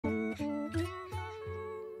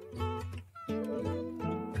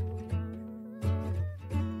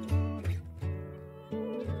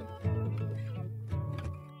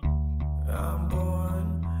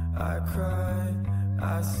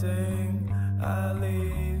I sing, I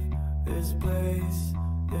leave this place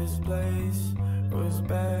was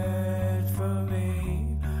bad for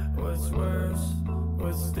me. What's worse,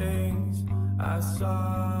 what stings, I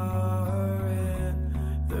saw her in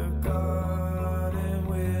the garden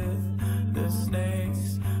with the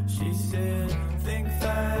snakes. She said, think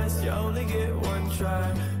fast, you only get one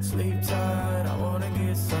try. Sleep tight, I wanna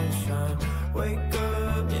get sunshine. Wake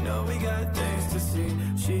up, you know we got things to see.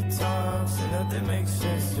 She talks and nothing makes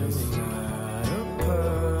sense. Just not a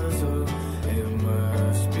puzzle. It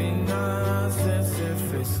must be nonsense.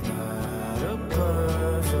 If it's not a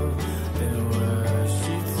puzzle, then what's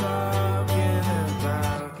she talking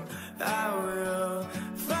about? I will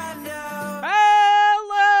find out.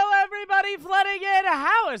 Hello, everybody flooding in.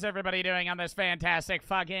 How is everybody doing on this fantastic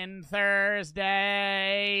fucking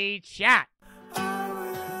Thursday chat?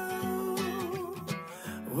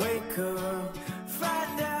 Wake up,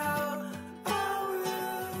 find out, I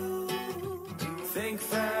will. Think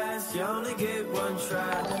fast, you only get one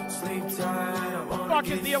try. Sleep tight, What the fuck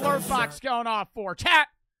is the alert box going off for? Chat,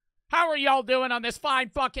 how are y'all doing on this fine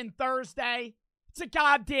fucking Thursday? It's a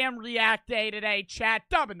goddamn React day today, chat.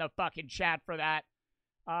 Dubbing the fucking chat for that.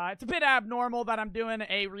 It's a bit abnormal that I'm doing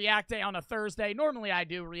a React day on a Thursday. Normally I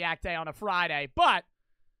do React day on a Friday, but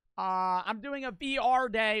I'm doing a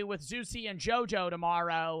VR day with Zeusy and JoJo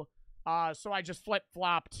tomorrow, so I just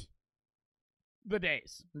flip-flopped the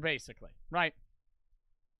days, basically, right?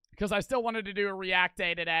 Because I still wanted to do a React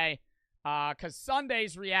day today, because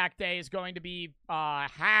Sunday's React day is going to be,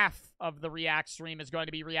 half of the React stream is going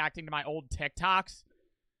to be reacting to my old TikToks,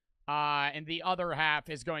 and the other half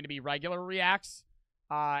is going to be regular Reacts.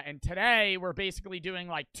 And today, we're basically doing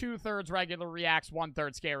like 2/3 regular reacts,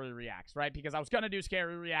 1/3 scary reacts, right? Because I was going to do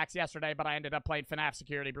scary reacts yesterday, but I ended up playing FNAF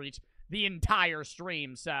Security Breach the entire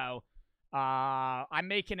stream. So, I'm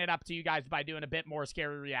making it up to you guys by doing a bit more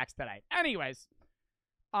scary reacts today. Anyways,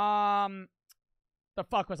 the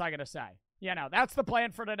fuck was I going to say? You know, that's the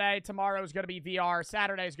plan for today. Tomorrow's going to be VR.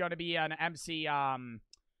 Saturday's going to be an MC,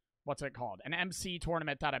 what's it called? An MC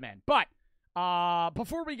tournament that I'm in. But,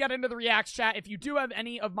 before we get into the reacts chat, if you do have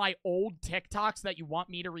any of my old TikToks that you want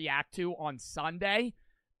me to react to on Sunday,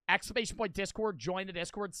 !Discord, join the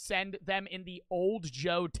Discord, send them in the old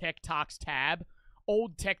Joe TikToks tab.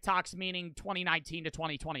 Old TikToks meaning 2019 to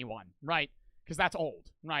 2021, right? Because that's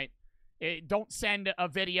old, right? Don't send a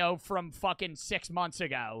video from fucking 6 months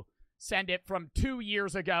ago. Send it from 2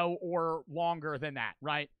 years ago or longer than that,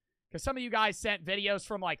 right? Because some of you guys sent videos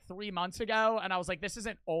from like 3 months ago, and I was like, this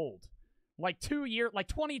isn't old. Like 2 years, like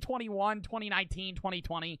 2021, 2019,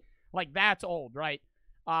 2020, like that's old, right?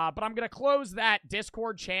 But I'm going to close that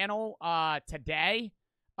Discord channel today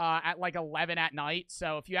at like 11 at night.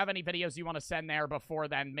 So if you have any videos you want to send there before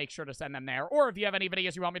then, make sure to send them there. Or if you have any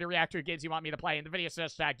videos you want me to react to, games you want me to play in the video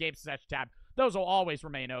session tab, game session tab, those will always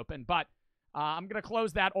remain open. But I'm going to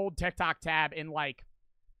close that old TikTok tab in like,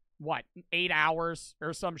 what, 8 hours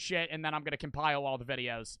or some shit. And then I'm going to compile all the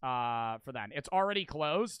videos for then. It's already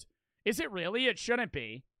closed. Is it really? It shouldn't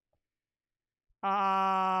be.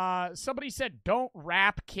 Somebody said, don't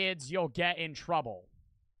rap, kids, you'll get in trouble.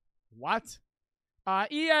 What?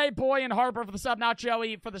 EA, Boy, and Harper for the sub, not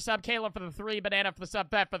Joey for the sub, Kayla for the 3, Banana for the sub,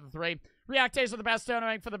 Pet for the 3. React Days for the best,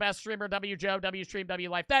 Stonoing for the best streamer, W Joe, W Stream, W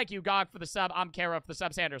Life. Thank you, Gog for the sub, I'm Kara for the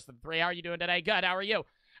sub, Sanders for the 3. How are you doing today? Good, how are you?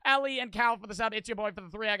 Ellie and Cal for the sub, It's Your Boy for the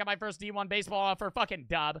 3. I got my first D1 baseball offer, fucking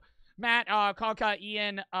dub. Matt, Kalka,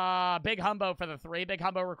 Ian, Big Humbo for the 3. Big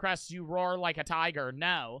Humbo requests you roar like a tiger.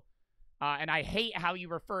 No. And I hate how you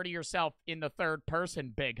refer to yourself in the third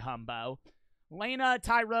person, Big Humbo. Lena,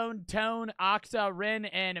 Tyrone, Tone, Octa, Rin,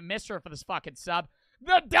 and Mr. for this fucking sub.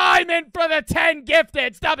 The diamond for the 10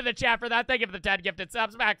 gifted. Stop in the chat for that. Thank you for the 10 gifted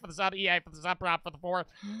subs. Mac for the sub. EA for the sub. Rob for the 4.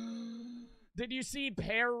 Did you see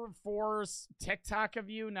Pair 4's TikTok of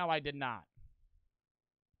you? No, I did not.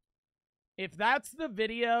 If that's the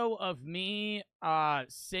video of me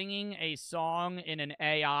singing a song in an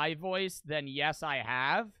AI voice, then yes, I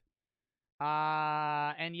have.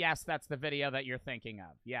 And yes, that's the video that you're thinking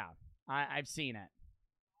of. Yeah, I've seen it.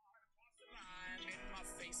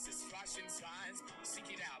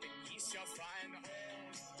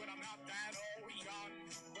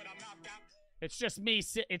 It's just me.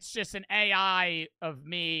 It's just an AI of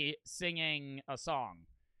me singing a song.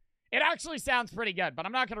 It actually sounds pretty good, but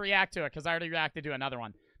I'm not going to react to it because I already reacted to another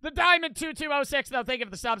one. The Diamond 2206, though, thank you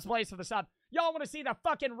for the subs, place for the sub. Y'all want to see the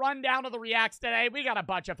fucking rundown of the reacts today? We got a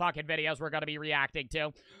bunch of fucking videos we're going to be reacting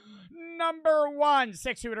to. Number 1,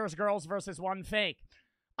 6 Hooters girls versus 1 fake.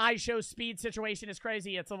 IShowSpeed Situation is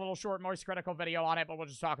crazy. It's a little short, moist, critical video on it, but we'll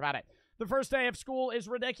just talk about it. The first day of school is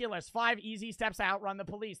ridiculous. 5 easy steps to outrun the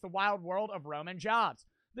police. The wild world of Roman jobs.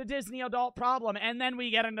 the Disney adult problem. And then we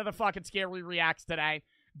get into the fucking scary reacts today.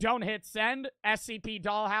 Don't hit send, SCP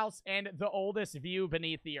Dollhouse, and the oldest view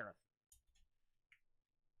beneath the earth.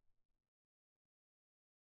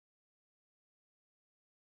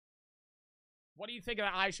 What do you think of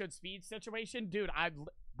the IShowSpeed situation? Dude,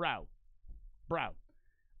 bro.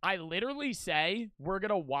 I literally say we're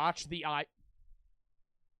gonna watch the I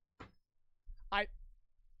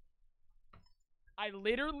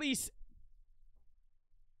literally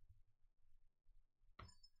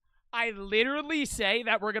say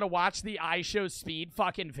that we're gonna watch the IShowSpeed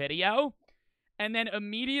fucking video, and then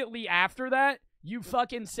immediately after that, you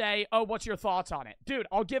fucking say, oh, what's your thoughts on it? Dude,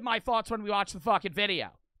 I'll give my thoughts when we watch the fucking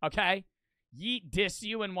video, okay? Yeet diss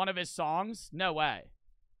you in one of his songs? No way.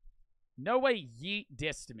 No way Yeet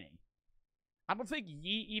dissed me. I don't think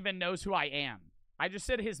Yeet even knows who I am. I just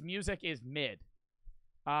said his music is mid.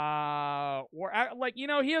 Like, you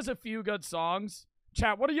know, he has a few good songs.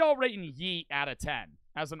 Chat, what are y'all rating Yeet out of 10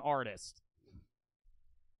 as an artist?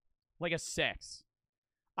 Like a 6.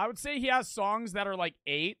 I would say he has songs that are like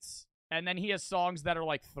 8s, and then he has songs that are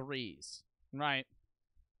like 3s, right?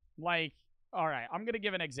 Like, all right, I'm going to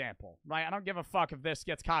give an example, right? I don't give a fuck if this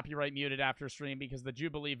gets copyright muted after stream because the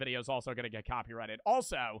Jubilee video is also going to get copyrighted.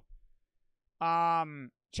 Also,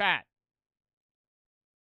 chat.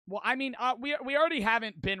 Well, I mean, we already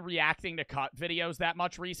haven't been reacting to cut videos that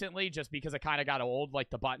much recently just because it kind of got old, like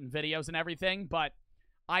the button videos and everything, but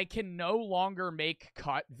I can no longer make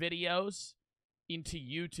cut videos into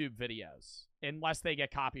YouTube videos unless they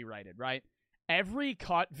get copyrighted, right? Every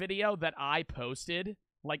cut video that I posted,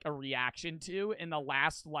 like a reaction to in the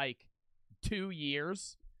last like 2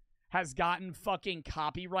 years, has gotten fucking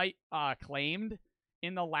copyright claimed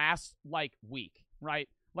in the last like week, right?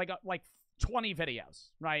 Like 20 videos,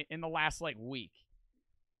 right, in the last like week.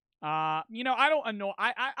 You know, I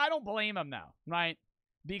don't blame him though, right?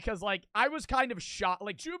 Because like I was kind of shocked.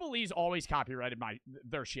 Like Jubilee's always copyrighted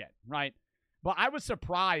their shit, right? But I was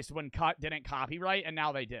surprised when Cut didn't copyright, and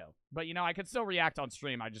now they do. But you know, I could still react on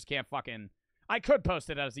stream. I just can't fucking. I could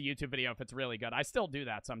post it as a YouTube video if it's really good. I still do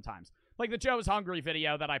that sometimes. Like the Joe's Hungry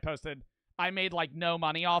video that I posted, I made like no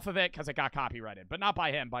money off of it because it got copyrighted. But not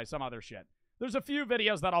by him, by some other shit. There's a few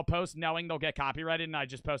videos that I'll post knowing they'll get copyrighted, and I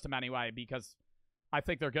just post them anyway because I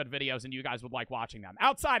think they're good videos and you guys would like watching them.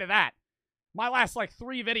 Outside of that, my last like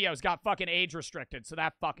 3 videos got fucking age restricted, so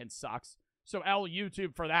that fucking sucks. So L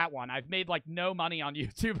YouTube for that one. I've made like no money on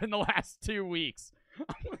YouTube in the last 2 weeks.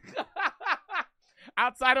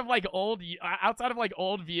 Outside of like old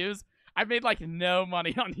views, I've made like no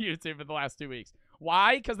money on YouTube in the last 2 weeks.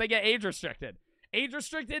 Why? Because they get age restricted. Age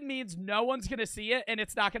restricted means no one's gonna see it and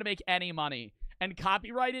it's not gonna make any money. And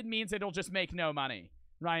copyrighted means it'll just make no money,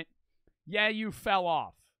 right? Yeah, you fell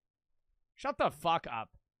off. Shut the fuck up.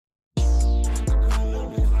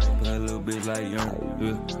 A little bit like young,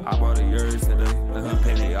 yeah. I bought a yard today,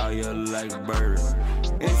 penny all yellow like a bird.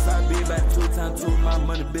 Inside be back 2 times 2, my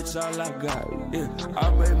money, bitch, all I got. Yeah,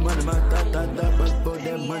 I made money, my thought, but for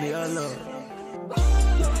that money I love.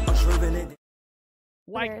 I'm shriving it.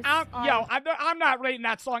 Like, I'm not rating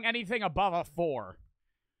that song anything above a 4.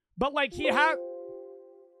 But like he had,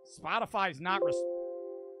 Spotify's not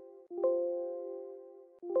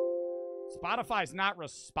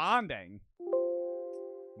responding.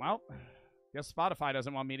 Well, guess Spotify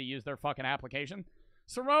doesn't want me to use their fucking application.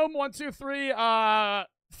 Sarome123,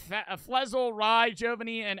 Flezel, Rye,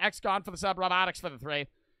 Jovany, and X-Gon for the sub, Robotics for the 3.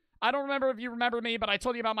 I don't remember if you remember me, but I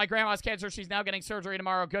told you about my grandma's cancer. She's now getting surgery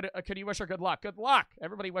tomorrow. Could you wish her good luck? Good luck.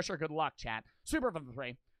 Everybody wish her good luck, chat. Super for the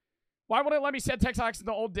 3. Why would it let me send TikToks in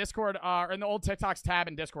the old Discord, in the old TikToks tab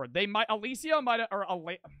in Discord? They might, Alicia might, or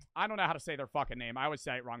I don't know how to say their fucking name. I always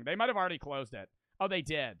say it wrong. They might have already closed it. Oh, they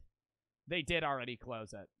did. They did already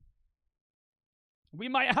close it. We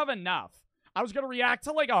might have enough. I was going to react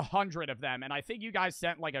to like 100 of them, and I think you guys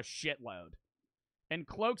sent like a shitload. And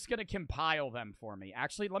Cloak's going to compile them for me.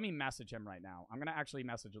 Actually, let me message him right now. I'm going to actually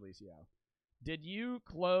message Alicia. Did you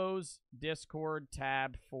close Discord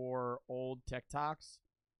tab for old TikToks?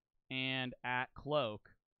 And at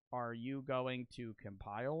Cloak, are you going to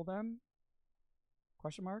compile them?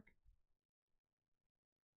 Question mark?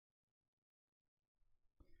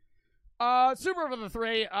 Super for the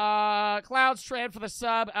 3. Clouds, Trade for the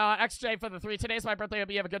sub. XJ for the 3. Today's my birthday.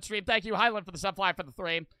 Hope you have a good stream. Thank you. Highland for the sub. Fly for the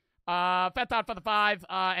 3. Fetot for the 5.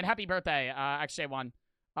 And happy birthday, XJ1.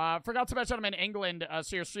 Forgot to mention I'm in England,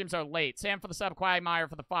 so your streams are late. Sam for the sub. Quagmire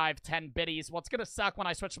for the 5. 10 biddies. Well, it's gonna suck when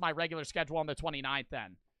I switch to my regular schedule on the 29th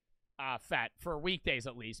then. Fet. For weekdays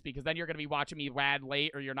at least, because then you're gonna be watching me rad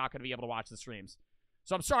late, or you're not gonna be able to watch the streams.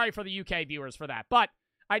 So I'm sorry for the UK viewers for that. But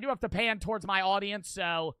I do have to pan towards my audience,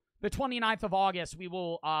 so the 29th of August, we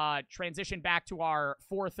will transition back to our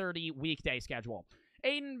 4:30 weekday schedule.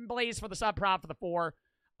 Aiden Blaze for the sub, prop for the 4.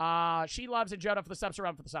 She loves and Joda for the sub,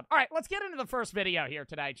 Surround for the sub. All right, let's get into the first video here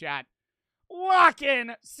today, chat. Lock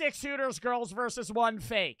in 6 Hooters girls versus 1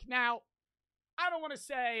 fake. Now, I don't want to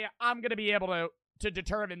say I'm going to be able to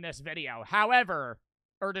determine this video. However,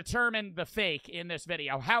 or determine the fake in this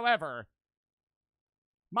video. However,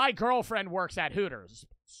 my girlfriend works at Hooters,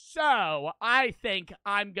 so I think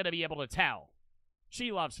I'm going to be able to tell.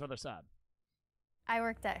 She loves for the sub. I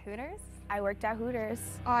worked at Hooters. I worked at Hooters.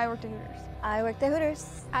 Oh, I worked at Hooters. I worked at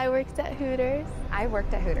Hooters. I worked at Hooters. I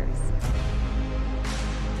worked at Hooters.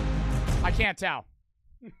 I can't tell.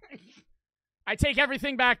 I take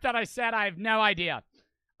everything back that I said. I have no idea.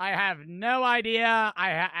 I have no idea.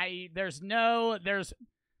 There's no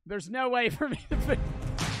way for me to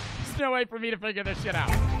there's no way for me to figure this shit out.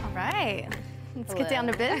 All right. Let's get down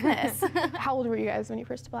to business. How old were you guys when you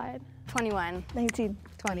first applied? 21. 19.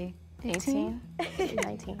 20. 18.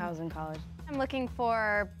 19. I was in college. I'm looking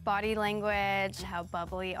for body language. How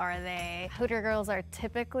bubbly are they? Hooter girls are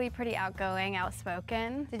typically pretty outgoing,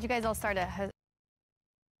 outspoken. Did you guys all start at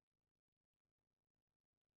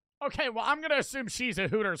Okay, well, I'm going to assume she's a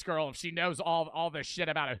Hooters girl if she knows all this shit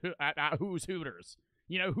about who's Hooters.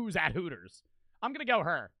 You know, who's at Hooters. I'm going to go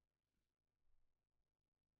her.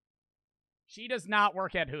 She does not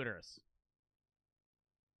work at Hooters.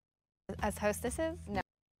 as hostesses? No.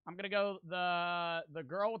 I'm going to go the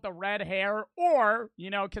girl with the red hair, or, you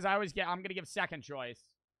know, because I'm going to give second choice.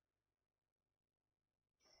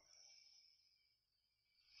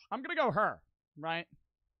 I'm going to go her, right?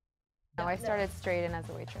 No, I started straight in as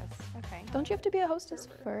a waitress. Okay. Don't you have to be a hostess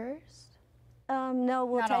first? No,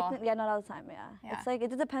 well, Not all. technically, yeah, not all the time, yeah. It's like,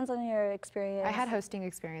 it depends on your experience. I had hosting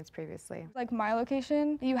experience previously. Like my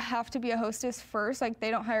location, you have to be a hostess first. Like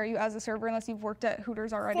they don't hire you as a server unless you've worked at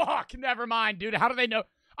Hooters already. Fuck, never mind, dude. How do they know?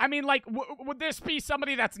 I mean, like, would this be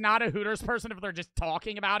somebody that's not a Hooters person if they're just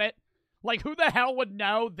talking about it? Like, who the hell would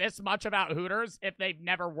know this much about Hooters if they've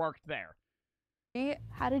never worked there?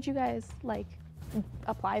 How did you guys, like,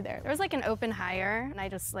 apply there? There was like an open hire, and I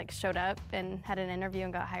just like showed up and had an interview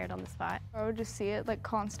and got hired on the spot. I would just see it like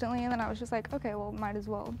constantly, and then I was just like, okay, well, might as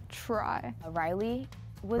well try. Riley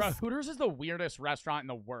was... Bro, Hooters is the weirdest restaurant in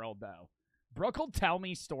the world, though. Brooke will tell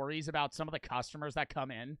me stories about some of the customers that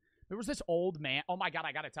come in. There was this old man. Oh, my God,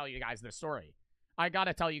 I got to tell you guys this story.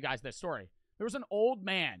 There was an old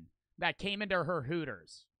man that came into her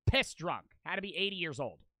Hooters, pissed drunk, had to be 80 years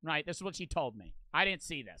old, right? This is what she told me. I didn't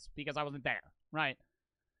see this because I wasn't there, right?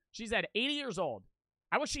 She said 80 years old.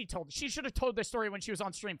 She should have told this story when she was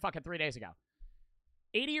on stream fucking 3 days ago.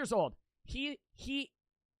 80 years old. He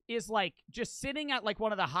is like just sitting at like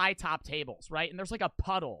one of the high top tables, right? And there's like a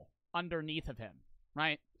puddle underneath of him,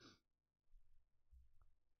 right?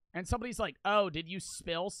 And somebody's like, "Oh, did you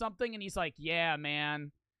spill something?" And he's like, "Yeah,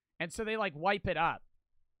 man." And so they like wipe it up.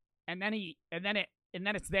 And then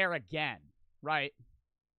it's there again, right?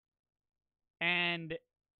 And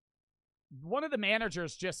one of the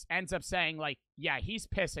managers just ends up saying, like, yeah, he's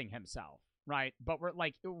pissing himself, right? But we're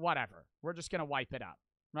like, whatever. We're just going to wipe it up,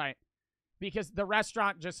 right? Because the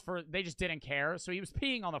restaurant they just didn't care. So he was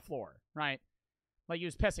peeing on the floor, right? Like, he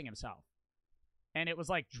was pissing himself. And it was,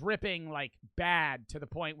 like, dripping, like, bad to the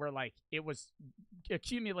point where, like, it was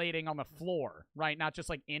accumulating on the floor, right? Not just,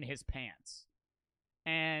 like, in his pants.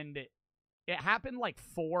 And it happened, like,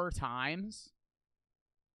 4 times.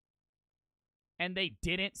 And they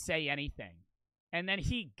didn't say anything. And then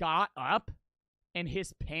he got up, and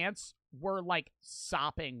his pants were, like,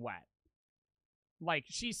 sopping wet. Like,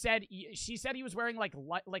 she said he was wearing, like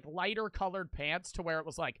lighter-colored pants to where it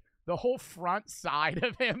was, like, the whole front side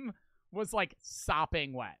of him was, like,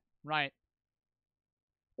 sopping wet, right?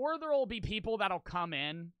 Or there will be people that'll come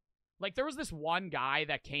in. Like, there was this one guy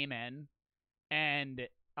that came in, and,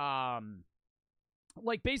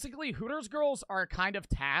 like, basically, Hooters girls are kind of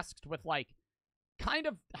tasked with, like, kind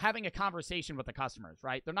of having a conversation with the customers,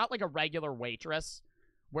 right? They're not like a regular waitress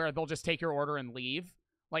where they'll just take your order and leave.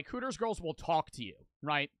 Like, Hooters girls will talk to you,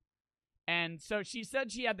 right? And so she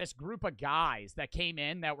said she had this group of guys that came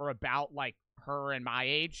in that were about, like, her and my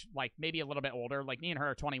age, like, maybe a little bit older. Like, me and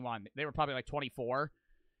her are 21. They were probably, like, 24.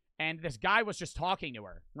 And this guy was just talking to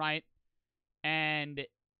her, right? And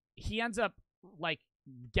he ends up, like,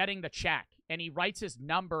 getting the check. And he writes his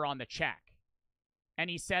number on the check.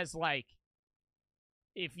 And he says, like,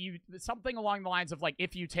 something along the lines of, like,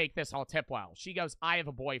 if you take this, I'll tip well. She goes, I have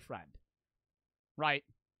a boyfriend, right?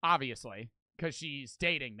 Obviously, because she's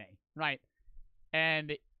dating me, right?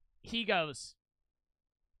 And he goes,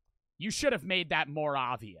 you should have made that more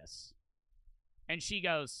obvious. And she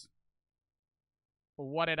goes,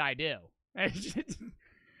 what did I do?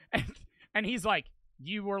 And he's like,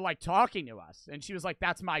 you were like talking to us. And she was like,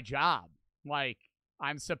 that's my job. Like,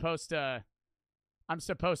 I'm supposed to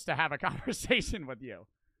have a conversation with you,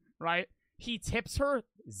 right? He tips her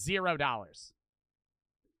 $0.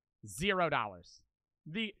 $0.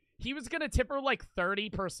 He was going to tip her like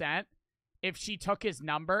 30% if she took his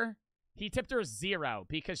number. He tipped her 0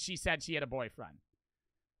 because she said she had a boyfriend.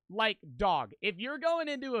 Like, dog, if you're going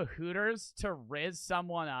into a Hooters to rizz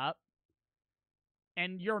someone up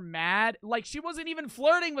and you're mad, like, she wasn't even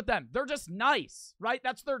flirting with them. They're just nice, right?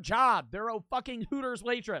 That's their job. They're a fucking Hooters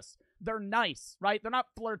waitress. They're nice, right? They're not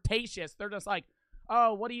flirtatious. They're just like,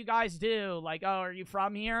 oh, what do you guys do? Like, oh, are you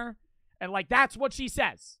from here? And, like, that's what she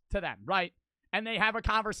says to them, right? And they have a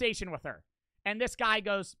conversation with her. And this guy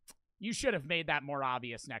goes, you should have made that more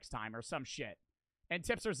obvious next time or some shit. And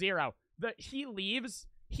tips her 0. He leaves,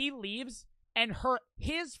 and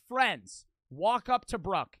his friends walk up to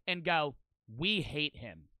Brooke and go, we hate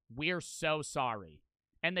him. We're so sorry.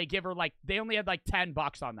 And they give her, like, they only had, like,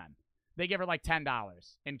 $10 on them. They give her, like,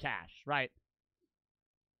 $10 in cash, right?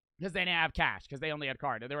 Because they didn't have cash, because they only had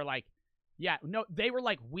card. And they were like, yeah, no, they were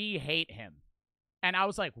like, we hate him. And I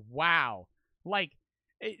was like, wow. Like,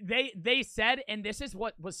 they said, and this is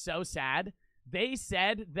what was so sad, they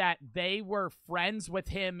said that they were friends with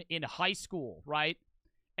him in high school, right?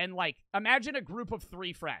 And, like, imagine a group of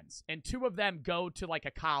 3 friends, and 2 of them go to, like,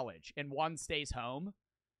 a college, and 1 stays home,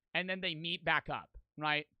 and then they meet back up,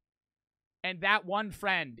 right? And that one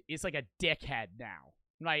friend is, like, a dickhead now,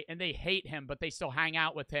 right? And they hate him, but they still hang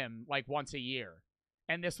out with him, like, once a year.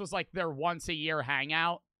 And this was, like, their once-a-year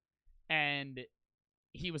hangout, and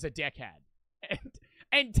he was a dickhead.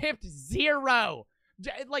 And tipped 0.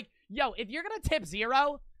 Like, yo, if you're gonna tip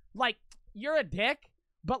 0, like, you're a dick,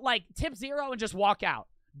 but, like, tip 0 and just walk out.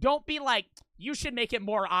 Don't be like, you should make it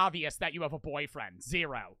more obvious that you have a boyfriend.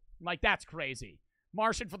 0. Like, that's crazy.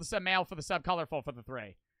 Martian for the sub, Mail for the sub, Colorful for the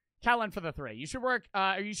 3. Kellen for the 3. You should work,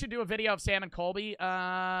 you should do a video of Sam and Colby.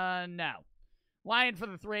 No. Lion for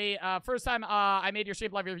the 3. First time I made your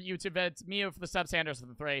stream live your YouTube vids. Mew for the sub, Sanders for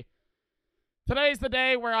the 3. Today's the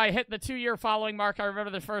day where I hit the 2-year following mark. I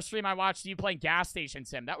remember the first stream I watched you playing Gas Station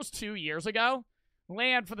Sim. That was 2 years ago.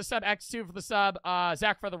 Land for the sub, X2 for the sub,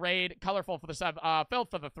 Zach for the raid, Colorful for the sub, Phil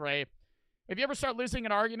for the 3. If you ever start losing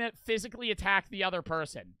an argument, physically attack the other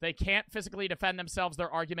person. They can't physically defend themselves.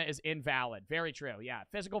 Their argument is invalid. Very true. Yeah,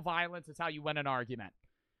 physical violence is how you win an argument.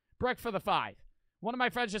 Brick for the 5. One of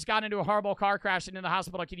my friends just got into a horrible car crash and in the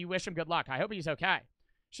hospital. Can you wish him good luck? I hope he's okay.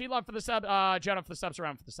 She Love for the sub, Jonah for the sub,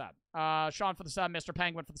 Surround for the sub. Sean for the sub, Mr.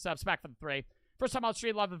 Penguin for the sub, Spec for the 3. First time on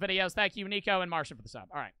stream, love the videos. Thank you, Nico and Martian for the sub.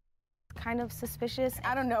 All right. Kind of suspicious.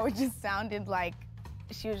 I don't know, it just sounded like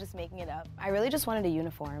she was just making it up. I really just wanted a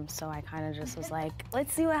uniform, so I kind of just was like,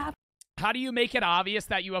 let's see what happens. How do you make it obvious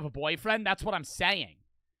that you have a boyfriend? That's what I'm saying.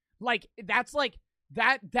 Like, that's like,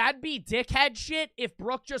 that'd be dickhead shit if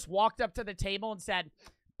Brooke just walked up to the table and said,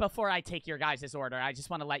 before I take your guys' order, I just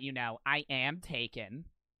want to let you know, I am taken.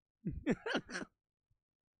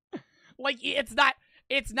 Like, it's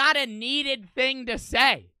not a needed thing to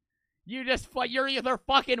say. You're either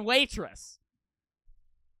fucking waitress.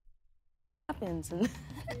 Happens. And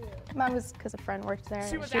Mine was because a friend worked there.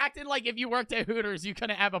 She was acting like if you worked at Hooters, you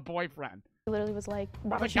couldn't have a boyfriend. She literally was like,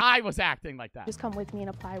 the guy was acting like that. Just come with me and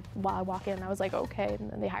apply while I walk in. And I was like, okay.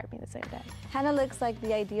 And then they hired me the same day. Kind of looks like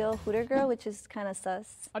the ideal Hooter girl, which is kind of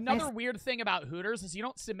sus. Another weird thing about Hooters is you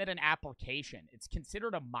don't submit an application. It's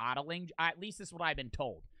considered a modeling, at least this is what I've been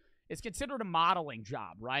told. It's considered a modeling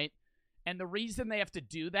job, right? And the reason they have to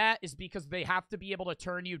do that is because they have to be able to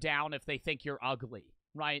turn you down if they think you're ugly,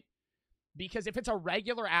 right? Because if it's a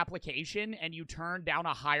regular application and you turn down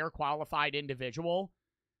a higher qualified individual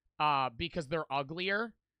because they're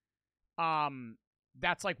uglier,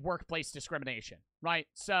 that's like workplace discrimination, right?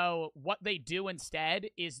 So what they do instead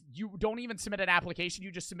is you don't even submit an application.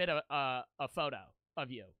 You just submit a photo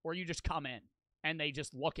of you, or you just come in and they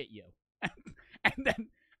just look at you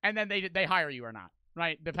and then they hire you or not,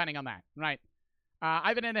 right? Depending on that, right?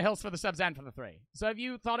 I've been in the hills for the subs and for the 3. So have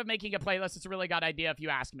you thought of making a playlist? It's a really good idea if you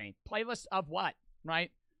ask me. Playlist of what,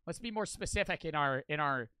 right? Let's be more specific in our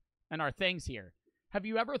things here. Have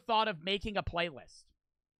you ever thought of making a playlist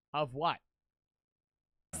of what?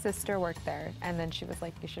 Sister worked there, and then she was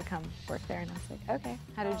like, you should come work there. And I was like, okay.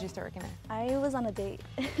 How did you start working there? I was on a date.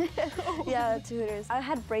 Yeah, to Hooters. I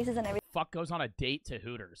had braces and everything. Fuck goes on a date to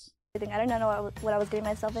Hooters? I didn't know what I was getting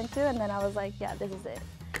myself into, and then I was like, yeah, this is it.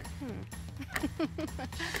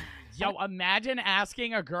 Yo, imagine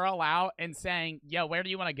asking a girl out and saying, yo, where do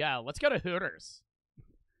you want to go? Let's go to Hooters.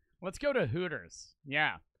 Let's go to Hooters.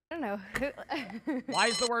 Yeah. I don't know. Why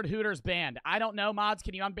is the word Hooters banned? I don't know, mods.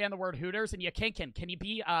 Can you unban the word Hooters? And you can you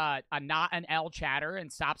be a not an L chatter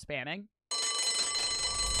and stop spamming?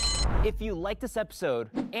 If you like this episode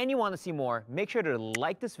and you want to see more, make sure to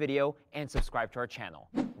like this video and subscribe to our channel.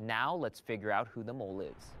 Now let's figure out who the mole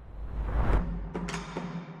is.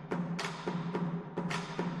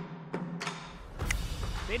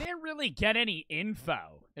 They didn't really get any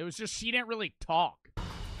info. It was just she didn't really talk.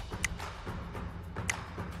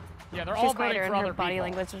 Yeah, they're all She's voting quieter for and other her body people.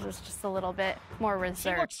 language was just a little bit more She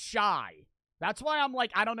reserved. looks shy. That's why I'm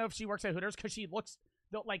like, I don't know if she works at Hooters because she looks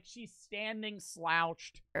like she's standing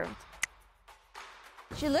slouched.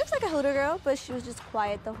 She looks like a Hooter girl, but she was just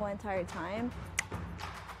quiet the whole entire time.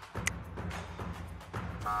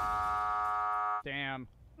 Damn.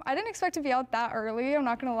 I didn't expect to be out that early, I'm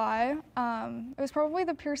not gonna lie. It was probably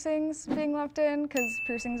the piercings being left in, because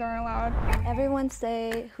piercings aren't allowed. Everyone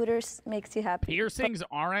say Hooters makes you happy. Piercings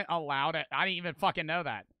aren't allowed. I didn't even fucking know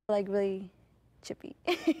that. Like really chippy.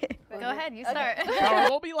 Go ahead, you start. Bro,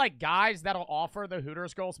 there'll be like guys that'll offer the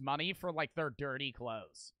Hooters girls money for like their dirty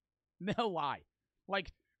clothes. No lie.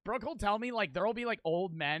 Like, Brooke will tell me like there'll be like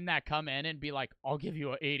old men that come in and be like, I'll give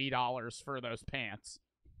you $80 for those pants.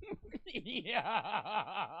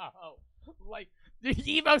 Yeah. Like,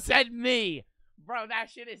 Evo said me. Bro, that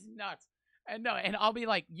shit is nuts. And no, and I'll be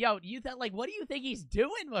like, yo, what do you think he's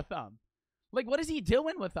doing with them? Like, what is he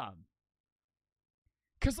doing with them?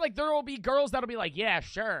 Because, like, there will be girls that'll be like, yeah,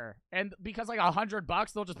 sure. And because, like,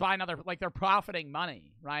 $100, they'll just buy another, like, they're profiting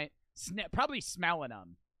money, right? Probably smelling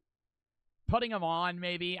them. Putting them on,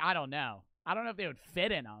 maybe. I don't know. I don't know if they would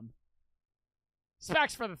fit in them.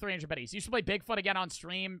 Specs for the 300 biddies. You should play Bigfoot again on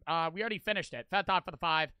stream. We already finished it. Fat Thought for the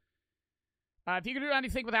 5. If you could do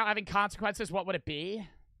anything without having consequences, what would it be?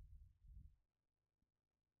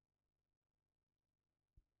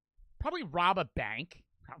 Probably rob a bank.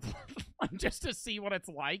 Just to see what it's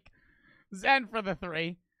like. Zen for the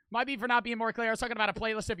 3. Might be for not being more clear. I was talking about a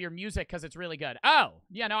playlist of your music because it's really good. Oh,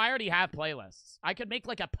 yeah, no, I already have playlists. I could make,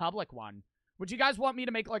 like, a public one. Would you guys want me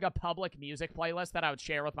to make, like, a public music playlist that I would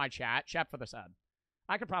share with my chat? Chef for the sub.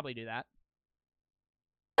 I could probably do that.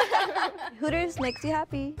 Hooters makes you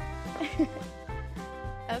happy.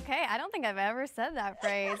 Okay, I don't think I've ever said that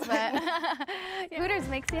phrase, but Hooters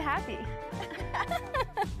makes you happy.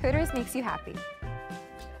 Hooters makes you happy.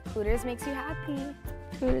 Hooters makes you happy.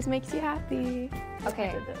 Hooters makes you happy.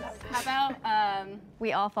 Okay. How about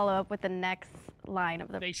we all follow up with the next line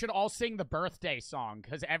of the... They should all sing the birthday song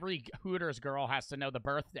because every Hooters girl has to know the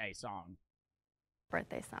birthday song.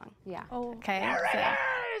 birthday song. Yeah. Oh. Okay. There it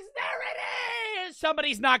is! There it is!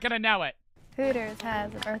 Somebody's not going to know it. Hooters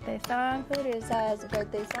has a birthday song. Hooters has a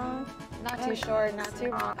birthday song. Not too short, not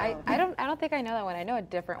too long. I don't think I know that one. I know a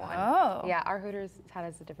different one. Oh. Yeah, our Hooters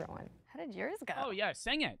has a different one. How did yours go? Oh, yeah,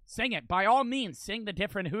 sing it. Sing it. By all means, sing the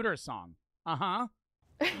different Hooters song. Uh-huh.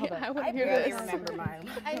 I wouldn't hear this. remember mine.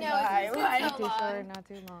 I know. Not too short, not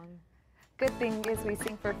too long. Good thing is we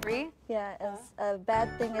sing for free. Yeah, a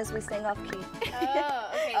bad thing is we sing off key. Oh,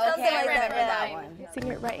 okay. Something like that, remember yeah. that one. Sing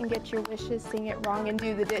it right and get your wishes. Sing it wrong and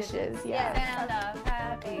do the dishes. Yeah. Sound off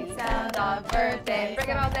happy, Sound off birthday. Bring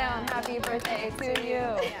it all down. Happy birthday to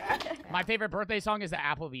you. My favorite birthday song is the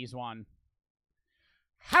Applebee's one.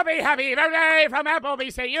 Happy, happy birthday from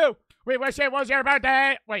Applebee's to you. We wish it was your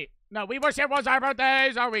birthday. Wait, no, we wish it was our birthday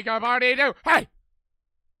so we could party too. Hey!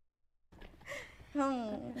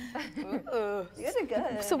 You did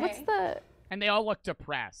good. So what's the... And they all look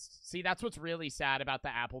depressed. See, that's what's really sad about the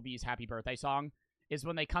Applebee's happy birthday song, is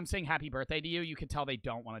when they come sing happy birthday to you, you can tell they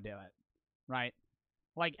don't want to do it. Right?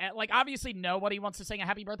 Like, obviously nobody wants to sing a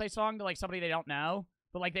happy birthday song to, like, somebody they don't know,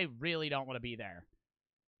 but, like, they really don't want to be there.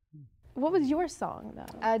 What was your song,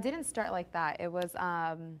 though? It didn't start like that. It was,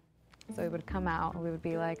 so we would come out and we would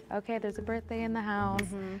be like, okay, there's a birthday in the house.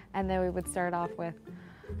 Mm-hmm. And then we would start off with,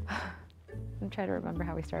 I'm trying to remember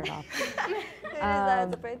how we started off. Hooters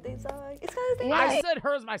has a birthday song. It's kind of I said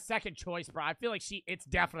her as my second choice, bro. I feel like it's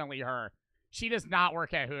definitely her. She does not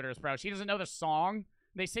work at Hooters, bro. She doesn't know the song.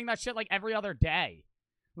 They sing that shit like every other day.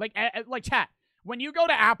 Like chat, when you go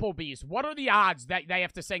to Applebee's, what are the odds that they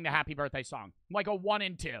have to sing the happy birthday song? Like a 1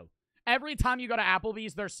 in 2. Every time you go to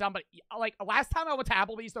Applebee's, there's somebody. Like, last time I went to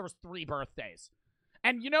Applebee's, there was 3 birthdays.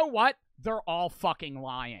 And you know what? They're all fucking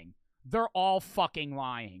lying. They're all fucking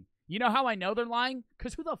lying. You know how I know they're lying?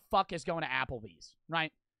 Because who the fuck is going to Applebee's,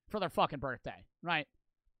 right? For their fucking birthday, right?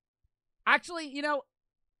 Actually, you know,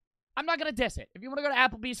 I'm not going to diss it. If you want to go to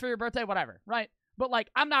Applebee's for your birthday, whatever, right? But, like,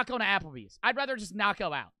 I'm not going to Applebee's. I'd rather just not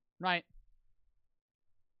go out, right?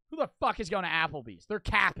 Who the fuck is going to Applebee's? They're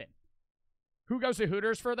capping. Who goes to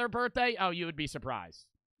Hooters for their birthday? Oh, you would be surprised.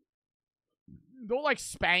 They'll like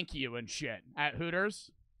spank you and shit at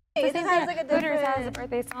Hooters. It has like a Hooters has a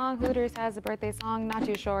different. birthday song. Hooters has a birthday song. Not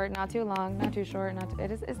too short, not too long, not too short, not too,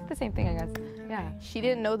 it's the same thing, I guess. Yeah. She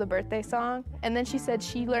didn't know the birthday song, and then she said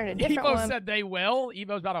she learned a different Evo one, said they will.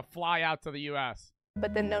 Evo's about to fly out to the U.S.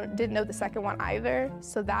 but then didn't know the second one either,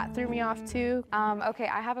 so that threw me off too. Okay,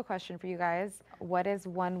 I have a question for you guys. What is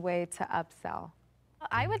one way to upsell?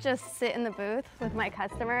 I would just sit in the booth with my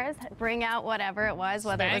customers, bring out whatever it was,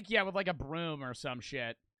 whether Spank, yeah, with like a broom or some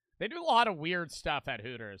shit. They do a lot of weird stuff at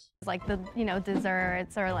Hooters. it's like the,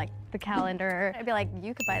 desserts or like the calendar. I'd be like,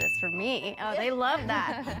 you could buy this for me. Oh, they love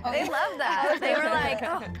that. They love that. They were like,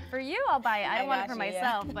 oh, for you, I'll buy it. I don't want it for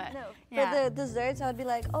myself, but No, yeah. for the desserts, I would be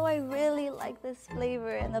like, oh, I really like this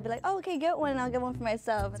flavor, and they'll be like, oh, okay, get one, and I'll get one for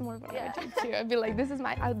myself. That's more of what I would do too. I'd be like, this is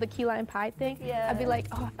the key lime pie thing. Yeah. I'd be like,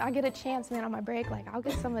 oh, if I get a chance, man, on my break, like, I'll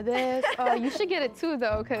get some of this. Oh, you should get it too,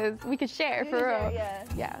 though, because we could share, for real. Yeah.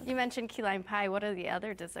 Yeah. You mentioned key lime pie. What are the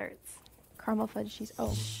other desserts? Caramel fudge cheese.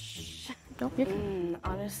 Oh. Don't you're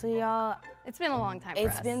Honestly, y'all, It's been a long time for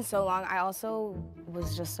it's us. been so long. I also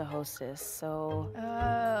was just a hostess, so Oh.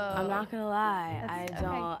 I'm not gonna lie.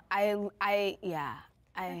 That's-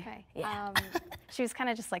 Okay. Yeah. She was kind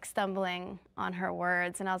of just like stumbling on her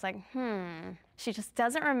words, and I was like, she just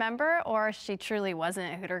doesn't remember, or she truly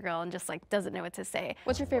wasn't a Hooter girl and just like doesn't know what to say.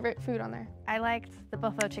 What's your favorite food on there? I liked the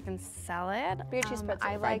buffalo chicken salad. Beer cheese pretzel.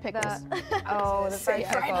 I fried like pickles. Oh, the fried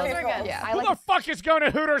Yeah, pickles. those are good. Yeah. I Who like the fuck is going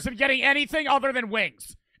to Hooters and getting anything other than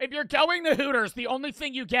wings? If you're going to Hooters, the only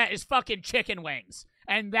thing you get is fucking chicken wings.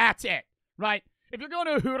 And that's it, right? If you're going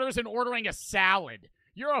to Hooters and ordering a salad,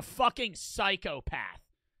 you're a fucking psychopath.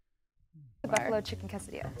 buffalo chicken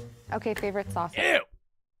quesadilla. Okay, favorite sauce. Ew!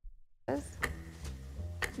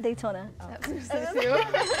 Daytona.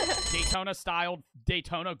 Daytona-styled,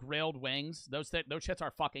 Daytona grilled wings. Those shits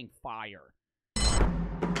are fucking fire.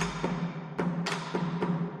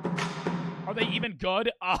 Are they even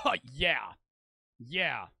good? Yeah.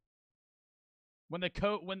 Yeah. When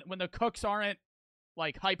the cooks aren't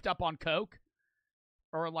like hyped up on coke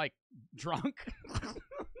or like drunk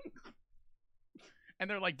and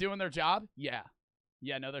they're like doing their job, yeah.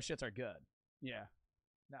 Yeah, no, those shits are good. Yeah.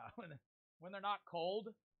 No, when they're not cold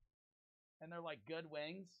and they're like good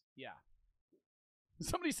wings, yeah.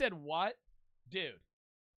 Somebody said what? Dude.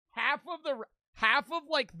 Half of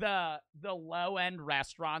like the low end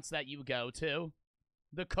restaurants that you go to,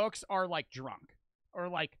 the cooks are like drunk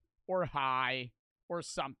or high or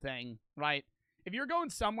something, right? If you're going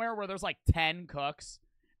somewhere where there's like 10 cooks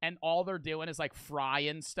and all they're doing is like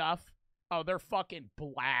frying stuff, oh, they're fucking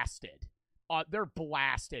blasted. They're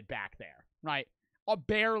blasted back there, right?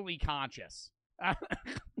 Barely conscious.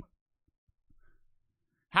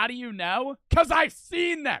 How do you know? Because I've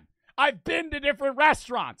seen them. I've been to different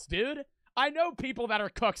restaurants, dude. I know people that are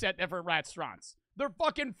cooks at different restaurants. They're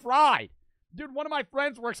fucking fried. Dude, one of my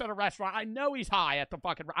friends works at a restaurant. I know he's high at the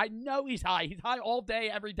fucking... I know he's high. He's high all day,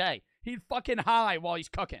 every day. He's fucking high while he's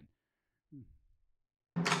cooking.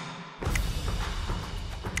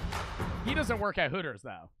 He doesn't work at Hooters,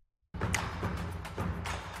 though.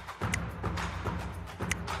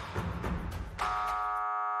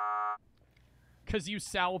 Because you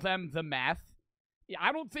sell them the meth. Yeah,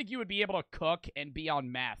 I don't think you would be able to cook and be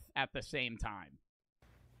on meth at the same time.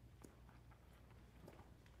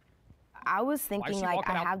 I was Why is thinking she like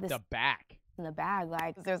walking I out have this the back? in the bag.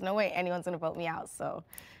 Like there's no way anyone's gonna vote me out. So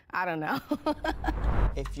I don't know.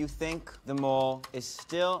 If you think the mole is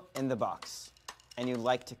still in the box and you'd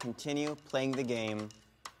like to continue playing the game,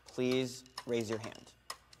 please raise your hand.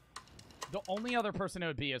 The only other person it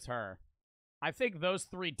would be is her. I think those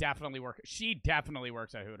three definitely work. She definitely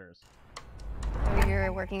works at Hooters. So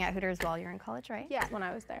you're working at Hooters while you're in college, right? Yeah, when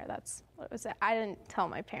I was there, that's what it was. I didn't tell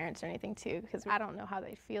my parents or anything too, because I don't know how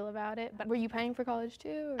they feel about it. But were you paying for college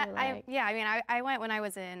too? Or I went when I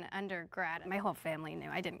was in undergrad. My whole family knew.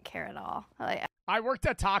 I didn't care at all. I worked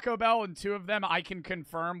at Taco Bell, and two of them I can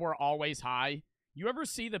confirm were always high. You ever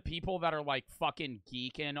see the people that are like fucking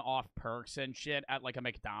geeking off perks and shit at like a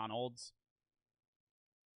McDonald's?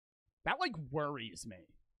 That like worries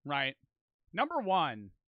me, right? Number one,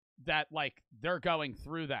 that like they're going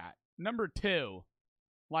through that. Number two,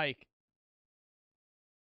 like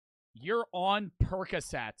you're on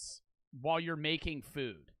Percocets while you're making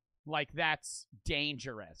food. Like that's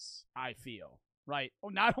dangerous, I feel, right? Oh,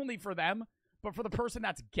 not only for them, but for the person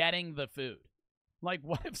that's getting the food. Like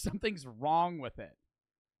what if something's wrong with it?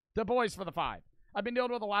 The boys for the 5. I've been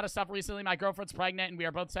dealing with a lot of stuff recently. My girlfriend's pregnant, and we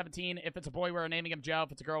are both 17. If it's a boy, we're naming him Joe.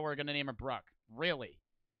 If it's a girl, we're going to name her Brooke. Really?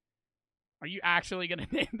 Are you actually going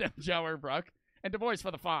to name them Joe or Brooke? And the boys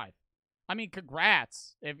for the 5. I mean,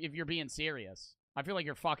 congrats if you're being serious. I feel like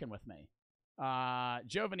you're fucking with me.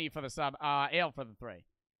 Giovanni for the sub. Ale for the 3.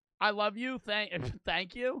 I love you.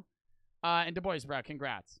 Thank you. And Du Bois, bro,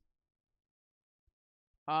 congrats.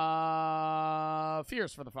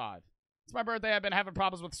 Fierce for the 5. It's my birthday. I've been having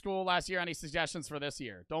problems with school last year. Any suggestions for this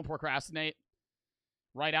year? Don't procrastinate.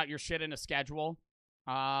 Write out your shit in a schedule.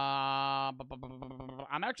 I'm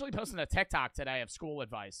actually posting a TikTok today of school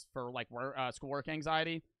advice for like schoolwork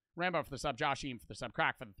anxiety. Rambo for the sub. Josh Eam for the sub.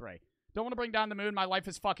 Crack for the 3. Don't want to bring down the mood. My life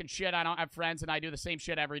is fucking shit. I don't have friends and I do the same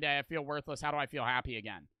shit every day. I feel worthless. How do I feel happy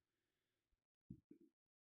again?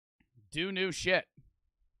 Do new shit.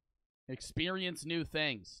 Experience new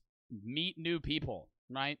things. Meet new people,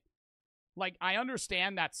 right? Like, I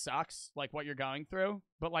understand that sucks, like, what you're going through,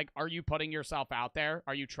 but, like, are you putting yourself out there?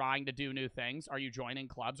 Are you trying to do new things? Are you joining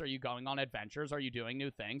clubs? Are you going on adventures? Are you doing new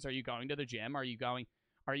things? Are you going to the gym? Are you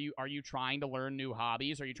trying to learn new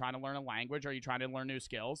hobbies? Are you trying to learn a language? Are you trying to learn new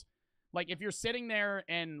skills? Like, if you're sitting there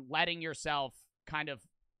and letting yourself kind of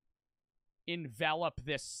envelop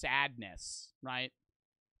this sadness, right?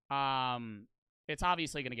 It's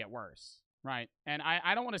obviously going to get worse. Right. And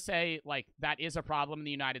I don't want to say, like, that is a problem in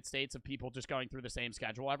the United States of people just going through the same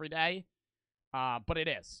schedule every day. But it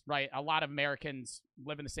is, right? A lot of Americans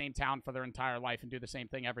live in the same town for their entire life and do the same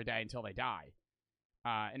thing every day until they die.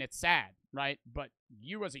 And it's sad, right? But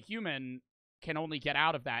you as a human can only get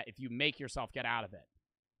out of that if you make yourself get out of it.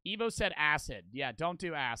 Evo said acid. Yeah, don't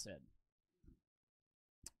do acid.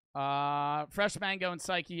 Fresh Mango and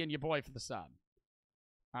Psyche and your boy for the sub.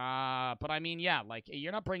 But I mean, yeah, like,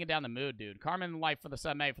 you're not bringing down the mood, dude. Carmen Life for the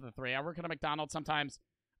sub, May for the 3. I work at a McDonald's sometimes.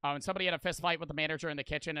 And somebody had a fist fight with the manager in the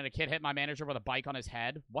kitchen, and a kid hit my manager with a bike on his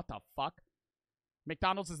head. What the fuck?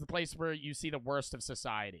 McDonald's is the place where you see the worst of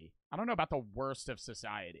society. I don't know about the worst of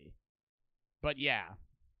society, but yeah.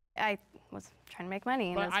 I was trying to make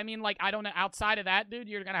money. But I mean, like, I don't know. Outside of that, dude,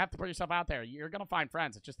 you're gonna have to put yourself out there. You're gonna find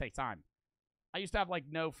friends. It just takes time. I used to have, like,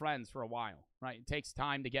 no friends for a while, right? It takes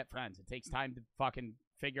time to get friends. It takes time to fucking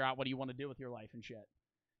figure out what do you want to do with your life and shit.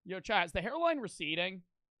 Yo, chat, is the hairline receding?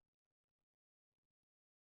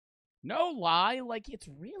 No lie, like, it's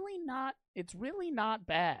really not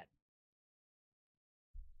bad.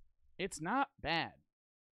 It's not bad.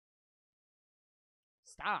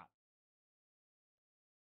 Stop.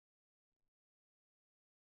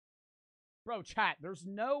 Bro, chat, there's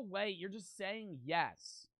no way. You're just saying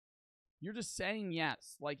yes. You're just saying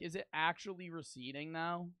yes. Like, is it actually receding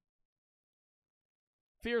now?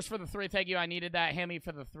 Fierce for the 3. Thank you. I needed that. Hammy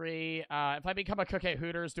for the 3. If I become a cook at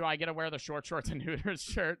Hooters, do I get to wear the short shorts and Hooters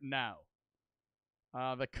shirt? No.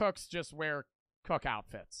 The cooks just wear cook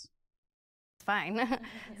outfits. Fine.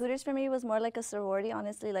 Hooters for me was more like a sorority,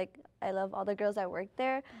 honestly. Like, I love all the girls that work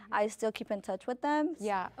there. I still keep in touch with them.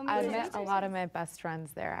 Yeah, I met a lot of my best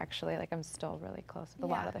friends there, actually. Like, I'm still really close with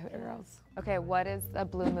a lot of the Hooter girls. Okay, what is a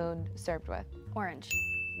Blue Moon served with? Orange.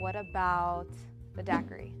 What about the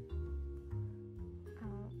daiquiri?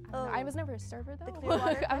 I was never a server, though.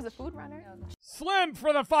 I was a food runner. Slim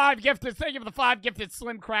for the 5 gifted. Thank you for the 5 gifted.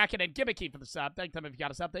 Slim Kraken and Gimmicky for the sub. Thank them if you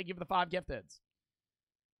got a sub. Thank you for the 5 gifteds.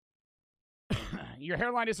 Your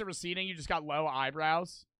hairline isn't receding. You just got low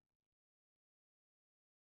eyebrows.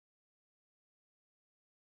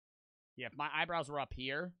 Yeah, if my eyebrows were up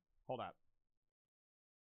here. Hold up.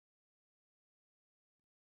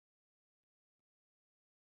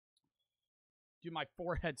 Dude, my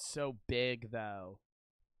forehead's so big, though.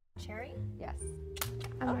 Cherry? Yes.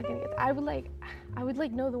 I'm not gonna get that. I would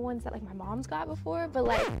like know the ones that like my mom's got before, but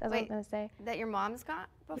like that's what I'm gonna say. That your mom's got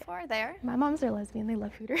before there? My moms are lesbian. They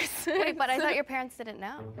love Hooters. Wait, but I thought your parents didn't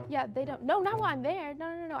know. Yeah, they don't. No, not while I'm there.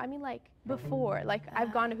 No. I mean like before. Like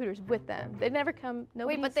I've gone to Hooters with them. They never come.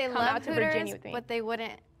 Nobody's but they come love out to Hooters, Virginia with me. but they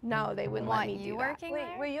wouldn't. No, they wouldn't want let me you do working that.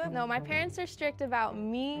 there? Were you? No, my parents are strict about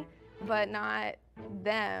me, but not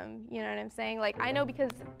them. You know what I'm saying? Like I know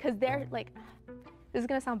because they're like. This is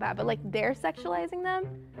gonna sound bad, but like they're sexualizing them,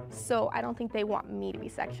 so I don't think they want me to be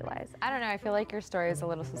sexualized. I don't know, I feel like your story is a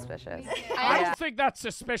little suspicious. I don't think that's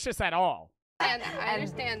suspicious at all. And I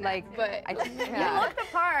understand like, but you look the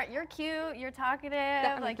part. You're cute. You're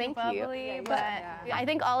talkative. Like you're bubbly. You. But I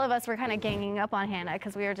think all of us were kind of ganging up on Hannah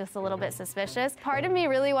because we were just a little bit suspicious. Part of me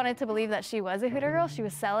really wanted to believe that she was a Hooter girl. She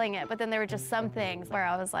was selling it, but then there were just some things where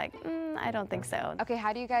I was like, I don't think so. Okay,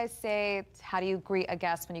 how do you greet a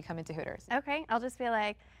guest when you come into Hooters? Okay, I'll just be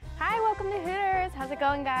like, hi, welcome to Hooters. How's it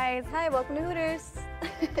going, guys? Hi, welcome to Hooters.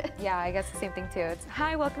 Yeah, I guess the same thing too. It's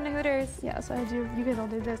hi, welcome to Hooters. Yeah, so I do. You guys all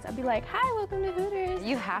do this. I'd be like, hi, welcome to Hooters.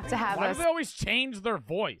 You have to have Why do they always change their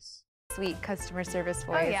voice? Sweet customer service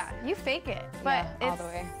voice. Oh yeah, you fake it, but yeah, all the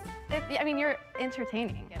way. I mean, you're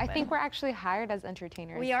entertaining. I think we're actually hired as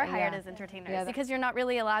entertainers. We are hired as entertainers because you're not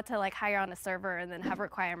really allowed to like hire on a server and then have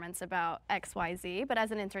requirements about X, Y, Z. But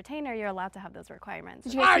as an entertainer, you're allowed to have those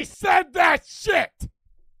requirements. I said that shit!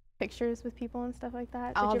 Pictures with people and stuff like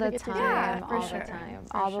that? All the time, Yeah, for all sure. the time.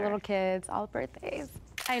 For All the sure. little kids, all the birthdays.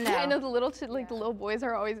 I know. I know the little the little boys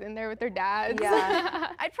are always in there with their dads.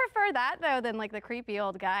 Yeah. I'd prefer that though than like the creepy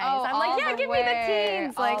old guys. Oh, I'm like, yeah, give me the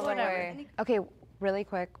teens, like all the whatever. way. Okay, really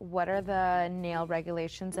quick, what are the nail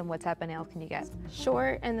regulations and what type of nail can you get?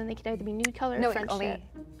 Short, and then they could either be nude color or No, French tip.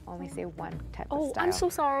 only say one type of Oh, style. I'm so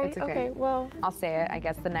sorry. It's okay. Okay, well. I'll say it. I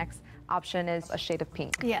guess the next option is a shade of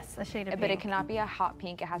pink. Yes, a shade of But it pink. cannot be a hot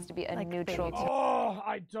pink. It has to be a Like neutral baby. tone. Oh,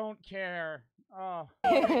 I don't care. Oh.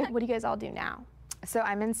 What do you guys all do now? So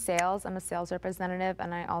I'm in sales. I'm a sales representative,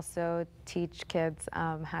 and I also teach kids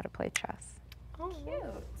how to play chess. Oh, cute.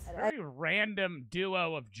 Very random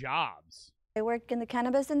duo of jobs. I work in the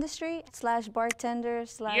cannabis industry / bartender /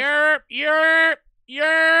 Yerp!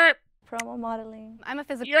 promo modeling. I'm a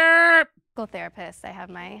physical Yerp! therapist. I have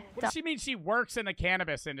my. What does she mean she works in the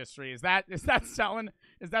cannabis industry? Is that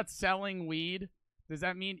selling weed? Does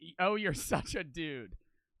that mean, oh, you're such a dude?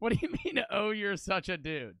 What do you mean, oh, you're such a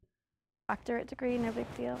dude? Doctorate degree, no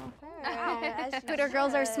big deal. As Hooter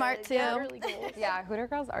girls are smart too. Yeah, really cool. Yeah, Hooter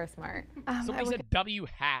girls are smart. Somebody said W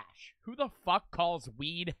hash. Who the fuck calls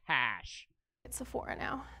weed hash? It's Sephora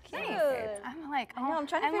now. Cute. I'm like, I know, I'm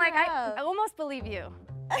trying to I'm like, figure I out. almost believe you.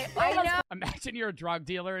 I know. Imagine you're a drug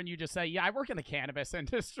dealer and you just say, yeah, I work in the cannabis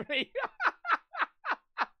industry.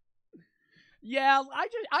 Yeah,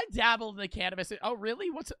 I dabbled in the cannabis. Oh, really?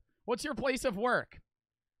 What's your place of work?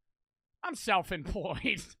 I'm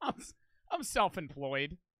self-employed. I'm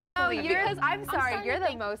self-employed. Oh, I'm sorry. starting You're to the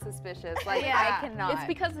think- most suspicious. Like, Yeah. I cannot. It's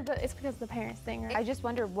because of the parents thing, right? I just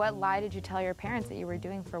wonder, what lie did you tell your parents that you were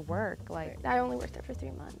doing for work? Like, I only worked there for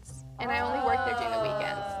 3 months, and I only worked there during the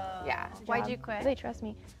weekends. Yeah. Why'd job. you quit? They trust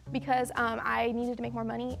me because I needed to make more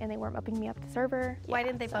money, and they weren't upping me up the server. Why Yeah,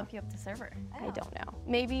 didn't they so bump you up to server? I don't know.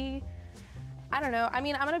 Maybe. I don't know. I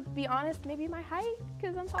mean, I'm gonna be honest. Maybe my height,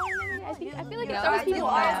 because I'm taller than me. I feel like it throws people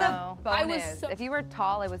off. I was so. if you were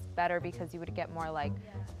tall, it was better because you would get more like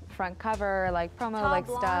front cover, like promo, like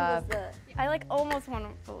stuff. I like almost want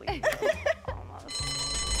to believe it.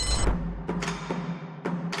 Almost.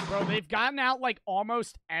 Bro, they've gotten out like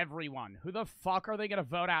almost everyone. Who the fuck are they going to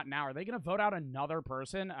vote out now? Are they going to vote out another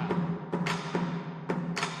person?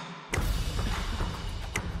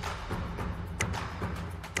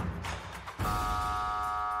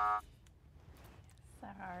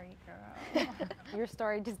 Sorry, girl. Your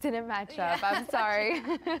story just didn't match up. I'm sorry.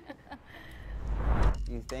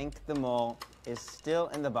 You think the mole is still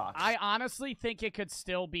in the box, I honestly think it could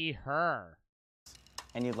still be her.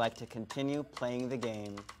 and you'd like to continue playing the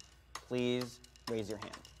game, please raise your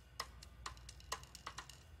hand.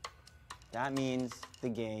 That means the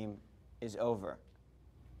game is over.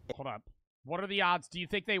 Hold up. What are the odds? Do you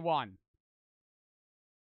think they won?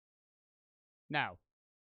 No.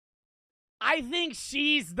 I think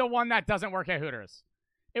she's the one that doesn't work at Hooters.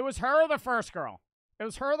 It was her or the first girl. It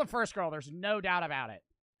was her or the first girl. There's no doubt about it.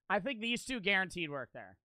 I think these two guaranteed work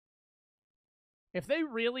there. If they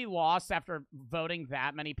really lost after voting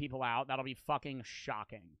that many people out, that'll be fucking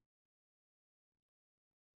shocking.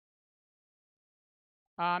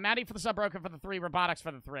 Maddie for the sub, Broken for the 3, Robotics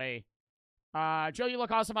for the 3. Joe, you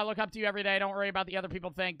look awesome. I look up to you every day. Don't worry about the other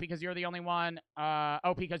people think because you're the only one.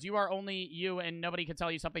 Oh, because you are only you and nobody can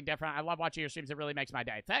tell you something different. I love watching your streams. It really makes my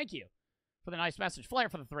day. Thank you for the nice message. Flair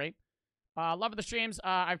for the 3. Love the streams.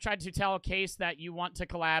 I've tried to tell Case that you want to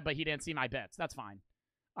collab, but he didn't see my bits. That's fine.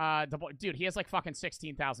 The boy, dude, he has like fucking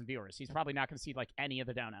 16,000 viewers. He's probably not going to see like any of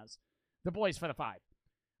the donos. The boys for the 5.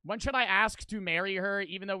 When should I ask to marry her?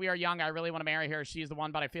 Even though we are young, I really want to marry her. She's the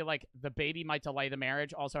one, but I feel like the baby might delay the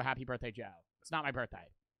marriage. Also, happy birthday, Joe. It's not my birthday.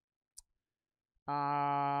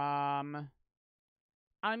 I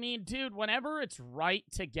mean, dude, whenever it's right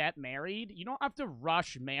to get married, you don't have to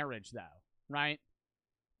rush marriage, though, right?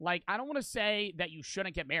 Like, I don't want to say that you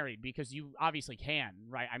shouldn't get married because you obviously can,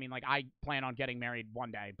 right? I mean, like, I plan on getting married one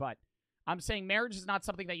day, but I'm saying marriage is not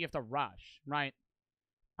something that you have to rush, right?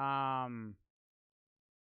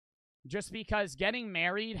 Just because getting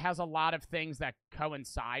married has a lot of things that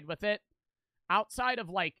coincide with it. Outside of,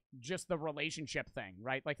 like, just the relationship thing,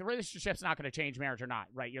 right? Like, the relationship's not going to change marriage or not,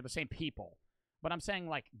 right? You're the same people. But I'm saying,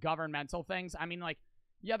 like, governmental things. I mean, like,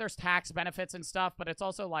 yeah, there's tax benefits and stuff, but it's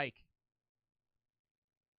also, like,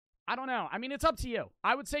 I don't know. I mean, it's up to you.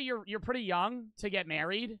 I would say you're pretty young to get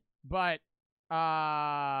married, but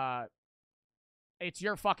it's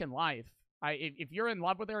your fucking life. If you're in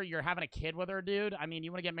love with her, or you're having a kid with her, dude, I mean,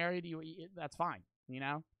 you want to get married, that's fine, you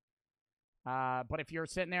know? But if you're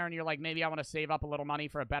sitting there and you're like, maybe I want to save up a little money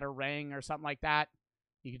for a better ring or something like that,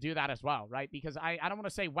 you could do that as well, right? Because I don't want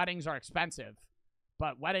to say weddings are expensive,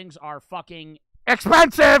 but weddings are fucking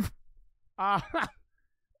expensive!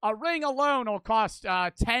 A ring alone will cost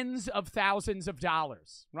tens of thousands of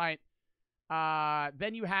dollars, right?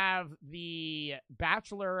 Then you have the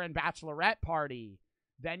bachelor and bachelorette party.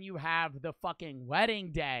 Then you have the fucking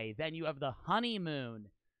wedding day. Then you have the honeymoon.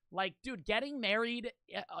 Like, dude, getting married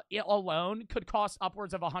alone could cost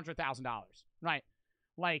upwards of $100,000, right?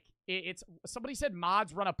 Like, it's somebody said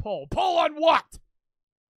mods run a poll. Poll on what?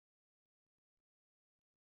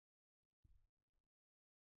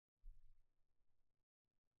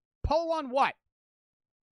 Poll on what?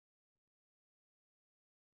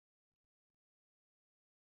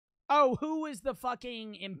 Oh, who is the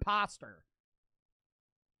fucking imposter?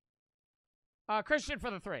 Christian for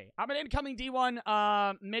the 3. I'm an incoming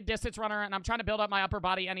D1 mid-distance runner, and I'm trying to build up my upper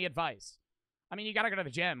body. Any advice? I mean, you gotta go to the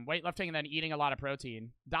gym. Weightlifting and then eating a lot of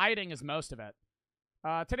protein. Dieting is most of it.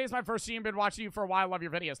 Today's my first stream. Been watching you for a while. Love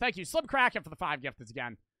your videos. Thank you. Slim Kraken for the 5 gifted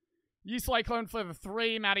again. Ye Cyclone for the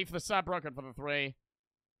 3. Maddie for the sub. Broken for the 3.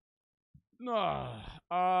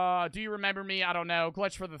 Do you remember me? I don't know.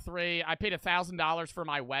 Glitch for the 3. I paid $1,000 for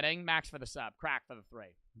my wedding. Max for the sub. Crack for the 3.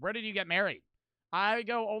 Where did you get married? I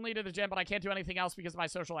go only to the gym, but I can't do anything else because of my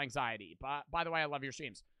social anxiety. But by the way, I love your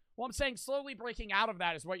streams. Well, I'm saying slowly breaking out of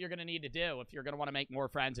that is what you're going to need to do if you're going to want to make more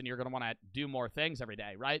friends and you're going to want to do more things every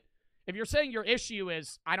day, right? If you're saying your issue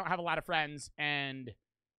is, I don't have a lot of friends and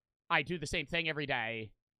I do the same thing every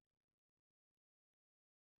day.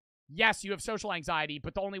 Yes, you have social anxiety,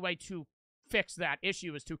 but the only way to fix that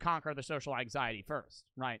issue is to conquer the social anxiety first,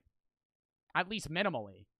 right? At least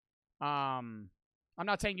minimally. I'm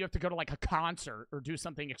not saying you have to go to, like, a concert or do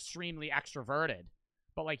something extremely extroverted,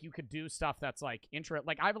 but, like, you could do stuff that's, like,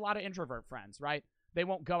 Like, I have a lot of introvert friends, right? They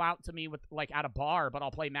won't go out to me with, like, at a bar, but I'll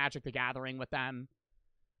play Magic the Gathering with them,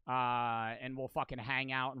 and we'll fucking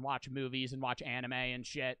hang out and watch movies and watch anime and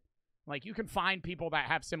shit. Like, you can find people that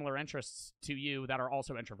have similar interests to you that are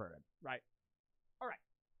also introverted, right? All right.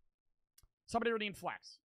 Somebody redeem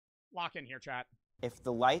Flex. Lock in here, chat. If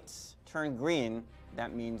the lights turn green,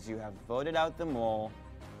 that means you have voted out the mole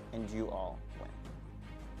and you all win.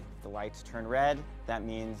 If the lights turn red, that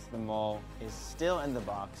means the mole is still in the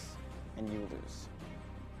box and you lose.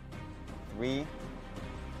 3,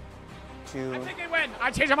 2, I think they win.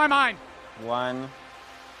 I changed my mind. 1.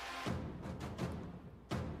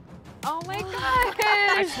 Oh my god!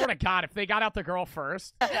 I swear to God, if they got out the girl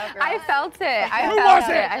first. I felt it. Who was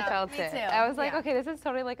it? I felt it. too. I was like, Yeah. okay, this is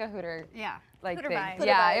totally like a Hooter. Yeah. Like Hooter thing. vibe.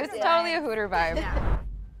 Yeah, Hooter it was vibes. totally a Hooter vibe. Yeah.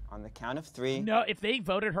 On the count of 3, No, if they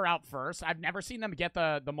voted her out first, I've never seen them get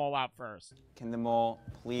the mole out first. can the mole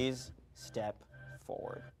please step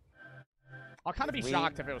forward? I'll kind of be 3,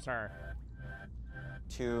 shocked if it was her.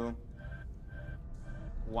 2,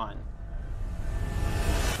 1.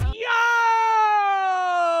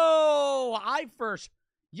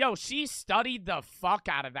 Yo, she studied the fuck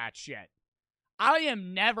out of that shit. I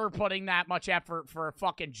am never putting that much effort for a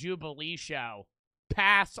fucking Jubilee show.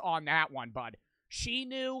 Pass on that one, bud. She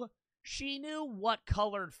knew what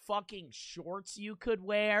colored fucking shorts you could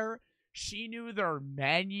wear. She knew their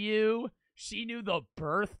menu. She knew the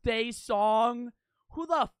birthday song. Who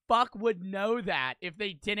the fuck would know that if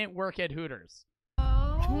they didn't work at Hooters?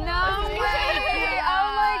 No way!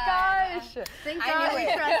 Oh my gosh! Thank God we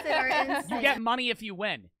trusted our instinct. You get money if you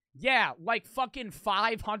win. Yeah, like fucking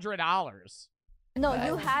 $500. No,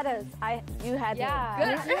 you had us. You had me.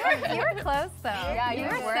 You were close though. Yeah, you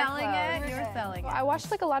were selling it. You were selling it. I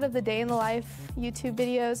watched like a lot of the day in the life YouTube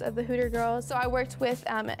videos of the Hooter girls. So I worked with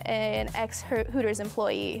an ex-Hooters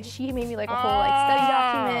employee. She made me like a whole like study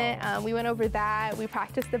document. We went over that. We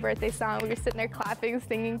practiced the birthday song. We were sitting there clapping,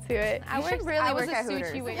 singing to it. I should really work at Hooters. I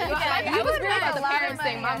was You would weird make about a the lot of parents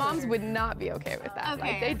thing. money My at moms Hooters. would not be okay with that.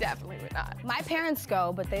 Okay. Like they definitely would not. My parents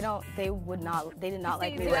go, but they did not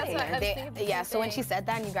like me working there. Yeah, so when she said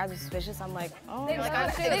that and you guys were suspicious, I'm like, oh, They like, love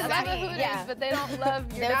Hooters, yeah. but they don't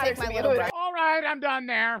love your They'll daughters take my to be little Hooters. All right, I'm done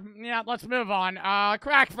there. Yeah, let's move on.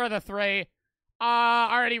 Crack for the 3.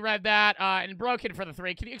 Already read that. And broken for the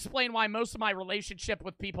 3. Can you explain why most of my relationship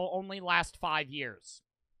with people only last 5 years?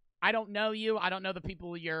 I don't know you. I don't know the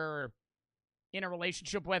people you're in a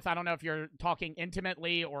relationship with. I don't know if you're talking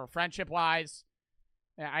intimately or friendship-wise.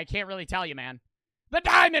 I can't really tell you, man. The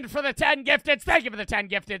diamond for the 10 gifteds. Thank you for the 10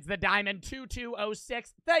 gifteds. The diamond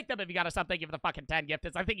 2206. Thank them if you got us up. Thank you for the fucking 10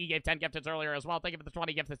 gifteds. I think you gave 10 gifteds earlier as well. Thank you for the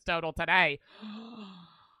 20 gifteds total today.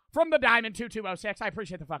 From the diamond 2206. I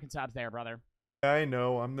appreciate the fucking subs there, brother. I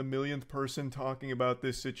know, I'm the millionth person talking about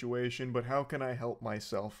this situation, but how can I help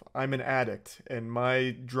myself? I'm an addict, and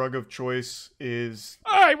my drug of choice is...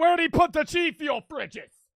 Hey, where'd he put the G Fuel fridges?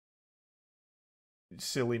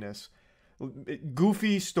 Silliness.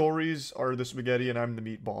 Goofy stories are the spaghetti and I'm the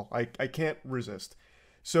meatball. I can't resist.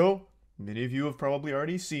 So, many of you have probably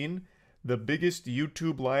already seen, the biggest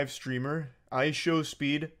YouTube live streamer,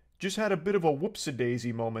 IShowSpeed, just had a bit of a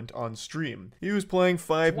whoopsie-daisy moment on stream. He was playing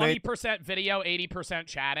 20% video, 80%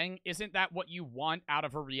 chatting. Isn't that what you want out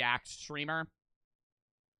of a React streamer?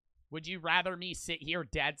 Would you rather me sit here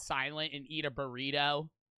dead silent and eat a burrito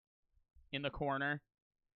in the corner?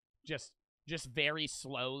 Just very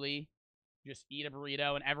slowly. Just eat a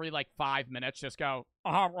burrito and every, like, 5 minutes just go,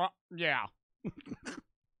 yeah.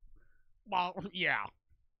 Well, yeah.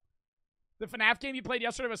 The FNAF game you played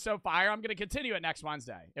yesterday was so fire. I'm going to continue it next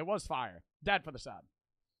Wednesday. It was fire. Dead for the sub.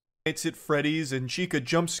 Nights at Freddy's and Chica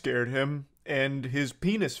jump-scared him, and his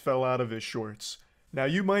penis fell out of his shorts. Now,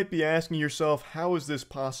 you might be asking yourself, how is this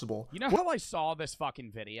possible? You know how I saw this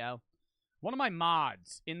fucking video? One of my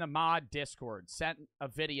mods in the mod Discord sent a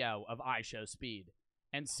video of IShowSpeed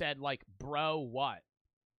and said, like, bro, what?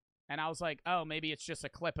 And I was like, oh, maybe it's just a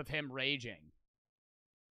clip of him raging.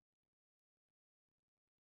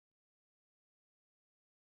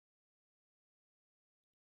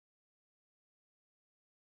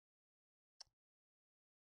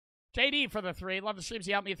 JD for the 3. Love the streams.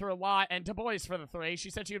 You helped me through a lot. And to Boys for the 3. She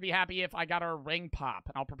said she would be happy if I got her a ring pop.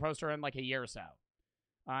 And I'll propose to her in like a year or so.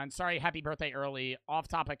 And sorry, happy birthday early. Off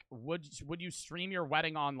topic, would you stream your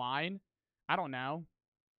wedding online? I don't know.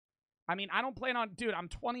 I mean, I don't plan on... Dude, I'm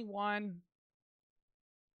 21.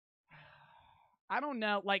 I don't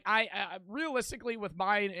know. Like, I realistically, with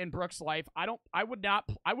mine and Brooke's life, I would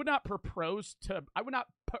not propose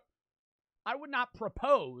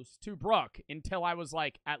to Brooke until I was,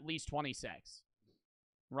 like, at least 26.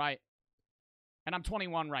 Right? And I'm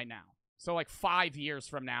 21 right now. So, like, 5 years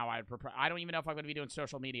from now, I'd propose. I don't even know if I'm going to be doing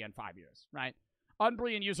social media in 5 years. Right?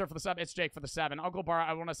 Unbrilliant user for the sub. It's Jake for the 7. Uncle Bar,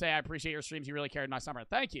 I want to say I appreciate your streams. You really carried my summer.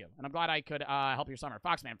 Thank you. And I'm glad I could help your summer.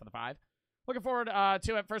 Foxman for the 5. Looking forward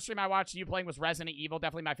to it. First stream I watched you playing was Resident Evil.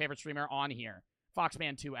 Definitely my favorite streamer on here.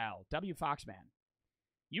 Foxman2L. W Foxman.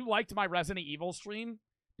 You liked my Resident Evil stream?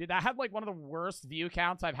 Dude, that had like one of the worst view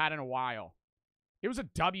counts I've had in a while. It was a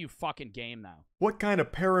W fucking game, though. What kind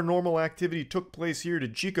of paranormal activity took place here?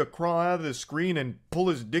 Did Chica crawl out of the screen and pull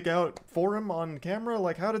his dick out for him on camera?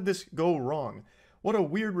 Like, how did this go wrong? What a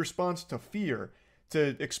weird response to fear.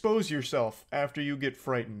 To expose yourself after you get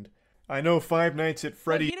frightened. I know Five Nights at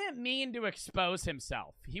Freddy's... But he didn't mean to expose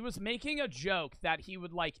himself. He was making a joke that he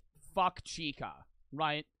would, like, fuck Chica,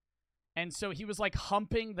 right? And so he was, like,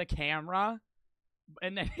 humping the camera,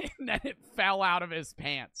 and then it fell out of his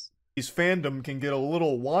pants. His fandom can get a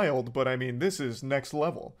little wild, but I mean, this is next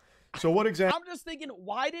level. So what exactly... I'm just thinking,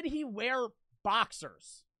 why did he wear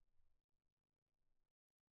boxers?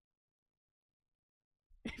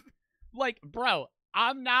 Like, bro,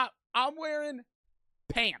 I'm wearing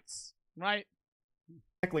pants, right?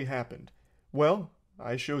 Exactly happened? Well,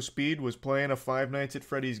 IShowSpeed was playing a Five Nights at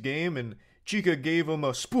Freddy's game, and Chica gave him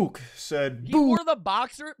a spook, said, He wore the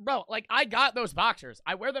boxer? Bro, like, I got those boxers.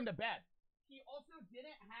 I wear them to bed. He also didn't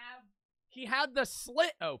have... He had the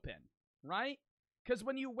slit open, right? Because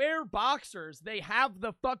when you wear boxers, they have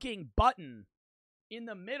the fucking button in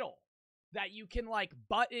the middle that you can, like,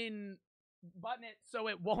 button it so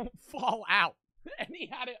it won't fall out. And he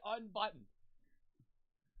had it unbuttoned.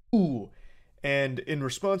 Ooh. And in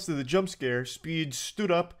response to the jump scare, Speed stood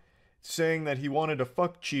up, saying that he wanted to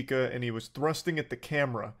fuck Chica and he was thrusting at the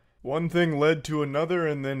camera. One thing led to another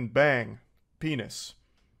and then bang. Penis.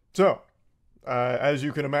 So, as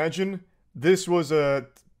you can imagine, this was a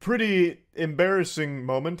pretty embarrassing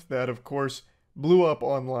moment that, of course, blew up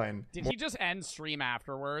online. Did he just end stream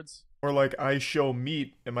afterwards? Or like I show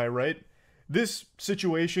meat, am I right? This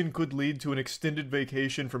situation could lead to an extended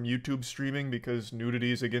vacation from YouTube streaming because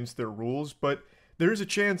nudity is against their rules, but there's a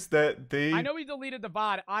chance that they... I know he deleted the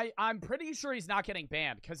VOD. I'm pretty sure he's not getting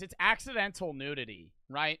banned because it's accidental nudity,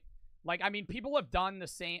 right? Like, I mean, people have done the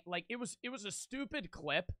same... Like, it was a stupid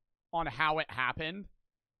clip on how it happened,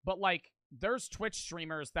 but, like, there's Twitch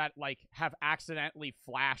streamers that, like, have accidentally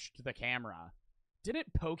flashed the camera.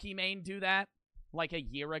 Didn't Pokimane do that, like, a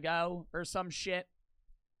year ago or some shit?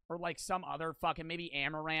 Or, like, some other fucking, maybe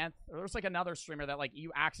Amaranth. Or there's, like, another streamer that, like,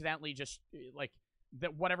 you accidentally just, like,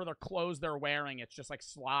 that whatever their clothes they're wearing, it's just, like,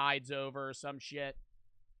 slides over or some shit.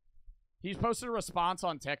 He's posted a response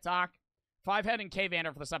on TikTok. Fivehead and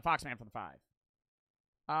K-Vander for the sub, Foxman for the 5.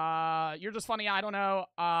 You're just funny. I don't know.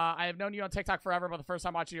 I have known you on TikTok forever, but the first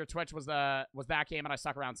time watching your Twitch was that game, and I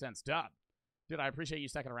stuck around since. Dub. Dude, I appreciate you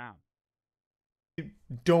sticking around.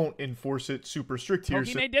 Don't enforce it super strict here.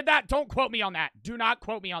 Pokimane did that? Don't quote me on that. Do not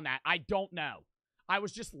quote me on that. I don't know. I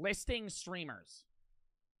was just listing streamers.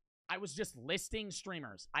 I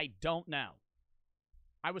don't know.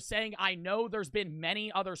 I was saying I know there's been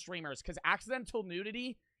many other streamers because accidental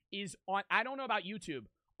nudity is on, I don't know about YouTube.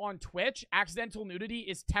 On Twitch, accidental nudity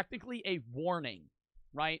is technically a warning,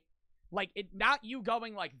 right? Like, not you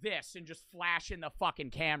going like this and just flashing the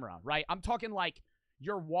fucking camera, right? I'm talking like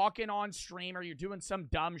you're walking on stream or you're doing some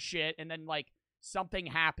dumb shit and then, like, something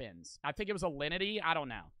happens. I think it was Alinity. I don't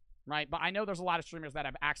know, right? But I know there's a lot of streamers that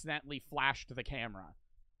have accidentally flashed the camera.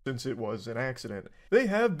 Since it was an accident. They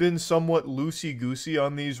have been somewhat loosey-goosey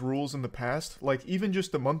on these rules in the past. Like, even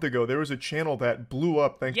just a month ago, there was a channel that blew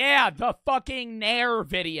up thanks— Yeah, the fucking Nair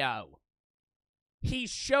video. He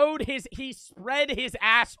spread his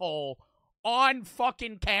asshole on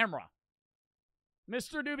fucking camera.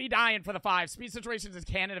 Mr. Doobie dying for the 5. Speed Situations is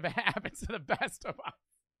canon if it happens to the best of us.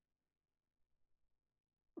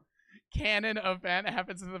 Canon event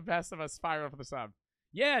happens to the best of us. Fire for the sub.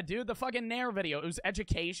 Yeah, dude, the fucking Nair video. It was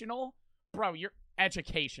educational. Bro, you're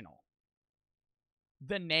educational.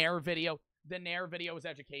 The Nair video was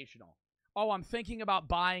educational. Oh, I'm thinking about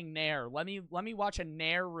buying Nair. Let me watch a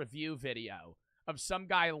Nair review video of some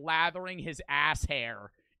guy lathering his ass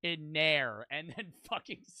hair in Nair and then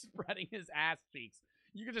fucking spreading his ass cheeks.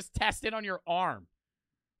 You can just test it on your arm.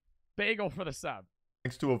 Bagel for the sub.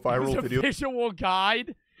 Thanks to a viral video. It was a visual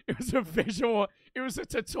guide. It was a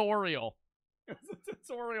tutorial. It was a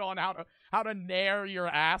tutorial on how to nair your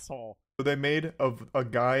asshole. They made of a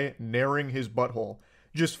guy nairing his butthole.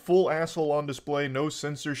 Just full asshole on display, no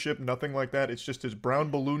censorship, nothing like that. It's just his brown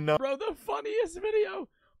balloon nut. Bro, the funniest video.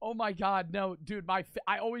 Oh my god, no, dude,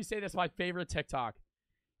 I always say this, my favorite TikTok.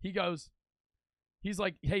 He's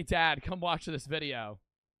like, hey dad, come watch this video.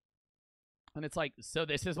 And it's like, so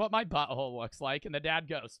this is what my butthole looks like. And the dad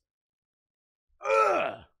goes,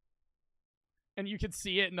 ugh. And you can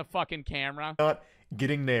see it in the fucking camera. Not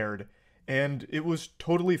getting nared. And it was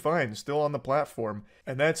totally fine, still on the platform.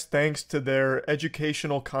 And that's thanks to their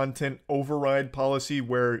educational content override policy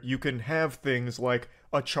where you can have things like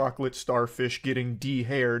a chocolate starfish getting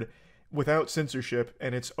de-haired without censorship,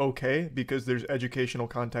 and it's okay because there's educational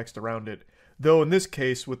context around it. Though in this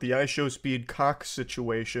case, with the IShowSpeed cock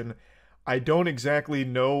situation, I don't exactly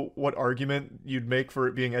know what argument you'd make for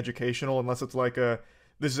it being educational unless it's like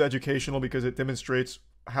this is educational because it demonstrates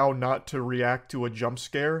how not to react to a jump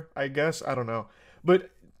scare, I guess. I don't know.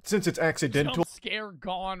 But since it's accidental... Jump scare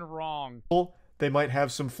gone wrong. They might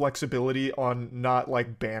have some flexibility on not,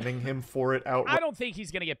 like, banning him for it outright. I don't think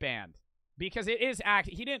he's gonna get banned. Because it is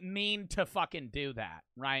he didn't mean to fucking do that,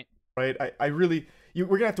 right? Right? I really... we're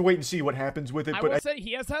gonna have to wait and see what happens with it, I but... will say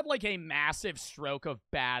he has had, like, a massive stroke of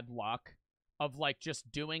bad luck of, like,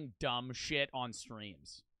 just doing dumb shit on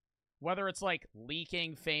streams. Whether it's, like,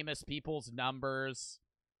 leaking famous people's numbers...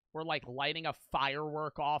 or, like, lighting a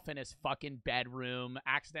firework off in his fucking bedroom,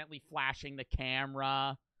 accidentally flashing the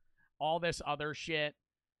camera, all this other shit.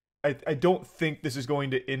 I don't think this is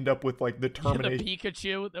going to end up with, like, the termination. The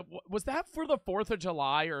Pikachu. Was that for the 4th of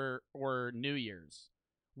July or New Year's?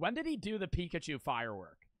 When did he do the Pikachu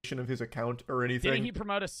firework? Of his account or anything. Did he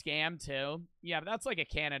promote a scam, too? Yeah, but that's like a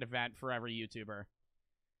canon event for every YouTuber.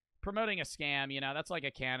 Promoting a scam, you know, that's like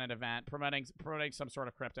a canon event. Promoting some sort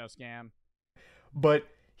of crypto scam. But...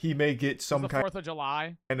 he may get some kind 4th of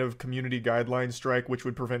July of community guideline strike, which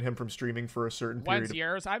would prevent him from streaming for a certain period. When's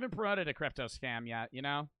yours? I haven't promoted a crypto scam yet. You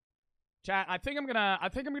know, chat. I think I'm gonna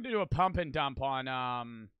do a pump and dump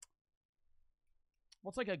on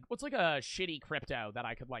what's like a shitty crypto that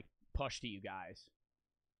I could like push to you guys.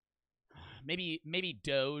 Maybe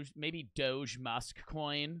Doge Musk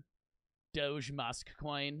coin,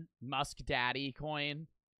 Musk Daddy coin.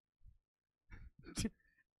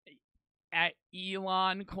 At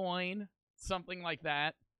Elon coin, something like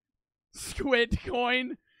that. Squid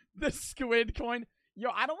coin, the squid coin. Yo,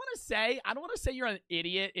 I don't want to say you're an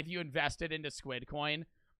idiot if you invested into squid coin,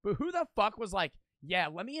 but who the fuck was like, yeah,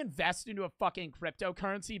 let me invest into a fucking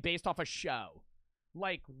cryptocurrency based off a show?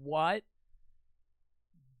 Like, what?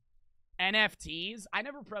 NFTs? I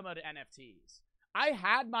never promoted NFTs. I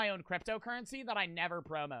had my own cryptocurrency that I never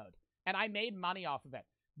promoted, and I made money off of it.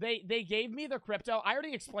 They gave me the crypto. I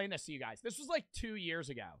already explained this to you guys. This was like 2 years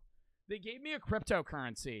ago. They gave me a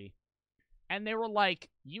cryptocurrency, and they were like,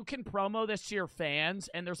 you can promo this to your fans,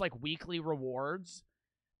 and there's like weekly rewards.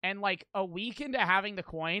 And like a week into having the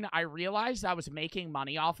coin, I realized I was making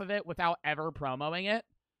money off of it without ever promoting it.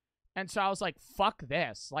 And so I was like, fuck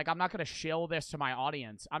this. Like, I'm not going to shill this to my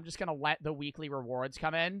audience. I'm just going to let the weekly rewards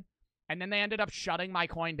come in And then they ended up shutting my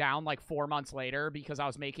coin down like 4 months later because I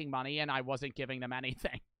was making money and I wasn't giving them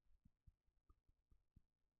anything.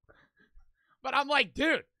 But I'm like,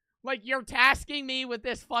 dude, like, you're tasking me with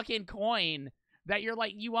this fucking coin that you're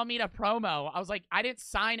like, you want me to promo. I was like, I didn't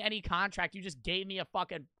sign any contract. You just gave me a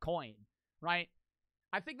fucking coin, right?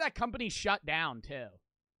 I think that company shut down, too.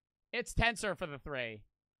 It's Tensor for the 3.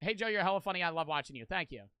 Hey, Joe, you're hella funny. I love watching you.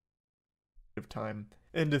 Thank you. Of time.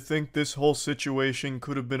 And to think this whole situation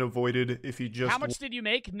could have been avoided if he just... How much did you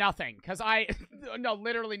make? Nothing. Because no,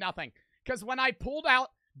 literally nothing. Because when I pulled out...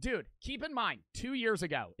 Dude, keep in mind, 2 years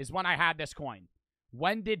ago is when I had this coin.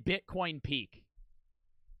 When did Bitcoin peak?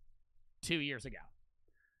 2 years ago.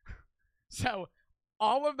 So,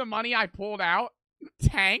 all of the money I pulled out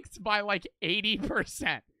tanked by like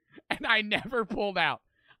 80%. And I never pulled out.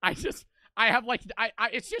 I have like,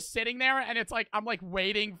 it's just sitting there and it's like, I'm like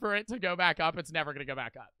waiting for it to go back up. It's never going to go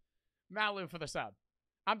back up. Malu for the sub.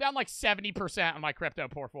 I'm down like 70% on my crypto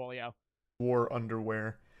portfolio. Wore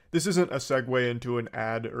underwear. This isn't a segue into an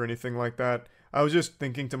ad or anything like that. I was just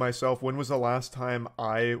thinking to myself, when was the last time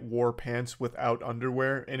I wore pants without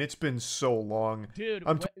underwear? And it's been so long. Dude,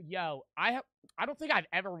 yo, I don't think I've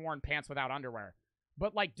ever worn pants without underwear.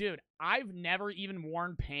 But like, dude, I've never even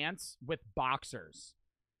worn pants with boxers.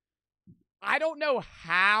 I don't know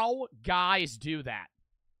how guys do that.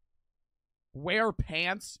 Wear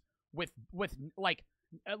pants with like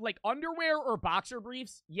underwear or boxer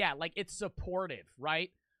briefs. Yeah, like it's supportive,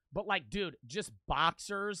 right? But like, dude, just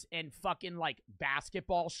boxers and fucking like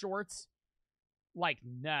basketball shorts. Like,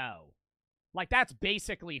 no. Like, that's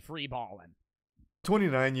basically free balling.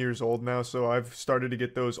 29 years old now, so I've started to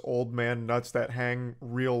get those old man nuts that hang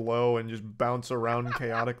real low and just bounce around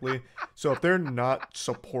chaotically. So if they're not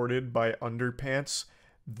supported by underpants,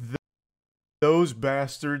 those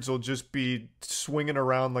bastards will just be swinging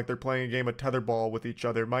around like they're playing a game of tetherball with each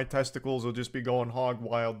other. My testicles will just be going hog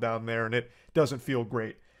wild down there, and it doesn't feel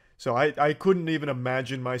great. So I couldn't even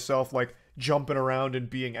imagine myself like jumping around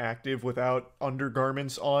and being active without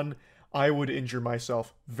undergarments on. I would injure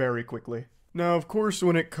myself very quickly. Now, of course,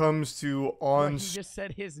 when it comes to he just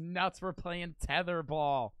said his nuts were playing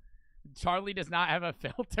tetherball. Charlie does not have a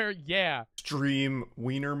filter. Yeah. Stream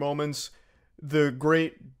wiener moments, the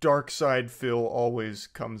great dark side Phil always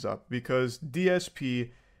comes up because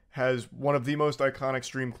DSP has one of the most iconic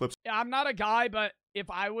stream clips. I'm not a guy, but if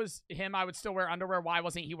I was him, I would still wear underwear. Why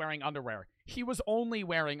wasn't he wearing underwear? He was only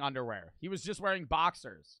wearing underwear. He was just wearing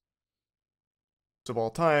boxers. Of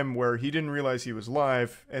all time, where he didn't realize he was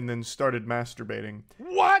live and then started masturbating.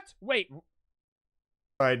 What? Wait.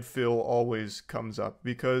 Side Phil always comes up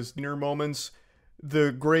because inner moments,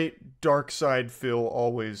 the great dark side Phil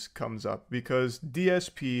always comes up because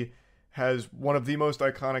DSP has one of the most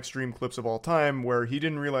iconic stream clips of all time where he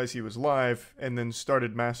didn't realize he was live and then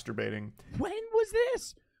started masturbating. When was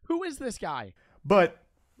this? Who is this guy? But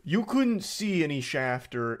you couldn't see any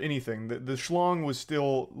shaft or anything. The schlong was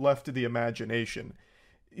still left to the imagination.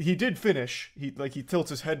 He did finish. He tilts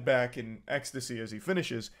his head back in ecstasy as he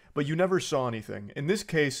finishes, but you never saw anything. In this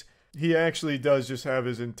case, he actually does just have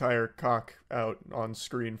his entire cock out on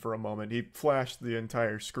screen for a moment. He flashed the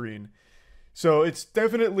entire screen. So it's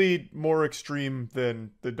definitely more extreme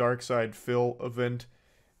than the Dark Side Phil event.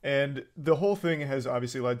 And the whole thing has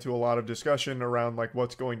obviously led to a lot of discussion around like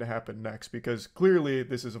what's going to happen next, because clearly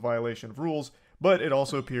this is a violation of rules, but it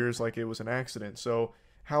also appears like it was an accident. So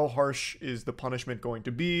how harsh is the punishment going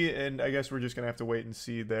to be? And I guess we're just going to have to wait and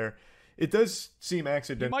see there. It does seem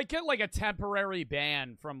accidental. You might get like a temporary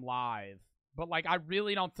ban from live, but like I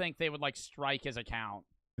really don't think they would like strike his account.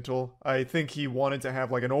 I think he wanted to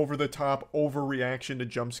have like an over-the-top overreaction to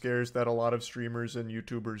jump scares that a lot of streamers and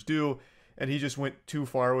YouTubers do. And he just went too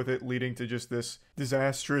far with it, leading to just this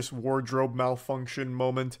disastrous wardrobe malfunction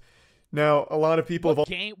moment. Now, a lot of people what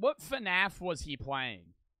FNAF was he playing?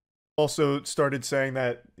 Also started saying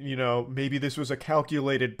that, you know, maybe this was a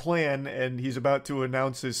calculated plan and he's about to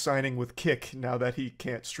announce his signing with Kick now that he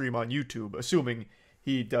can't stream on YouTube, assuming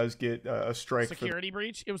he does get a strike. Security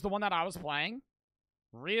breach? It was the one that I was playing?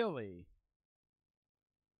 Really?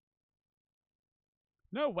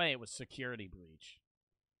 No way it was security breach.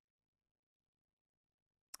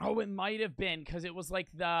 Oh, it might have been because it was like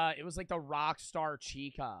the Rockstar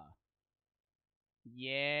Chica.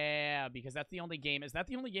 Yeah, because that's the only game. Is that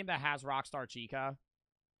the only game that has Rockstar Chica?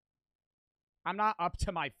 I'm not up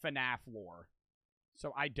to my FNAF lore,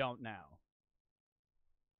 so I don't know.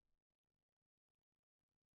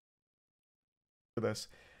 For this.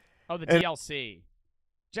 Oh, the DLC.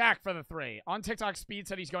 Jack for the 3. On TikTok, Speed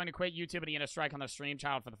said he's going to quit YouTube and he had a strike on the stream.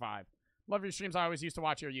 Child for the 5. Love your streams. I always used to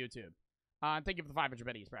watch your YouTube. Thank you for the 500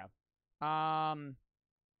 biddies, bro.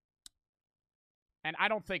 And I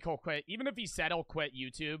don't think he'll quit. Even if he said he'll quit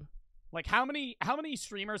YouTube. Like, how many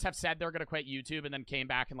streamers have said they're going to quit YouTube and then came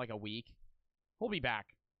back in, like, a week? He'll be back.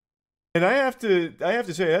 And I have to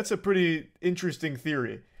say, that's a pretyou interesting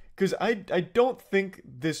theory. Because I don't think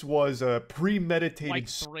this was a premeditated... Like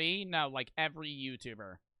 3? No, like every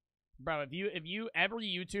YouTuber. Bro, if you every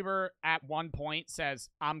YouTuber at one point says,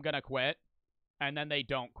 I'm gonna quit, and then they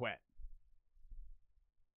don't quit.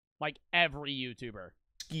 Like every YouTuber.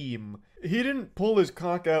 Scheme. He didn't pull his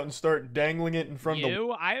cock out and start dangling it in front of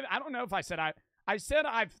the... I don't know if I said I said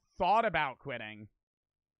I've thought about quitting,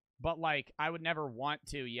 but like I would never want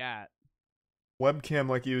to yet. Webcam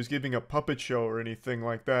like he was giving a puppet show or anything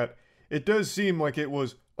like that. It does seem like it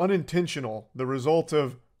was unintentional, the result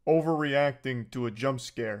of overreacting to a jump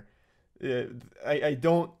scare. I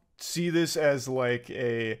don't see this as like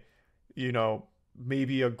a, you know,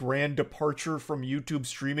 maybe a grand departure from YouTube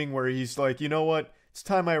streaming where he's like, you know what, it's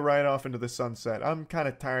time I ride off into the sunset. I'm kind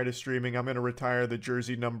of tired of streaming. I'm going to retire the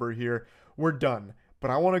jersey number here. We're done. But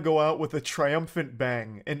I want to go out with a triumphant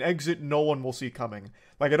bang, an exit no one will see coming.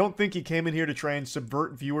 Like, I don't think he came in here to try and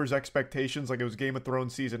subvert viewers' expectations like it was Game of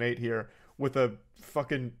Thrones Season 8 here with a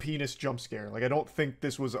fucking penis jump scare. Like, I don't think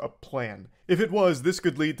this was a plan. If it was, this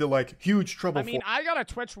could lead to, like, huge trouble. I mean, I got a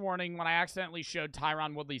Twitch warning when I accidentally showed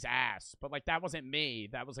Tyron Woodley's ass, but, like, that wasn't me.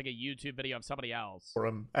 That was, like, a YouTube video of somebody else. For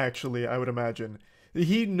him, actually, I would imagine.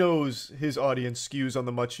 He knows his audience skews on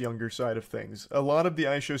the much younger side of things. A lot of the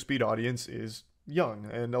IShowSpeed audience is young,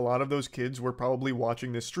 and a lot of those kids were probably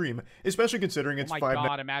watching this stream, especially considering it's oh my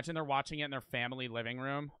God, imagine they're watching it in their family living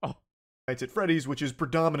room. Oh. Nights at Freddy's, which is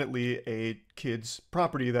predominantly a kid's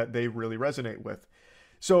property that they really resonate with.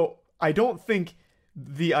 So I don't think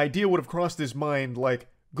the idea would have crossed his mind like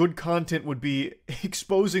good content would be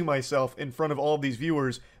exposing myself in front of all of these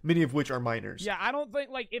viewers, many of which are minors. Yeah, I don't think,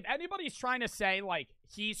 like, if anybody's trying to say, like,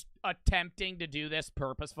 he's attempting to do this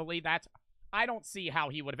purposefully, I don't see how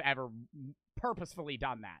he would have ever purposefully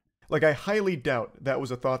done that. Like, I highly doubt that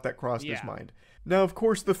was a thought that crossed his mind. Now, of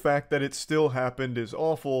course, the fact that it still happened is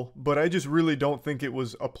awful, but I just really don't think it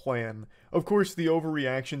was a plan. Of course, the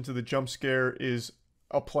overreaction to the jump scare is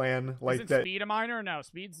a plan. Like Isn't that. Speed a minor? No,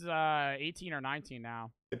 Speed's 18 or 19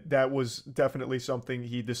 now. That was definitely something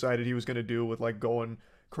he decided he was going to do with, like, going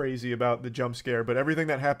crazy about the jump scare. But everything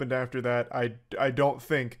that happened after that, I don't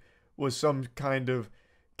think was some kind of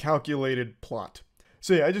calculated plot.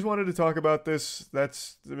 So yeah, I just wanted to talk about this.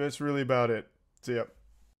 That's really about it. See ya.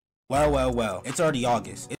 Well, it's already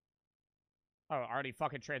August. Oh, already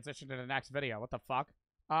fucking transitioned to the next video. What the fuck?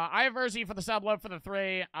 I have Verzi for the sub load for the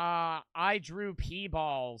 3. I drew pea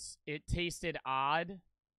balls. It tasted odd.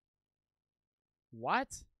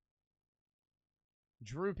 What?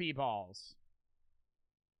 Drew pea balls.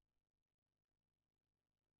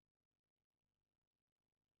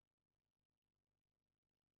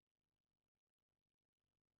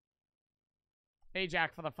 Hey,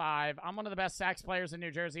 Jack for the 5. I'm one of the best sax players in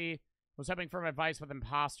New Jersey. Was hoping for advice with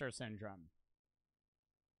imposter syndrome.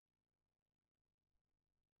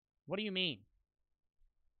 What do you mean?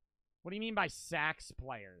 What do you mean by sax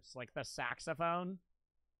players? Like the saxophone?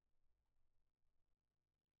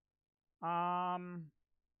 I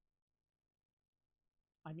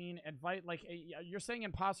mean, advice, like, you're saying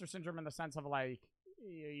imposter syndrome in the sense of, like,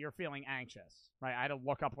 you're feeling anxious, right? I had to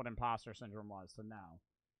look up what imposter syndrome was to know.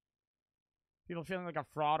 People feeling like a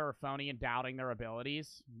fraud or a phony and doubting their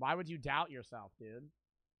abilities. Why would you doubt yourself, dude?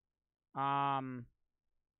 Jaga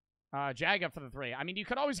for the 3. I mean, you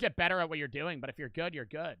could always get better at what you're doing, but if you're good, you're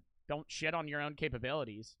good. Don't shit on your own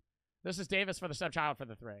capabilities. This is Davis for the sub, Child for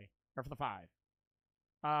the 3. Or for the 5.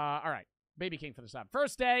 Alright. Baby King for the sub.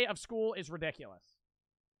 First day of school is ridiculous.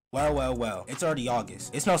 Well, it's already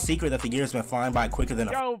August. It's no secret that the year's been flying by quicker than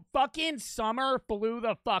Yo, fucking summer flew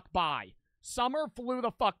the fuck by. Summer flew the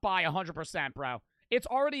fuck by 100%, bro. It's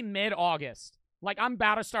already mid-August. Like, I'm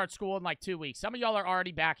about to start school in like 2 weeks. Some of y'all are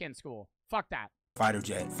already back in school. Fuck that. Fighter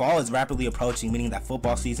jet. Fall is rapidly approaching, meaning that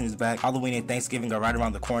football season is back, Halloween and Thanksgiving are right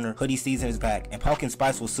around the corner, hoodie season is back, and Pumpkin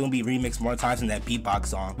Spice will soon be remixed more times than that beatbox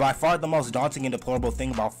song. By far the most daunting and deplorable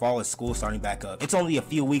thing about fall is school starting back up. It's only a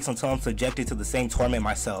few weeks until I'm subjected to the same torment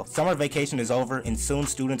myself. Summer vacation is over, and soon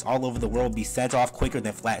students all over the world will be sent off quicker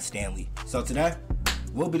than Flat Stanley. So today,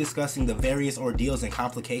 we'll be discussing the various ordeals and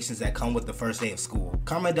complications that come with the first day of school.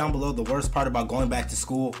 Comment down below the worst part about going back to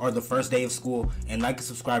school or the first day of school, and like and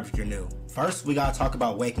subscribe if you're new. First, we gotta talk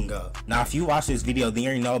about waking up. Now, if you watch this video, then you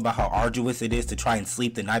already know about how arduous it is to try and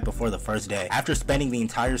sleep the night before the first day. After spending the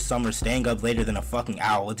entire summer staying up later than a fucking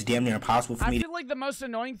owl, it's damn near impossible for me to— I feel like the most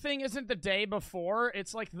annoying thing isn't the day before,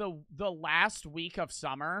 it's like the last week of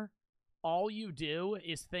summer. All you do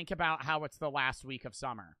is think about how it's the last week of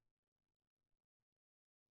summer.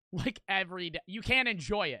 Like, every day. You can't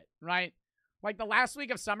enjoy it, right? Like, the last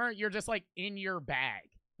week of summer, you're just, like, in your bag,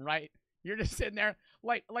 right? You're just sitting there.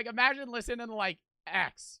 Like imagine listening to, like,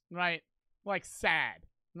 X, right? Like, sad,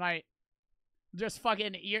 right? Just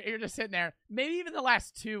fucking, you're just sitting there. Maybe even the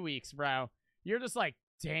last 2 weeks, bro. You're just like,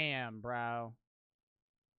 damn, bro.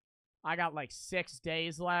 I got, like, 6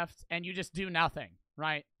 days left, and you just do nothing,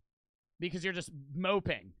 right? Because you're just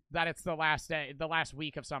moping that it's the last day, the last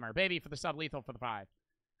week of summer. Baby for the sub, lethal for the 5.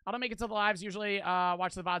 I don't make it to the lives usually.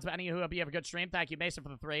 Watch the VODs, but any who hope you have a good stream. Thank you, Mason, for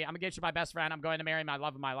the 3. I'm engaged to my best friend. I'm going to marry my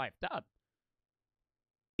love of my life. Dub.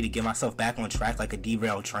 To get myself back on track like a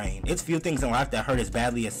derailed train. It's few things in life that hurt as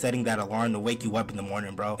badly as setting that alarm to wake you up in the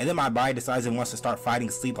morning, bro. And then my body decides it wants to start fighting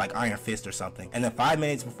sleep like Iron Fist or something. And then 5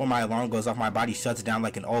 minutes before my alarm goes off, my body shuts down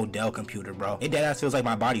like an old Dell computer, bro. It deadass feels like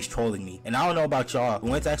my body's trolling me. And I don't know about y'all, but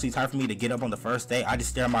when it's actually time for me to get up on the first day, I just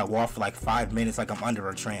stare at my wall for like 5 minutes like I'm under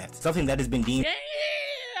a trance. Something that has been deemed—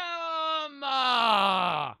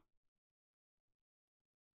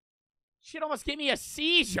 Shit almost gave me a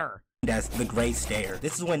seizure. That's the great stare.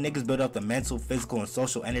 This is when niggas build up the mental, physical, and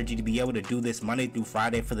social energy to be able to do this Monday through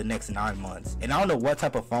Friday for the next 9 months. And I don't know what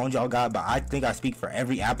type of phone y'all got, but I think I speak for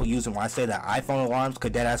every Apple user when I say that iPhone alarms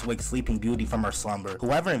could deadass wake Sleeping Beauty from her slumber.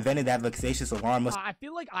 Whoever invented that vexatious alarm must— I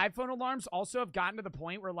feel like iPhone alarms also have gotten to the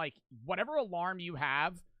point where, like, whatever alarm you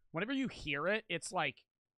have, whenever you hear it, it's like,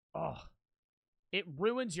 ugh. It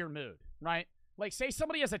ruins your mood, right? Like, say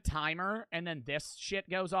somebody has a timer, and then this shit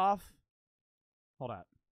goes off. Hold up.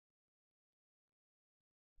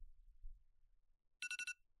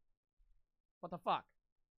 What the fuck?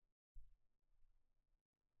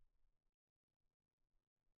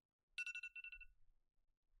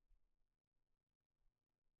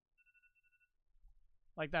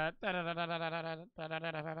 Like that.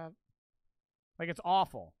 Like, it's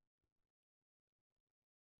awful.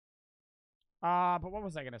 But what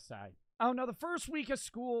was I gonna say? Oh, no, the first week of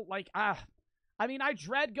school, like, I mean, I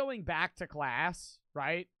dread going back to class,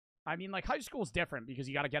 right? I mean, like, high school's different because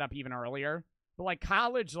you gotta get up even earlier. But, like,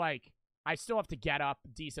 college, like, I still have to get up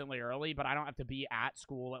decently early, but I don't have to be at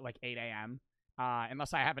school at, like, 8 a.m.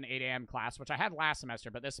 Unless I have an 8 a.m. class, which I had last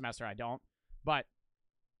semester, but this semester I don't. But,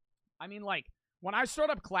 I mean, like, when I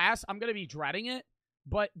start up class, I'm gonna be dreading it,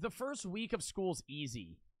 but the first week of school's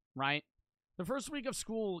easy, right? The first week of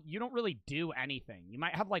school, you don't really do anything. You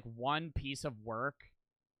might have, like, one piece of work,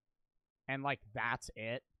 and, like, that's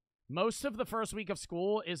it. Most of the first week of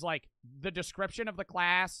school is, like, the description of the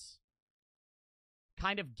class,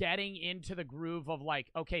 kind of getting into the groove of,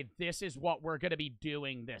 like, okay, this is what we're going to be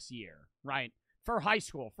doing this year, right? For high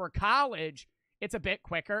school. For college, it's a bit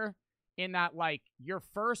quicker in that, like, your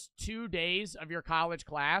first 2 days of your college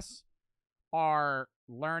class are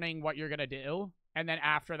learning what you're going to do. And then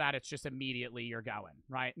after that, it's just immediately you're going,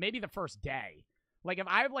 right? Maybe the first day. Like, if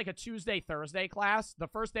I have, like, a Tuesday, Thursday class, the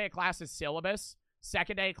first day of class is syllabus.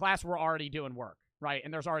 Second day of class, we're already doing work, right?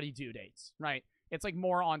 And there's already due dates, right? It's, like,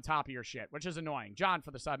 more on top of your shit, which is annoying. John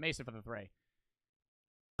for the sub, Mason for the 3.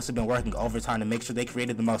 must have been working overtime to make sure they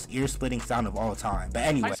created the most ear-splitting sound of all time. But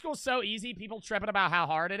anyway. High school's so easy, people tripping about how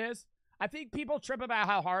hard it is. I think people trip about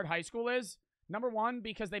how hard high school is. Number one,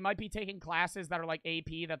 because they might be taking classes that are like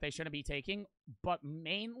AP that they shouldn't be taking, but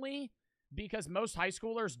mainly because most high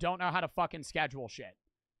schoolers don't know how to fucking schedule shit,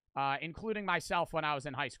 including myself when I was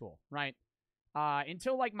in high school, right?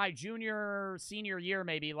 Until like my senior year,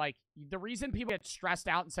 maybe, like the reason people get stressed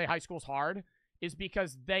out and say high school's hard is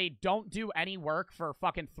because they don't do any work for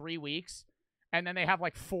fucking 3 weeks, and then they have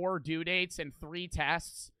like 4 due dates and 3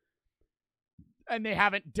 tests, and they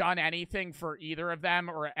haven't done anything for either of them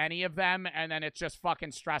or any of them, and then it just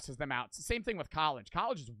fucking stresses them out. It's the same thing with college.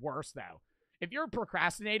 College is worse, though. If you're a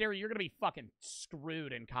procrastinator, you're going to be fucking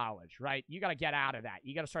screwed in college, right? You got to get out of that.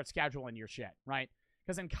 You got to start scheduling your shit, right?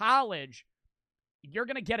 Because in college, you're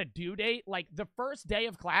going to get a due date. Like, the first day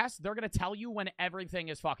of class, they're going to tell you when everything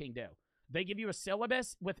is fucking due. They give you a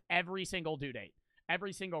syllabus with every single due date.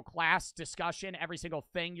 Every single class discussion, every single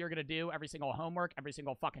thing you're going to do, every single homework, every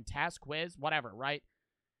single fucking test, quiz, whatever, right?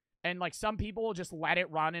 And, like, some people will just let it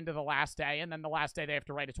run into the last day, and then the last day they have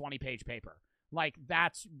to write a 20-page paper. Like,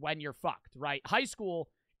 that's when you're fucked, right? High school,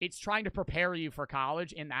 it's trying to prepare you for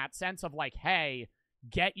college in that sense of, like, hey,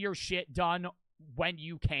 get your shit done when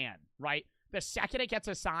you can, right? The second it gets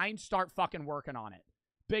assigned, start fucking working on it.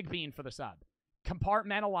 Big bean for the sub.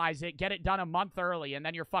 Compartmentalize it, get it done a month early, and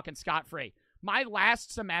then you're fucking scot-free. My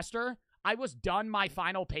last semester, I was done my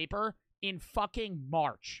final paper in fucking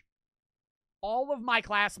March. All of my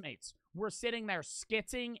classmates were sitting there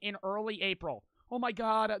skitzing in early April. Oh my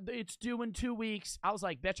God, it's due in 2 weeks. I was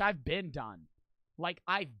like, bitch, I've been done. Like,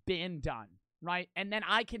 I've been done, right? And then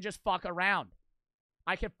I can just fuck around.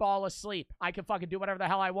 I can fall asleep. I can fucking do whatever the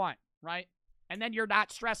hell I want, right? And then you're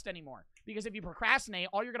not stressed anymore. Because if you procrastinate,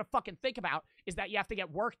 all you're going to fucking think about is that you have to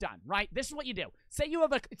get work done, right? This is what you do. Say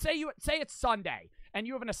it's Sunday and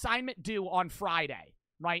you have an assignment due on Friday,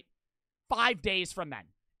 right? 5 days from then.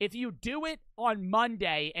 If you do it on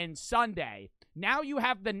Monday and Sunday, now you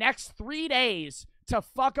have the next 3 days to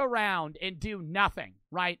fuck around and do nothing,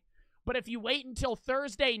 right? But if you wait until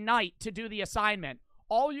Thursday night to do the assignment,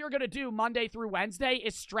 all you're going to do Monday through Wednesday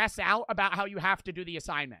is stress out about how you have to do the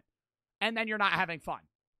assignment. And then you're not having fun.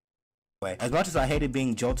 As much as I hated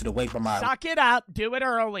being jolted awake from my Suck it up, do it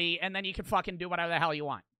early, and then you can fucking do whatever the hell you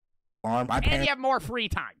want. alarm, And you have more free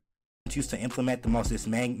time. used to implement the most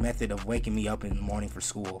dismaying method of waking me up in the morning for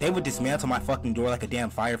school. They would dismantle my fucking door like a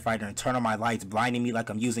damn firefighter and turn on my lights, blinding me like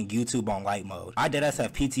I'm using YouTube on light mode. I deadass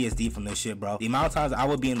have PTSD from this shit, bro. The amount of times I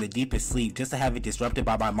would be in the deepest sleep just to have it disrupted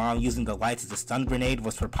by my mom using the lights as a stun grenade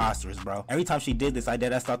was preposterous, bro. Every time she did this, I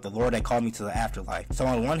deadass thought the Lord had called me to the afterlife. So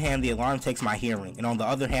on one hand, the alarm takes my hearing, and on the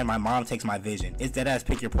other hand, my mom takes my vision. It's deadass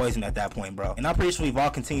pick your poison at that point, bro. And I'm pretty sure we've all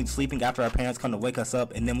continued sleeping after our parents come to wake us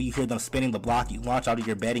up, and then when you hear them spinning the block, you launch out of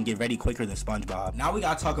your bed and get ready quicker than SpongeBob. Now we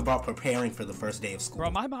gotta talk about preparing for the first day of school.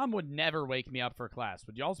 Bro, my mom would never wake me up for class.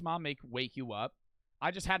 Would y'all's mom wake you up?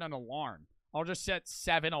 I just had an alarm. I'll just set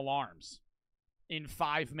 7 alarms in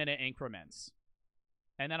 5-minute increments.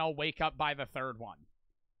 And then I'll wake up by the 3rd one.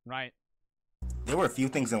 Right? There were a few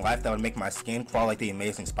things in life that would make my skin crawl like the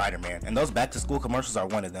Amazing Spider-Man, and those back-to-school commercials are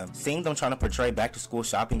one of them. Seeing them trying to portray back-to-school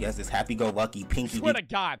shopping as this happy-go-lucky pinky... Swear to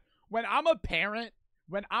God, when I'm a parent,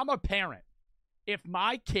 if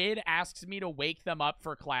my kid asks me to wake them up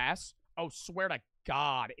for class, oh, swear to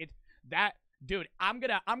God, dude, I'm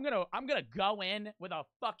gonna go in with a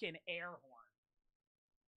fucking air horn.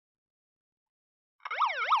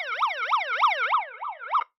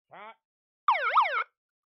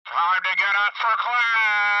 Time to get up for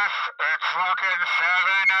class. It's fucking 7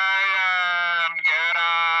 a.m. Get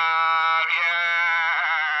up,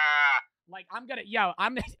 yeah. Like,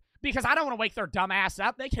 because I don't want to wake their dumb ass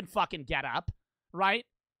up. They can fucking get up, right?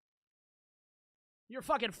 You're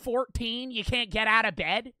fucking 14. You can't get out of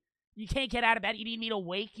bed. You can't get out of bed. You need me to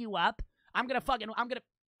wake you up. I'm gonna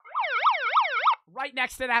right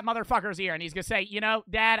next to that motherfucker's ear, and he's gonna say, you know,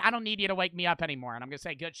 Dad, I don't need you to wake me up anymore. And I'm gonna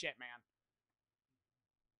say, good shit, man.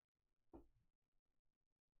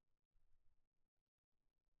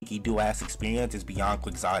 do-ass experience is beyond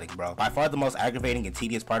quixotic, bro. By far the most aggravating and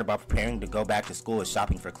tedious part about preparing to go back to school is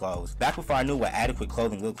shopping for clothes. Back before I knew what adequate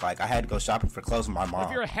clothing looked like, I had to go shopping for clothes with my mom.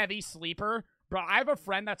 If you're a heavy sleeper, bro, I have a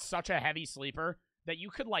friend that's such a heavy sleeper that you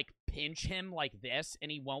could, like, pinch him like this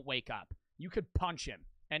and he won't wake up. You could punch him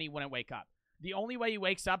and he wouldn't wake up. The only way he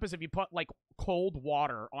wakes up is if you put, like, cold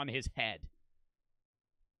water on his head.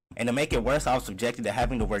 And to make it worse, I was subjected to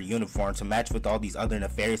having to wear uniform to match with all these other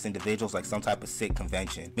nefarious individuals like some type of sick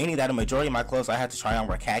convention. Meaning that a majority of my clothes I had to try on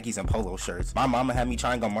were khakis and polo shirts. My mama had me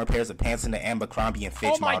trying on more pairs of pants than the Abercrombie and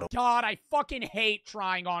Fitch model. Oh my God, I fucking hate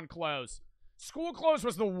trying on clothes. School clothes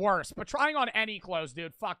was the worst, but trying on any clothes,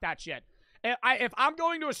 dude, fuck that shit. If I'm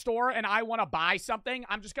going to a store and I want to buy something,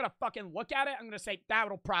 I'm just going to fucking look at it. I'm going to say,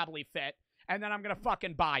 that'll probably fit. And then I'm going to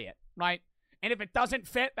fucking buy it, right? And if it doesn't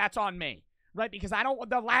fit, that's on me. Right, because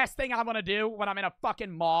the last thing I want to do when I'm in a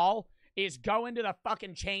fucking mall is go into the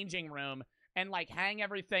fucking changing room and, like, hang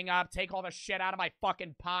everything up, take all the shit out of my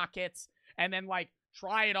fucking pockets, and then, like,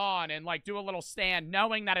 try it on and, like, do a little stand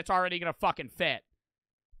knowing that it's already gonna fucking fit.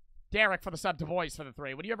 Derek for the sub to voice for the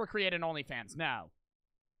 3. Would you ever create an OnlyFans? No.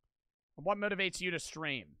 What motivates you to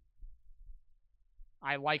stream?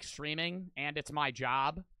 I like streaming, and it's my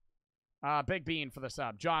job. Big Bean for the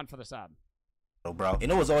sub. John for the sub. Bro.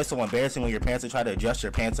 And it was always so embarrassing when your parents would try to adjust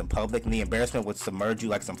your pants in public and the embarrassment would submerge you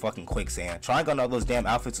like some fucking quicksand. Trying on all those damn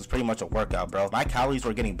outfits was pretty much a workout, bro. My calories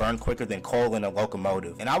were getting burned quicker than coal in a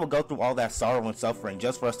locomotive. And I would go through all that sorrow and suffering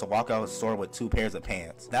just for us to walk out of the store with 2 pairs of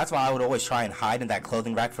pants. That's why I would always try and hide in that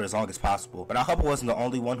clothing rack for as long as possible. But I hope I wasn't the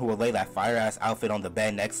only one who would lay that fire-ass outfit on the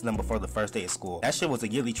bed next to them before the first day of school. That shit was a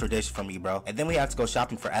yearly tradition for me, bro. And then we had to go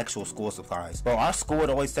shopping for actual school supplies. Bro, our school would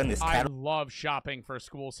always send this I love shopping for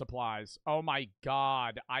school supplies. Oh my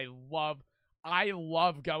God. I love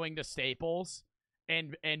going to Staples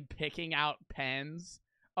and picking out pens.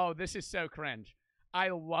 Oh, this is so cringe. I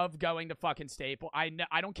love going to fucking Staples. I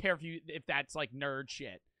don't care if that's like nerd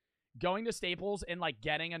shit. Going to Staples and like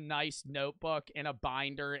getting a nice notebook and a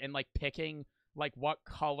binder and like picking like what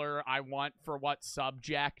color I want for what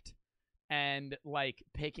subject and like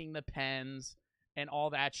picking the pens and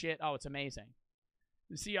all that shit. Oh, it's amazing.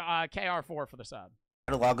 See, KR4 for the sub.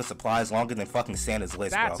 Catalog of supplies longer than fucking Santa's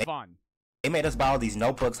list, bro. That's fun. They made us buy all these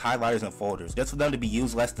notebooks, highlighters, and folders just for them to be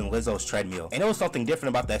used less than Lizzo's treadmill. And it was something different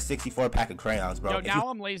about that 64-pack of crayons, bro. Yo, now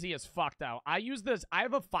I'm lazy as fuck, though. I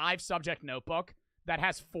have a 5-subject notebook that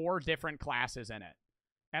has 4 different classes in it.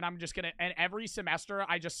 And I'm just gonna, and every semester,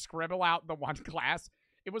 I just scribble out the one class.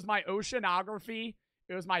 It was my oceanography,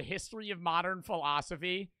 it was my history of modern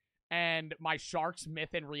philosophy, and my sharks,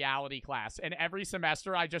 myth, and reality class. And every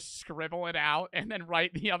semester, I just scribble it out and then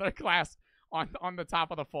write the other class on the top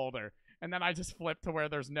of the folder. And then I just flip to where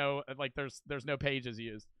there's no, like, there's no pages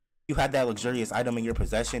used. You had that luxurious item in your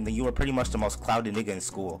possession, then you were pretty much the most clouded nigga in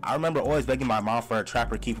school. I remember always begging my mom for a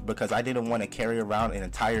trapper keeper because I didn't want to carry around an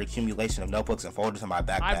entire accumulation of notebooks and folders in my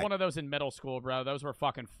backpack. I had one of those in middle school, bro. Those were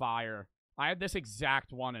fucking fire. I had this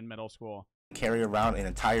exact one in middle school. Carry around an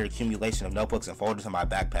entire accumulation of notebooks and folders in my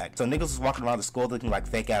backpack. So niggas was walking around the school looking like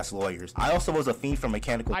fake-ass lawyers. I also was a fiend for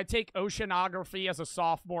mechanical... I take oceanography as a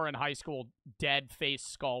sophomore in high school, dead face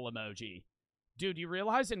skull emoji. Dude, you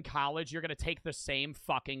realize in college you're going to take the same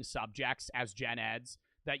fucking subjects as gen eds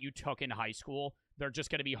that you took in high school? They're just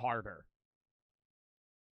going to be harder.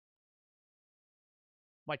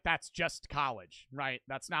 Like, that's just college, right?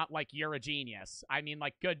 That's not like you're a genius. I mean,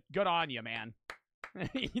 like, good on you, man.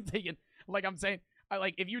 Like I'm saying,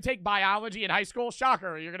 like, if you take biology in high school,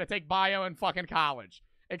 shocker, you're going to take bio in fucking college.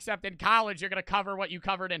 Except in college, you're going to cover what you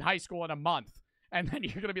covered in high school in a month. And then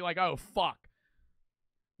you're going to be like, oh, fuck.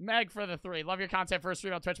 Meg for the 3. Love your content. First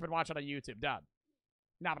stream on Twitch, been watching on YouTube. Dub.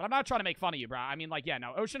 No, but I'm not trying to make fun of you, bro. I mean, like, yeah,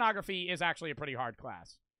 no. Oceanography is actually a pretty hard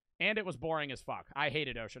class. And it was boring as fuck. I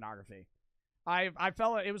hated oceanography. I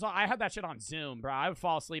had that shit on Zoom, bro. I would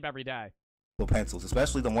fall asleep every day. Pencils,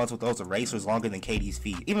 especially the ones with those erasers longer than Katie's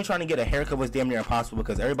feet. Even trying to get a haircut was damn near impossible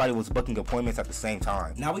because everybody was booking appointments at the same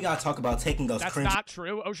time. Now we gotta talk about taking those That's not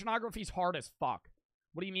true. Oceanography's hard as fuck.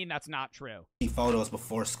 What do you mean that's not true? Photos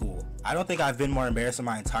before school. I don't think I've been more embarrassed in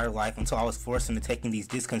my entire life until I was forced into taking these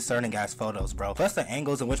disconcerting ass photos, bro. Plus the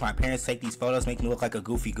angles in which my parents take these photos make me look like a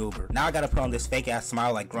goofy goober. Now I gotta put on this fake ass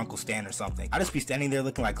smile like Grunkle Stan or something. I just be standing there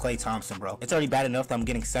looking like Klay Thompson, bro. It's already bad enough that I'm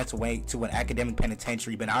getting sent away to an academic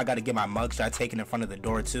penitentiary, but now I gotta get my mugshot taken in front of the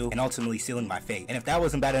door too, and ultimately sealing my fate. And if that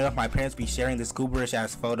wasn't bad enough, my parents be sharing this gooberish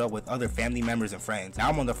ass photo with other family members and friends. Now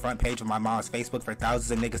I'm on the front page of my mom's Facebook for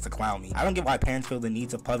thousands of niggas to clown me. I don't get why parents feel the need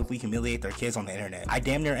to publicly humiliate their kids on the internet. I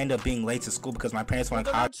damn near end up being late to school because my parents want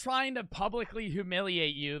to... They're not trying to publicly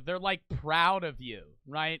humiliate you. They're, like, proud of you,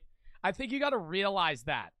 right? I think you got to realize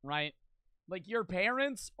that, right? Like, your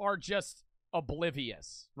parents are just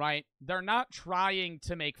oblivious, right? They're not trying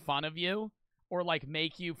to make fun of you or, like,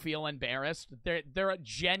 make you feel embarrassed. They're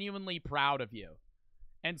genuinely proud of you.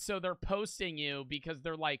 And so they're posting you because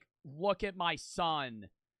they're like, look at my son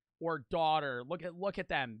or daughter. Look at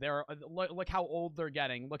them. Look how old they're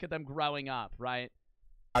getting. Look at them growing up, right?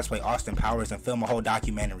 Cosplay Austin Powers and film a whole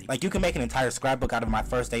documentary. Like, you can make an entire scrapbook out of my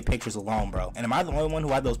first day pictures alone, bro. And am I the only one who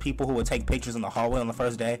had those people who would take pictures in the hallway on the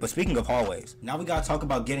first day? But speaking of hallways, now we gotta talk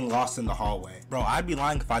about getting lost in the hallway. Bro, I'd be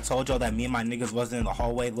lying if I told y'all that me and my niggas wasn't in the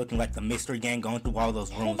hallway looking like the mystery gang going through all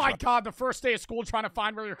those rooms. Oh my god, the first day of school trying to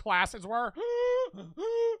find where your classes were?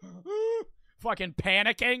 Fucking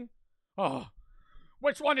panicking? Oh.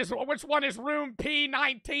 Which one is room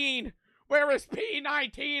P19? Where is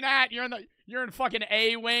P19 at? You're in fucking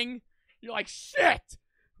A wing. You're like, shit.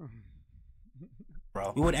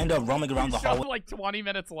 Bro, we would end up roaming around the hallway like 20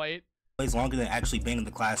 minutes late. Longer than actually being in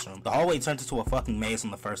the classroom. The hallway turns into a fucking maze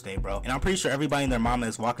on the first day, bro. And I'm pretty sure everybody and their mama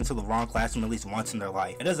has walked into the wrong classroom at least once in their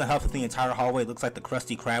life. It doesn't help if the entire hallway looks like the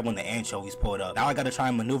Krusty Krab when the anchovies pulled up. Now I gotta try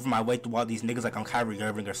and maneuver my way through all these niggas like I'm Kyrie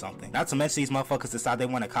Irving or something. Not to mention these motherfuckers decide they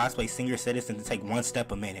want to cosplay senior citizen to take one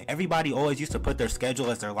step a minute. Everybody always used to put their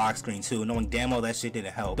schedule as their lock screen too, knowing damn well that shit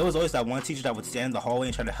didn't help. There was always that one teacher that would stand in the hallway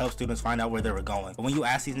and try to help students find out where they were going. But when you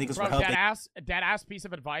ask these niggas for help, dead ass piece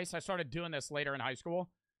of advice. I started doing this later in high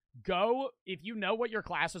school. Go, if you know what your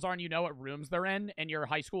classes are and you know what rooms they're in and your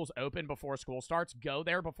high school's open before school starts, go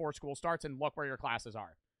there before school starts and look where your classes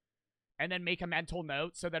are. And then make a mental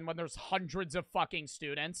note so then when there's hundreds of fucking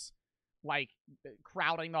students, like,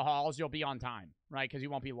 crowding the halls, you'll be on time, right? Because you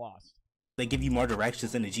won't be lost. They give you more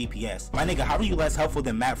directions than the GPS. My nigga, how are you less helpful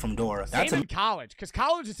than Matt from Dora? That's in college, because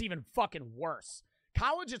college is even fucking worse.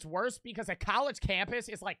 College is worse because a college campus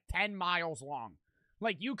is like 10 miles long.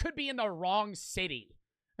 Like, you could be in the wrong city.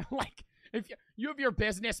 Like, if you have your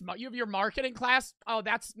business, you have your marketing class. Oh,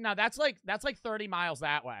 that's like 30 miles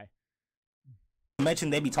that way.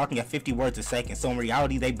 mentioned they be talking at 50 words a second, so in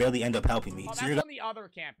reality, they barely end up helping me. Oh, so that's on the other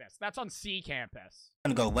campus. That's on C campus.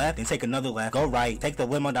 Gonna go left and take another left, go right, take the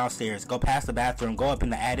limo downstairs, go past the bathroom, go up in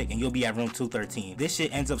the attic, and you'll be at room 213. This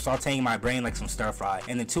shit ends up sauteing my brain like some stir fry.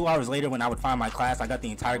 And then 2 hours later, when I would find my class, I got the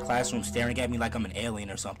entire classroom staring at me like I'm an alien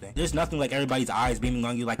or something. There's nothing like everybody's eyes beaming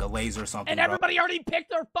on you like a laser or something. And everybody already picked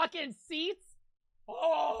their fucking seats?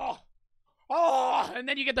 Oh, and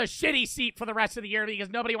then you get the shitty seat for the rest of the year because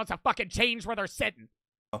nobody wants to fucking change where they're sitting.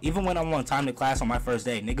 Even when I'm on time to class on my first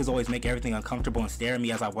day, niggas always make everything uncomfortable and stare at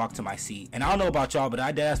me as I walk to my seat. And I don't know about y'all, but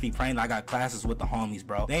I deadass be praying that I got classes with the homies,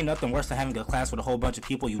 bro. There ain't nothing worse than having a class with a whole bunch of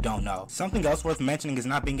people you don't know. Something else worth mentioning is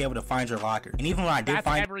not being able to find your locker. And even when I did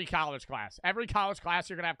find— every college class. Every college class,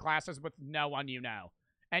 you're gonna have classes with no one you know.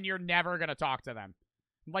 And you're never gonna talk to them.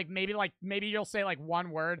 Maybe you'll say like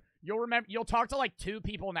one word. You'll talk to like 2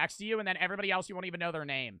 people next to you, and then everybody else you won't even know their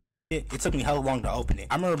name. It took me hella long to open it.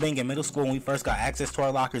 I remember being in middle school when we first got access to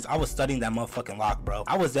our lockers. I was studying that motherfucking lock, bro.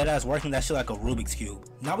 I was deadass working that shit like a Rubik's Cube.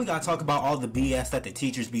 Now we gotta talk about all the BS that the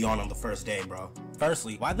teachers be on the first day, bro.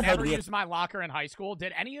 Firstly, why the hell do we used my locker in high school?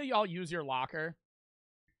 Did any of y'all use your locker?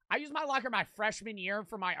 I used my locker my freshman year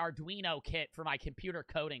for my Arduino kit for my computer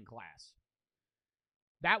coding class.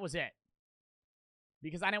 That was it.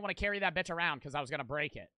 Because I didn't want to carry that bitch around because I was gonna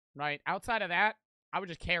break it, right? Outside of that, I would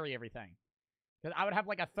just carry everything. Because I would have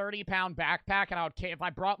like a 30-pound backpack, and I would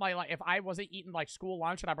if I wasn't eating like school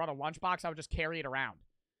lunch and I brought a lunchbox, I would just carry it around.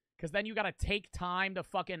 Because then you gotta take time to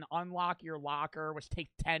fucking unlock your locker, which takes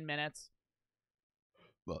 10 minutes.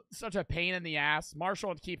 Such a pain in the ass. Marshall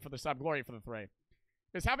and Keep for the sub. Glory for the 3.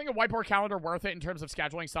 Is having a whiteboard calendar worth it in terms of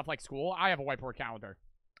scheduling stuff like school? I have a whiteboard calendar.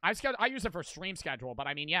 I use it for stream schedule, but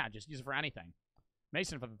I mean, yeah, just use it for anything.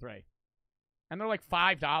 Mason for the 3. And they're like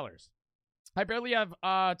 $5. I barely have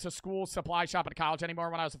to school supply shop at college anymore.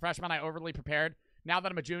 When I was a freshman, I overly prepared. Now that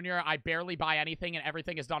I'm a junior, I barely buy anything and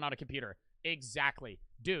everything is done on a computer. Exactly.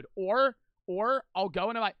 Dude, or I'll go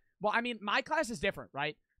into my... Well, I mean, my class is different,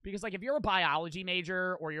 right? Because, like, if you're a biology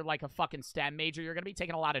major or you're, like, a fucking STEM major, you're going to be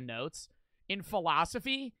taking a lot of notes. In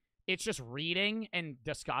philosophy, it's just reading and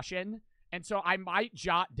discussion. And so I might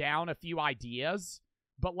jot down a few ideas,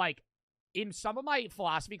 but, like, in some of my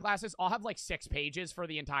philosophy classes, I'll have, like, 6 pages for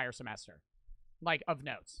the entire semester. Like, of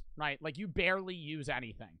notes, right? Like, you barely use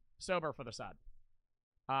anything. Sober for the sub.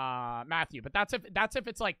 Matthew. But that's if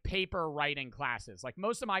it's, like, paper writing classes. Like,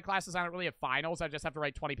 most of my classes, I don't really have finals. I just have to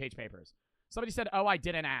write 20-page papers. Somebody said, oh, I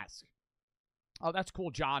didn't ask. Oh, that's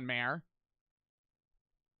cool, John Mayer.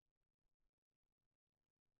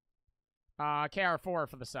 KR4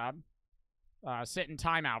 for the sub. Sit in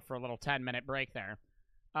timeout for a little 10-minute break there.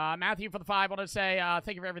 Matthew for the 5. I want to say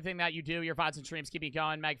thank you for everything that you do. Your VODs and streams keep me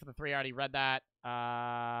going. Meg for the 3. I already read that.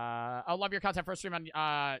 I love your content. First stream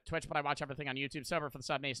on Twitch, but I watch everything on YouTube. Sober for the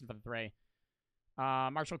sub. Mason for the 3.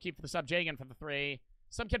 Marshall Keep for the sub. Jagan for the 3.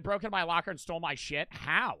 Some kid broke into my locker and stole my shit.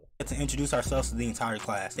 How? To introduce ourselves to the entire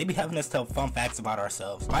class. They be having us tell fun facts about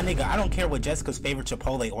ourselves. My nigga, I don't care what Jessica's favorite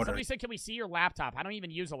Chipotle order Somebody said, can we see your laptop? I don't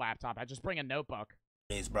even use a laptop. I just bring a notebook.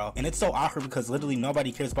 is, bro. And it's so awkward because literally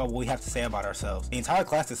nobody cares about what we have to say about ourselves. The entire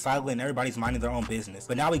class is silent and everybody's minding their own business.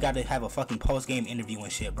 But now we gotta have a fucking post-game interview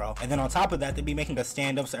and shit, bro. And then on top of that, they be making us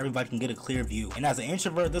stand up so everybody can get a clear view. And as an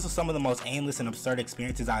introvert, this was some of the most aimless and absurd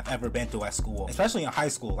experiences I've ever been through at school. Especially in high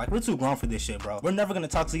school. Like, we're too grown for this shit, bro. We're never gonna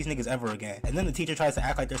talk to these niggas ever again. And then the teacher tries to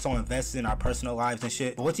act like they're so invested in our personal lives and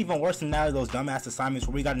shit. But what's even worse than that are those dumbass assignments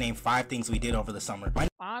where we gotta name 5 things we did over the summer.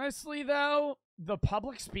 Honestly, though, the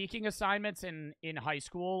public speaking assignments in high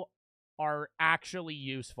school are actually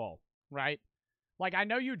useful, right? Like, I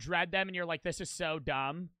know you dread them and you're like, this is so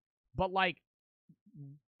dumb, but like,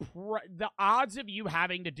 the odds of you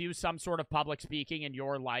having to do some sort of public speaking in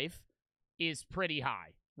your life is pretty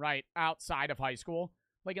high, right? Outside of high school.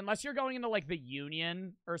 Like, unless you're going into like the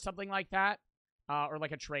union or something like that, or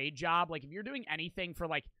like a trade job, like if you're doing anything for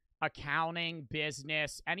like accounting,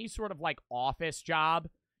 business, any sort of like office job,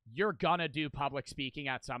 you're gonna do public speaking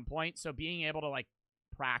at some point. So being able to like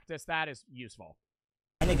practice that is useful.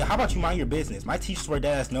 Nigga, how about you mind your business? My teachers were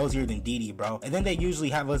dead ass nosier than Dee, bro. And then they usually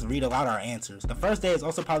have us read aloud our answers. The first day is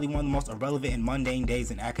also probably one of the most irrelevant and mundane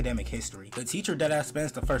days in academic history. The teacher dead ass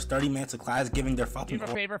spends the first 30 minutes of class giving their fucking— Do you have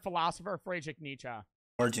a favorite philosopher? Friedrich Nietzsche.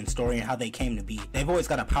 Origin story and how they came to be. They've always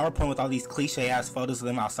got a PowerPoint with all these cliche ass photos of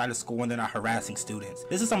them outside of school when they're not harassing students.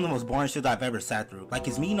 This is some of the most boring shit I've ever sat through. Like,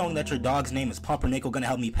 is me knowing that your dog's name is Pumpernickel gonna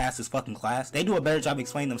help me pass this fucking class? They do a better job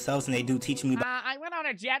explaining themselves than they do teaching me. I went on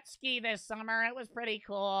a jet ski this summer. It was pretty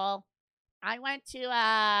cool. I went to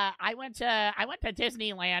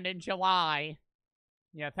Disneyland in July.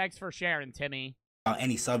 Yeah, thanks for sharing, Timmy.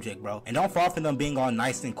 any subject, bro. And don't fall for them being all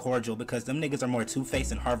nice and cordial, because them niggas are more Two-Faced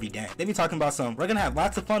than Harvey Dent. They be talking about we're gonna have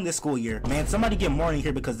lots of fun this school year. Man, somebody get more in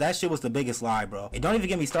here, because that shit was the biggest lie, bro. And don't even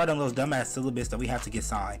get me started on those dumbass syllabus that we have to get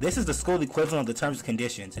signed. This is the school equivalent of the terms and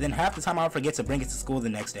conditions. And then half the time I would forget to bring it to school the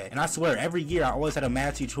next day. And I swear, every year I always had a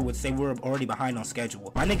math teacher who would say we were already behind on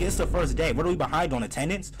schedule. My nigga, it's the first day. What are we behind on,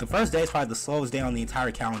 attendance? The first day is probably the slowest day on the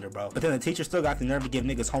entire calendar, bro. But then the teacher still got the nerve to give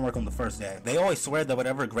niggas homework on the first day. They always swear that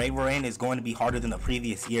whatever grade we're in is going to be harder than the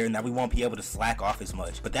previous year, and that we won't be able to slack off as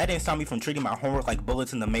much. But that didn't stop me from treating my homework like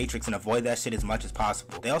bullets in the Matrix and avoid that shit as much as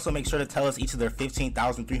possible. They also make sure to tell us each of their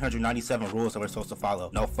 15,397 rules that we're supposed to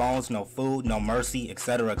follow. No phones, no food, no mercy,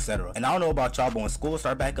 etc, etc. And I don't know about y'all, but when school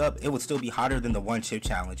start back up, it would still be hotter than the one chip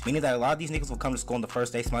challenge. Meaning that a lot of these niggas will come to school on the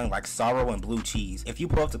first day smelling like sorrow and blue cheese. If you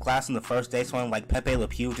pull up to class on the first day smelling like Pepe Le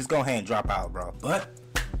Pew, just go ahead and drop out, bro. But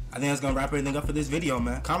I think that's gonna wrap everything up for this video,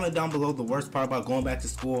 man. Comment down below the worst part about going back to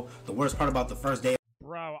school, the worst part about the first day.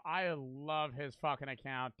 Bro, I love his fucking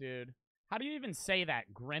account, dude. How do you even say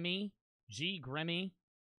that? Grimmy? Ggrimey?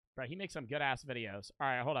 Bro, he makes some good-ass videos. All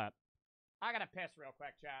right, hold up. I gotta piss real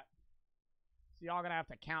quick, chat. So y'all gonna have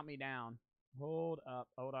to count me down. Hold up,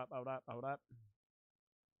 hold up, hold up, hold up.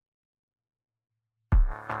 All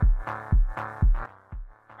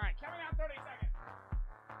right, count me down 30 seconds.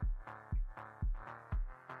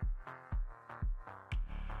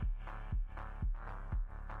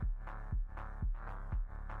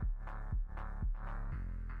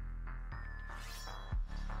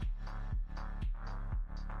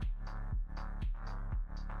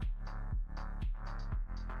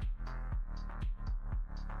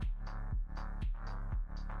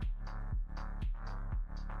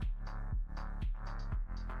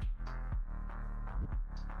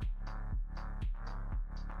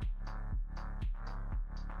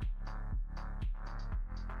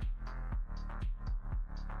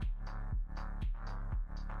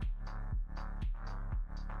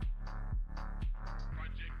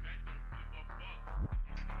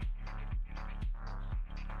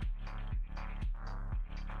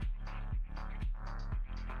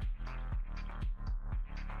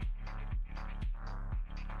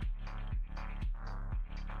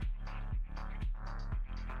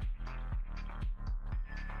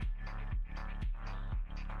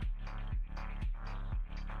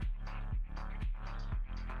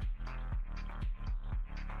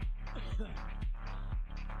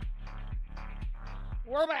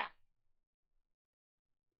 We're back.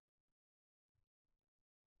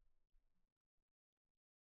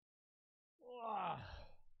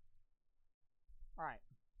 All right.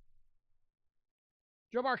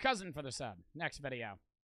 Joe Bar Cousin for the sub. Next video.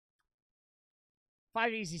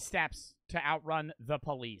 5 easy steps to outrun the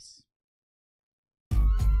police.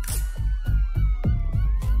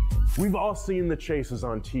 We've all seen the chases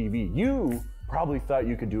on TV. You probably thought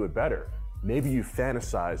you could do it better. Maybe you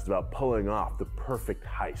fantasized about pulling off the perfect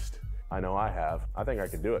heist. I know I have. I think I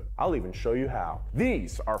can do it. I'll even show you how.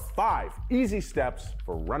 These are 5 easy steps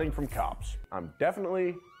for running from cops. I'm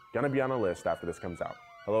definitely gonna be on a list after this comes out.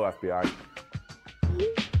 Hello, FBI.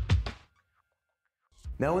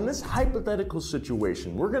 Now, in this hypothetical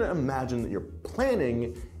situation, we're gonna imagine that you're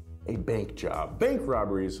planning a bank job. Bank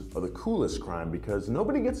robberies are the coolest crime because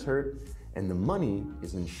nobody gets hurt and the money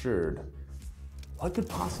is insured. What could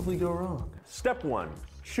possibly go wrong? Step 1,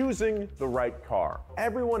 choosing the right car.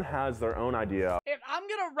 Everyone has their own idea. If I'm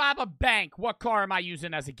gonna rob a bank, what car am I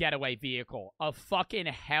using as a getaway vehicle? A fucking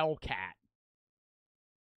Hellcat.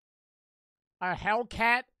 A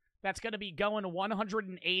Hellcat that's gonna be going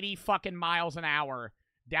 180 fucking miles an hour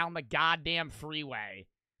down the goddamn freeway.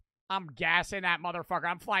 I'm gassing that motherfucker.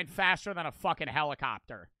 I'm flying faster than a fucking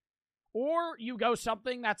helicopter. Or you go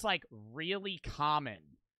something that's like really common,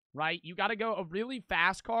 right? You gotta go a really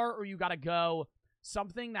fast car, or you gotta go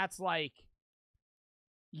something that's like,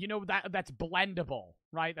 you know, that's blendable,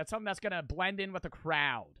 right? That's something that's gonna blend in with the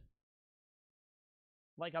crowd.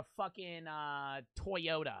 Like a fucking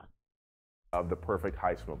Toyota. Of the perfect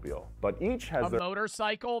heistmobile. But each has a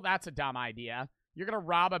motorcycle? That's a dumb idea. You're gonna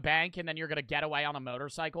rob a bank and then you're gonna get away on a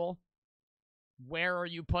motorcycle? Where are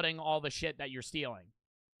you putting all the shit that you're stealing?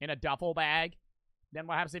 In a duffel bag? Then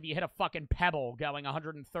what happens if you hit a fucking pebble going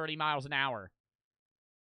 130 miles an hour?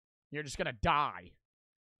 You're just gonna die.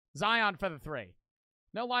 Zion for the 3.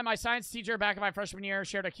 No lie, my science teacher back in my freshman year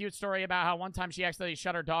shared a cute story about how one time she accidentally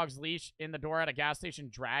shut her dog's leash in the door at a gas station,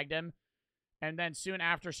 dragged him, and then soon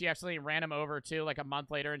after she accidentally ran him over too, like a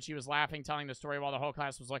month later, and she was laughing, telling the story while the whole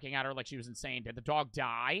class was looking at her like she was insane. Did the dog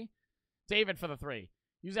die? David for the 3.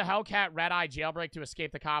 Use a Hellcat red-eye jailbreak to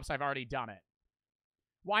escape the cops. I've already done it.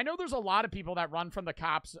 Well, I know there's a lot of people that run from the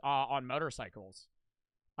cops on motorcycles.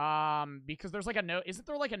 Because there's like a no, isn't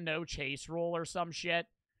there like a no chase rule or some shit?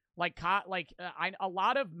 Like, a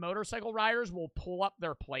lot of motorcycle riders will pull up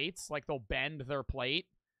their plates, like they'll bend their plate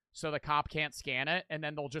so the cop can't scan it, and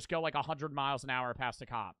then they'll just go like 100 miles an hour past a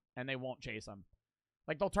cop, and they won't chase them.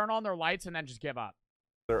 Like, they'll turn on their lights and then just give up.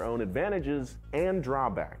 Their own advantages and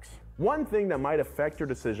drawbacks. One thing that might affect your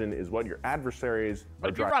decision is what your adversaries But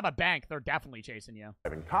are if you rob a bank, they're definitely chasing you.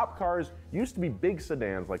 driving. Cop cars used to be big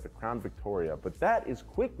sedans like the Crown Victoria, but that is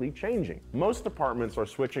quickly changing. Most departments are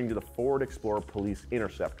switching to the Ford Explorer Police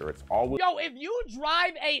Interceptor. It's always— Yo, if you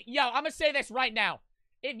drive a... Yo, I'm gonna say this right now.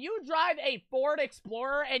 If you drive a Ford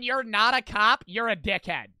Explorer and you're not a cop, you're a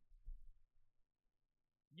dickhead.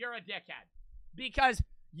 You're a dickhead. Because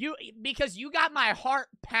you got my heart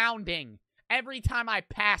pounding every time I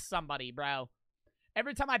pass somebody, bro.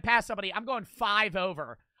 Every time I pass somebody, I'm going 5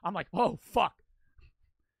 over. I'm like, oh, fuck.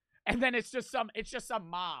 And then it's just some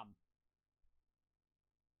mom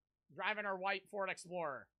driving her white Ford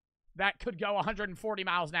Explorer that could go 140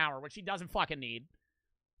 miles an hour, which she doesn't fucking need.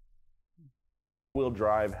 wheel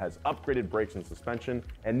drive, has upgraded brakes and suspension,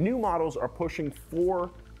 and new models are pushing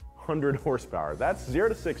 400 horsepower. That's 0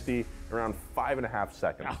 to 60 in around 5.5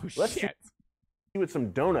 seconds. Oh, Let's shit. see what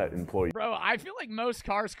some donut employees Bro, I feel like most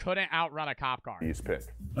cars couldn't outrun a cop car. pick.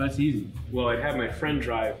 That's easy. Well, I'd have my friend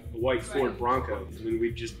drive a white Ford Bronco, and then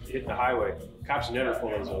we'd just hit the highway. Cops never pull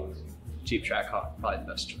those over. Cheap track car, probably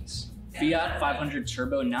the best choice. Fiat 500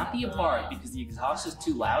 Turbo, not the Abarth, because the exhaust is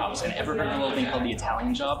too loud. And ever heard of a little thing called the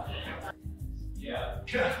Italian Job? Yeah.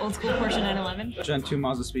 Old school Porsche 911. Gen 2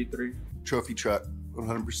 Mazda Speed 3. Trophy truck,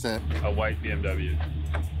 100%. A white BMW.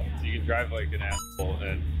 So you can drive like an asshole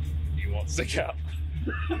and you won't stick out.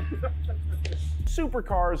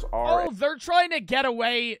 Supercars are— Oh, they're trying to get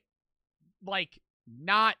away, like,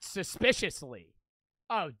 not suspiciously.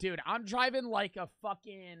 Oh, dude, I'm driving like a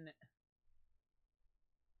fucking...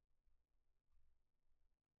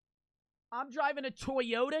 I'm driving a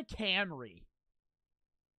Toyota Camry.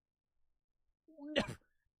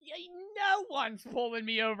 No one's pulling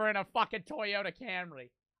me over in a fucking Toyota Camry.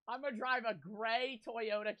 I'm gonna drive a gray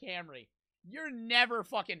Toyota Camry. You're never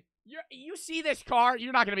fucking... You see this car,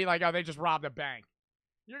 you're not gonna be like, oh, they just robbed a bank.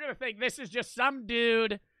 You're gonna think this is just some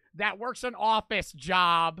dude that works an office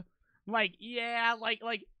job. Like, yeah, like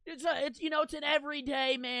it's an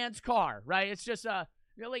everyday man's car, right? It's just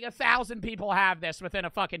like 1,000 people have this within a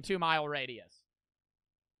fucking 2-mile radius.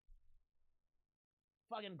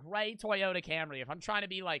 Fucking gray Toyota Camry. If I'm trying to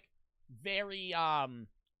be like very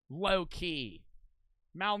low key,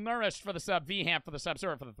 malnourished for the sub, VHAMP for the sub,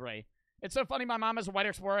 server for the 3. It's so funny. My mom has a white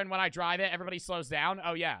Explorer, and when I drive it, everybody slows down.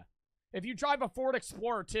 Oh yeah. If you drive a Ford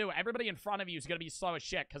Explorer too, everybody in front of you is gonna be slow as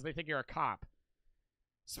shit because they think you're a cop.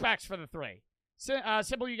 Specs for the 3.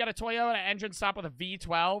 Simple, you got a Toyota engine stop with a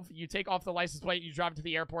V12. You take off the license plate. You drive to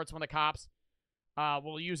the airports when the cops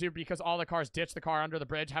will use you because all the cars ditch the car under the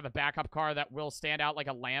bridge. Have a backup car that will stand out like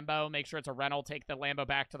a Lambo. Make sure it's a rental. Take the Lambo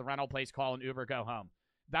back to the rental place. Call an Uber. Go home.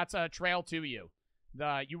 That's a trail to you.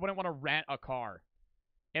 You wouldn't want to rent a car.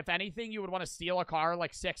 If anything, you would want to steal a car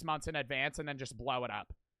like 6 months in advance and then just blow it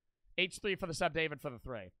up. H3 for the sub, David for the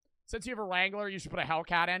 3. Since you have a Wrangler, you should put a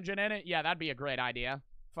Hellcat engine in it. Yeah, that'd be a great idea.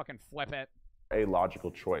 Fucking flip it. A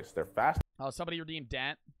logical choice. They're fast. Oh, somebody redeemed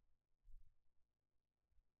Dent.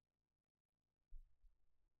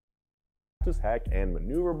 As heck and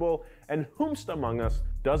maneuverable, and whomst among us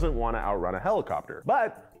doesn't want to outrun a helicopter?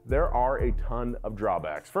 But there are a ton of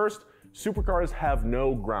drawbacks. First, supercars have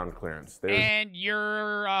no ground clearance. And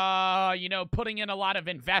you're, putting in a lot of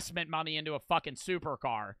investment money into a fucking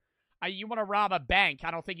supercar. You want to rob a bank.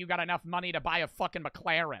 I don't think you got enough money to buy a fucking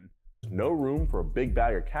McLaren. No room for a big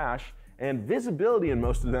bag of cash, and visibility in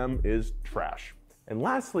most of them is trash. And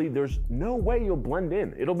lastly, there's no way you'll blend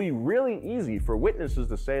in. It'll be really easy for witnesses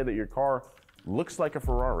to say that your car looks like a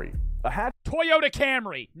Ferrari. Toyota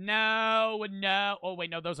Camry. No. Oh, wait,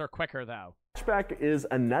 no, those are quicker, though. Hatchback is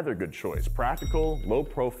another good choice. Practical, low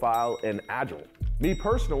profile, and agile. Me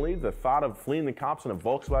personally, the thought of fleeing the cops in a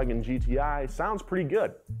Volkswagen GTI sounds pretty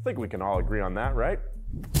good. I think we can all agree on that, right?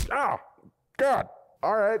 Oh, God.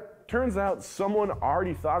 All right, turns out someone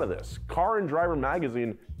already thought of this. Car and Driver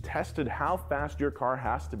magazine tested how fast your car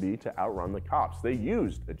has to be to outrun the cops. They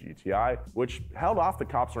used a GTI, which held off the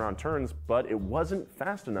cops around turns, but it wasn't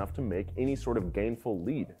fast enough to make any sort of gainful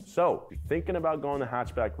lead. So, if you're thinking about going the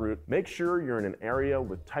hatchback route, make sure you're in an area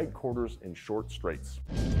with tight quarters and short straights.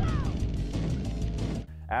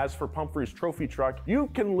 As for Pumphrey's trophy truck, you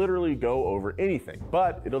can literally go over anything,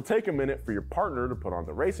 but it'll take a minute for your partner to put on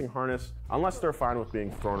the racing harness, unless they're fine with being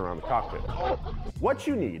thrown around the cockpit. What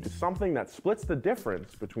you need is something that splits the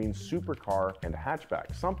difference between supercar and a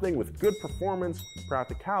hatchback, something with good performance,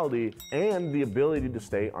 practicality, and the ability to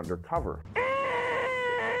stay undercover.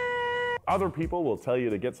 Other people will tell you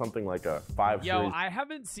to get something like a 5 Yo, Series I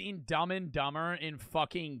haven't seen Dumb and Dumber in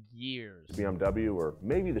fucking years. BMW or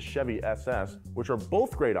maybe the Chevy SS, which are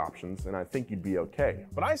both great options, and I think you'd be okay.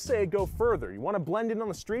 But I say go further. You want to blend in on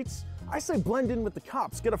the streets? I say blend in with the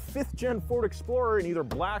cops. Get a 5th gen Ford Explorer in either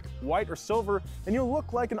black, white, or silver, and you'll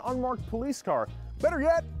look like an unmarked police car. Better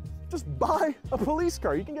yet, just buy a police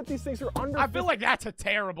car. You can get these things for under I feel like that's a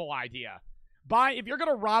terrible idea. If you're going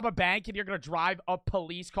to rob a bank and you're going to drive a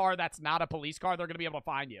police car that's not a police car, they're going to be able to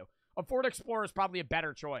find you. A Ford Explorer is probably a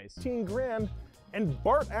better choice. 15 grand, and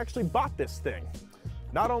Bart actually bought this thing.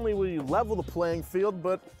 Not only will you level the playing field,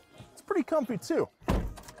 but it's pretty comfy too.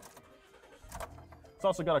 It's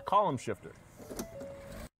also got a column shifter.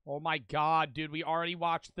 Oh my god, dude, we already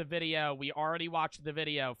watched the video.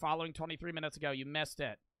 Following 23 minutes ago, you missed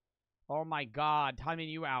it. Oh my god, timing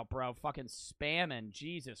you out, bro. Fucking spamming.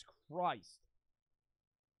 Jesus Christ.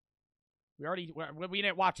 We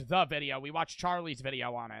didn't watch the video. We watched Charlie's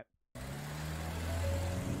video on it.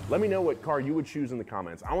 Let me know what car you would choose in the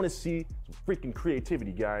comments. I want to see some freaking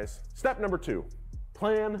creativity, guys. Step number 2,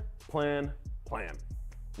 plan, plan, plan.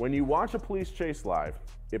 When you watch a police chase live,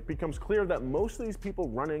 it becomes clear that most of these people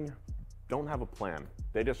running don't have a plan.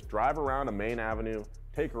 They just drive around a main avenue,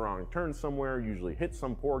 take a wrong turn somewhere, usually hit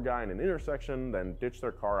some poor guy in an intersection, then ditch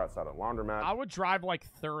their car outside a laundromat. I would drive like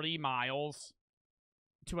 30 miles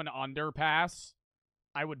to an underpass.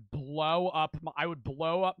 I would blow up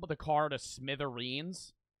the car to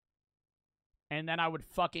smithereens. And then I would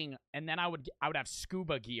have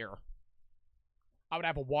scuba gear. I would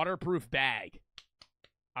have a waterproof bag.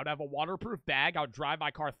 I would drive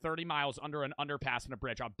my car 30 miles under an underpass and a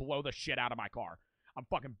bridge. I'd blow the shit out of my car. I'm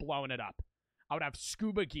fucking blowing it up. I would have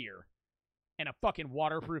scuba gear and a fucking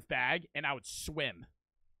waterproof bag, and I would swim.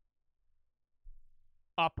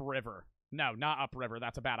 Upriver. No, not upriver.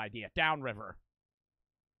 That's a bad idea. Downriver.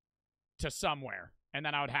 To somewhere. And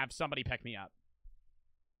then I would have somebody pick me up.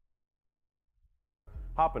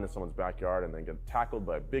 Hop into someone's backyard and then get tackled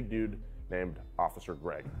by a big dude named Officer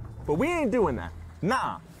Greg. But we ain't doing that.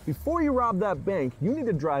 Nah. Before you rob that bank, you need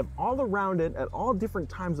to drive all around it at all different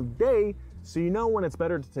times of day so you know when it's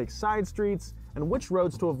better to take side streets and which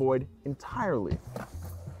roads to avoid entirely.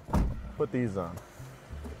 Put these on.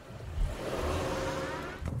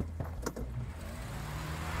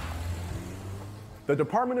 The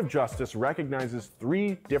Department of Justice recognizes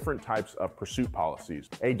 3 different types of pursuit policies.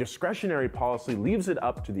 A discretionary policy leaves it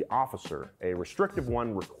up to the officer. A restrictive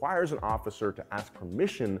one requires an officer to ask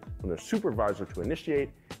permission from their supervisor to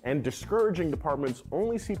initiate, and discouraging departments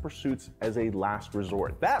only see pursuits as a last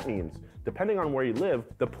resort. That means, depending on where you live,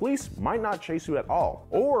 the police might not chase you at all.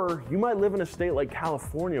 Or you might live in a state like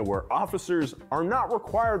California where officers are not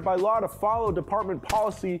required by law to follow department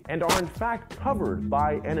policy and are in fact covered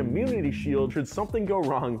by an immunity shield should something go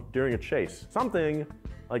wrong during a chase. Something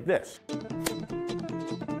like this.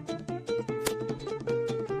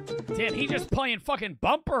 Damn, he just playing fucking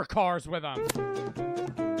bumper cars with them.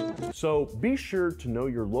 So be sure to know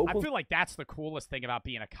your local... I feel like that's the coolest thing about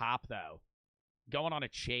being a cop, though. Going on a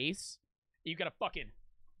chase, you gotta fucking...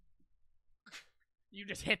 You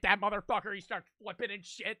just hit that motherfucker, you start flipping and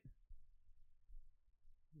shit.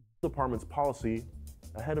 Department's policy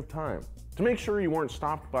ahead of time. To make sure you weren't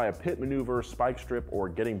stopped by a pit maneuver, spike strip, or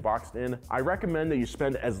getting boxed in, I recommend that you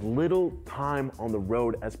spend as little time on the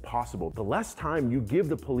road as possible. The less time you give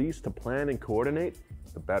the police to plan and coordinate,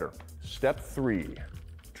 the better. Step 3,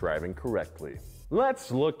 driving correctly.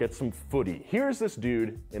 Let's look at some footy. Here's this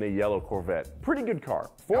dude in a yellow Corvette. Pretty good car.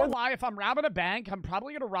 Don't lie, if I'm robbing a bank, I'm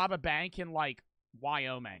probably gonna rob a bank in, like,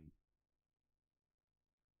 Wyoming.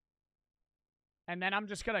 And then I'm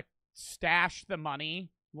just gonna stash the money,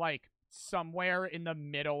 like, somewhere in the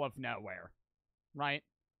middle of nowhere, right?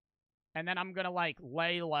 And then I'm gonna, like,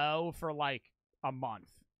 lay low for, like, a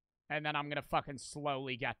month. And then I'm gonna fucking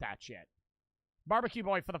slowly get that shit. Barbecue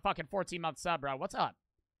Boy for the fucking 14-month sub, bro. What's up?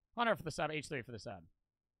 Hunter for the sub, H3 for the sub.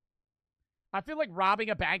 I feel like robbing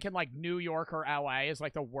a bank in, like, New York or LA is,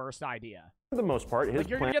 like, the worst idea. For the most part, his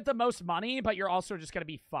you're gonna get the most money, but you're also just gonna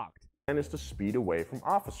be fucked. plan is to speed away from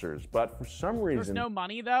officers, but for some reason... There's no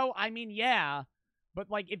money, though? I mean, yeah. But,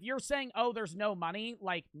 like, if you're saying, oh, there's no money,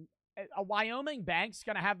 like, a Wyoming bank's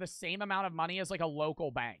gonna have the same amount of money as, like, a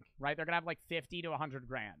local bank, right? They're gonna have, like, 50 to 100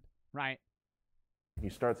 grand, right? He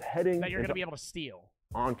starts heading... That you're gonna be able to steal.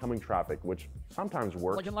 oncoming traffic, which sometimes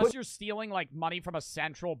works. Like, unless you're stealing, like, money from a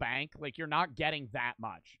central bank, like, you're not getting that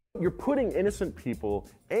much. You're putting innocent people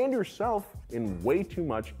and yourself in way too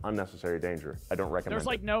much unnecessary danger. I don't recommend There's,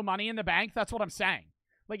 like, no money in the bank? That's what I'm saying.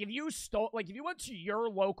 Like, if you went to your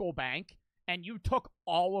local bank and you took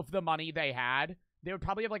all of the money they had, they would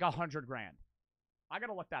probably have, like, 100 grand. I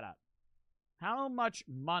gotta look that up. How much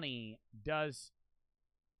money does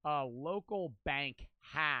a local bank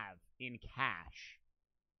have in cash?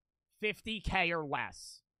 50K or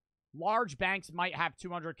less. Large banks might have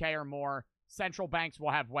 200K or more. Central banks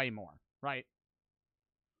will have way more, right?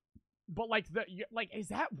 But like is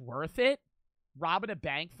that worth it? Robbing a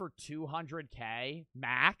bank for 200K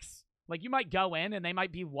max? Like, you might go in and they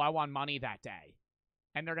might be low on money that day,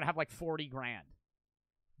 and they're gonna have like 40 grand.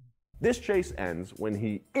 This chase ends when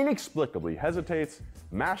he inexplicably hesitates,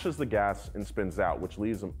 mashes the gas, and spins out, which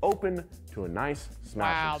leaves him open to a nice smashing.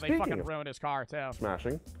 Wow, they Speaking fucking of ruined his car too.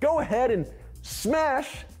 smashing, go ahead and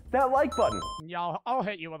smash that like button. Yeah, I'll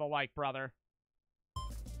hit you with a like, brother.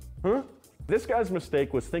 Huh? This guy's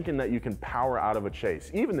mistake was thinking that you can power out of a chase.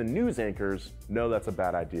 Even the news anchors know that's a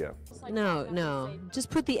bad idea. No. Just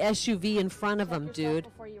put the SUV in front of him, dude.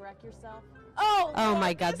 Before you wreck yourself. Oh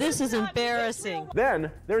my God, this is embarrassing.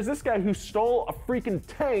 Then there's this guy who stole a freaking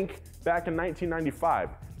tank back in 1995.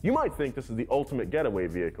 You might think this is the ultimate getaway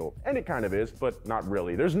vehicle, and it kind of is, but not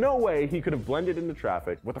really. There's no way he could have blended into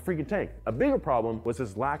traffic with a freaking tank. A bigger problem was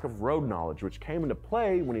his lack of road knowledge, which came into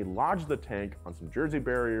play when he lodged the tank on some Jersey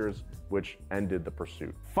barriers, which ended the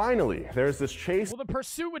pursuit. Finally, there's this chase. Well, the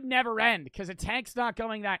pursuit would never end because a tank's not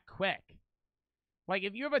going that quick. Like,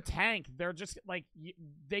 if you have a tank, they're just, like,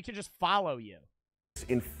 they can just follow you.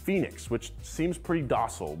 In Phoenix, which seems pretty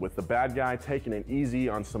docile, with the bad guy taking it easy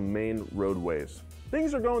on some main roadways.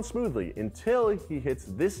 Things are going smoothly until he hits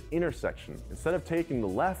this intersection. Instead of taking the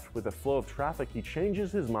left with a flow of traffic, he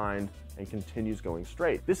changes his mind and continues going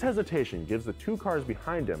straight. This hesitation gives the two cars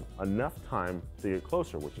behind him enough time to get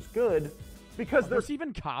closer, which is good because there's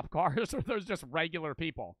even cop cars, or there's just regular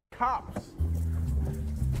people? Cops.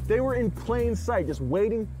 They were in plain sight, just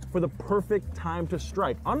waiting for the perfect time to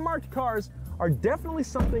strike. Unmarked cars are definitely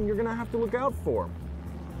something you're gonna have to look out for.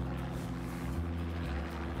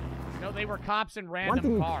 No, they were cops in random One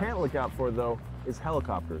thing you cars. can't look out for, though, is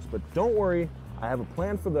helicopters. But don't worry, I have a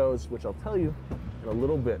plan for those, which I'll tell you in a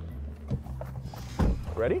little bit.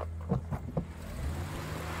 Ready?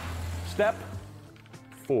 Step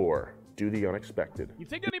 4, do the unexpected. You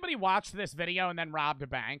think anybody watched this video and then robbed a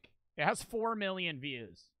bank? It has 4 million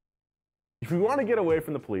views. If you want to get away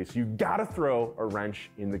from the police, you gotta throw a wrench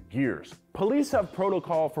in the gears. Police have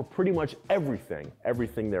protocol for pretty much everything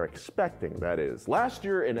they're expecting, that is. Last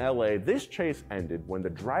year in LA, this chase ended when the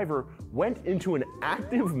driver went into an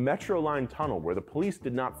active Metro line tunnel where the police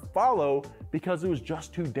did not follow because it was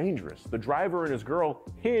just too dangerous. The driver and his girl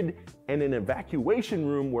hid in an evacuation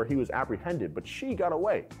room where he was apprehended, but she got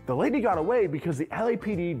away. The lady got away because the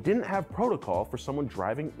LAPD didn't have protocol for someone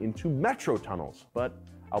driving into Metro tunnels, but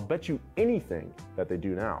I'll bet you anything that they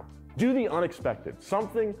do now. Do the unexpected.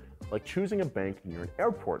 Something like choosing a bank near an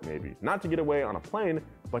airport, maybe. Not to get away on a plane,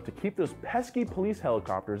 but to keep those pesky police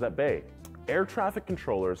helicopters at bay. Air traffic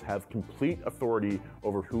controllers have complete authority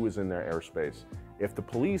over who is in their airspace. If the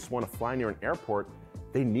police want to fly near an airport,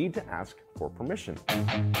 they need to ask for permission.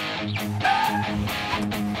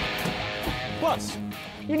 Plus,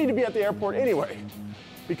 you need to be at the airport anyway,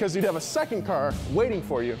 because you'd have a second car waiting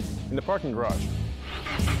for you in the parking garage.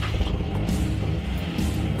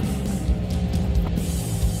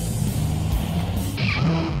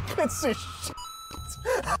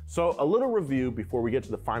 So a little review before we get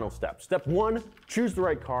to the final step. Step 1, choose the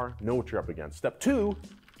right car, know what you're up against. Step 2,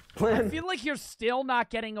 plan. I feel like you're still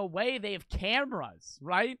not getting away. They have cameras,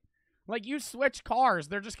 right? Like, you switch cars,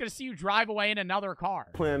 they're just gonna see you drive away in another car.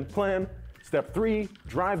 Plan. Step 3,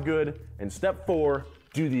 drive good. And step 4,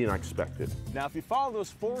 do the unexpected. Now, if you follow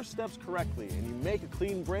those 4 steps correctly and you make a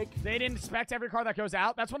clean break. They didn't inspect every car that goes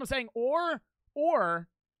out. That's what I'm saying. Or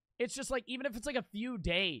it's just like, even if it's like a few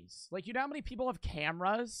days, like, you know how many people have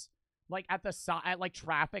cameras, like at like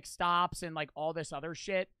traffic stops and like all this other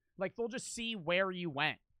shit? Like, they'll just see where you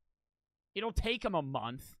went. It'll take them a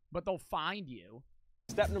month, but they'll find you.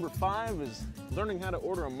 Step number 5 is learning how to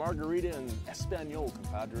order a margarita in Espanol,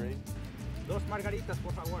 compadre. Dos margaritas,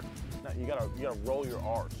 por favor. No, you gotta roll your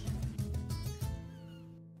R's.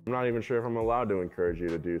 I'm not even sure if I'm allowed to encourage you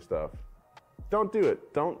to do stuff. Don't do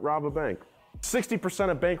it. Don't rob a bank. 60%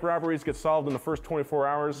 of bank robberies get solved in the first 24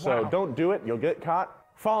 hours, so don't do it. You'll get caught.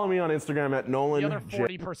 Follow me on Instagram at Nolan. The other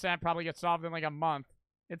 40% probably get solved in like a month.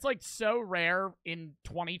 It's like so rare in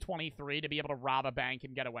 2023 to be able to rob a bank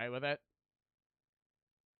and get away with it.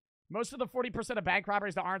 Most of the 40% of bank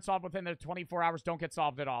robberies that aren't solved within the 24 hours don't get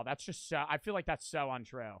solved at all. That's just so... I feel like that's so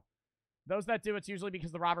untrue. Those that do, it's usually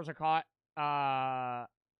because the robbers are caught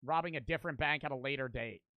robbing a different bank at a later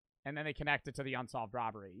date. And then they connect it to the unsolved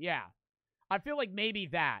robbery. Yeah. I feel like maybe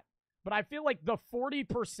that. But I feel like the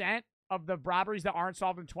 40% of the robberies that aren't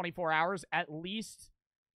solved in 24 hours, at least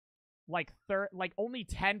like only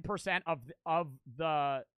 10%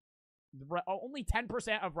 only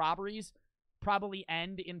 10% of robberies probably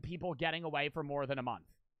end in people getting away for more than a month,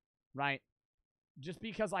 right? Just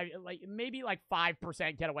because maybe like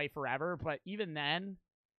 5% get away forever, but even then,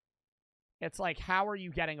 it's like, how are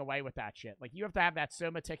you getting away with that shit? Like, you have to have that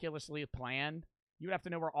so meticulously planned. You would have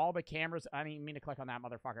to know where all the cameras... I didn't even mean to click on that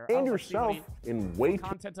motherfucker. And yourself in way too...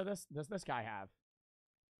 content to this does this guy have?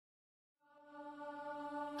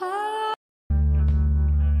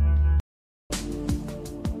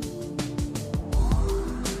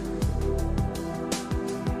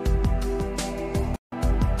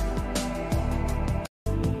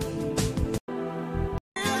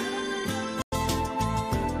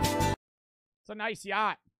 It's a nice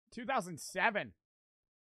yacht. 2007.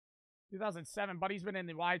 2007. Buddy's been in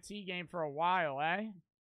the YT game for a while, eh?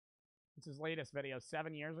 What's his latest video?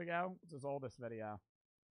 7 years ago? What's his oldest video?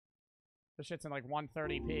 This shit's in like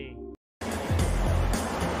 130p.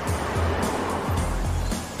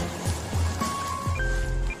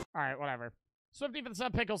 Alright, whatever. Swifty for the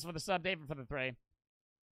sub, Pickles for the sub, David for the 3.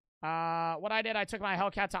 What I did, I took my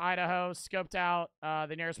Hellcat to Idaho, scoped out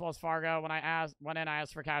the nearest Wells Fargo. When I went in, I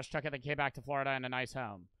asked for cash, took it, then came back to Florida in a nice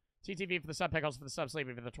home. TTV for the sub, Pickles for the sub,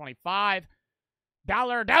 Sleepy for the 25.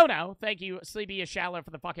 Dollar Dono. Thank you, Sleepy is shallow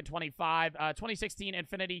for the fucking 25. 2016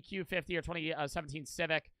 Infiniti Q50 or 2017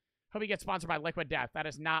 Civic. Hope you get sponsored by Liquid Death. That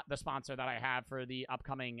is not the sponsor that I have for the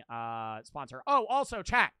upcoming sponsor. Oh, also,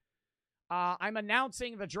 chat. I'm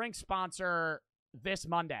announcing the drink sponsor this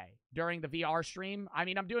Monday during the VR stream. I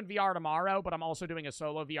mean, I'm doing VR tomorrow, but I'm also doing a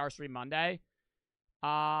solo VR stream Monday.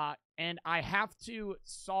 And I have to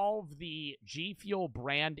solve the G Fuel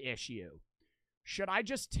brand issue. Should I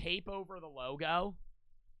just tape over the logo?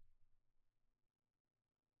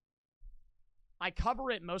 I cover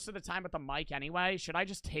it most of the time with the mic anyway. Should I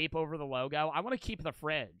just tape over the logo? I want to keep the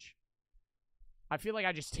fridge. I feel like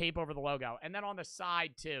I just tape over the logo. And then on the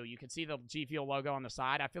side, too, you can see the G Fuel logo on the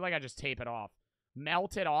side. I feel like I just tape it off.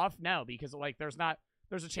 Melt it off? No, because, like, there's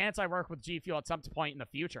a chance I work with G Fuel at some point in the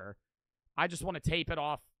future. I just want to tape it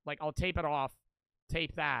off. Like, I'll tape it off,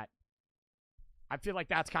 tape that. I feel like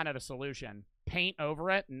that's kind of the solution. Paint over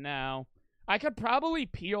it? No. I could probably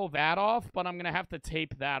peel that off, but I'm going to have to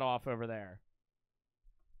tape that off over there.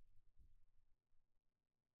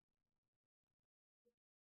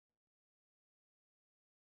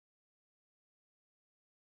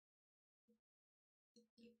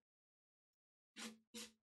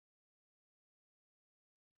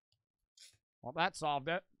 Well, that solved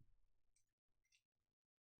it.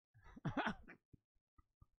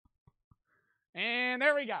 And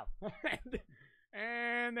there we go.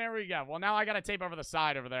 And there we go. Well, now I got to tape over the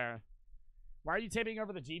side over there. Why are you taping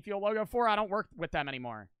over the G Fuel logo for? I don't work with them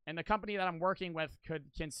anymore. And the company that I'm working with could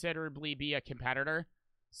considerably be a competitor.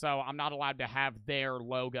 So I'm not allowed to have their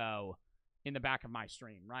logo in the back of my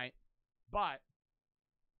stream, right? But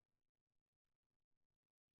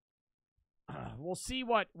we'll see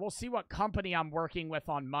what company I'm working with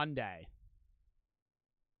on Monday.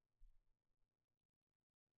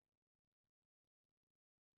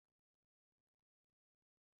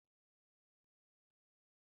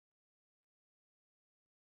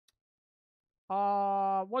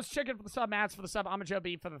 What's chicken for the sub, Mats for the sub, I'm a Joe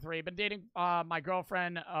B for the 3. Been dating my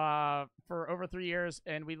girlfriend for over 3 years,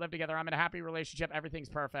 and we live together. I'm in a happy relationship. Everything's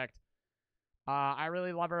perfect. I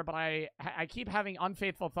really love her, but I keep having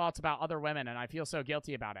unfaithful thoughts about other women, and I feel so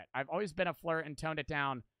guilty about it. I've always been a flirt and toned it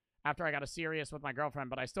down after I got serious with my girlfriend,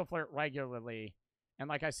 but I still flirt regularly. And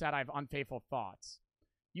like I said, I have unfaithful thoughts.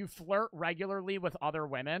 You flirt regularly with other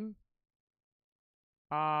women?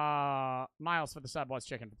 Miles for the sub, what's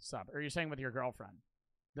chicken for the sub? Are you saying with your girlfriend?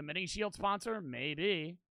 The mini shield sponsor?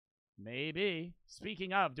 Maybe. Maybe.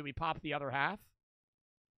 Speaking of, do we pop the other half?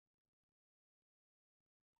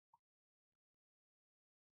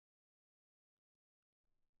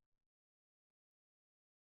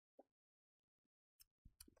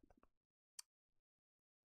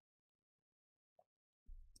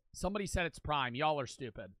 Somebody said it's prime. Y'all are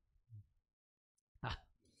stupid.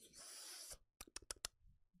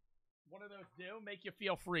 One of those do make you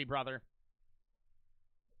feel free, brother.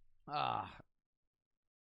 Miles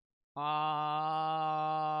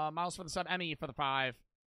for the sub, Emmy for the 5.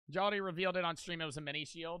 Jolly revealed it on stream. It was a mini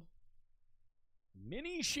shield.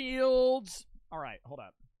 Mini shields. All right, hold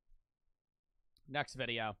up. Next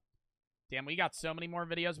video. Damn, we got so many more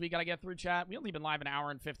videos we gotta get through, chat. We only been live an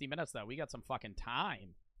hour and 50 minutes, though. We got some fucking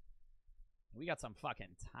time. We got some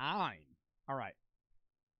fucking time. All right.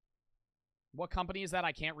 What company is that?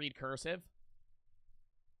 I can't read cursive.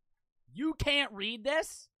 You can't read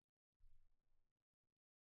this?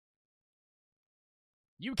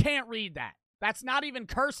 You can't read that. That's not even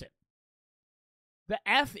cursive. The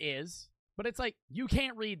F is, but it's like, you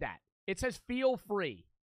can't read that. It says feel free.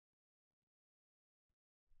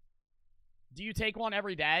 Do you take one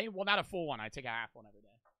every day? Well, not a full one. I take a half one every day.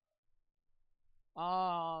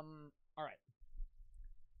 All right.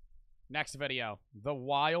 Next video. The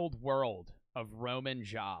wild world of Roman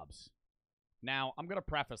jobs. Now, I'm going to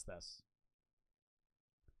preface this.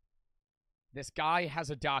 This guy has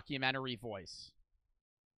a documentary voice.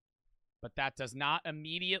 But that does not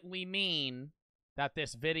immediately mean that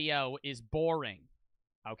this video is boring.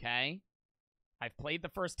 Okay? I've played the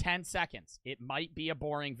first 10 seconds. It might be a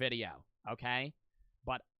boring video. Okay?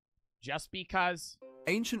 But just because...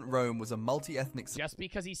 Ancient Rome was a multi-ethnic... Just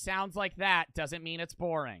because he sounds like that doesn't mean it's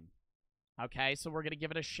boring. Okay? So we're going to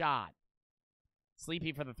give it a shot.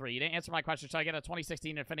 Sleepy for the 3. You didn't answer my question. Should I get a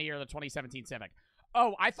 2016 Infiniti or the 2017 Civic?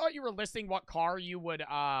 Oh, I thought you were listing what car you would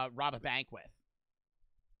rob a bank with.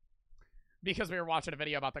 Because we were watching a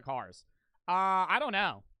video about the cars. I don't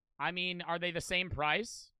know. I mean, are they the same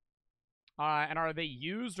price? And are they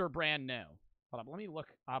used or brand new? Hold up, let me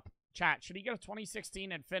look up. Chat, should he get a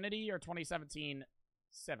 2016 Infiniti or 2017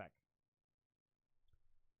 Civic?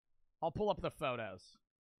 I'll pull up the photos.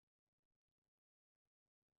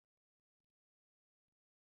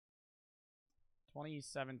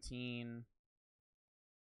 ...2017...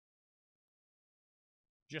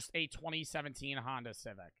 Just a 2017 Honda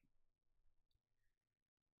Civic.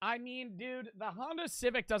 I mean, dude, the Honda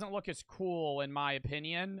Civic doesn't look as cool, in my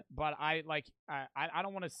opinion, but I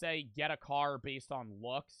don't want to say get a car based on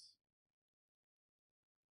looks.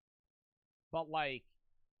 But, like,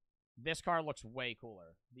 this car looks way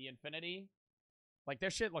cooler. The Infiniti, like,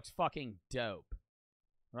 this shit looks fucking dope.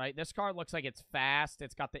 Right? This car looks like it's fast.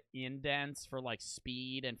 It's got the indents for, like,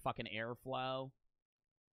 speed and fucking airflow.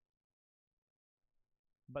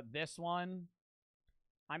 But this one,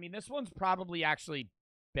 I mean, this one's probably actually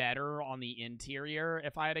better on the interior,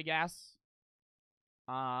 if I had to guess.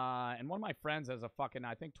 And one of my friends has a fucking,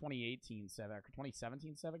 I think, 2018 Civic or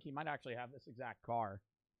 2017 Civic. He might actually have this exact car.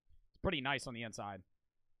 It's pretty nice on the inside.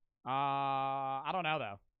 I don't know,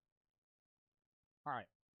 though. All right.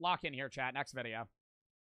 Lock in here, chat. Next video.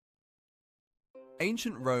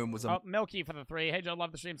 Ancient Rome was a... Oh, Milky for the 3. Hey, Joe,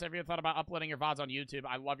 love the streams. Have you thought about uploading your VODs on YouTube?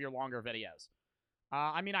 I love your longer videos.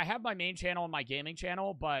 I mean, I have my main channel and my gaming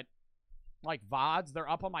channel, but, like, VODs, they're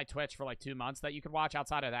up on my Twitch for, like, 2 months that you could watch.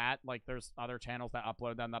 Outside of that, like, there's other channels that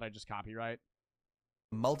upload them that I just copyright.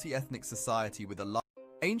 Multi-ethnic society with a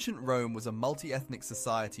Ancient Rome was a multi-ethnic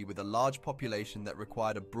society with a large population that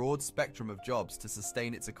required a broad spectrum of jobs to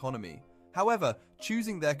sustain its economy. However,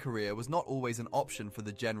 choosing their career was not always an option for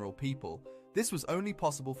the general people. This was only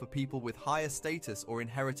possible for people with higher status or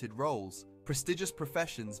inherited roles. Prestigious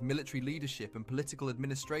professions, military leadership, and political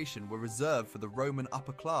administration were reserved for the Roman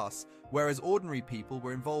upper class, whereas ordinary people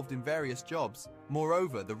were involved in various jobs.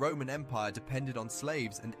 Moreover, the Roman Empire depended on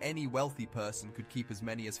slaves, and any wealthy person could keep as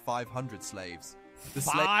many as 500 slaves.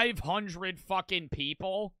 500 fucking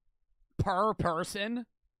people per person?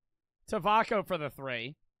 Tavaco for the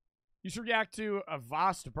 3. You should react to a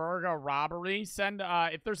Vostberga robbery. Send,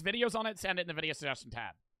 if there's videos on it, send it in the video suggestion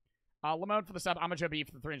tab. Lamone for the sub. I'm a Joe B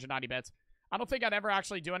for the 390 bits. I don't think I'd ever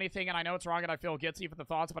actually do anything, and I know it's wrong, and I feel guilty for the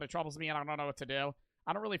thoughts, but it troubles me, and I don't know what to do.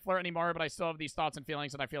 I don't really flirt anymore, but I still have these thoughts and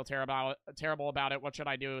feelings, and I feel terrible about it. What should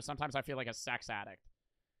I do? Sometimes I feel like a sex addict.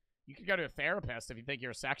 You could go to a therapist if you think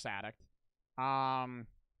you're a sex addict. I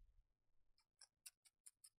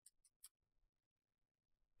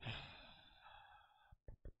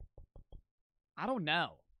don't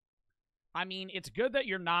know. I mean, it's good that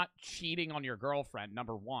you're not cheating on your girlfriend,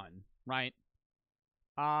 number one, right?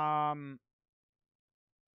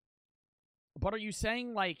 But are you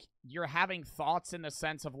saying, like, you're having thoughts in the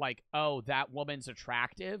sense of, like, oh, that woman's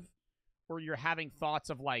attractive? Or you're having thoughts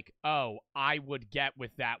of, like, oh, I would get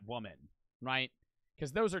with that woman, right?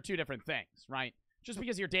 Because those are two different things, right? Just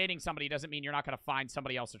because you're dating somebody doesn't mean you're not going to find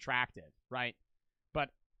somebody else attractive, right? But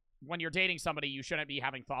when you're dating somebody, you shouldn't be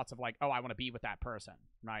having thoughts of, like, oh, I want to be with that person,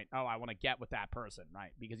 right? Oh, I want to get with that person,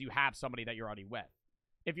 right? Because you have somebody that you're already with.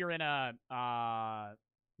 If you're in a,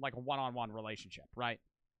 like, a one-on-one relationship, right?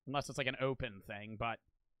 Unless it's, like, an open thing, but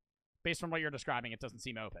based on what you're describing, it doesn't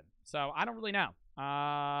seem open. So, I don't really know.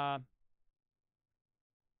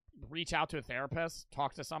 Reach out to a therapist,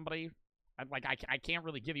 talk to somebody. I can't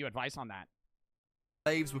really give you advice on that.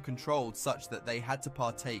 Slaves were controlled such that they had to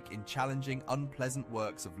partake in challenging, unpleasant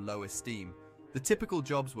works of low esteem. The typical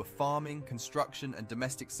jobs were farming, construction, and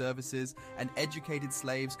domestic services, and educated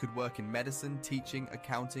slaves could work in medicine, teaching,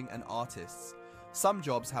 accounting, and artists. Some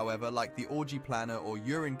jobs, however, like the orgy planner or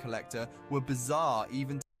urine collector, were bizarre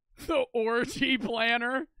even. The orgy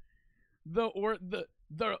planner? The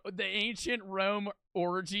ancient Rome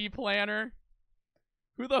orgy planner?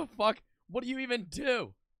 Who the fuck? What do you even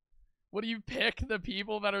do? What do you pick the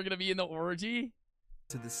people that are going to be in the orgy?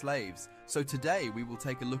 To the slaves. So today we will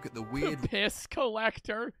take a look at the weird The piss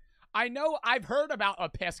collector. I know I've heard about a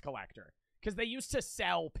piss collector because they used to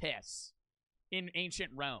sell piss in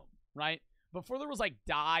ancient Rome, right? Before there was like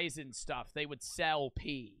dyes and stuff, they would sell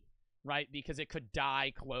pee, right? Because it could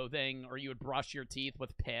dye clothing, or you would brush your teeth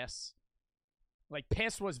with piss. Like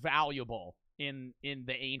piss was valuable in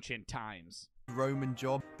the ancient times. Roman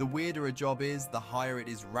job. The weirder a job is, the higher it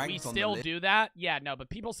is ranked on the We list. still do that? Yeah, no, but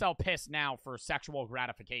people sell piss now for sexual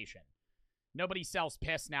gratification. Nobody sells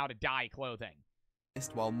piss now to dye clothing.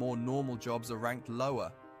 While more normal jobs are ranked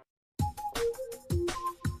lower.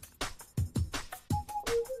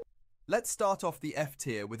 Let's start off the F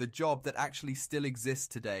tier with a job that actually still exists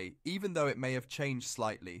today, even though it may have changed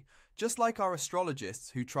slightly. Just like our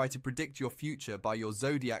astrologists who try to predict your future by your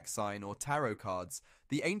zodiac sign or tarot cards,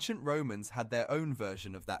 the ancient Romans had their own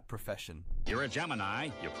version of that profession. You're a Gemini,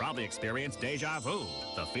 you probably experienced deja vu,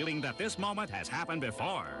 the feeling that this moment has happened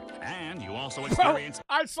before. And you also experience...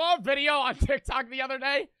 I saw a video on TikTok the other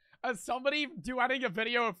day of somebody doing a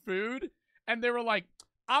video of food, and they were like,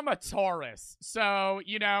 I'm a Taurus, so,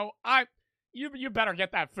 you know, you better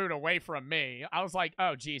get that food away from me. I was like,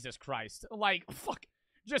 oh, Jesus Christ. Like, fuck.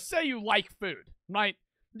 Just say you like food, right?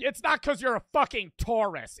 It's not because you're a fucking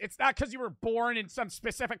Taurus. It's not because you were born in some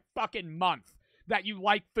specific fucking month that you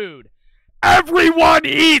like food. Everyone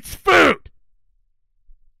eats food!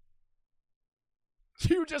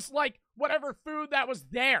 You just like whatever food that was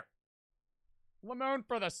there. Lemon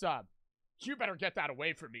for the sub. You better get that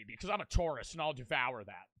away from me because I'm a Taurus and I'll devour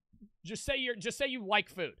that. Just say you like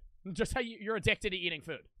food. Just say you're addicted to eating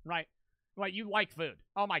food, right? Like you like food.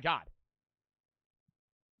 Oh my god.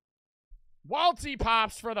 Waltzy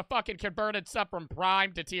Pops for the fucking converted sub from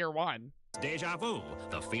Prime to Tier 1. Deja vu,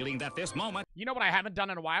 the feeling that this moment... You know what I haven't done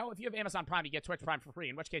in a while? If you have Amazon Prime, you get Twitch Prime for free,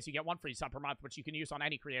 in which case you get one free sub per month, which you can use on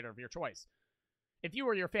any creator of your choice. If you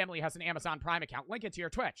or your family has an Amazon Prime account, link it to your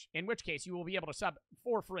Twitch, in which case you will be able to sub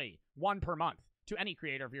for free, one per month, to any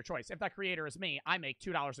creator of your choice. If that creator is me, I make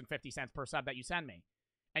 $2.50 per sub that you send me.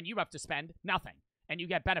 And you have to spend nothing. And you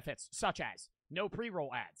get benefits such as no pre-roll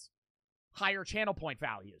ads, higher channel point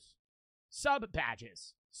values, sub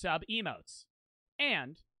badges, sub emotes,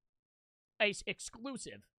 and a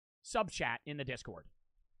exclusive sub chat in the Discord.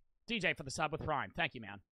 DJ for the sub with Prime. Thank you,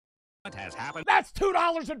 man. What has happened? That's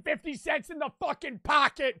 $2.50 in the fucking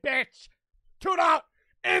pocket, bitch! $2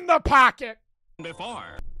 in the pocket!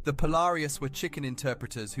 Before. The Polarius were chicken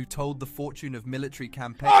interpreters who told the fortune of military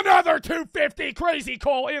campaigns. Another $2.50 crazy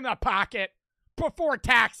coal in the pocket! Before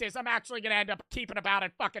taxes, I'm actually gonna end up keeping about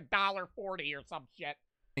a fucking $1.40 or some shit.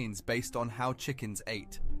 Based on how chickens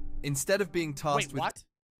ate. Instead of being tasked with... what?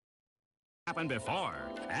 Happened before.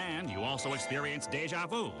 And you also experience deja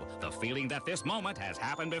vu, the feeling that this moment has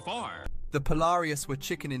happened before. The Polarius were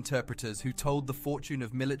chicken interpreters who told the fortune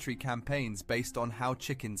of military campaigns based on how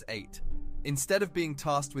chickens ate. Instead of being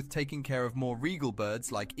tasked with taking care of more regal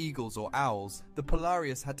birds like eagles or owls, the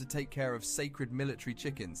Polarius had to take care of sacred military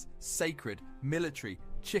chickens. Sacred military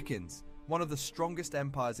chickens. One of the strongest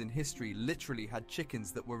empires in history literally had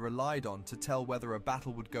chickens that were relied on to tell whether a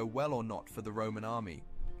battle would go well or not for the Roman army.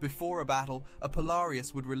 Before a battle, a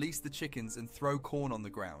Polarius would release the chickens and throw corn on the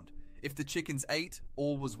ground. If the chickens ate,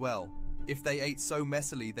 all was well. If they ate so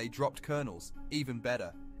messily they dropped kernels, even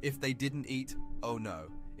better. If they didn't eat, oh no.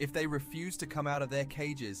 If they refused to come out of their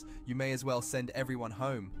cages, you may as well send everyone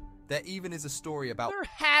home. There even is a story about... There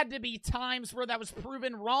had to be times where that was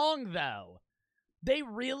proven wrong, though. They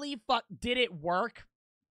really did it work?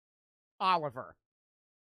 Oliver,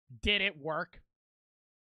 did it work?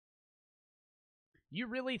 You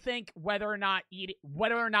really think whether or not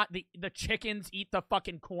the chickens eat the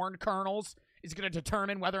fucking corn kernels is going to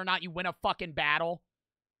determine whether or not you win a fucking battle?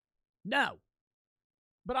 No.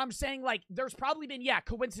 But I'm saying, like, there's probably been,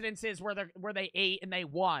 coincidences where they ate and they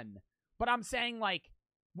won. But I'm saying, like,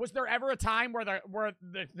 was there ever a time where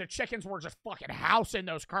the chickens were just fucking housing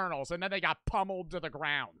those kernels and then they got pummeled to the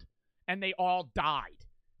ground and they all died?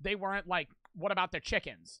 They weren't like, what about the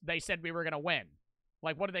chickens? They said we were going to win.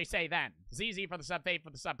 Like, what did they say then? ZZ for the sub, Fave for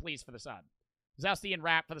the sub, please for the sub. Zesty and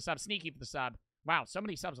Rap for the sub, Sneaky for the sub. Wow, so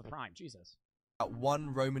many subs with Prime, Jesus.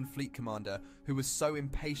 one Roman fleet commander who was so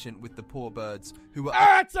impatient with the poor birds who were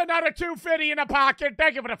That's another 250 in the pocket.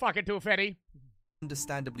 Thank you for the fucking 250.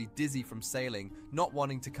 understandably dizzy from sailing, not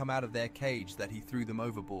wanting to come out of their cage, that he threw them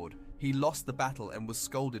overboard. He lost the battle and was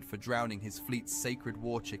scolded for drowning his fleet's sacred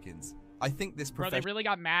war chickens. I think this Bro, they really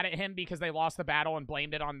got mad at him because they lost the battle and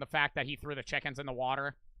blamed it on the fact that he threw the chickens in the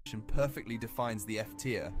water. Perfectly defines the F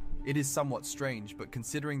tier. It is somewhat strange, but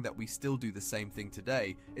considering that we still do the same thing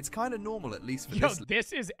today, it's kind of normal, at least for Yo, this.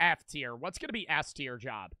 This is F tier. What's gonna be S tier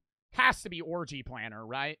job? Has to be orgy planner,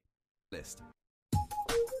 right? List.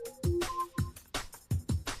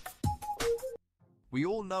 We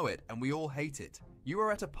all know it and we all hate it. You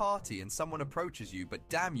are at a party and someone approaches you, but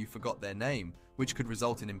damn, you forgot their name, which could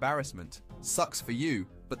result in embarrassment. Sucks for you,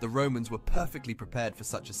 but the Romans were perfectly prepared for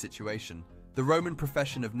such a situation. The Roman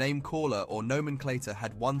profession of name caller or nomenclator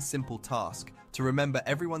had one simple task: to remember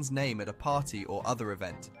everyone's name at a party or other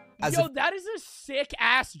event. Yo, that is a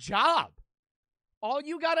sick-ass job. All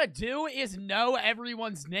you gotta do is know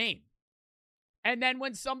everyone's name. And then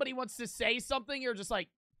when somebody wants to say something, you're just like,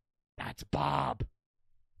 that's Bob.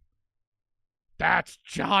 That's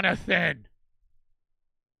Jonathan.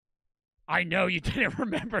 I know you didn't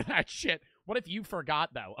remember that shit. What if you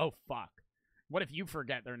forgot, though? Oh, fuck. What if you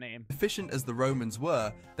forget their name? Efficient as the Romans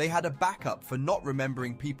were, they had a backup for not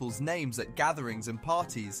remembering people's names at gatherings and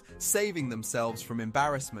parties, saving themselves from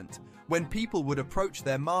embarrassment. When people would approach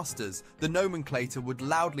their masters, the nomenclator would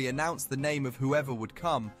loudly announce the name of whoever would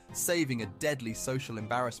come, saving a deadly social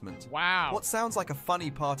embarrassment. Wow. What sounds like a funny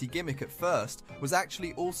party gimmick at first was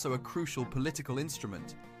actually also a crucial political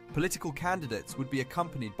instrument. Political candidates would be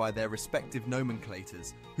accompanied by their respective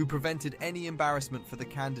nomenclators, who prevented any embarrassment for the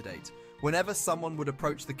candidate. Whenever someone would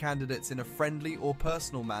approach the candidates in a friendly or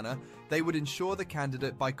personal manner, they would ensure the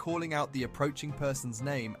candidate by calling out the approaching person's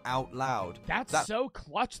name out loud. That's so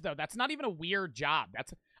clutch, though. That's not even a weird job.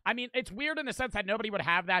 I mean, it's weird in the sense that nobody would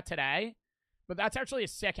have that today, but that's actually a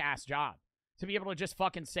sick-ass job. To be able to just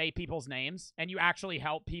fucking say people's names, and you actually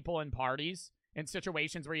help people in parties, in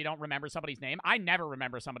situations where you don't remember somebody's name. I never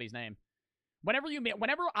remember somebody's name. Whenever,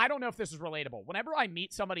 I don't know if this is relatable. Whenever I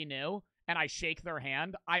meet somebody new and I shake their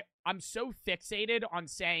hand, I'm so fixated on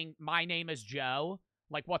saying, my name is Joe,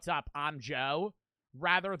 like, what's up, I'm Joe,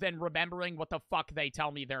 rather than remembering what the fuck they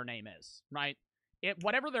tell me their name is, right?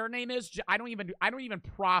 Whatever their name is, I don't even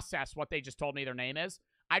process what they just told me their name is.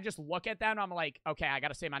 I just look at them and I'm like, okay, I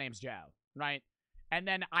gotta say my name's Joe, right? And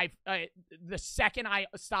then the second I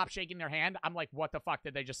stop shaking their hand, I'm like, what the fuck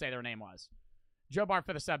did they just say their name was? Joe Bart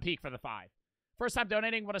for the sub, Peak for the 5. First time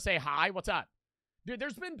donating, want to say hi, what's up? Dude,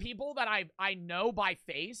 there's been people that I know by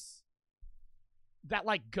face that,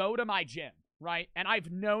 like, go to my gym, right? And I've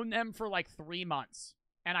known them for, like, 3 months,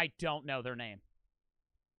 and I don't know their name.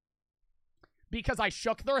 Because I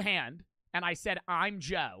shook their hand, and I said, I'm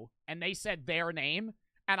Joe, and they said their name,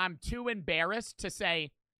 and I'm too embarrassed to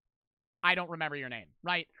say, I don't remember your name,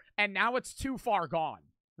 right? And now it's too far gone,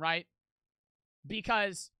 right?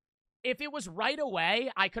 Because if it was right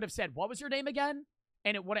away, I could have said, what was your name again?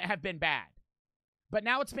 And it wouldn't have been bad. But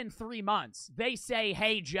now it's been 3 months. They say,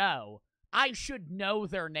 hey, Joe. I should know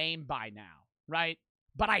their name by now, right?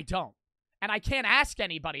 But I don't. And I can't ask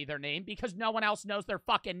anybody their name because no one else knows their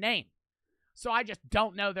fucking name. So I just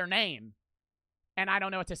don't know their name. And I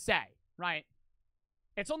don't know what to say, right?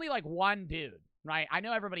 It's only like one dude, right? I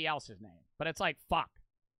know everybody else's name. But it's like, fuck.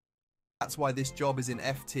 That's why this job is in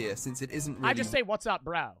F tier, since it isn't really... I just say, what's up,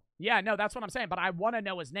 bro? Yeah, no, that's what I'm saying, but I want to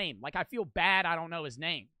know his name. Like, I feel bad I don't know his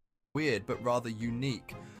name. Weird, but rather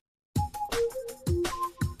unique.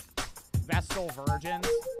 Vestal Virgins?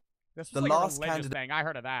 This was The like last a religious candidate thing. I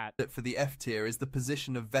heard of that. For the F tier is the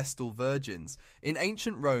position of Vestal Virgins. In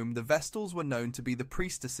ancient Rome, the Vestals were known to be the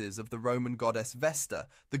priestesses of the Roman goddess Vesta,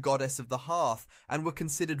 the goddess of the hearth, and were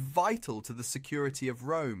considered vital to the security of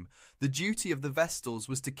Rome. The duty of the Vestals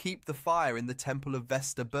was to keep the fire in the temple of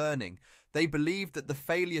Vesta burning. They believed that the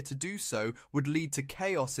failure to do so would lead to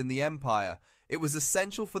chaos in the empire. It was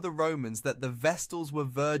essential for the Romans that the Vestals were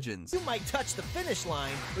virgins. You might touch the finish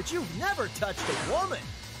line, but you've never touched a woman.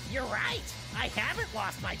 You're right. I haven't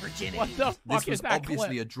lost my virginity. What the fuck This is was that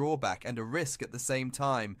obviously clip? a drawback and a risk at the same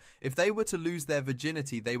time. If they were to lose their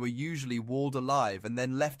virginity, they were usually walled alive and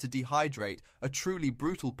then left to dehydrate, a truly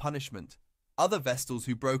brutal punishment. Other Vestals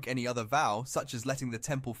who broke any other vow, such as letting the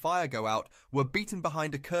temple fire go out, were beaten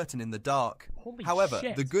behind a curtain in the dark. However,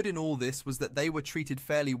 shit. the good in all this was that they were treated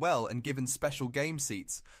fairly well and given special game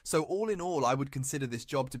seats. So all in all, I would consider this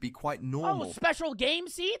job to be quite normal. Oh, special game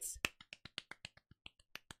seats?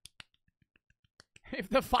 If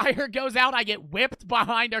the fire goes out, I get whipped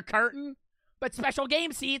behind a curtain. But special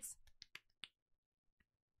game seats.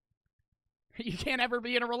 You can't ever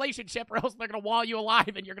be in a relationship or else they're going to wall you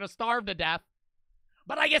alive and you're going to starve to death.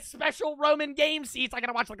 But I get special Roman game seats. I got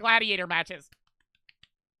to watch the gladiator matches.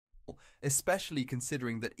 Especially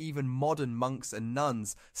considering that even modern monks and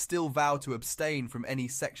nuns still vow to abstain from any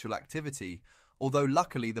sexual activity, although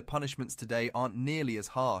luckily the punishments today aren't nearly as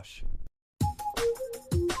harsh.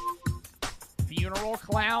 Funeral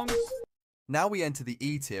clowns? Now we enter the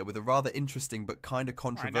E tier with a rather interesting but kinda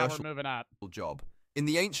controversial now we're moving up. Job. In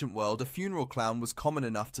the ancient world, a funeral clown was common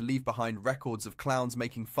enough to leave behind records of clowns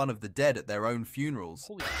making fun of the dead at their own funerals.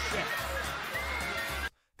 Holy shit.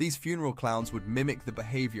 These funeral clowns would mimic the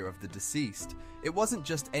behavior of the deceased. It wasn't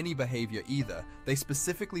just any behavior either. They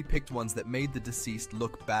specifically picked ones that made the deceased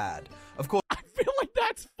look bad. Of course, I feel like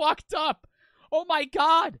that's fucked up. Oh my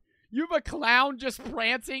god. You have a clown just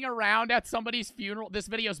prancing around at somebody's funeral. This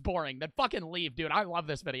video's boring. Then fucking leave, dude. I love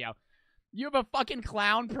this video. You have a fucking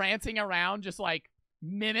clown prancing around just like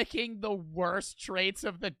mimicking the worst traits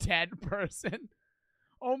of the dead person.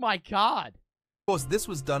 Oh my god. Of course, this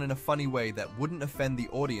was done in a funny way that wouldn't offend the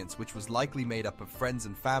audience, which was likely made up of friends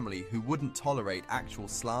and family who wouldn't tolerate actual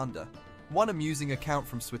slander. One amusing account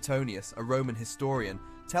from Suetonius, a Roman historian,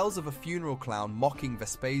 tells of a funeral clown mocking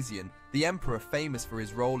Vespasian, the emperor famous for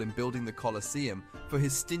his role in building the Colosseum, for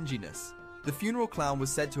his stinginess. The funeral clown was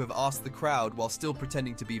said to have asked the crowd, while still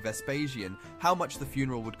pretending to be Vespasian, how much the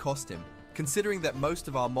funeral would cost him. Considering that most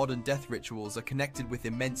of our modern death rituals are connected with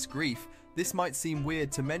immense grief, this might seem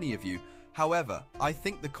weird to many of you. However, I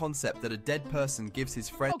think the concept that a dead person gives his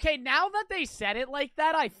friend— Okay, now that they said it like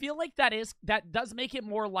that, I feel like that does make it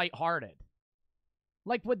more lighthearted.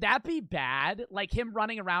 Like, would that be bad? Like, him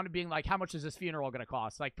running around and being like, how much is this funeral gonna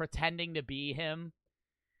cost? Like, pretending to be him?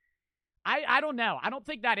 I don't know. I don't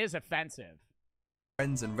think that is offensive.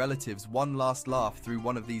 Friends and relatives one last laugh through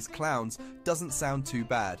one of these clowns doesn't sound too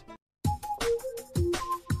bad.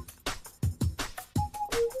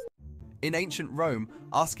 In ancient Rome,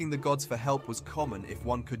 asking the gods for help was common if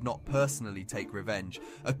one could not personally take revenge.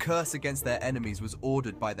 A curse against their enemies was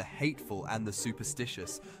ordered by the hateful and the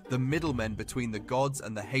superstitious. The middlemen between the gods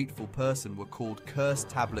and the hateful person were called curse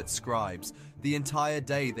tablet scribes. The entire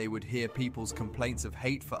day they would hear people's complaints of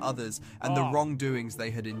hate for others and the wrongdoings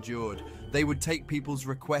they had endured. They would take people's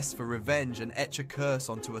requests for revenge and etch a curse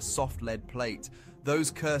onto a soft lead plate.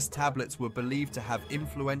 Those cursed tablets were believed to have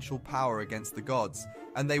influential power against the gods,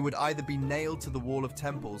 and they would either be nailed to the wall of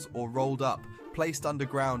temples or rolled up, placed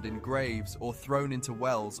underground in graves, or thrown into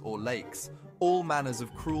wells or lakes. All manners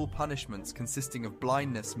of cruel punishments consisting of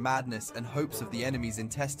blindness, madness, and hopes of the enemy's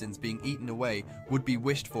intestines being eaten away would be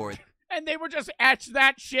wished for. And they would just etch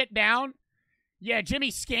that shit down? Yeah,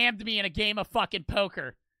 Jimmy scammed me in a game of fucking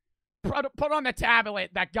poker. Put on the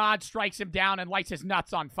tablet that God strikes him down and lights his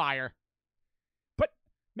nuts on fire. But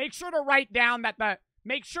make sure to write down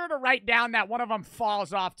that one of them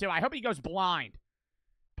falls off too. I hope he goes blind.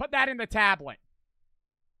 Put that in the tablet.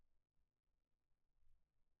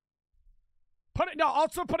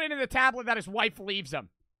 Also put it in the tablet that his wife leaves him.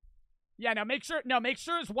 Yeah, make sure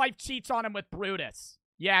his wife cheats on him with Brutus.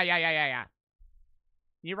 Yeah.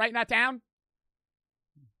 You writing that down?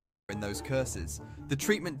 In those curses, the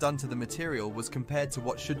treatment done to the material was compared to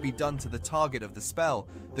what should be done to the target of the spell.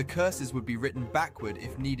 The curses would be written backward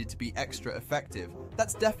if needed to be extra effective.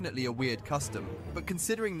 That's definitely a weird custom, but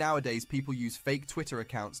considering nowadays people use fake Twitter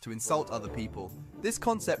accounts to insult other people, this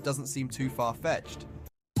concept doesn't seem too far-fetched.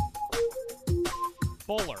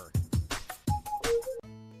 Fuller.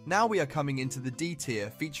 Now we are coming into the D tier,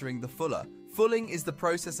 featuring the fuller. Fulling is the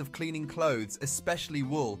process of cleaning clothes, especially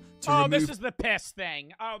wool, to remove— this is the piss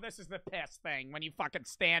thing. When you fucking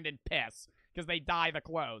stand and piss, because they dye the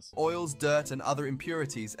clothes. Oils, dirt, and other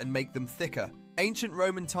impurities, and make them thicker. Ancient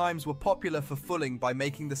Roman times were popular for fulling by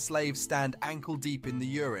making the slaves stand ankle deep in the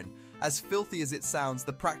urine. As filthy as it sounds,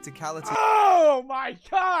 the practicality— Oh my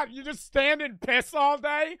god! You just stand and piss all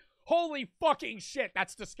day? Holy fucking shit,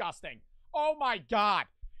 that's disgusting. Oh my god.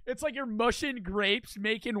 It's like you're mushing grapes,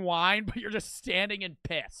 making wine, but you're just standing in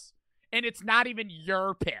piss. And it's not even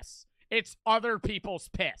your piss. It's other people's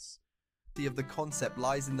piss. Of the concept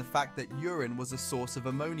lies in the fact that urine was a source of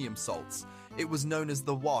ammonium salts. It was known as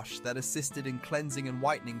the wash that assisted in cleansing and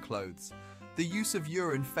whitening clothes. The use of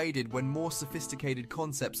urine faded when more sophisticated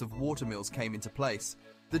concepts of watermills came into place.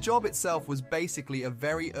 The job itself was basically a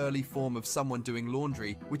very early form of someone doing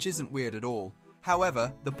laundry, which isn't weird at all.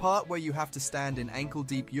 However, the part where you have to stand in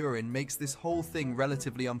ankle-deep urine makes this whole thing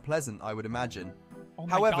relatively unpleasant, I would imagine. Oh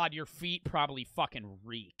my god, your feet probably fucking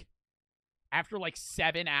reek. After like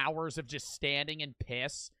 7 hours of just standing in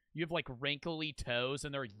piss, you have like wrinkly toes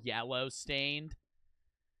and they're yellow stained.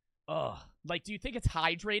 Ugh. Like, do you think it's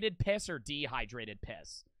hydrated piss or dehydrated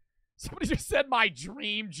piss? Somebody just said my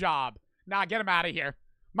dream job. Nah, get him out of here.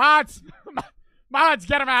 Mods! Mods,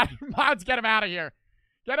 get him out. Mods, get him out of here.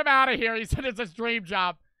 Get him out of here. He said it's his dream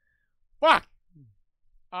job. Fuck.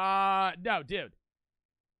 No, dude.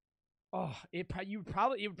 Oh, it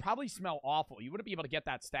would probably smell awful. You wouldn't be able to get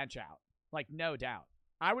that stench out. Like, no doubt.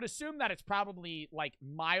 I would assume that it's probably, like,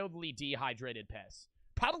 mildly dehydrated piss.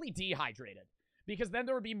 Probably dehydrated. Because then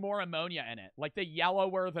there would be more ammonia in it. Like, the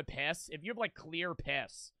yellower the piss. If you have, like, clear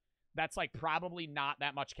piss, that's, like, probably not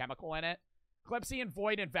that much chemical in it. Clipsy and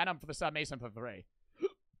Void and Venom for the sub. Mason for 3.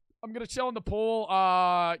 I'm gonna chill in the pool.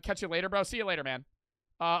 Catch you later, bro. See you later, man.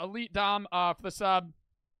 Elite Dom for the sub.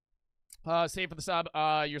 Save for the sub.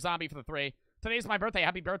 Your zombie for the 3. Today's my birthday.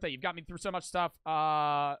 Happy birthday. You've got me through so much stuff.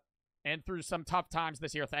 And through some tough times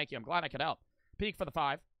this year. Thank you. I'm glad I could help. Peak for the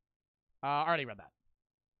 5. I already read that.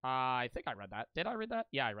 I think I read that. Did I read that?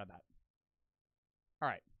 Yeah, I read that. All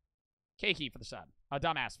right. Keiki for the sub.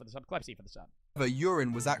 Dumbass for the sub. Clipsy for the sub.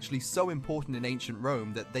 Urine was actually so important in ancient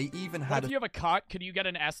Rome that they even had. What if you have a cut? Could you get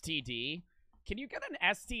an STD? Can you get an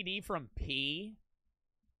STD from pee?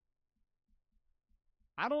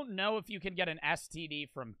 I don't know if you can get an STD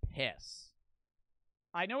from piss.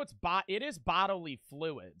 I know it is bodily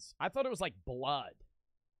fluids. I thought it was like blood.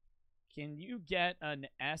 Can you get an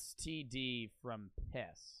STD from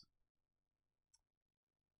piss?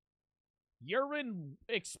 Urine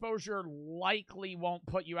exposure likely won't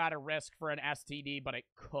put you at a risk for an STD, but it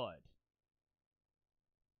could.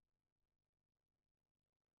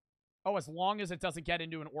 Oh, as long as it doesn't get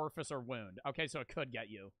into an orifice or wound. Okay, so it could get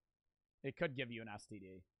you. It could give you an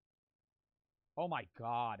STD. Oh my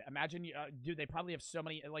god. Imagine, dude, they probably have so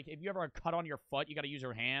many, like, if you ever cut on your foot, you gotta use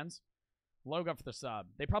your hands. Logo for the sub.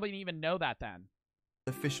 They probably didn't even know that then.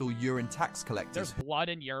 Official urine tax collectors. There's blood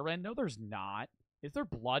in urine? No, there's not. Is there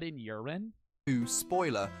blood in urine? Who,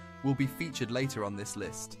 spoiler, will be featured later on this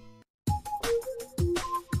list.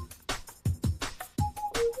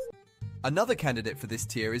 Another candidate for this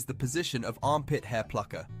tier is the position of armpit hair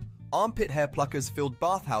plucker. Armpit hair pluckers filled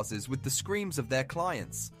bathhouses with the screams of their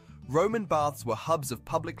clients. Roman baths were hubs of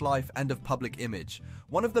public life and of public image.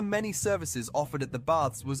 One of the many services offered at the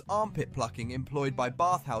baths was armpit plucking, employed by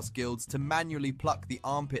bathhouse guilds to manually pluck the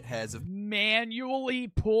armpit hairs of— Manually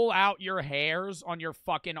pull out your hairs on your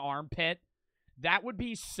fucking armpit? That would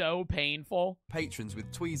be so painful. Patrons with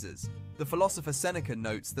tweezers. The philosopher Seneca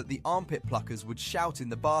notes that the armpit pluckers would shout in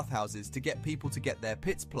the bathhouses to get people to get their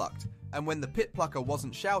pits plucked, and when the pit plucker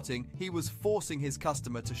wasn't shouting, he was forcing his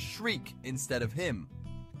customer to shriek instead of him.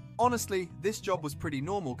 Honestly, this job was pretty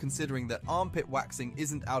normal considering that armpit waxing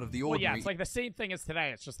isn't out of the ordinary. Well, yeah, it's like the same thing as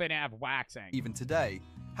today. It's just they didn't have waxing. Even today.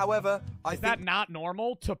 However, Is that not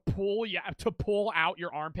normal to pull out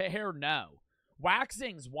your armpit hair? No.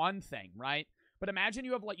 Waxing's one thing, right? But imagine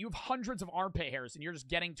you have hundreds of armpit hairs and you're just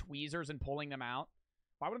getting tweezers and pulling them out.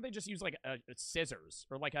 Why wouldn't they just use like a scissors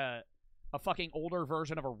or like a fucking older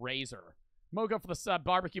version of a razor? Mogo for the sub,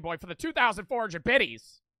 Barbecue Boy for the 2,400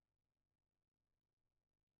 biddies.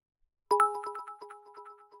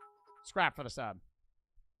 Scrap for the sub.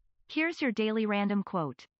 Here's your daily random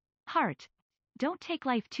quote. Heart. Don't take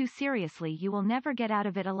life too seriously. You will never get out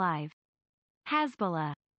of it alive.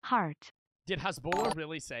 Hasbullah. Heart. Did Hasbullah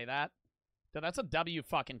really say that? Dude, that's a W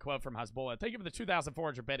fucking quote from Hasbullah. Thank you for the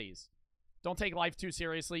 2,400 biddies. Don't take life too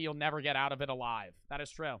seriously. You'll never get out of it alive. That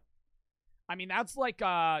is true. I mean, that's like,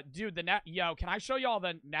 dude, yo, can I show y'all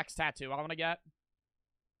the next tattoo I want to get?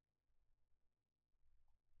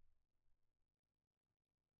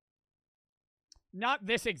 Not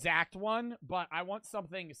this exact one, but I want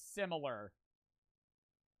something similar.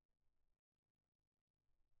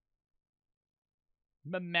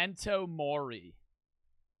 Memento Mori.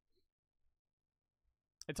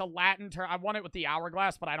 It's a Latin term. I want it with the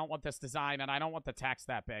hourglass, but I don't want this design, and I don't want the text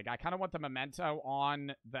that big. I kind of want the memento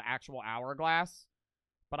on the actual hourglass,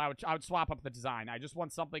 but I would swap up the design. I just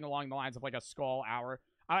want something along the lines of like a skull hour.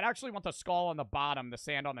 I would actually want the skull on the bottom, the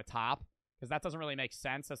sand on the top, because that doesn't really make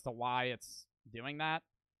sense as to why it's doing that.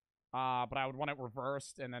 But I would want it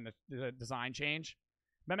reversed and then the design change.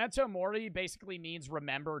 Memento Mori basically means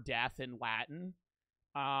remember death in Latin.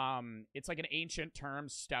 It's like an ancient term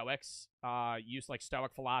Stoics used, like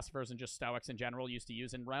Stoic philosophers and just Stoics in general used to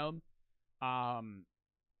use in Rome.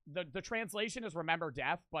 The translation is remember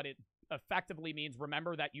death, but it effectively means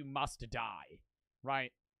remember that you must die,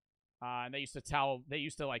 right? And they used to tell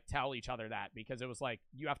each other that because it was like,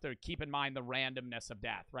 you have to keep in mind the randomness of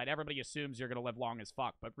death, right? Everybody assumes you're going to live long as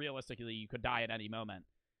fuck, but realistically, you could die at any moment.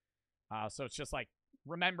 So it's just like,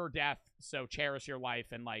 remember death, so cherish your life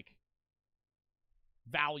and like,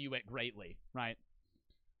 value it greatly, right?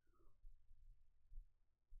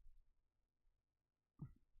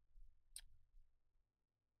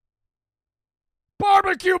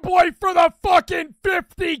 Barbecue Boy for the fucking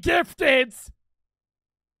 50 gifteds.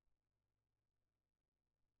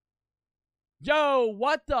 Yo,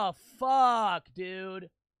 what the fuck, dude?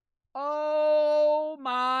 Oh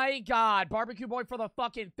my god. Barbecue Boy for the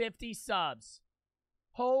fucking 50 subs.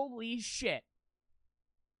 Holy shit.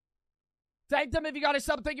 Thank them if you got a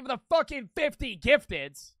sub. Thank you for the fucking 50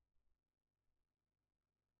 gifteds.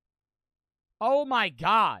 Oh my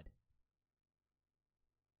god.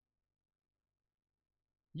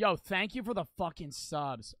 Yo, thank you for the fucking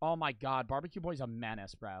subs. Oh my god. Barbecue Boy's a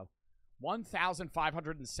menace, bro.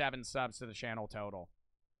 1,507 subs to the channel total.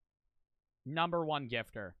 #1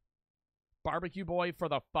 gifter. Barbecue Boy for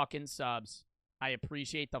the fucking subs. I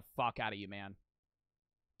appreciate the fuck out of you, man.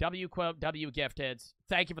 W gifteds.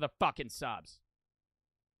 Thank you for the fucking subs.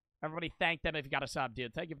 Everybody thank them if you got a sub,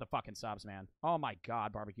 dude. Thank you for the fucking subs, man. Oh my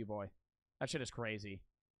god, Barbecue Boy. That shit is crazy.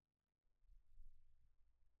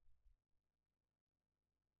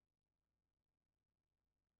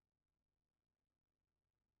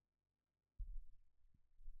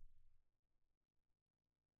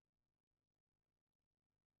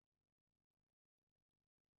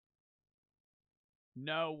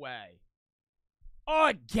 No way.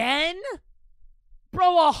 Again?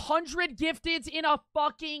 Bro, 100 gifteds in a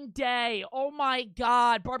fucking day. Oh my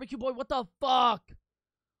god. Barbecue Boy, what the fuck?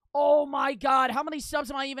 Oh my god. How many subs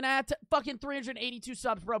am I even at? Fucking 382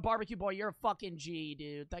 subs, bro. Barbecue Boy, you're a fucking G,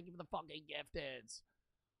 dude. Thank you for the fucking gifteds.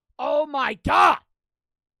 Oh my god.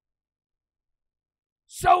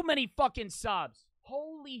 So many fucking subs.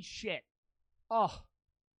 Holy shit. Oh.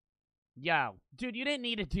 Yo, dude, you didn't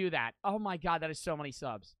need to do that. Oh my god, that is so many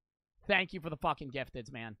subs. Thank you for the fucking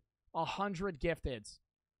gifteds, man. 100 gifteds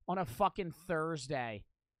on a fucking Thursday.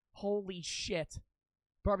 Holy shit.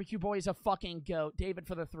 Barbecue Boy is a fucking goat. David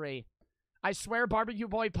for the 3. I swear Barbecue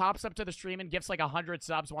Boy pops up to the stream and gifts like 100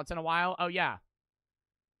 subs once in a while. Oh, yeah.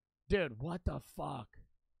 Dude, what the fuck?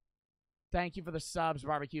 Thank you for the subs,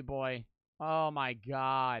 Barbecue Boy. Oh my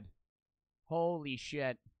god. Holy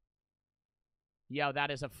shit. Yo,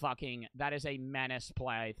 that is a menace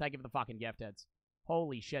play. Thank you for the fucking gifteds.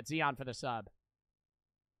 Holy shit. Xeon for the sub.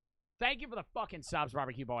 Thank you for the fucking subs,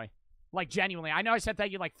 Barbecue Boy. Like, genuinely. I know I said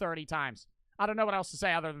thank you like 30 times. I don't know what else to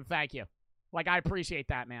say other than thank you. Like, I appreciate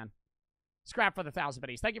that, man. Scrap for the 1,000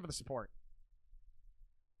 biddies. Thank you for the support.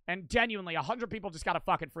 And genuinely, 100 people just got a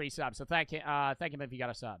fucking free sub, so thank him if you got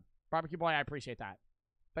a sub. Barbecue Boy, I appreciate that.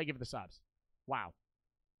 Thank you for the subs. Wow.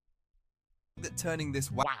 That turning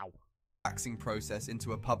this waxing process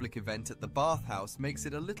into a public event at the bathhouse makes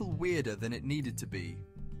it a little weirder than it needed to be.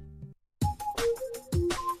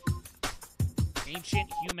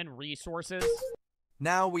 Ancient human resources.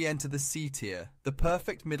 Now we enter the C tier, the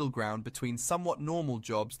perfect middle ground between somewhat normal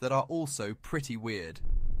jobs that are also pretty weird.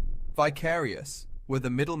 Vicarious. We're the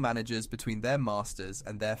middle managers between their masters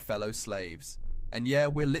and their fellow slaves. And yeah,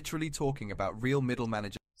 we're literally talking about real middle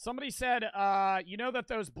managers. Somebody said, you know that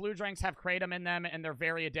those blue drinks have kratom in them and they're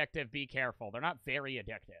very addictive. Be careful. They're not very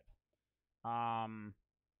addictive.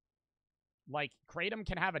 Like, kratom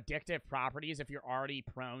can have addictive properties if you're already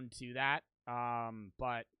prone to that.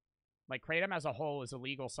 But, like, kratom as a whole is a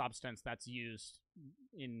legal substance that's used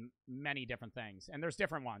in many different things. And there's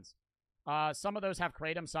different ones. Some of those have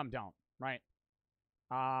kratom, some don't, right?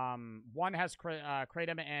 One has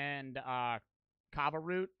kratom and kava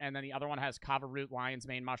root, and then the other one has kava root, lion's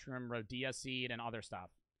mane mushroom, rhodea seed, and other stuff.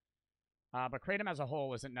 But kratom as a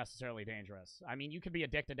whole isn't necessarily dangerous. I mean, you could be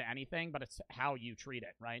addicted to anything, but it's how you treat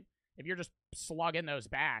it, right? If you're just slugging those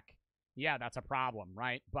back, yeah, that's a problem,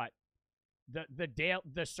 right? But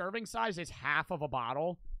the serving size is half of a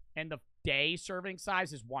bottle, and the day serving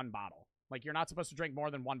size is 1 bottle. Like, you're not supposed to drink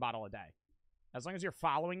more than 1 bottle a day. As long as you're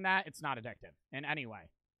following that, it's not addictive in any way.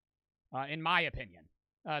 In my opinion.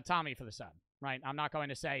 Tommy for the sub, right? I'm not going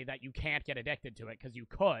to say that you can't get addicted to it, because you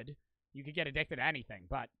could. You could get addicted to anything,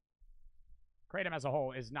 but kratom as a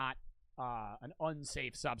whole is not an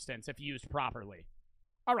unsafe substance if used properly.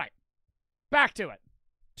 All right. Back to it.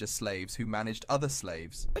 Just slaves who managed other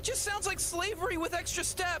slaves. It just sounds like slavery with extra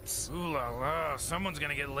steps. Ooh la la, someone's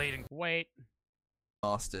gonna get laid and... Wait.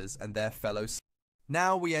 Masters and their fellow slaves.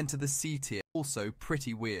 Now we enter the C tier, also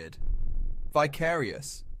pretty weird.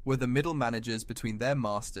 Vicarious. We're the middle managers between their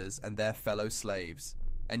masters and their fellow slaves.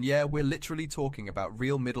 And yeah, we're literally talking about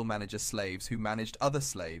real middle manager slaves who managed other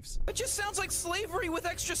slaves. It just sounds like slavery with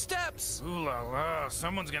extra steps. Ooh la la,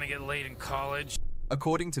 someone's gonna get laid in college.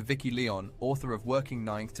 According to Vicky Leon, author of Working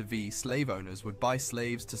Ninth to V, slave owners would buy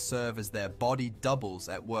slaves to serve as their body doubles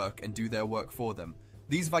at work and do their work for them.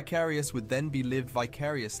 These vicarious would then be lived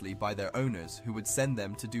vicariously by their owners, who would send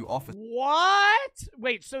them to do office. What?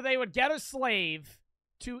 Wait, so they would get a slave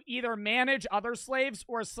to either manage other slaves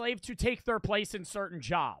or a slave to take their place in certain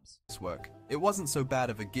jobs. Work. It wasn't so bad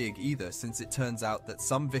of a gig either, since it turns out that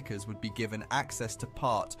some vicars would be given access to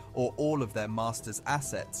part or all of their master's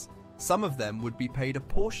assets. Some of them would be paid a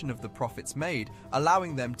portion of the profits made,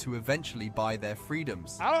 allowing them to eventually buy their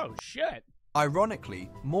freedoms. Oh, shit. Ironically,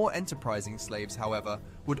 more enterprising slaves, however,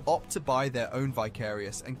 would opt to buy their own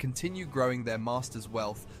vicarious and continue growing their master's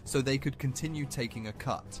wealth so they could continue taking a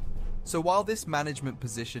cut. So while this management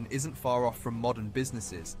position isn't far off from modern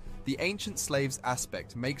businesses, the ancient slaves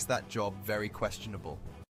aspect makes that job very questionable.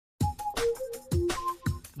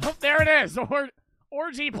 Oh, there it is!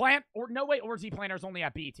 Orgy plant... No, wait, orgy planner's only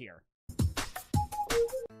at B tier.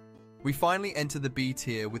 We finally enter the B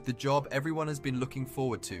tier with the job everyone has been looking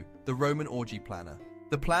forward to, the Roman orgy planner.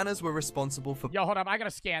 The planners were responsible for... Yo, hold up, I gotta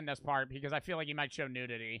scan this part because I feel like you might show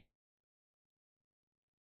nudity.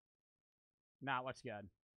 Nah, looks good.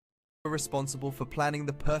 Were responsible for planning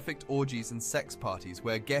the perfect orgies and sex parties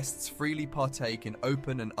where guests freely partake in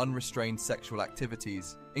open and unrestrained sexual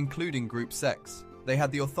activities, including group sex. They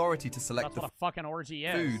had the authority to select That's what a fucking orgy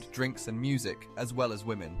is. food, drinks, and music, as well as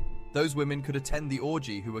women. Those women could attend the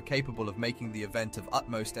orgy who were capable of making the event of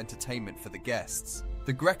utmost entertainment for the guests.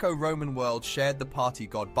 The Greco-Roman world shared the party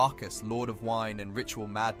god Bacchus, lord of wine and ritual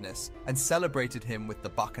madness, and celebrated him with the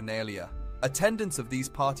Bacchanalia. Attendance of these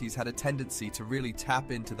parties had a tendency to really tap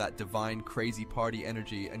into that divine crazy party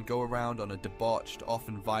energy and go around on a debauched,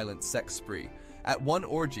 often violent sex spree. At one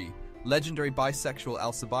orgy, legendary bisexual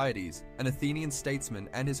Alcibiades, an Athenian statesman,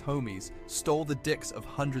 and his homies stole the dicks of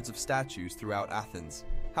hundreds of statues throughout Athens.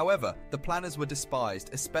 However, the planners were despised,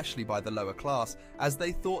 especially by the lower class, as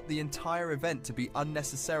they thought the entire event to be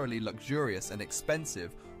unnecessarily luxurious and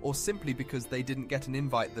expensive, or simply because they didn't get an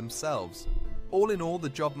invite themselves. All in all, the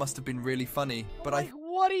job must have been really funny, but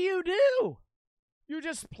what do? You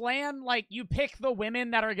just plan, like, you pick the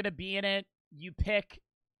women that are gonna be in it, you pick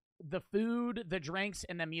the food, the drinks,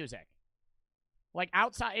 and the music. Like,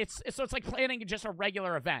 outside, so it's like planning just a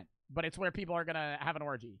regular event, but it's where people are gonna have an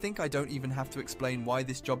orgy. I think I don't even have to explain why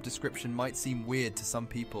this job description might seem weird to some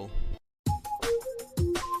people.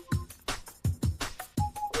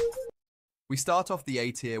 We start off the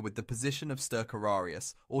A tier with the position of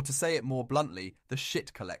Stercorarius, or to say it more bluntly, the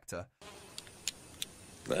shit collector.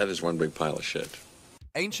 That is one big pile of shit.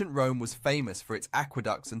 Ancient Rome was famous for its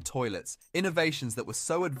aqueducts and toilets, innovations that were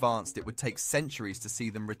so advanced it would take centuries to see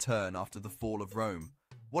them return after the fall of Rome.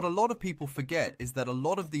 What a lot of people forget is that a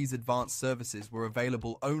lot of these advanced services were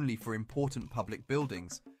available only for important public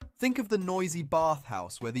buildings. Think of the noisy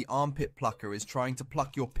bathhouse where the armpit plucker is trying to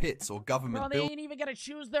pluck your pits or government buildings. Well, they ain't even gonna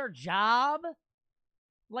choose their job.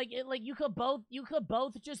 Like you could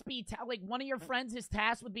both just be like one of your friends is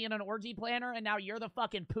tasked with being an orgy planner, and now you're the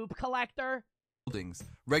fucking poop collector. Buildings,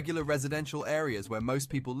 regular residential areas where most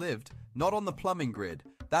people lived, not on the plumbing grid.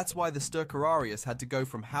 That's why the Stercorarius had to go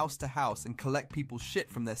from house to house and collect people's shit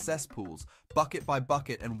from their cesspools, bucket by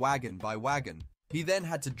bucket and wagon by wagon. He then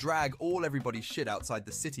had to drag everybody's shit outside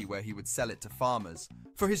the city where he would sell it to farmers.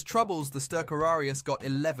 For his troubles, the Stercorarius got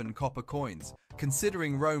 11 copper coins.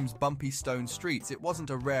 Considering Rome's bumpy stone streets, it wasn't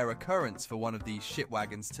a rare occurrence for one of these shit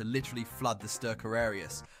wagons to literally flood the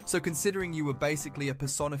Stercorarius. So considering you were basically a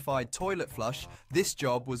personified toilet flush, this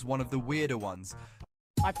job was one of the weirder ones.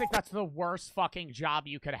 I think that's the worst fucking job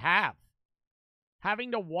you could have.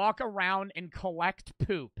 Having to walk around and collect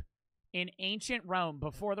poop in ancient Rome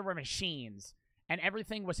before there were machines. And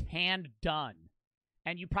everything was hand done.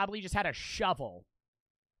 And you probably just had a shovel.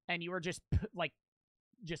 And you were just,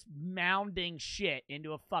 just mounding shit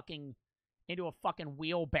into a fucking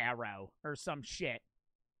wheelbarrow or some shit.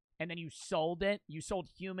 And then you sold it. You sold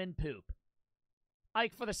human poop.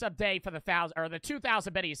 Ike for the sub day for the 1,000, or the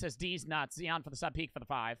 2,000 biddies says D's nuts. Xeon for the sub peak for the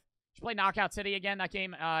 5. Should play Knockout City again. That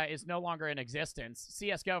game is no longer in existence.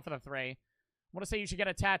 CSGO for the 3. I want to say you should get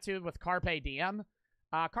a tattoo with Carpe Diem.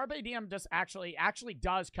 Carpe Diem just actually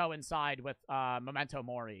does coincide with Memento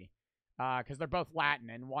Mori, because they're both Latin,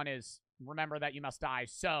 and one is remember that you must die,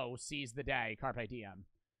 so seize the day, Carpe Diem.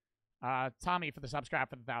 Tommy for the subscribe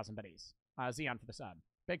for the 1,000 biddies. Xeon for the sub.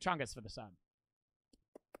 Big Chungus for the sub.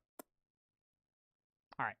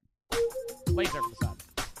 All right. Laser for the sub.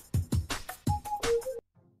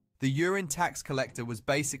 The urine tax collector was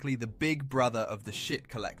basically the big brother of the shit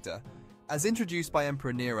collector. As introduced by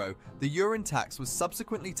Emperor Nero, the urine tax was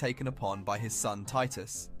subsequently taken upon by his son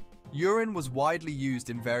Titus. Urine was widely used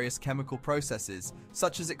in various chemical processes,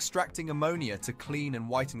 such as extracting ammonia to clean and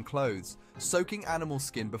whiten clothes, soaking animal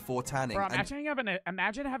skin before tanning. Bro,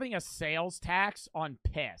 imagine having a sales tax on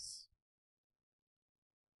piss.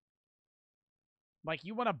 Like,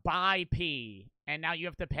 you want to buy pee, and now you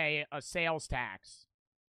have to pay a sales tax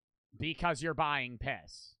because you're buying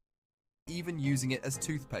piss. Even using it as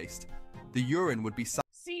toothpaste. The urine would be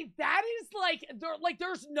See, that is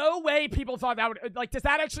there's no way people thought that would, does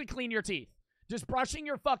that actually clean your teeth? Does brushing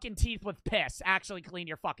your fucking teeth with piss actually clean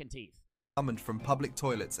your fucking teeth? summoned from public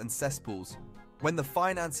toilets and cesspools. When the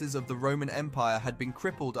finances of the Roman Empire had been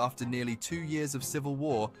crippled after nearly 2 years of civil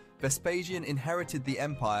war, Vespasian inherited the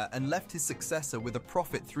empire and left his successor with a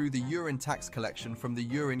profit through the urine tax collection from the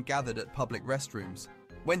urine gathered at public restrooms.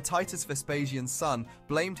 When Titus Vespasian's son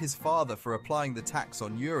blamed his father for applying the tax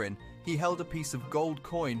on urine, he held a piece of gold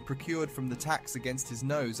coin procured from the tax against his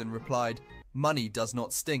nose and replied, "Money does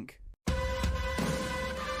not stink."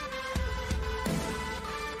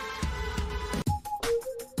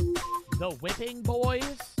 The whipping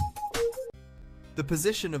boys? The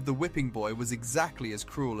position of the whipping boy was exactly as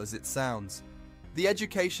cruel as it sounds. The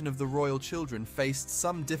education of the royal children faced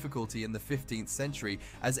some difficulty in the 15th century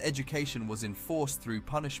as education was enforced through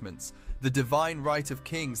punishments. The divine right of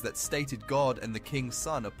kings that stated God and the king's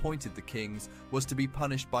son appointed the kings was to be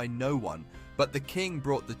punished by no one, but the king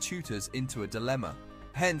brought the tutors into a dilemma.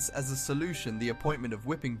 Hence, as a solution, the appointment of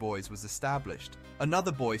whipping boys was established.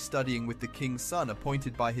 Another boy studying with the king's son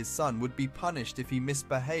appointed by his son would be punished if he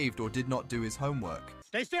misbehaved or did not do his homework.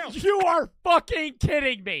 Stay still! You are fucking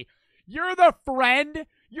kidding me! You're the friend?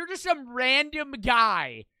 You're just some random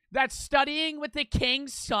guy that's studying with the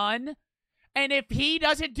king's son, and if he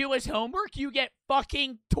doesn't do his homework, you get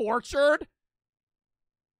fucking tortured?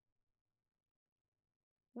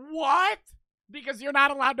 What? Because you're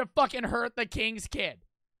not allowed to fucking hurt the king's kid.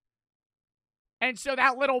 And so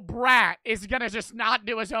that little brat is going to just not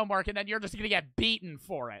do his homework, and then you're just going to get beaten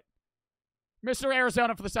for it. Mr.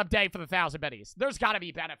 Arizona for the sub day for the 1,000 biddies. There's got to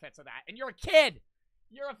be benefits of that. And you're a kid.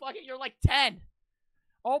 You're like 10.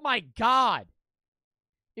 Oh my God.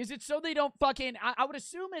 Is it so they don't fucking, I would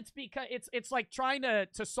assume it's because it's like trying to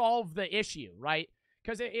solve the issue, right?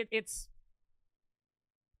 Because it's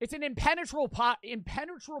an impenetrable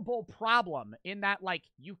problem in that, like,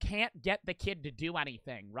 you can't get the kid to do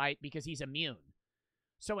anything, right? Because he's immune.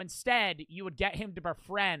 So instead, you would get him to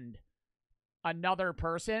befriend another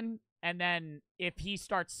person, and then if he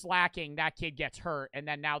starts slacking, that kid gets hurt, and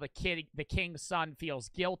then now the king's son feels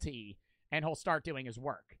guilty, and he'll start doing his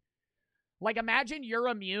work. Like, imagine you're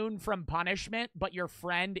immune from punishment, but your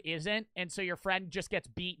friend isn't, and so your friend just gets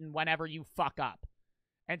beaten whenever you fuck up.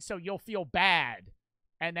 And so you'll feel bad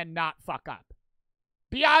and then not fuck up.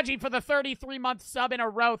 Biaggi for the 33-month sub in a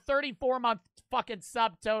row. 34-month fucking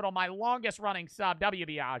sub total. My longest-running sub. W.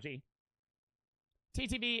 Biaggi.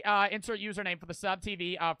 TTV, insert username for the sub.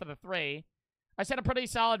 TV for the 3. I sent a pretty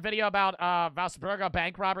solid video about Valsburgo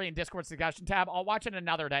bank robbery in Discord suggestion tab. I'll watch it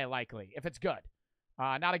another day, likely, if it's good.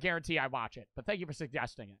 Not a guarantee I watch it, but thank you for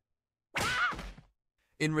suggesting it.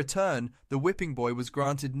 In return, the whipping boy was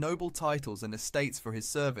granted noble titles and estates for his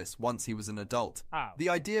service once he was an adult. Oh. The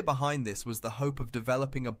idea behind this was the hope of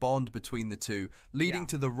developing a bond between the two, leading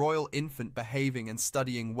to the royal infant behaving and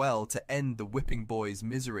studying well to end the whipping boy's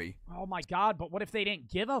misery. Oh my God, but what if they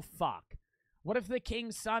didn't give a fuck? What if the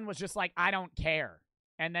king's son was just like, I don't care,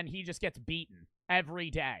 and then he just gets beaten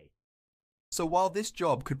every day? So while this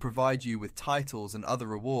job could provide you with titles and other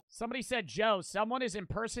rewards... Somebody said, Joe, someone is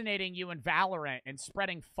impersonating you in Valorant and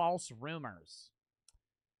spreading false rumors.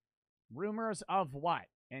 Rumors of what?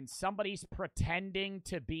 And somebody's pretending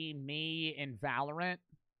to be me in Valorant?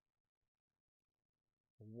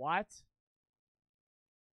 What?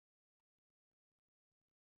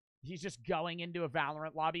 He's just going into a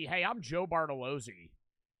Valorant lobby. Hey, I'm Joe Bartolozzi.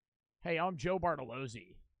 Hey, I'm Joe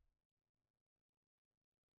Bartolozzi.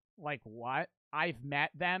 Like, what? I've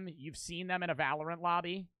met them. You've seen them in a Valorant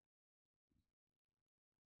lobby?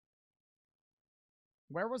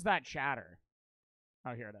 Where was that chatter?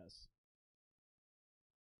 Oh, here it is.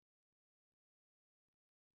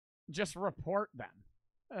 Just report them.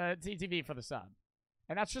 TTV for the sub.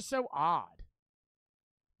 And that's just so odd.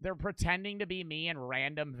 They're pretending to be me in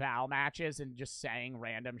random Val matches and just saying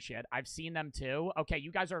random shit. I've seen them too. Okay,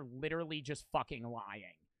 you guys are literally just fucking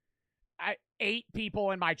lying. 8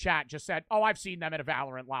 people in my chat just said, oh, I've seen them in a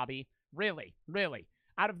Valorant lobby. Really? Really?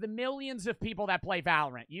 Out of the millions of people that play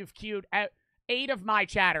Valorant, you've queued... 8 of my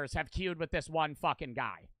chatters have queued with this one fucking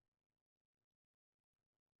guy.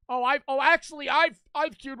 Actually,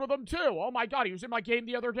 I've queued with him too. Oh my God, he was in my game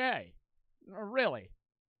the other day. Really?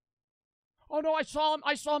 Oh no, I saw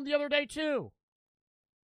him the other day too.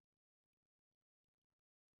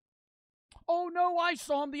 Oh no, I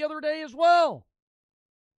saw him the other day as well.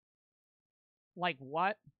 Like,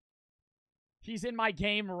 what? He's in my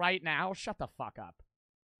game right now? Shut the fuck up.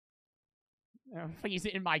 He's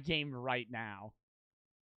in my game right now.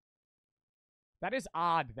 That is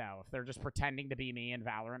odd, though, if they're just pretending to be me in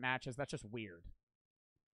Valorant matches. That's just weird.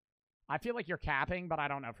 I feel like you're capping, but I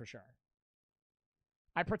don't know for sure.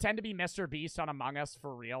 I pretend to be Mr. Beast on Among Us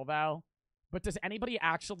for real, though. But does anybody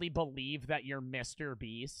actually believe that you're Mr.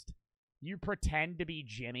 Beast? You pretend to be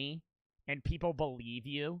Jimmy, and people believe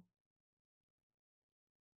you?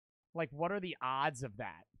 Like, what are the odds of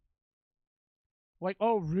that? Like,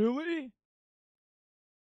 oh, really?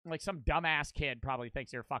 Like, some dumbass kid probably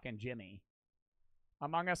thinks you're fucking Jimmy.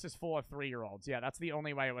 Among Us is full of 3-year-olds. Yeah, that's the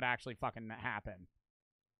only way it would actually fucking happen.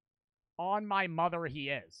 On my mother, he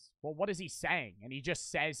is. Well, what is he saying? And he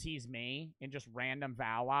just says he's me in just random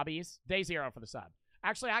Val lobbies? Day 0 for the sub.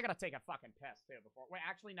 Actually, I gotta take a fucking piss, too, before... Wait,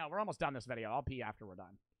 actually, no. We're almost done this video. I'll pee after we're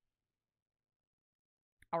done.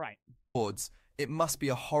 All right. It must be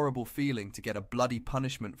a horrible feeling to get a bloody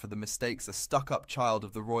punishment for the mistakes a stuck-up child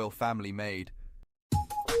of the royal family made.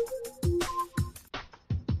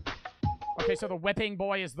 Okay, so the whipping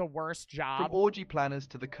boy is the worst job. From orgy planners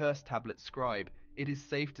to the curse tablet scribe, it is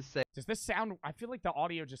safe to say... Does this sound... I feel like the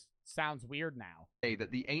audio just sounds weird now. ...that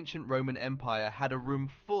the ancient Roman Empire had a room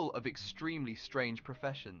full of extremely strange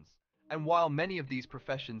professions. And while many of these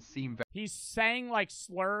professions seem very... He's saying, like,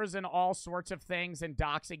 slurs and all sorts of things and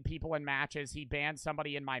doxing people in matches. He banned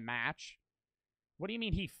somebody in my match. What do you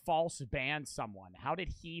mean he false banned someone? How did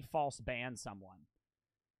he false ban someone?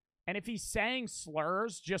 And if he's saying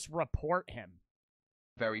slurs, just report him.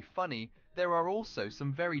 Very funny, there are also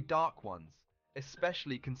some very dark ones.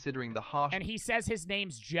 Especially considering the harsh... And he says his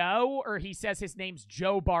name's Joe, or he says his name's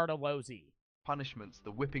Joe Bartolozzi? ...punishments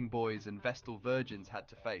the whipping boys and Vestal virgins had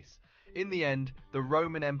to face. In the end, the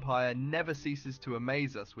Roman Empire never ceases to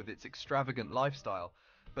amaze us with its extravagant lifestyle.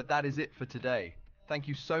 But that is it for today. Thank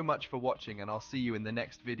you so much for watching, and I'll see you in the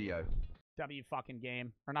next video. W fucking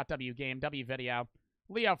game. Or not W game, W video.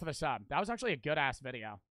 Leo for the sub. That was actually a good-ass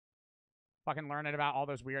video. Fucking learning about all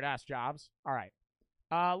those weird-ass jobs. All right.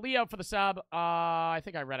 Leo for the sub. I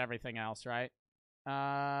think I read everything else, right?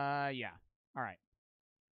 Yeah. All right.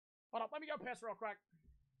 Hold up. Let me go piss real quick.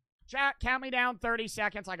 Chat, count me down 30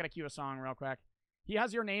 seconds. I gotta cue a song real quick. He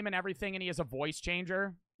has your name and everything, and he has a voice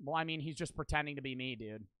changer. Well, I mean, he's just pretending to be me,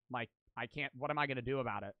 dude. Like, I can't... What am I gonna do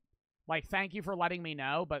about it? Like, thank you for letting me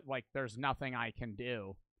know, but, like, there's nothing I can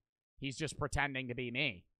do. He's just pretending to be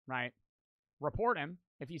me, right? Report him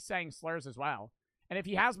if he's saying slurs as well. And if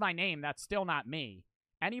he has my name, that's still not me.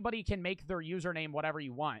 Anybody can make their username whatever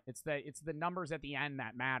you want. It's the numbers at the end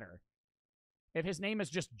that matter. If his name is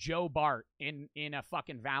just Joe Bart in a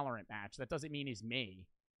fucking Valorant match, that doesn't mean he's me.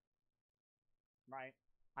 Right?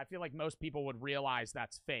 I feel like most people would realize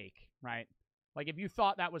that's fake, right? Like, if you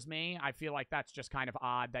thought that was me, I feel like that's just kind of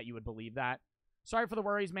odd that you would believe that. Sorry for the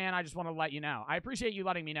worries, man. I just want to let you know. I appreciate you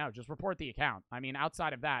letting me know. Just report the account. I mean,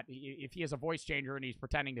 outside of that, if he has a voice changer and he's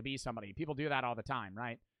pretending to be somebody, people do that all the time,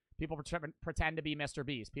 right? People pretend to be Mr.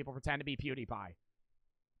 Beast. People pretend to be PewDiePie.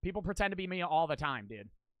 People pretend to be me all the time, dude.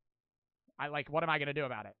 What am I going to do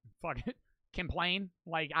about it? Fuck it. Complain?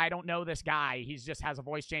 Like, I don't know this guy. He just has a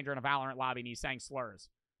voice changer in a Valorant lobby and he's saying slurs.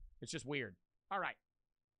 It's just weird. All right.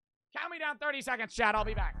 Count me down 30 seconds, chat. I'll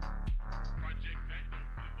be back.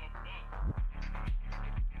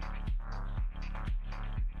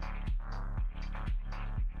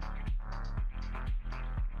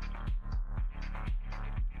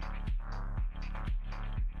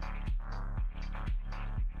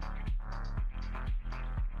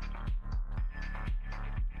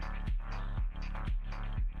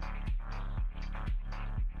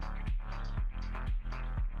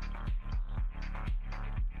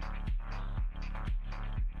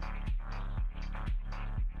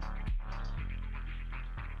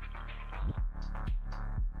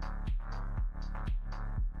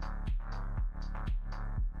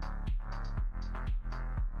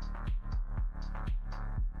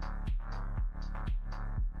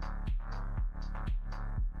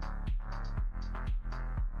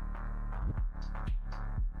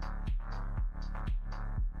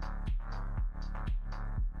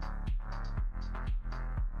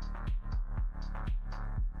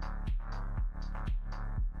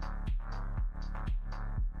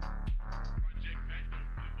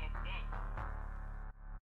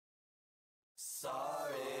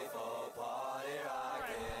 Sorry for party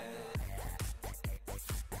rocking.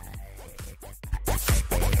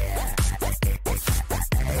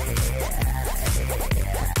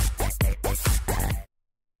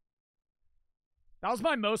 That was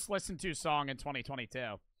my most listened to song in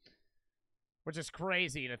 2022. Which is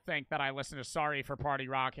crazy to think that I listen to Sorry for Party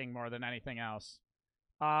Rocking more than anything else.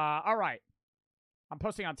 Alright. I'm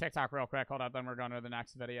posting on TikTok real quick. Hold up, then we're going to the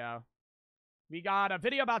next video. We got a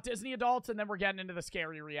video about Disney adults, and then we're getting into the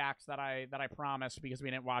scary reacts that I promised because we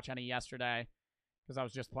didn't watch any yesterday because I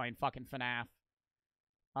was just playing fucking FNAF.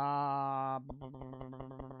 All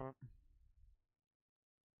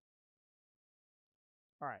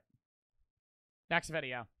right. Next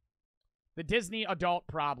video. The Disney adult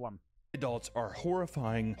problem. Adults are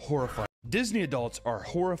horrifying. Disney adults are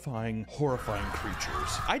horrifying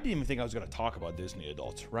creatures. I didn't even think I was going to talk about Disney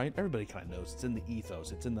adults, right? Everybody kind of knows. It's in the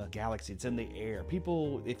ethos. It's in the galaxy. It's in the air.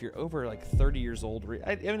 People, if you're over like 30 years old,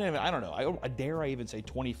 I don't know. Dare I even say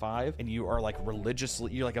 25, and you are like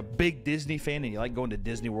religiously, you're like a big Disney fan, and you like going to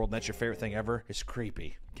Disney World, and that's your favorite thing ever. It's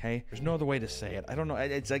creepy. Okay, there's no other way to say it. I don't know.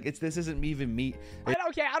 It's like this isn't even me. I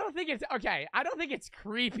don't think it's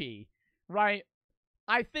creepy, right?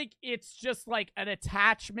 I think it's just like an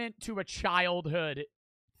attachment to a childhood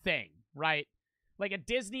thing, right? Like a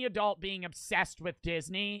Disney adult being obsessed with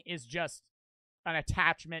Disney is just an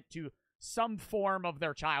attachment to some form of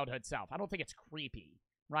their childhood self. I don't think it's creepy,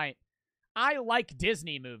 right? I like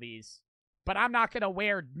Disney movies, but I'm not going to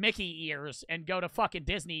wear Mickey ears and go to fucking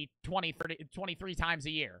Disney 23 times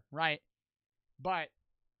a year, right? But,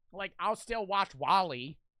 like, I'll still watch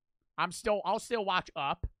WALL-E. I'll still watch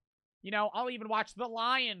Up. You know, I'll even watch The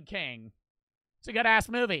Lion King. It's a good-ass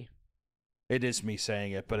movie. It is me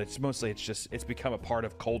saying it, but it's become a part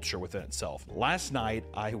of culture within itself. Last night,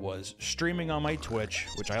 I was streaming on my Twitch,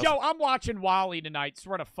 which Yo, I'm watching WALL-E tonight.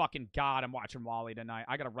 Swear to fucking God, I'm watching WALL-E tonight.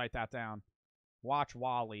 I gotta write that down. Watch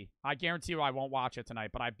WALL-E. I guarantee you I won't watch it tonight,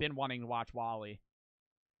 but I've been wanting to watch WALL-E.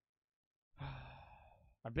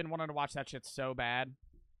 I've been wanting to watch that shit so bad.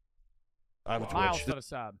 Miles to the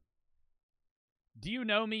sub. Do you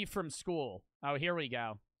know me from school? Oh, here we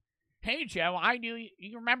go. Hey, Joe,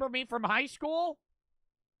 you remember me from high school?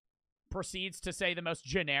 Proceeds to say the most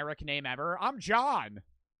generic name ever. I'm John.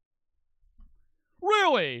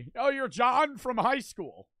 Really? Oh, you're John from high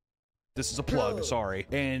school. This is a plug, sorry.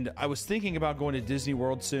 And I was thinking about going to Disney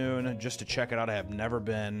World soon just to check it out. I have never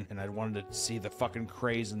been, and I wanted to see the fucking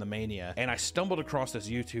craze and the mania. And I stumbled across this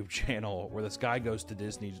YouTube channel where this guy goes to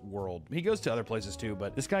Disney World. He goes to other places too,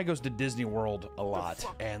 but this guy goes to Disney World a lot.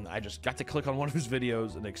 And I just got to click on one of his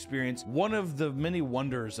videos and experience one of the many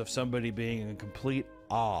wonders of somebody being in complete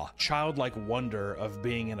awe, childlike wonder of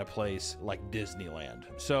being in a place like Disneyland.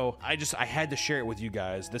 So I had to share it with you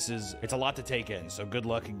guys. It's a lot to take in, so good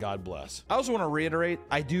luck and God bless. I also want to reiterate,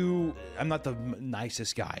 I'm not the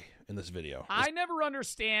nicest guy in this video. I never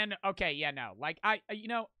understand, okay, yeah, no, like,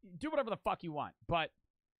 do whatever the fuck you want, but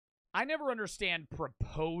I never understand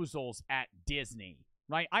proposals at Disney,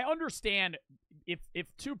 right? I understand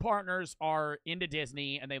if two partners are into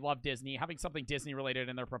Disney and they love Disney, having something Disney related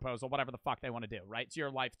in their proposal, whatever the fuck they want to do, right? It's your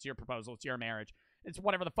life, it's your proposal, it's your marriage. It's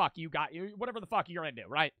whatever the fuck whatever the fuck you're into,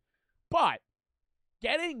 right? But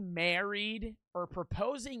getting married or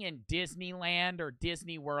proposing in Disneyland or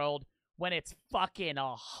Disney World when it's fucking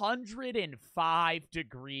 105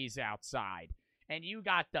 degrees outside and you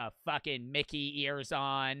got the fucking Mickey ears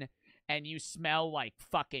on and you smell like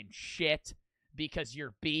fucking shit because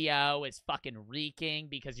your BO is fucking reeking,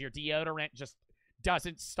 because your deodorant just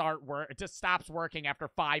doesn't it just stops working after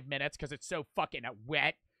 5 minutes because it's so fucking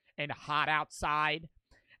wet and hot outside,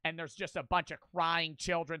 and there's just a bunch of crying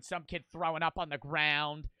children, some kid throwing up on the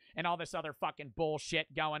ground, and all this other fucking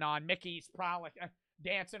bullshit going on. Mickey's probably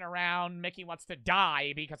dancing around. Mickey wants to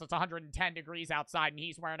die because it's 110 degrees outside and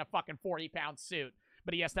he's wearing a fucking 40-pound suit,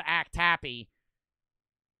 but he has to act happy,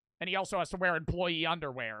 and he also has to wear employee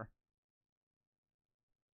underwear.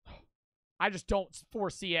 I just don't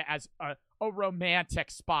foresee it as a romantic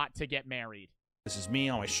spot to get married. This is me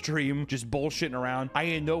on my stream, just bullshitting around. I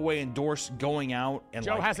in no way endorse going out and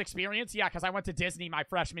Joe has experience? Yeah, because I went to Disney my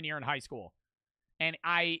freshman year in high school. And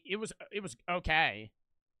it was okay,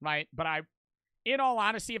 right? But in all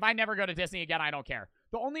honesty, if I never go to Disney again, I don't care.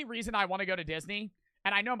 The only reason I want to go to Disney,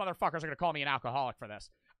 and I know motherfuckers are going to call me an alcoholic for this.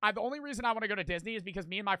 The only reason I want to go to Disney is because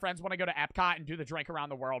me and my friends want to go to Epcot and do the drink around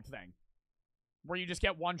the world thing, where you just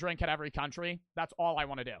get one drink at every country. That's all I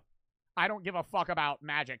want to do. I don't give a fuck about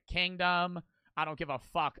Magic Kingdom. I don't give a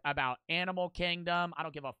fuck about Animal Kingdom. I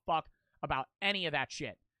don't give a fuck about any of that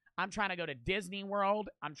shit. I'm trying to go to Disney World.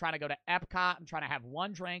 I'm trying to go to Epcot. I'm trying to have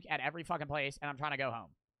one drink at every fucking place, and I'm trying to go home.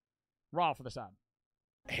 Raw for the sub.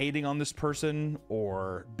 Hating on this person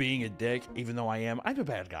or being a dick, even though I'm a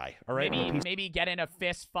bad guy, all right? Maybe get in a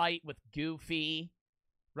fist fight with Goofy,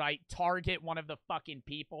 right? Target one of the fucking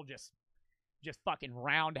people, just fucking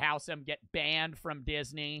roundhouse him, get banned from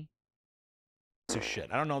Disney. of shit.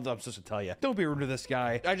 I don't know if I'm supposed to tell you. Don't be rude to this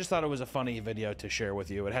guy. I just thought it was a funny video to share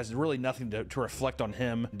with you. It has really nothing to reflect on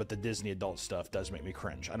him, but the Disney adult stuff does make me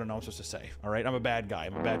cringe. I don't know what I'm supposed to say. All right, I'm a bad guy.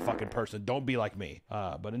 I'm a bad fucking person. Don't be like me.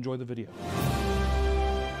 But enjoy the video.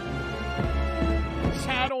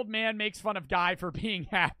 Sad old man makes fun of guy for being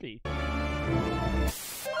happy.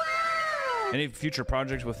 Any future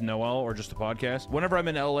projects with Noel or just a podcast? Whenever I'm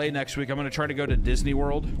in LA next week, I'm going to try to go to Disney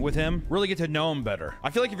World with him. Really get to know him better. I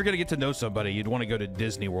feel like if you're going to get to know somebody, you'd want to go to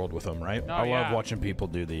Disney World with them, right? Oh, I love yeah. watching people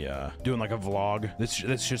do the, doing like a vlog.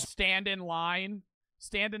 That's just... Stand in line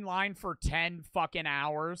for 10 fucking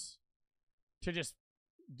hours to just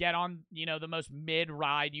get on, you know, the most mid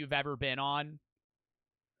ride you've ever been on.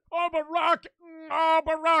 Oh, but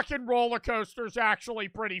Rock and Roller Coaster's actually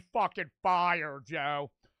pretty fucking fire,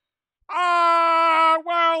 Joe.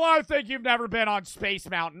 Well, I think you've never been on Space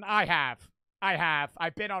Mountain. I have.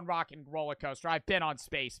 I've been on Rock and Roller Coaster. I've been on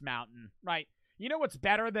Space Mountain, right? You know what's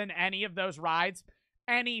better than any of those rides?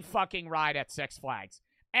 Any fucking ride at Six Flags.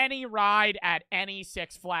 Any ride at any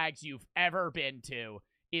Six Flags you've ever been to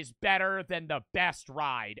is better than the best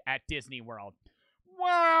ride at Disney World.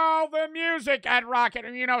 Well, the music at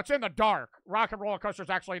it's in the dark. Rock and Roller Coaster's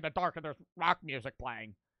actually in the dark and there's rock music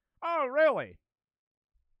playing. Oh, really?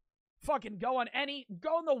 Fucking go on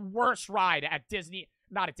the worst ride at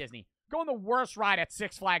go on the worst ride at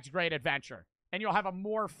Six Flags Great Adventure, and you'll have a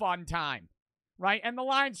more fun time, right? And the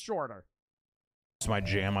line's shorter. It's my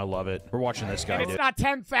jam. I love it. We're watching this guy. And it's not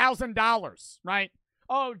 $10,000, right?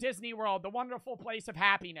 Oh, Disney World, the wonderful place of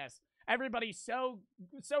happiness. Everybody's so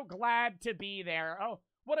glad to be there. Oh,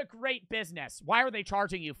 what a great business. Why are they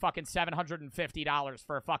charging you fucking $750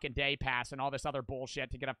 for a fucking day pass and all this other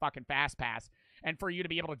bullshit to get a fucking fast pass? And for you to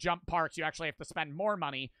be able to jump parks, you actually have to spend more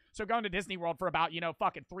money. So going to Disney World for about,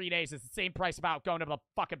 fucking 3 days is the same price about going to the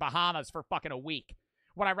fucking Bahamas for fucking a week.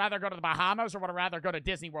 Would I rather go to the Bahamas or would I rather go to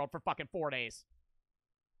Disney World for fucking 4 days?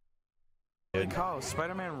 Holy cow,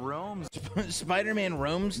 Spider-Man roams. Spider-Man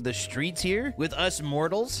roams the streets here with us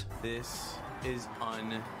mortals? This is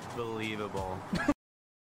unbelievable.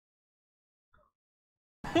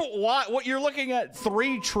 What? You're looking at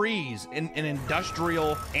 3 trees in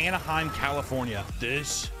industrial Anaheim, California.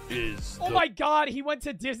 This is... Oh my God, he went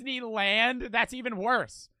to Disneyland? That's even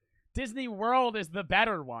worse. Disney World is the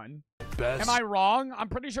better one. Best. Am I wrong? I'm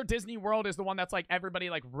pretty sure Disney World is the one that's like everybody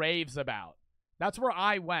like raves about. That's where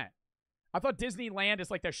I went. I thought Disneyland is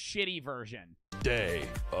like the shitty version. Day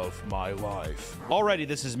of my life. Already,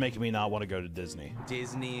 this is making me not want to go to Disney.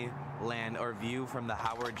 Disneyland, or view from the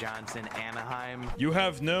Howard Johnson Anaheim. You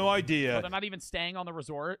have no idea. So they're not even staying on the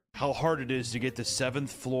resort? How hard it is to get the 7th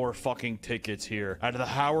floor fucking tickets here out of the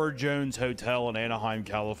Howard Jones Hotel in Anaheim,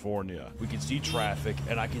 California. We can see traffic,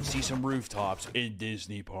 and I can see some rooftops in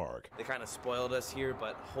Disney Park. They kind of spoiled us here,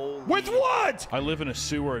 but holy... With what? I live in a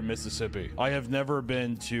sewer in Mississippi. I have never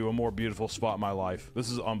been to a more beautiful spot in my life. This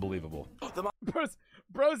is unbelievable.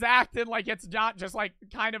 Bro's acting like it's not just like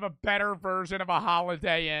kind of a better version of a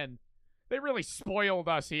Holiday Inn. They really spoiled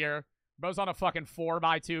us here. Bro's on a fucking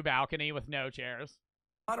 4x2 balcony with no chairs.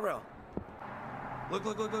 Monorail. Look.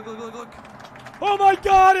 Oh my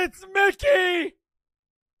God, it's Mickey!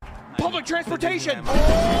 Public transportation!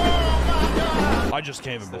 I just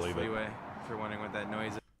can't even believe it. If you're wondering what that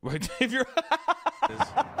noise is. Wait,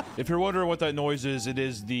 if you're wondering what that noise is, it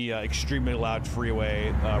is the extremely loud freeway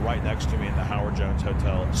right next to me in the Howard Jones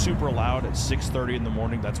Hotel. Super loud at 6:30 in the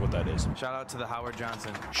morning. That's what that is. Shout out to the Howard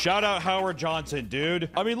Johnson. Shout out Howard Johnson, dude.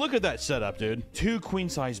 I mean, look at that setup, dude. 2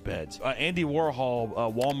 queen-size beds. Andy Warhol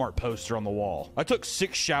Walmart poster on the wall. I took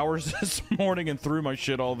 6 showers this morning and threw my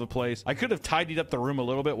shit all over the place. I could have tidied up the room a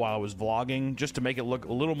little bit while I was vlogging just to make it look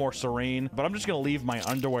a little more serene, but I'm just going to leave my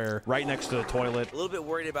underwear right next to the toilet. A little bit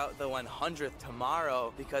worried about the 100th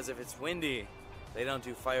tomorrow because if it's windy, they don't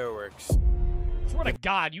do fireworks. Swear to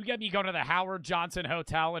God, you get me going to the Howard Johnson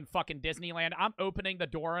Hotel in fucking Disneyland, I'm opening the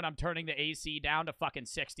door and I'm turning the AC down to fucking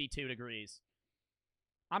 62 degrees.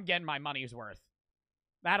 I'm getting my money's worth.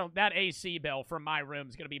 That AC bill from my room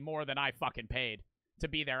is going to be more than I fucking paid to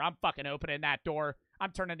be there. I'm fucking opening that door.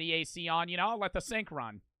 I'm turning the AC on. I'll let the sink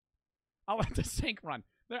run. I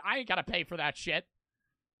ain't got to pay for that shit.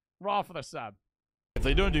 Raw for the sub. If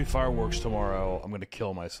they don't do fireworks tomorrow, I'm going to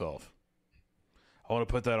kill myself. I want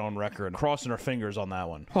to put that on record. Crossing our fingers on that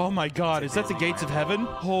one. Oh my God, is that the gates of heaven?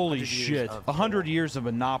 Holy shit. 100 years of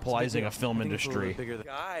monopolizing a film industry.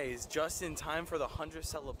 Guys, just in time for the 100th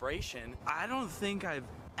celebration, I don't think I've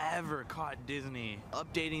ever caught Disney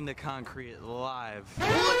updating the concrete live.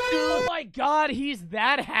 Oh my God, he's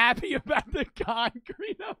that happy about the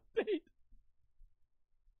concrete update.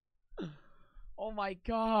 Oh my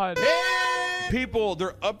god. People,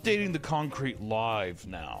 they're updating the concrete live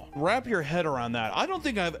now. Wrap your head around that. I don't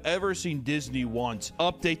think I've ever seen Disney once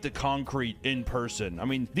update the concrete in person. I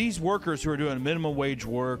mean, these workers who are doing minimum wage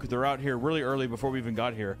work, they're out here really early before we even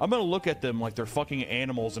got here. I'm gonna look at them like they're fucking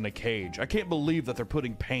animals in a cage. I can't believe that they're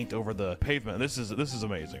putting paint over the pavement. This is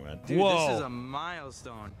amazing, man. Dude, Whoa. this is a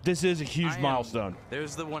milestone. This is a huge milestone.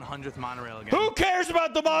 There's the 100th monorail again. Who cares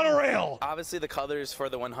about the monorail? Obviously, the colors for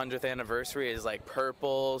the 100th anniversary is like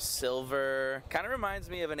purple, silver. Kind of reminds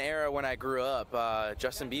me of an era when I grew up.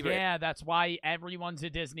 Justin Bieber. Yeah, that's why everyone's a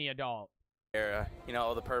Disney adult. Era. You know,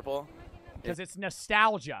 all the purple. Because it's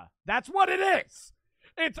nostalgia. That's what it is.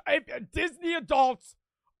 It's Disney adults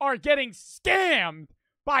are getting scammed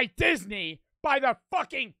by Disney by the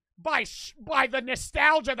fucking by the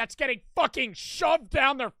nostalgia that's getting fucking shoved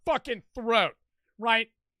down their fucking throat,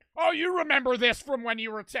 right? Oh, you remember this from when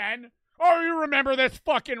you were 10? Oh, you remember this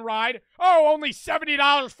fucking ride? Oh, only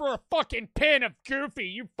 $70 for a fucking pin of Goofy.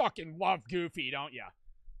 You fucking love Goofy, don't you?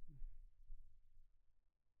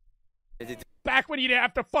 Back when you didn't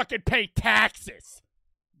have to fucking pay taxes.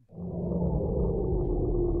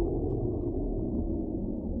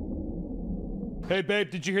 Hey,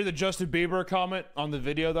 babe, did you hear the Justin Bieber comment on the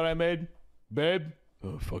video that I made? Babe?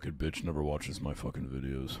 Oh, fucking bitch never watches my fucking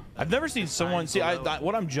videos. I've never seen someone... See,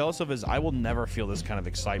 what I'm jealous of is I will never feel this kind of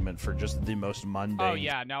excitement for just the most mundane... Oh,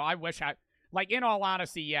 yeah, no, I wish I... Like, in all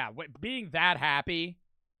honesty, yeah, being that happy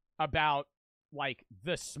about, like,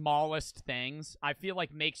 the smallest things, I feel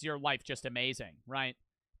like makes your life just amazing, right?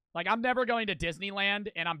 Like, I'm never going to Disneyland,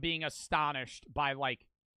 and I'm being astonished by, like,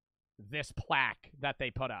 this plaque that they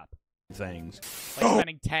put up. Things. Like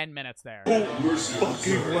spending 10 minutes there. Oh,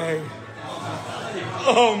 fucking way.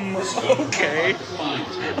 Okay.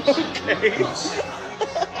 Okay.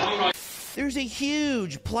 There's a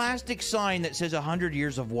huge plastic sign that says 100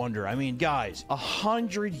 years of wonder. I mean, guys,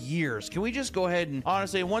 100 years. Can we just go ahead and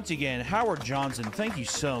honestly, once again, Howard Johnson, thank you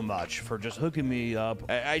so much for just hooking me up.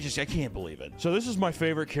 I can't believe it. So this is my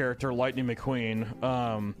favorite character, Lightning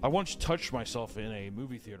McQueen. I once touched myself in a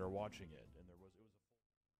movie theater watching it.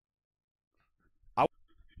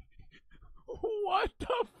 What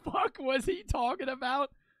the fuck was he talking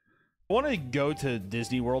about? I want to go to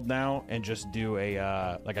Disney World now and just do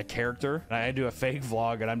a like a character. And I do a fake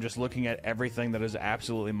vlog, and I'm just looking at everything that is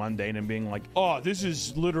absolutely mundane and being like, oh, this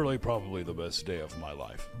is literally probably the best day of my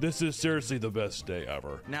life. This is seriously the best day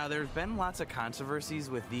ever. Now, there's been lots of controversies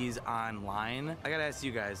with these online. I gotta ask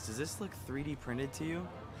you guys, does this look 3D printed to you?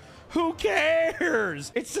 Who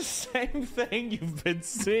cares? It's the same thing you've been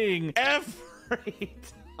seeing every time.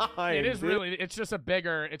 It is really, it's just a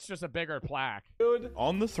bigger plaque. Dude,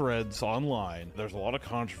 on the threads online, there's a lot of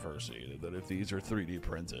controversy that if these are 3D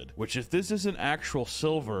printed, which if this isn't actual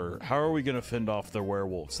silver, how are we going to fend off the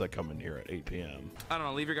werewolves that come in here at 8 p.m.? I don't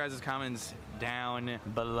know, leave your guys' comments down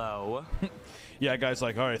below. Yeah, guys,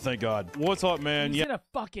 like, all right, thank God. What's up, man? He's in a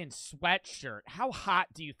fucking sweatshirt. How hot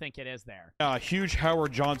do you think it is there? Huge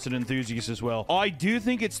Howard Johnson enthusiast as well. I do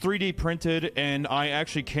think it's 3D printed, and I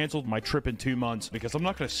actually canceled my trip in 2 months because I'm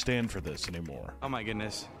not going to stand for this anymore. Oh my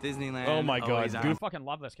goodness. Disneyland. Oh my God. I fucking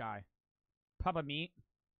love this guy. Papa Meat.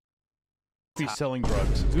 Goofy's selling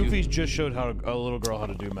drugs. Goofy's just showed how a little girl how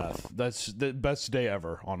to do meth. That's the best day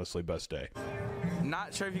ever. Honestly, best day.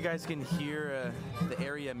 Not sure if you guys can hear the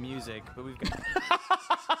area music, but we've got...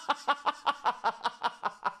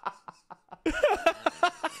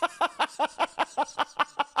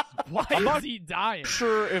 Why is he dying?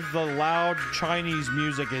 Sure if the loud Chinese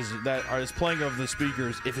music is playing over the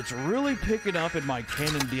speakers, if it's really picking up in my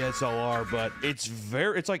Canon DSLR, but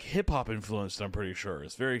it's like hip-hop influenced, I'm pretty sure.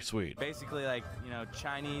 It's very sweet. Basically like, you know,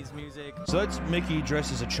 Chinese music. So that's Mickey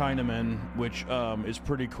dressed as a Chinaman, which is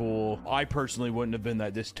pretty cool. I personally wouldn't have been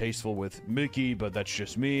that distasteful with Mickey, but that's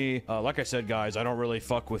just me. Like I said, guys, I don't really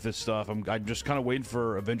fuck with this stuff. I'm just kind of waiting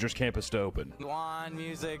for Avengers Campus to open. Mulan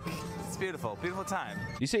music. It's beautiful. Beautiful time.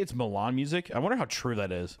 You say it's Mulan music? I wonder how true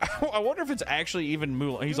that is. I wonder if it's actually even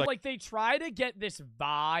Mulan. He's like they try to get this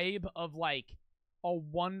vibe of like a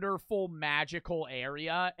wonderful magical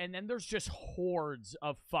area, and then there's just hordes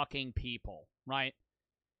of fucking people, right?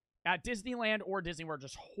 At Disneyland or Disney World,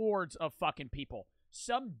 just hordes of fucking people.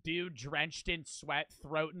 Some dude drenched in sweat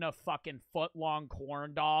throating a fucking foot-long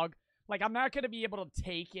corn dog. Like, I'm not gonna be able to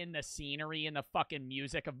take in the scenery and the fucking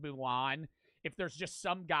music of Mulan if there's just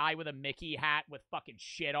some guy with a Mickey hat with fucking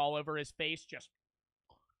shit all over his face just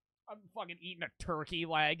I'm fucking eating a turkey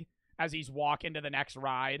leg as he's walking to the next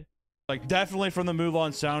ride. Like, definitely from the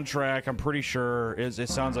Mulan soundtrack, I'm pretty sure it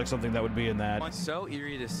sounds like something that would be in that. It's so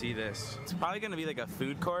eerie to see this. It's probably gonna be like a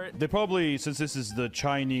food court. They probably, since this is the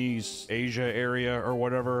Chinese Asia area or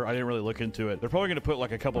whatever, I didn't really look into it. They're probably gonna put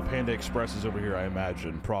like a couple Panda Expresses over here, I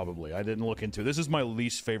imagine. Probably. I didn't look into it. This is my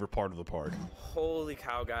least favorite part of the park. Holy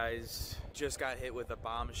cow, guys. Just got hit with a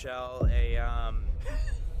bombshell.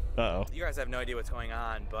 Uh-oh. You guys have no idea what's going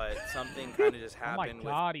on, but something kind of just happened. Oh my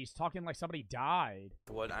god, he's talking like somebody died.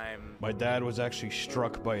 My dad was actually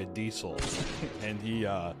struck by a diesel, and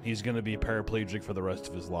he's gonna be paraplegic for the rest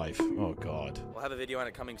of his life. Oh god. We'll have a video on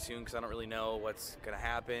it coming soon because I don't really know what's gonna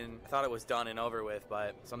happen. I thought it was done and over with,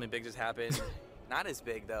 but something big just happened. Not as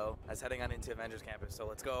big though as heading on into Avengers Campus, so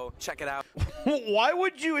let's go check it out. Why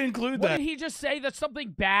would you include that? What did he just say, that something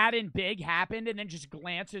bad and big happened and then just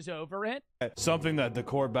glances over it? Something that the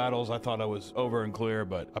core battles, I thought I was over and clear,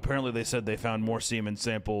 but apparently they said they found more semen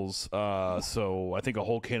samples, so I think a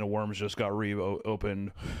whole can of worms just got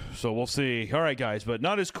reopened. So we'll see. All right, guys, but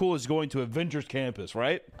not as cool as going to Avengers Campus,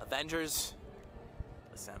 right? Avengers,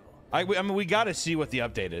 assemble. I mean, we got to see what the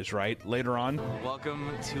update is, right? Later on. Welcome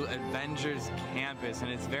to Avengers Campus, and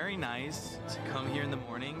it's very nice to come here in the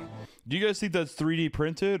morning. Do you guys think that's 3D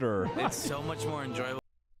printed, or? It's so much more enjoyable.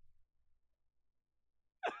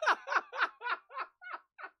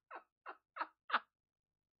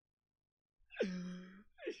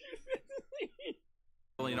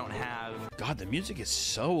 You don't have. God, the music is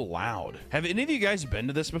so loud. Have any of you guys been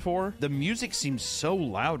to this before? The music seems so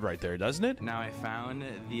loud right there, doesn't it? Now I found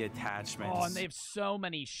the attachments. Oh, and they have so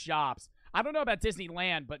many shops. I don't know about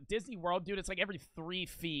Disneyland, but Disney World, dude, it's like every 3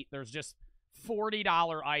 feet there's just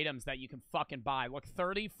 $40 items that you can fucking buy. Look,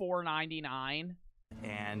 $34.99.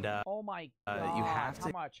 And oh my god. You have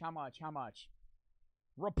to. How much?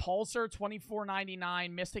 Repulsor,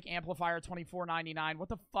 $24.99. Mystic Amplifier, $24.99. What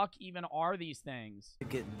the fuck even are these things?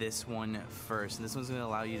 Get this one first, and this one's gonna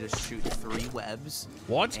allow you to shoot 3 webs.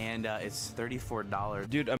 What? And it's $34.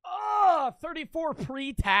 Dude, $34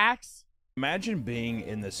 pre-tax. Imagine being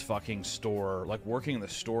in this fucking store, like working in the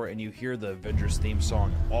store, and you hear the Avengers theme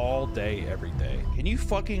song all day, every day. Can you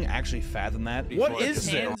fucking actually fathom that? What is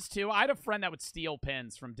this? Pins too. I had a friend that would steal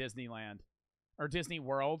pins from Disneyland or Disney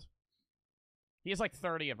World. He has like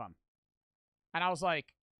 30 of them. And I was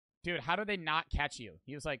like, dude, how do they not catch you?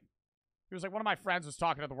 He was like, one of my friends was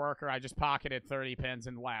talking to the worker. I just pocketed 30 pins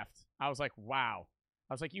and left. I was like, wow.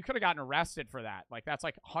 I was like, you could have gotten arrested for that. Like, that's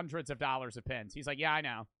like hundreds of dollars of pins. He's like, yeah, I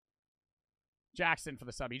know. Jackson for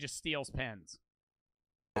the sub. He just steals pins.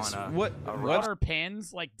 What are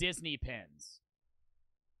pins? Like Disney pins.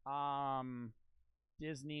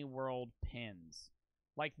 Disney World pins.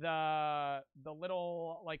 Like the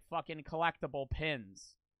little, like, fucking collectible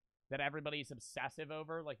pins that everybody's obsessive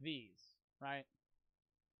over. Like these, right?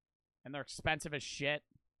 And they're expensive as shit.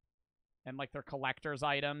 And, like, they're collector's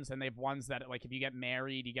items. And they have ones that, like, if you get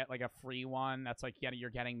married, you get, like, a free one. That's, like, you're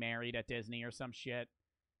getting married at Disney or some shit.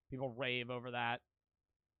 People rave over that.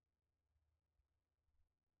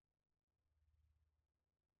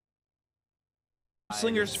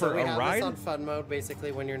 Slingers for we a have ride? this on fun mode,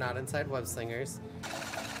 basically, when you're not inside web slingers.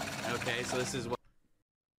 Okay, so this is what.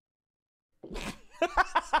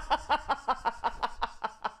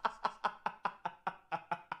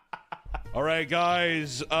 All right,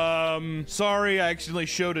 guys. Sorry, I accidentally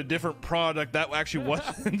showed a different product. That actually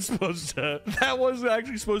wasn't supposed to. That wasn't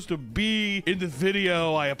actually supposed to be in the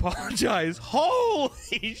video. I apologize.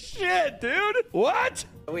 Holy shit, dude! What?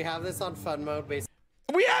 We have this on fun mode, basically.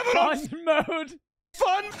 We have it on fun mode.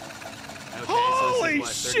 Fun. Okay, Holy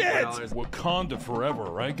so shit! Wakanda forever,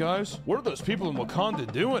 right, guys? What are those people in Wakanda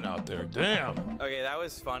doing out there? Damn. Okay, that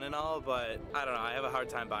was fun and all, but I don't know. I have a hard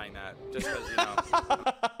time buying that. Just because, you know.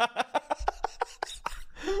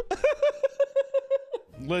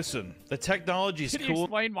 Listen, the technology's Can you cool.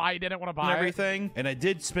 explain why you didn't want to buy and everything, and I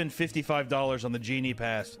did spend $55 on the Genie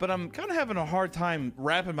Pass, but I'm kind of having a hard time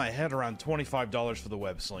wrapping my head around $25 for the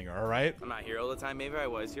web slinger, all right? I'm not here all the time. Maybe I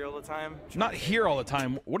was here all the time. Not here all the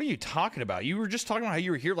time. What are you talking about? You were just talking about how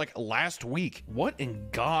you were here like last week. What in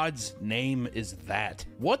God's name is that?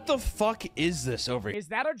 What the fuck is this over here? Is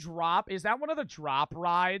that a drop? Is that one of the drop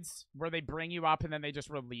rides where they bring you up and then they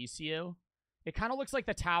just release you? It kind of looks like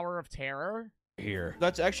the Tower of Terror. Here.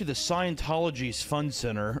 That's actually the Scientology's Fun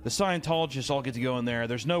Center. The Scientologists all get to go in there.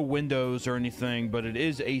 There's no windows or anything, but it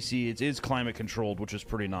is AC. It is climate controlled, which is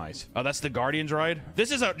pretty nice. Oh, that's the Guardians ride? This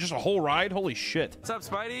is just a whole ride? Holy shit. What's up,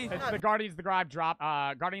 Spidey? It's the Guardians of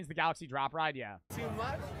the Galaxy drop ride, yeah. Too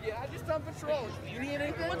much? Yeah, just on patrol. You need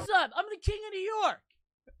anything? What's up? I'm the king of New York.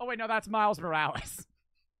 Oh, wait, no, that's Miles Morales.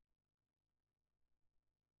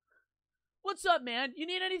 What's up, man? You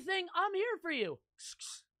need anything? I'm here for you.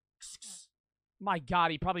 My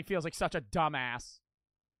God, he probably feels like such a dumbass.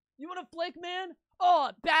 You want to flick, man?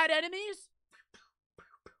 Oh, bad enemies?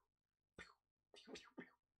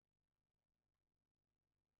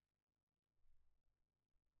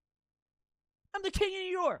 I'm the king of New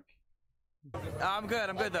York. I'm good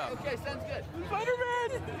though. Okay, sounds good.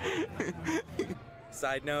 Spider-Man!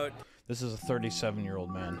 Side note. This is a 37-year-old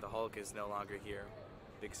man. The Hulk is no longer here.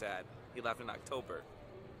 Big sad. He left in October.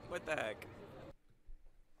 What the heck?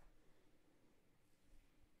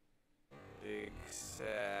 Big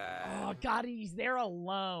sad. Oh, God, he's there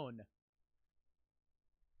alone.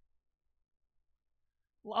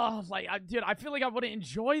 Oh, like, dude, I feel like I wouldn't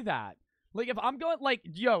enjoy that. Like, if I'm going, like,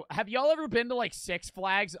 yo, have y'all ever been to, like, Six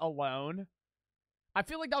Flags alone? I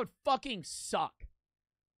feel like that would fucking suck.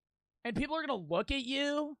 And people are gonna look at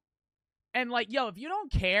you. And, like, yo, if you don't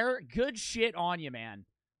care, good shit on you, man.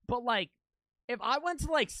 But, like, if I went to,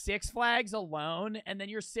 like, Six Flags alone, and then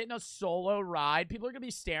you're sitting a solo ride, people are gonna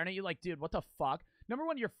be staring at you like, dude, what the fuck? Number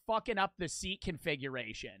one, you're fucking up the seat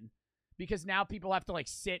configuration. Because now people have to, like,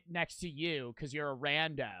 sit next to you because you're a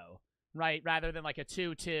rando, right? Rather than, like, a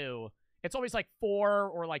 2-2. It's always like 4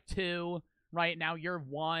 or like 2, right? Now you're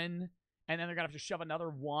 1, and then they're gonna have to shove another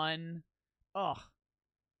 1. Ugh.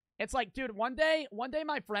 It's like, dude, one day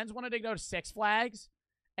my friends wanted to go to Six Flags,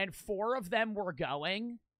 and 4 of them were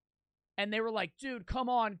going, and they were like, dude, come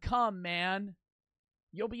on, come, man.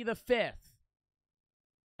 You'll be the 5th.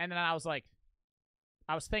 And then I was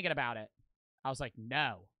thinking about it. I was like,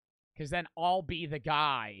 no. Because then I'll be the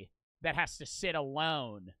guy that has to sit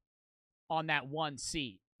alone on that one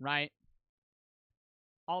seat, right?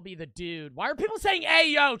 I'll be the dude. Why are people saying,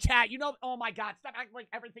 hey, yo, chat? You know, oh my God, stop acting like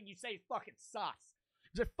everything you say fucking sucks.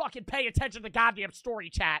 Just fucking pay attention to the goddamn story,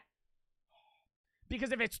 chat.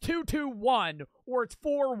 Because if it's 2-2-1, or it's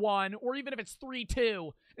 4-1, or even if it's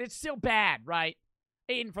 3-2, it's still bad, right?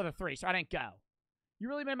 Aiden for the 3, so I didn't go. You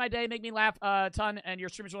really made my day, make me laugh a ton, and your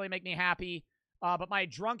streams really make me happy. But my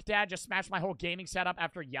drunk dad just smashed my whole gaming setup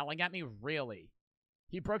after yelling at me. Really?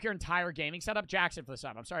 He broke your entire gaming setup? Jackson for the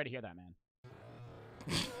sub. I'm sorry to hear that, man.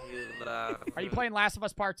 Are you playing Last of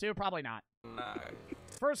Us Part 2? Probably not. Nah.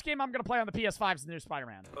 First game I'm going to play on the PS5 is the new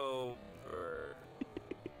Spider-Man. Over.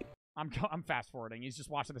 I'm fast-forwarding. He's just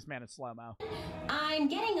watching this man in slow-mo. I'm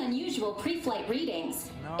getting unusual pre-flight readings.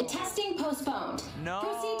 No. Testing postponed. No.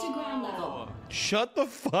 Proceed to ground level. Shut the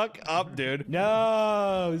fuck up, dude.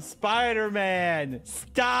 No, Spider-Man.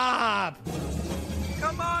 Stop.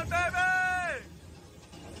 Come on, baby!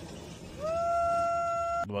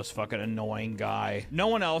 The most fucking annoying guy. No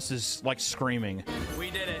one else is, like, screaming. We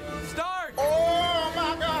did it. Stark! Oh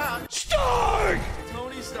my God! Stark!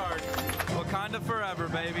 Tony Stark. Wakanda forever,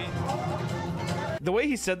 baby. The way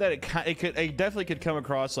he said that, it definitely could come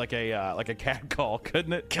across like a cat call,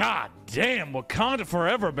 couldn't it? God damn, Wakanda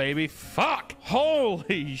forever, baby. Fuck.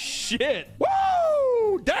 Holy shit.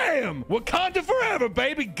 Woo! Damn! Wakanda forever,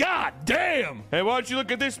 baby. God damn! Hey, why don't you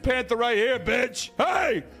look at this panther right here, bitch?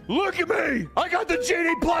 Hey, look at me! I got the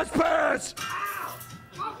Genie Plus pass!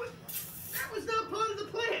 That was not part of the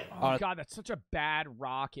plan. Oh, God, that's such a bad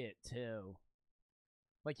Rocket, too.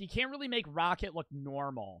 Like, you can't really make Rocket look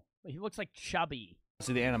normal. He looks like chubby.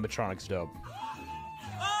 See, the animatronic's dope.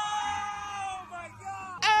 Oh, my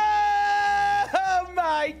God! Oh,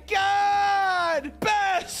 my God!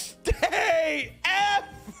 Best day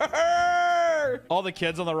ever! All the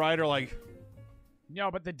kids on the ride are like...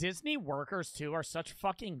 No, but the Disney workers, too, are such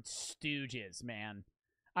fucking stooges, man.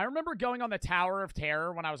 I remember going on the Tower of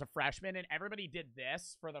Terror when I was a freshman, and everybody did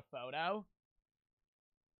this for the photo.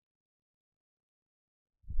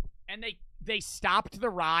 And they stopped the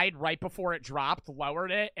ride right before it dropped,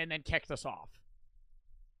 lowered it, and then kicked us off.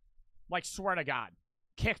 Like, swear to God.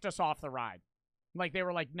 Kicked us off the ride. Like, they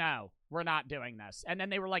were like, no, we're not doing this. And then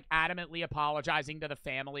they were, like, adamantly apologizing to the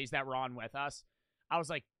families that were on with us. I was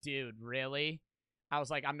like, dude, really? I was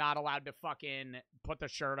like, I'm not allowed to fucking put the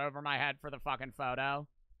shirt over my head for the fucking photo?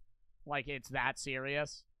 Like, it's that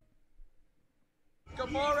serious?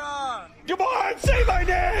 Gamora! Gamora, say my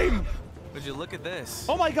name! Would you look at this?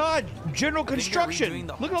 Oh my God, general construction.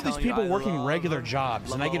 Look at all these people working regular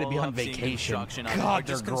jobs, and I get to be on vacation. God,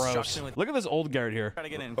 they're gross. Look at this old guy right here. Try to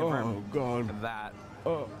get in, oh God. That.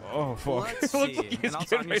 Oh fuck. Let's see. And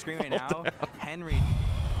also on your screen right now, Henry.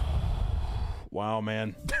 Wow,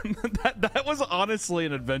 man. that was honestly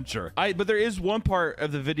an adventure. But there is one part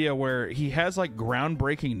of the video where he has like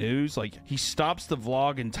groundbreaking news. Like he stops the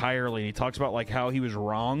vlog entirely and he talks about like how he was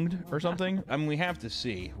wronged or something. I mean, we have to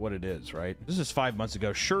see what it is, right? This is 5 months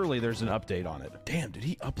ago. Surely there's an update on it. Damn, dude,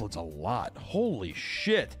 he uploads a lot. Holy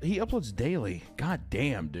shit. He uploads daily. God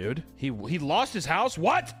damn, dude. He lost his house?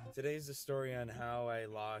 What? Today's the story on how I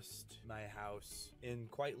lost my house in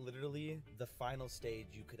quite literally the final stage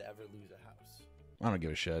you could ever lose a house. I don't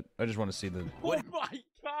give a shit. I just want to see the... Oh my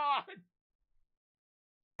god! What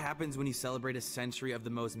happens when you celebrate a century of the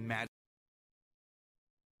most magic...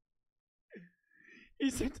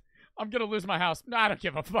 He said, I'm gonna lose my house. No, I don't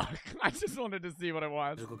give a fuck. I just wanted to see what it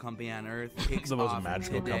was. Magical company on Earth kicks The most off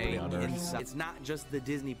magical today. company on Earth. It's not just the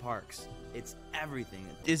Disney parks. It's everything.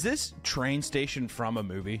 Is this train station from a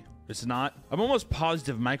movie? It's not. I'm almost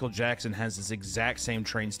positive Michael Jackson has this exact same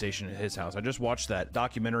train station at his house. I just watched that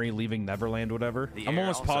documentary, Leaving Neverland, whatever. I'm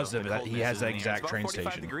almost positive that he has that exact train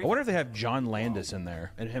station. I wonder if they have John Landis in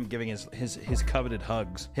there and him giving his coveted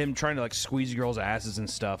hugs. Him trying to like squeeze girls' asses and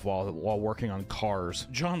stuff while working on cars.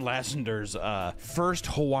 John Lasseter's first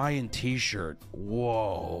Hawaiian t-shirt.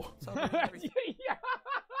 Whoa. Yeah.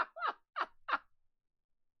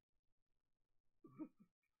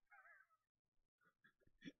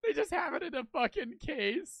 They just have it in a fucking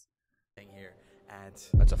case. Here at...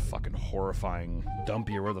 That's a fucking horrifying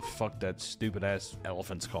dumpy, or where the fuck that stupid ass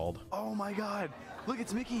elephant's called. Oh my god. Look,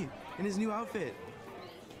 it's Mickey in his new outfit.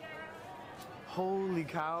 Holy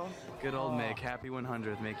cow. Good old Mick. Happy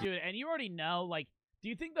 100th, Mickey. Dude, and you already know, like, do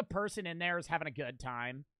you think the person in there is having a good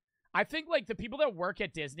time? I think, like, the people that work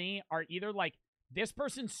at Disney are either, like, this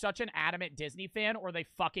person's such an adamant Disney fan, or they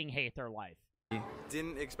fucking hate their life.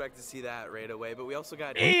 Didn't expect to see that right away, but we also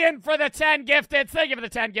got... Ian for the 10 gifteds. Thank you for the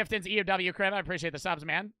 10 gifteds, EOW Crim. I appreciate the subs,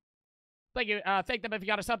 man. Thank you. Thank them if you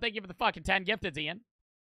got a sub. Thank you for the fucking 10 gifteds, Ian.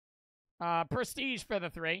 Prestige for the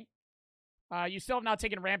 3. You still have not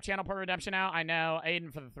taken Ramp Channel per redemption out. I know.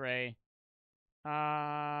 Aiden for the 3.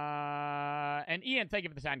 And Ian, thank you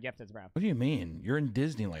for the 10 gifteds, bro. What do you mean? You're in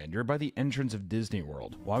Disneyland. You're by the entrance of Disney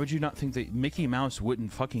World. Why would you not think that Mickey Mouse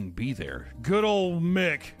wouldn't fucking be there? Good old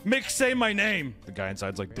Mick. Mick, say my name. The guy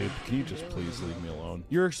inside's like, dude, can you just please leave me alone?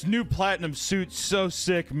 Your new platinum suit's so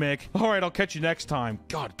sick, Mick. All right, I'll catch you next time.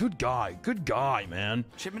 God, good guy. Good guy, man.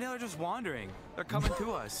 Chip and Dale are just wandering. They're coming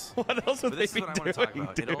to us. What else would they be doing,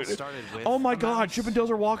 dude? It all started with oh my god, Chip and Dale's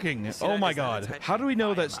are walking. Oh my god. How do we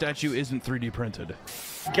know that statue isn't 3D printed?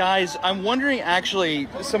 Guys, I'm wondering actually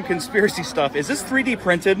some conspiracy stuff. Is this 3D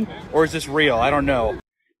printed or is this real? I don't know.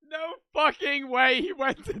 No fucking way he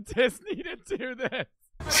went to Disney to do this.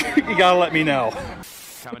 You gotta let me know.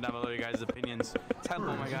 Comment down below your guys' opinions. Oh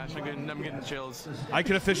my gosh, I'm getting chills. I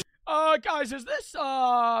can officially... Guys, is this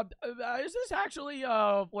actually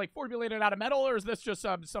like formulated out of metal, or is this just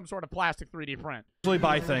some sort of plastic 3D print?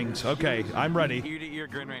 Buy things. Okay, I'm ready. Ear to ear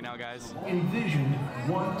grin right now, guys. Envision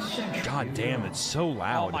 1 century. God damn, it's so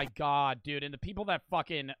loud. Oh my god, dude, and the people that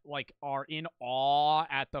fucking like are in awe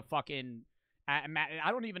at the fucking I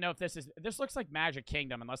don't even know if this looks like Magic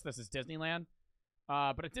Kingdom unless this is Disneyland.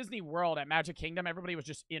 But at Disney World at Magic Kingdom, everybody was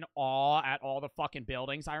just in awe at all the fucking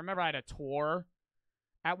buildings. I remember I had a tour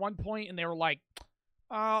at one point, and they were like,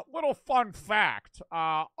 little fun fact,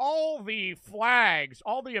 all the flags,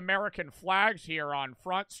 all the American flags here on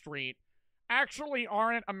Front Street actually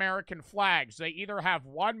aren't American flags. They either have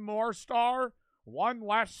one more star, one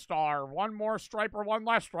less star, one more stripe, or one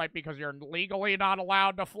less stripe, because you're legally not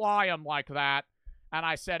allowed to fly them like that. And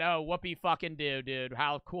I said, oh, whoopee fucking do, dude.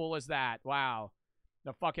 How cool is that? Wow.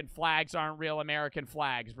 The fucking flags aren't real American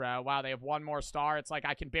flags, bro. Wow, they have one more star. It's like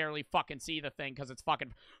I can barely fucking see the thing because it's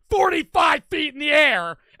fucking 45 feet in the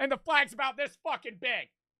air, and the flag's about this fucking big.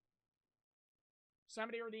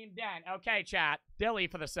 Somebody redeemed Den. Okay, chat. Dilly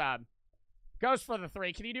for the sub. Ghost for the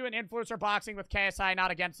 3. Can you do an influencer boxing with KSI? Not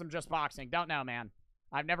against them, just boxing. Don't know, man.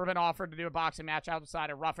 I've never been offered to do a boxing match outside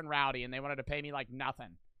of Rough and Rowdy, and they wanted to pay me like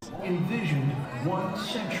nothing. Envision 1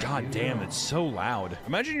 century. God damn, it's so loud.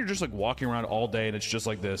 Imagine you're just like walking around all day and it's just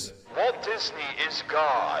like this. Walt Disney is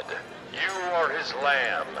God. You are his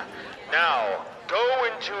lamb. Now, go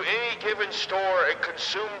into any given store and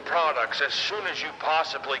consume products as soon as you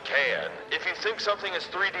possibly can. If you think something is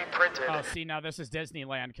 3D printed... Oh, see, now this is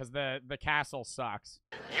Disneyland because the castle sucks.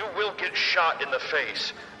 You will get shot in the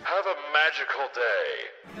face. Have a magical day.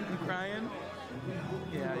 You crying?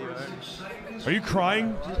 Yeah, you are. Are you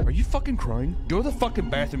crying? Are you fucking crying? Go to the fucking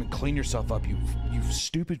bathroom and clean yourself up, you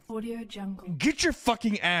stupid... Audio Jungle. Get your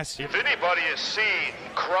fucking ass... If anybody is seen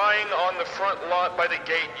crying on the front lot by the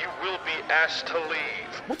gate, you will be asked to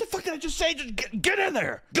leave. What the fuck did I just say? Just get in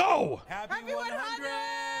there! Go! Happy 100!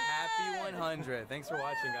 Happy 100. Thanks for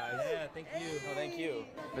watching, guys. Yeah, thank you. Oh, thank you.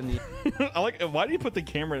 I like... Why do you put the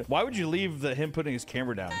camera... Why would you leave him putting his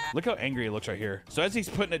camera down? Look how angry he looks right here. So as he's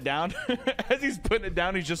putting it down, he's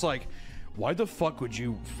just like... Why the fuck would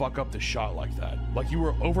you fuck up the shot like that? Like you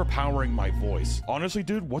were overpowering my voice. Honestly,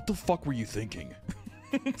 dude, what the fuck were you thinking?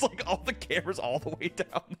 It's like all the cameras all the way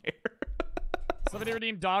down there. Somebody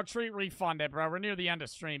redeem dog treat, refund it, bro. We're near the end of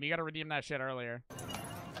stream. You gotta redeem that shit earlier.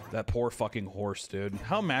 That poor fucking horse, dude.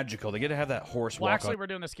 How magical. They get to have that horse Well, walk actually, on we're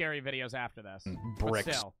doing the scary videos after this. But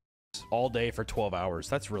bricks still. all day for 12 hours.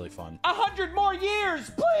 That's really fun. 100 more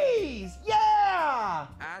years, please! Yeah!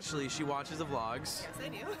 Ashley, she watches the vlogs. Yes, I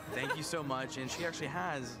do. Thank you so much. And she actually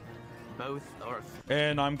has both.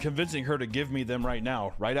 And I'm convincing her to give me them right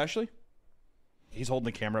now. Right, Ashley? He's holding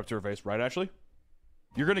the camera up to her face. Right, Ashley?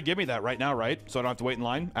 You're going to give me that right now, right? So I don't have to wait in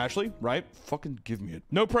line? Ashley, right? Fucking give me it.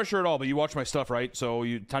 No pressure at all, but you watch my stuff, right? So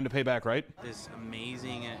time to pay back, right? This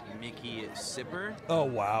amazing Mickey sipper. Oh,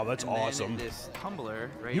 wow. That's and awesome. Then this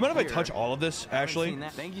tumbler right You mind if I here. touch all of this, Ashley?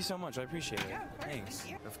 Thank you so much. I appreciate it. Thanks.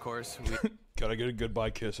 Of course. Gotta get a goodbye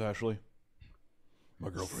kiss, Ashley. My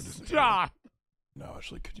girlfriend isn't here. Stop. No,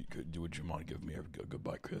 Ashley, would you mind giving me a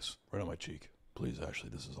goodbye kiss right on my cheek? Please, Ashley,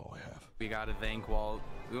 this is all I have. We gotta thank Walt.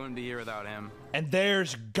 We wouldn't be here without him. And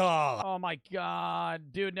there's God. Oh my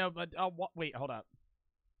God, dude. No, but wait, hold up.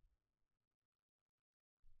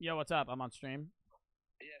 Yo, what's up? I'm on stream.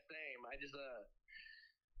 Yeah, same. I just so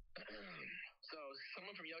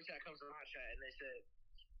someone from Yo Chat comes to my chat and they said,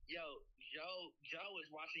 "Yo, Joe is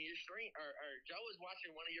watching your stream, or Joe is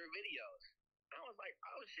watching one of your videos." I was like,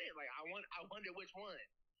 "Oh shit!" Like I wonder which one.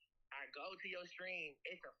 I go to your stream.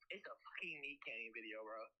 It's a fucking Meat Canyon video,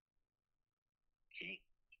 bro.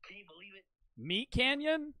 Can you believe it? Meat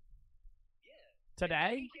Canyon? Yeah.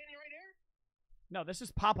 Today? Meat Canyon right there? No, this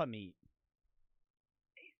is Papa Meat.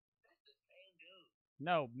 That's the same dude.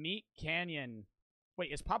 No, Meat Canyon.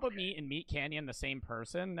 Wait, is Papa Meat and Meat Canyon the same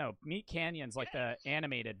person? No, Meat Canyon's like the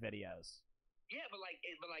animated videos. Yeah, but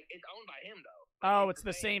it's owned by him though. Oh, it's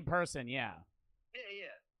the same person. Yeah.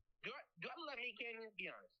 Yeah. Do I look like Meat Canyon? Be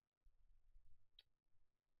honest.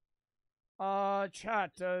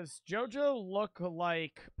 Chat, does JoJo look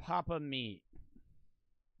like Papa Meat?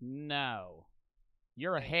 No.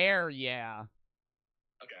 Your hair, yeah.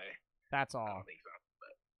 Okay. That's I all. don't think so.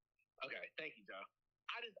 But okay, thank you, Joe. I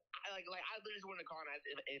literally just wanted to call and ask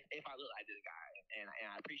if I look like this guy, and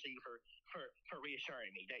I appreciate you for reassuring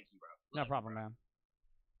me. Thank you, bro. No problem, man.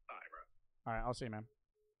 All right, bro. All right, I'll see you, man.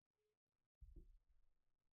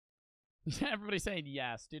 Everybody's saying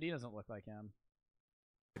yes. Dude, he doesn't look like him.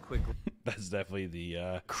 Quick. That's definitely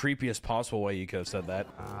the creepiest possible way you could have said that.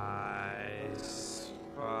 I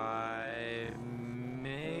spy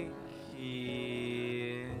Mickey.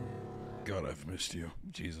 God, I've missed you.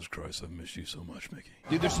 Jesus Christ, I've missed you so much, Mickey.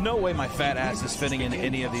 Dude, there's no way my fat ass is fitting in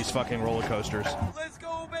any of these fucking roller coasters. Let's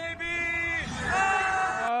go, baby!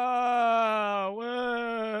 Oh,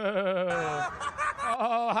 whoa.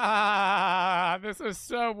 Oh, this is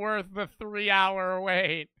so worth the 3-hour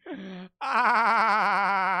wait. All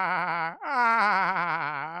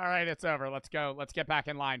right, it's over. Let's go. Let's get back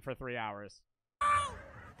in line for 3 hours.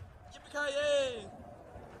 Yippee-ki-yay!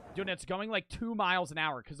 Dude, it's going like 2 miles an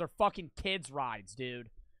hour because they're fucking kids' rides, dude.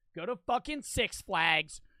 Go to fucking Six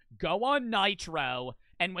Flags, go on Nitro,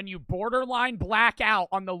 and when you borderline black out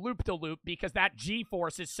on the loop-de-loop because that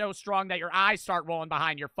G-force is so strong that your eyes start rolling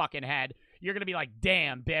behind your fucking head, you're gonna be like,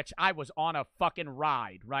 damn, bitch, I was on a fucking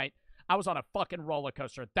ride, right? I was on a fucking roller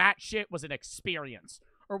coaster. That shit was an experience.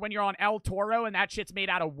 Or when you're on El Toro and that shit's made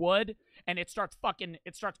out of wood and it starts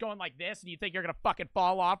going like this and you think you're gonna fucking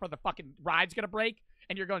fall off or the fucking ride's gonna break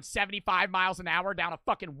and you're going 75 miles an hour down a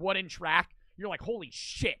fucking wooden track, you're like, holy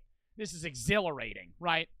shit, this is exhilarating,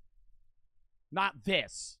 right? Not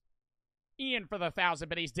this. Ian for the 1,000,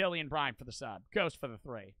 but he's Dillian Bryan for the sub. Ghost for the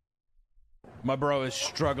 3. My bro is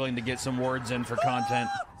struggling to get some words in for content.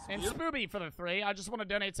 And Spooby for the 3. I just want to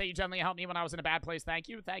donate, say you gently helped me when I was in a bad place. Thank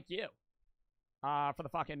you. Thank you. For the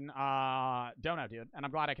fucking dono, dude. And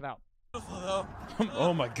I'm glad I could help.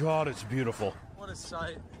 Oh my god, it's beautiful. What a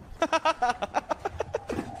sight.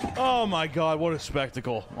 Oh my god, what a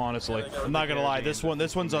spectacle, honestly. I'm not gonna lie, this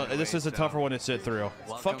is a tougher one to sit through.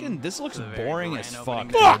 Fucking, this looks boring as fuck,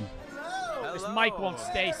 dude. This mic won't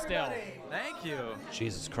stay still. Thank you.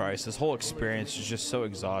 Jesus Christ, this whole experience is just so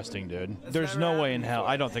exhausting, dude. There's no way in hell.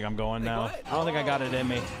 I don't think I'm going now. I don't think I got it in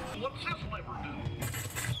me.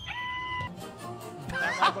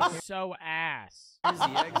 That was so ass. Here's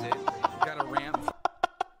the exit. Got a ramp.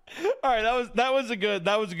 All right, that was a good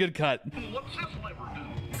cut.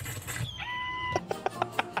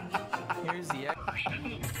 Here's the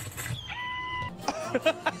exit.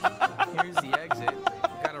 Here's the exit.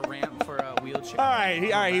 Got a ramp for wheelie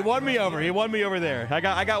right. He won me over. He won me over there. I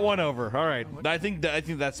got one over. All right. I think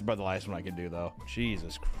that's about the last one I can do though.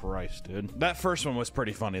 Jesus Christ, dude. That first one was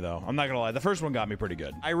pretty funny though. I'm not gonna lie. The first one got me pretty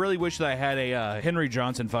good. I really wish that I had a Henry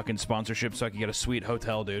Johnson fucking sponsorship so I could get a sweet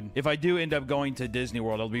hotel, dude. If I do end up going to Disney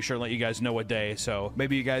World, I'll be sure to let you guys know what day. So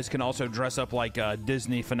maybe you guys can also dress up like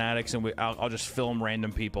Disney fanatics, and I'll just film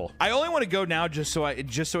random people. I only want to go now just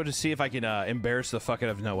so to see if I can embarrass the fuck out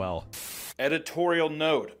of Noel. Editorial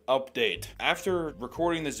note update. After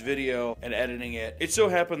recording this video and editing it, it so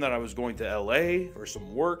happened that I was going to LA for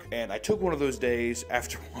some work, and I took one of those days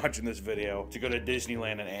after watching this video to go to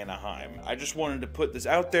Disneyland in Anaheim. I just wanted to put this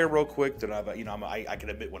out there real quick that I can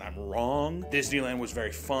admit when I'm wrong. Disneyland was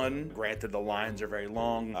very fun. Granted, the lines are very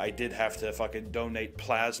long. I did have to fucking donate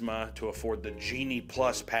plasma to afford the Genie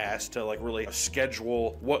Plus pass to like really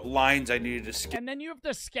schedule what lines I needed to skip. And then you have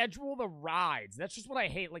to schedule the rides. That's just what I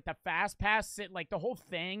hate. Like the fast pass, like the whole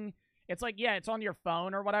thing. It's like, yeah, it's on your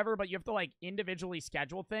phone or whatever, but you have to like individually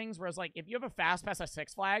schedule things. Whereas like if you have a fast pass at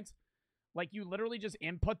Six Flags, like you literally just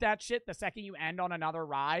input that shit the second you end on another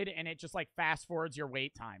ride, and it just like fast forwards your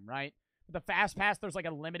wait time, right? But the fast pass, there's like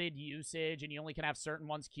a limited usage, and you only can have certain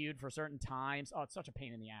ones queued for certain times. Oh, it's such a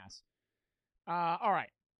pain in the ass. All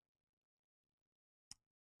right.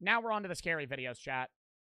 Now we're on to the scary videos, chat.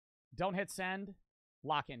 Don't hit send.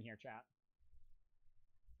 Lock in here, chat.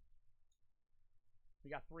 We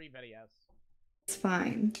got 3 videos. It's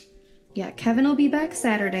fine. Yeah, Kevin will be back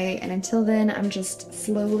Saturday, and until then, I'm just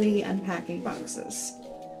slowly unpacking boxes.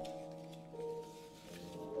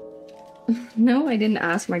 No, I didn't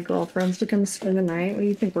ask my girlfriends to come spend the night. What do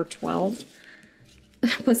you think, we're 12?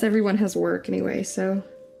 Plus, everyone has work anyway, so...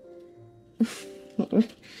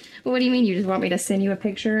 What do you mean, you just want me to send you a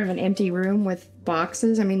picture of an empty room with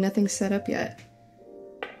boxes? I mean, nothing's set up yet.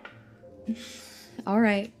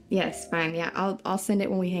 Alright. Yes, fine. Yeah, I'll send it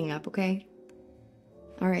when we hang up, okay?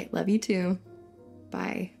 Alright, love you too.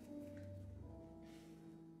 Bye.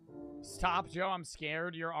 Stop, Joe. I'm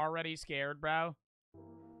scared. You're already scared, bro.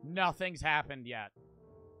 Nothing's happened yet.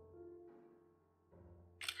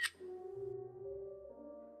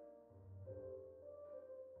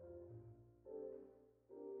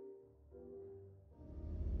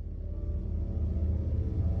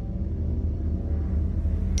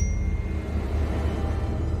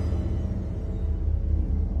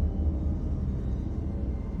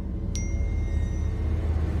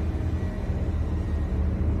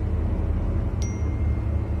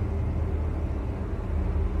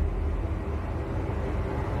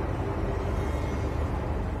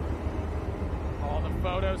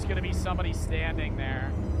 There's gonna be somebody standing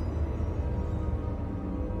there.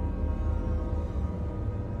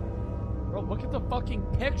 Bro, look at the fucking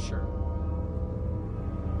picture.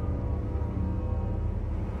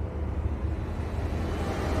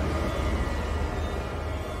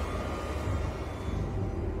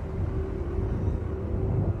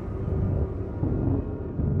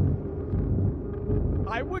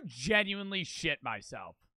 I would genuinely shit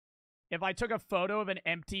myself if I took a photo of an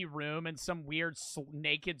empty room and some weird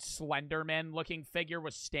naked Slenderman looking figure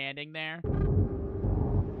was standing there.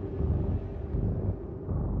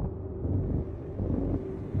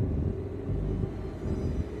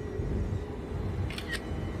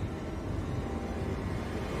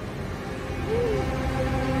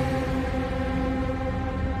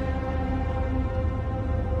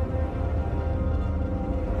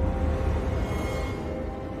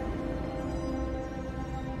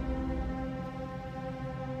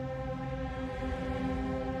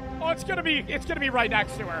 It's gonna be right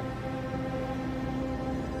next to her.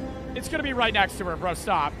 It's gonna be right next to her, bro.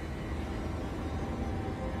 Stop.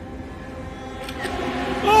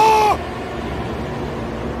 Oh!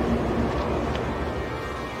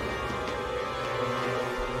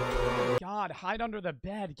 God, hide under the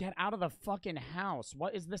bed. Get out of the fucking house.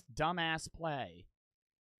 What is this dumbass play?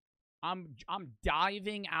 I'm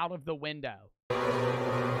diving out of the window. Yeah,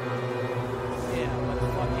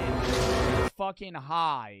 let's fucking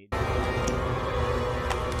hide.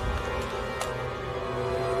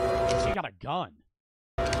 She got a gun.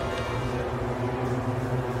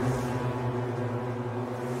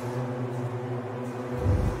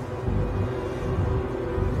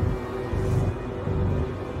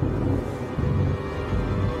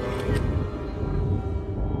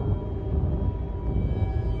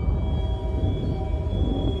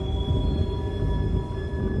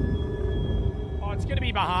 Oh, it's gonna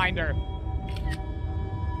be behind her.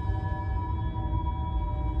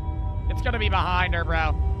 It's gonna be behind her,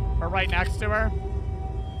 bro. Or right next to her.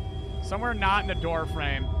 Somewhere not in the door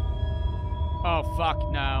frame. Oh, fuck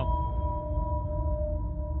no.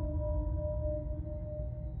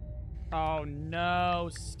 Oh, no.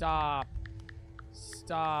 Stop.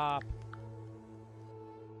 Stop.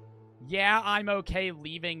 Yeah, I'm okay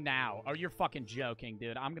leaving now. Oh, you're fucking joking,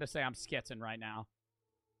 dude. I'm gonna say I'm skitzing right now.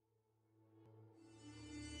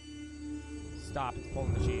 Stop, it's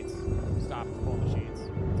pulling the sheets. Stop, it's pulling the sheets. It's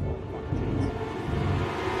pulling the fucking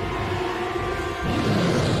sheets.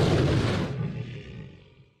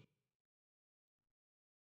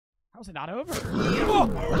 How is it not over? Hell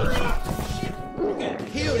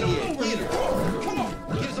yeah, get him. Come on,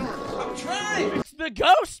 get his arm. I'm trying. It's the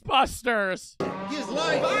Ghostbusters! Get his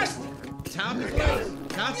legs. Bust. Top his legs.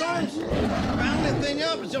 Top his arms. Bound that thing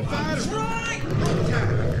up and she'll fire him. Right. Roll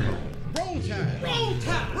tide. Roll tide. Roll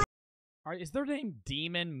tide. Alright, is their name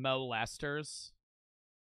Demon Molesters?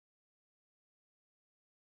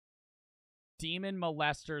 Demon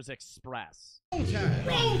Molesters Express. Roll tide.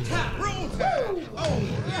 Roll tide. Roll tide. Oh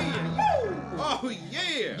yeah. Oh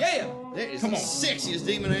yeah. Yeah. That is the sexiest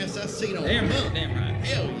demon ass I've seen on Damn month. right, damn right.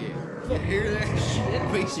 Hell yeah. You hear that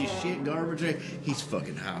shit? Piece of shit garbage. He's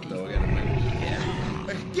fucking hot though. I gotta admit.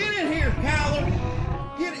 Yeah. Get in here,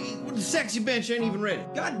 Kyler. Get in. The sexy bench ain't even ready.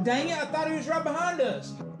 God dang it, I thought he was right behind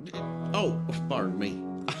us. Oh, pardon me.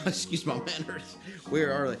 Excuse my manners.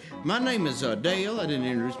 Where are they? My name is Dale. I didn't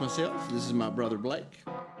introduce myself. This is my brother Blake.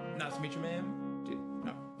 Nice to meet you, ma'am.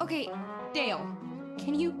 No. Okay, Dale,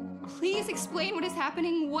 can you please explain what is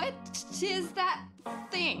happening? What is that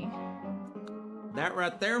thing? That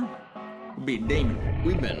right there would be a demon.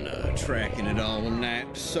 We've been tracking it all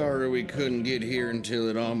night. Sorry we couldn't get here until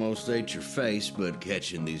it almost ate your face, but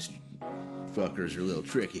catching these fuckers are a little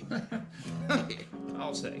tricky.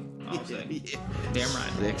 I'll say. Yeah. Damn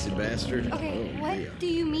right. Sexy bastard. Okay, Oh, what yeah. do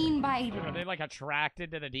you mean by Dude, are they like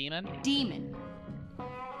attracted to the demon? demon?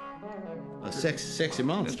 A sexy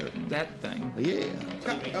monster. That thing. Yeah.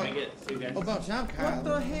 About time, Kyle. What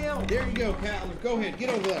the hell? There you go, Kyle. Go ahead. Get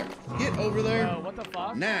over there. Get over there. Oh, what the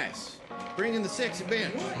fuck? Nice. Bring in the sexy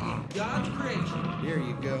bench. God's creation. There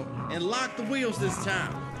you go. And lock the wheels this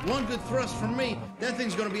time. One good thrust from me. That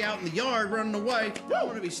thing's gonna be out in the yard running away. I'm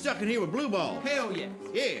gonna be stuck in here with blue balls. Hell yeah.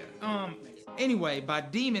 Yeah. Anyway, by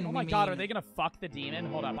demon Oh my god, are they gonna fuck the demon?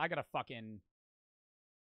 Hold up, I gotta fucking...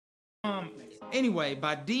 Anyway,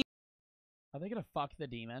 by demon... Are they gonna fuck the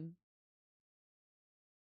demon?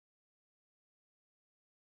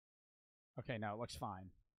 Okay, no, it looks fine.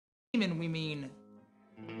 Demon, we mean...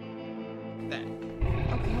 that.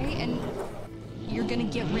 Okay, and you're gonna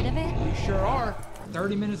get rid of it? We sure are.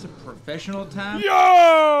 30 minutes of professional time. Yo!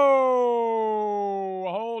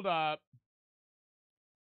 Hold up.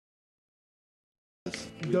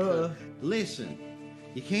 Duh. Listen,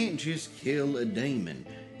 you can't just kill a demon.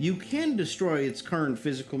 You can destroy its current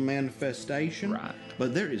physical manifestation, Right.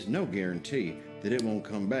 but there is no guarantee that it won't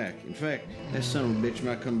come back. In fact, that son of a bitch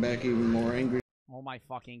might come back even more angry. Oh my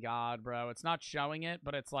fucking god, bro. It's not showing it,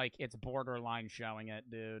 but it's like, it's borderline showing it,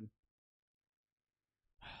 dude.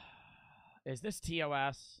 Is this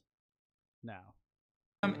TOS? No.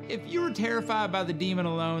 If you were terrified by the demon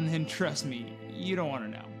alone, then trust me, you don't want to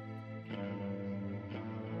know.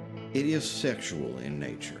 It is sexual in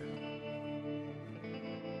nature.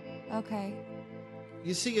 Okay.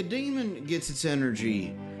 You see, a demon gets its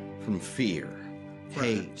energy from fear,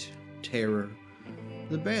 hate, terror,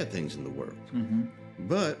 the bad things in the world.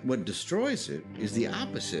 But what destroys it is the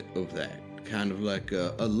opposite of that, kind of like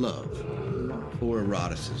a love or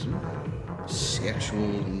eroticism,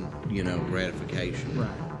 sexual, gratification.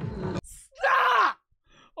 Stop!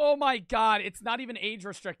 Oh my god, it's not even age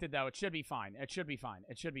restricted though. It should be fine. It should be fine.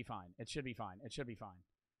 It should be fine. It should be fine. It should be fine.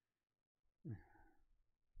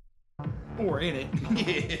 Or in it.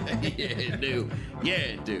 Yeah, it do. Yeah,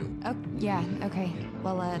 it do. Oh, yeah, okay.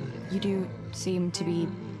 Well, you do seem to be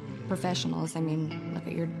professionals. I mean, look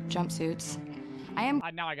at your jumpsuits.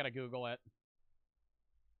 Now I gotta Google it.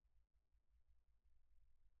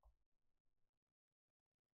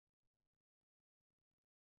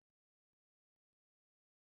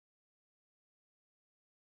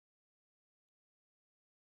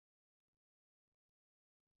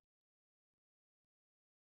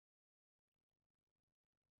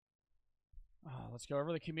 Let's go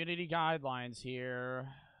over the community guidelines here.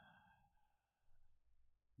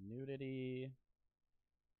 Nudity.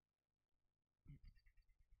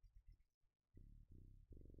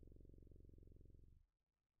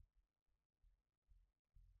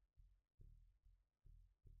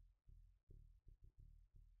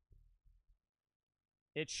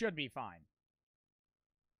 It should be fine.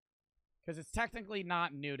 Because it's technically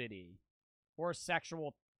not nudity or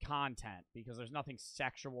sexual content, because there's nothing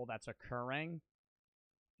sexual that's occurring.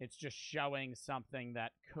 It's just showing something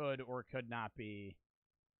that could or could not be.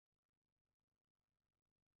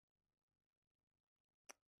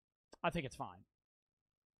 I think it's fine.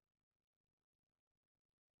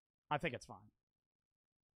 I think it's fine.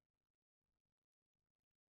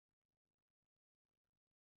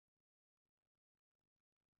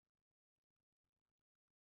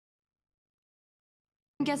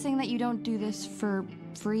 I'm guessing that you don't do this for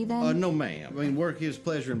free then? No, ma'am. I mean, work is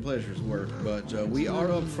pleasure and pleasure is work, but we are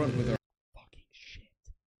upfront with our. Fucking shit.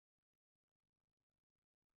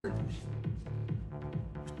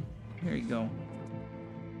 Here you go.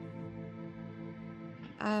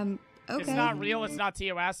 Okay. It's not real, it's not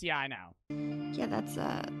TOS. Yeah, I know. Yeah, it's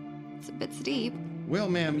a bit steep. Well,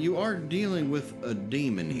 ma'am, you are dealing with a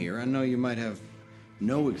demon here. I know you might have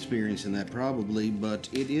no experience in that probably, but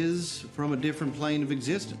it is from a different plane of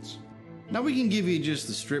existence. Now, we can give you just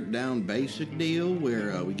the stripped down basic deal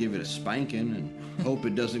where we give it a spanking and hope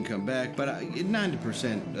it doesn't come back, but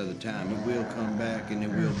 90% of the time it will come back and it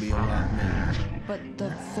will be a lot meaner. But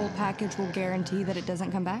the full package will guarantee that it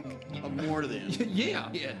doesn't come back? More than. Yeah.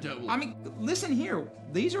 Yeah, double. I mean, listen here.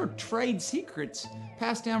 These are trade secrets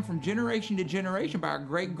passed down from generation to generation by our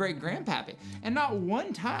great-great-grandpappy. And not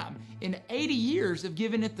one time in 80 years of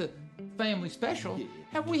giving it the family special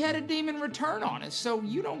have we had a demon return on us. So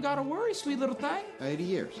you don't gotta worry, sweet little thing. 80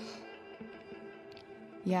 years.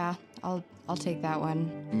 Yeah, I'll take that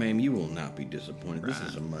one. Ma'am, you will not be disappointed. This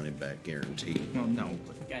is a money-back guarantee. Well, no.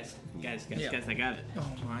 Guys, I got it.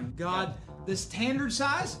 Oh my God. The standard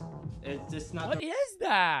size? It's just not. What is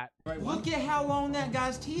that? Look at how long that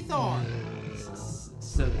guy's teeth are.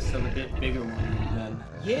 So the bit bigger one then.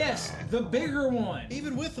 Yes, the bigger one.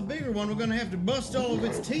 Even with the bigger one, we're gonna have to bust all of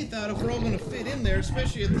its teeth out if we're all gonna fit in there,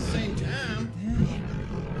 especially at the same time.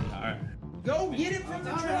 All right. Go get it from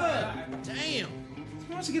the truck. Damn.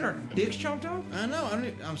 He wants to get our dicks chomped off? I know.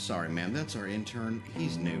 I'm sorry, ma'am. That's our intern.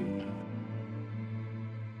 He's new.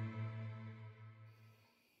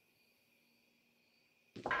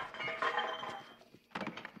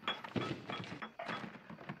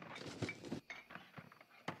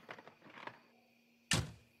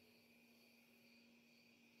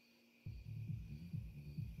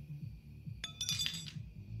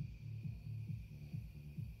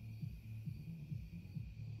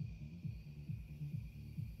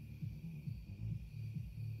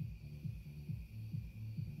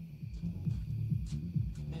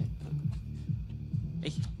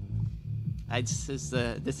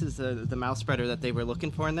 This is the mouse spreader that they were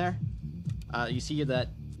looking for in there. You see that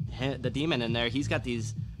the demon in there. He's got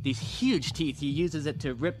these huge teeth. He uses it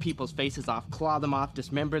to rip people's faces off, claw them off,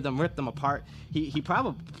 dismember them, rip them apart. He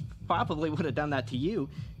probably would have done that to you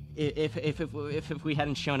if we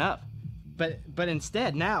hadn't shown up. But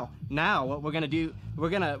instead, now what we're gonna do, we're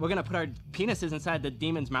gonna put our penises inside the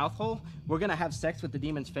demon's mouth hole. We're gonna have sex with the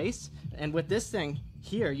demon's face, and with this thing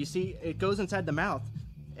here, you see, it goes inside the mouth,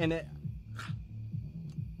 and it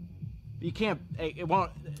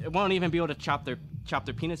won't even be able to chop their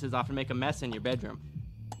penises off and make a mess in your bedroom.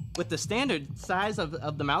 With the standard size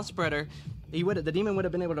of the mouse spreader, the demon would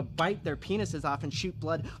have been able to bite their penises off and shoot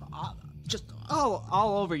blood just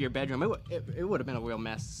all over your bedroom. It would have been a real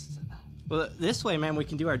mess. Well, this way, man, we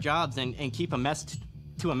can do our jobs and keep a mess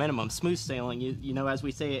to a minimum. Smooth sailing, you know, as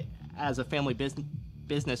we say, as a family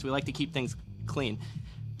business, we like to keep things clean.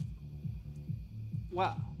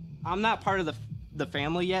 Well, I'm not part of the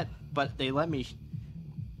family yet, but they let me.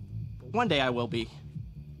 One day I will be.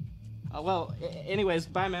 Well, anyways,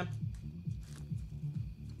 bye, ma'am.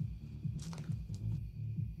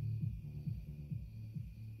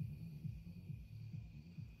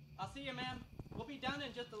 I'll see you, ma'am. We'll be done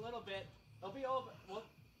in just a little bit. It'll be over.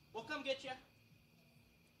 We'll come get you.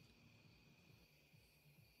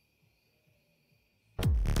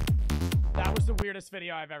 That was the weirdest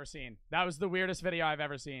video I've ever seen. That was the weirdest video I've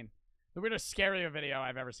ever seen. The weirdest, scarier video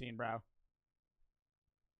I've ever seen, bro.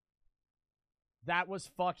 That was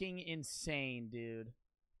fucking insane, dude.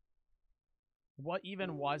 What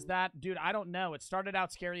even was that? Dude, I don't know. It started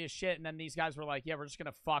out scary as shit, and then these guys were like, yeah, we're just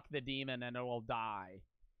gonna fuck the demon and it will die.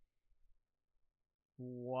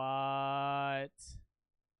 What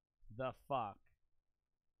the fuck?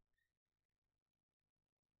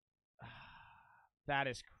 That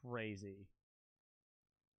is crazy.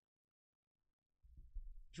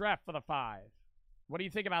 Draft for the 5. What do you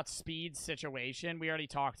think about Speed Situation? We already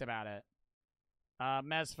talked about it.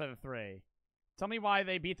 Mez for the 3. Tell me why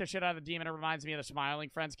they beat the shit out of the demon. It reminds me of the Smiling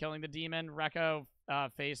Friends killing the demon. Recco,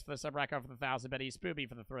 Face for the sub. Recco for the 1,000 biddies. Spoopy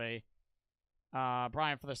for the 3.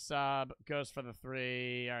 Brian for the sub. Ghost for the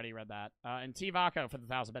 3. I already read that. And T. Vaco for the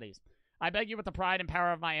 1,000 biddies. I beg you with the pride and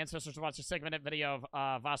power of my ancestors to watch a 6-minute video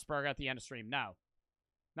of Vosberg at the end of stream. No.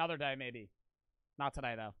 Another day, maybe. Not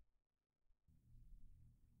today, though.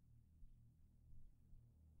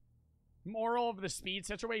 Moral of the speed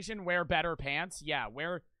situation, wear better pants. Yeah,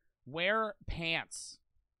 wear pants.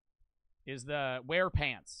 Wear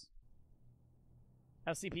pants.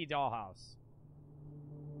 SCP Dollhouse.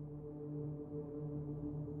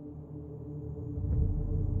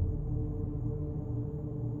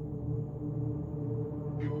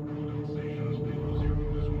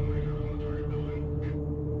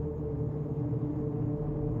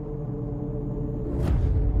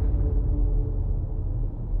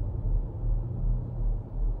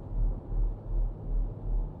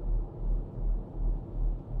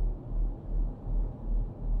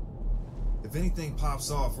 If anything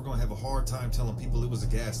pops off, we're gonna have a hard time telling people it was a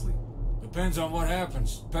gas leak. Depends on what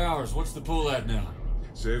happens. Powers, what's the pool at now?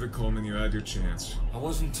 Save it, Coleman. You had your chance. I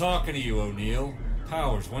wasn't talking to you, O'Neill.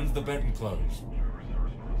 Powers, when's the betting close?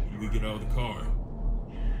 We get out of the car.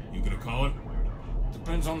 You gonna call it?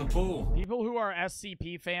 Depends on the pool. People who are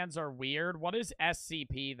SCP fans are weird. What is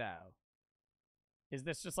SCP, though? Is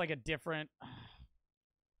this just like a different...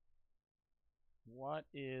 What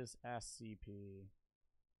is SCP?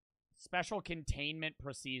 Special Containment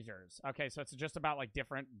Procedures. Okay, so it's just about, like,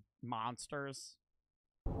 different monsters.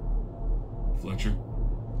 Fletcher?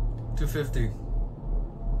 250.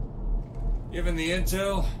 Given the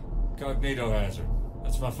intel, cognito hazard.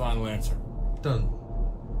 That's my final answer. Done.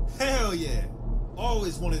 Hell yeah!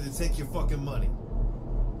 Always wanted to take your fucking money.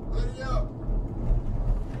 Ready up!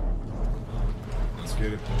 Let's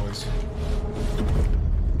get it, boys.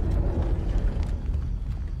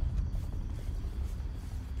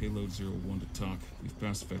 Payload 01 to TOC. We've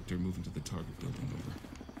passed Vector, moving to the target building, over.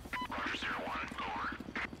 Roger, 01, over.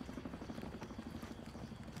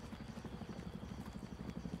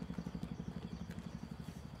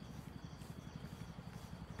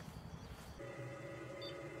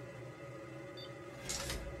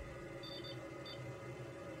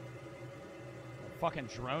 Fucking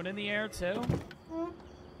drone in the air, too?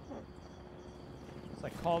 It's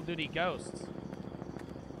like Call of Duty Ghosts.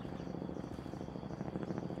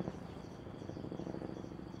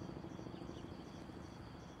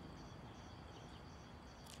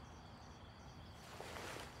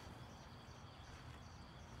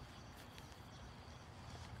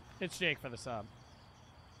 It's Jake for the sub.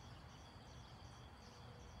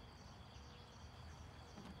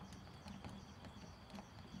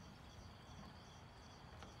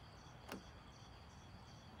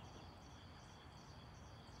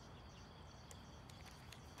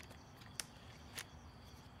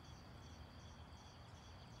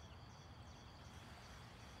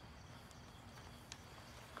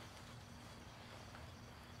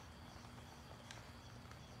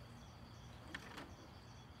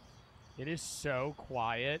 It is so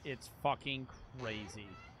quiet, it's fucking crazy.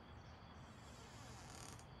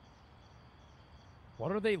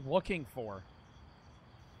 What are they looking for?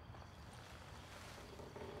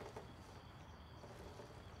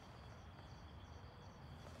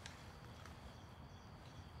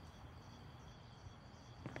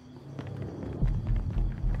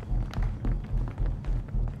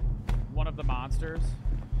 One of the monsters.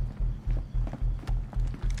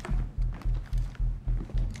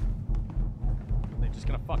 Just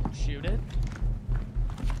gonna fucking shoot it.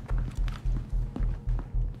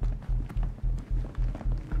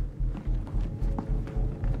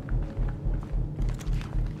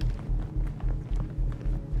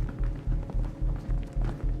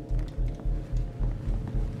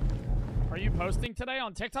 Are you posting today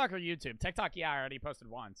on TikTok or YouTube? TikTok, yeah, I already posted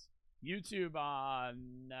once. YouTube,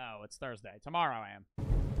 no, it's Thursday. Tomorrow I am.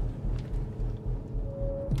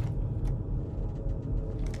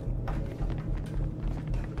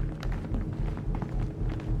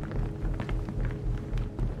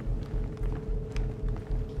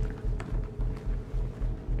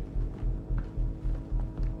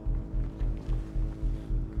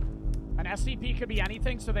 SCP could be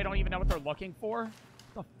anything, so they don't even know what they're looking for?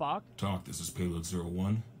 What the fuck? TOC, this is Payload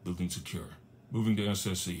 01. Building secure. Moving to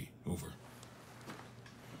SSE. Over.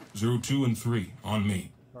 02 and 3, on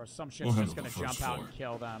me. Or some shit's just gonna jump out and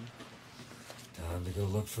kill them. Time to go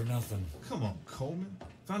look for nothing. Come on, Coleman.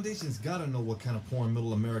 Foundation's gotta know what kind of porn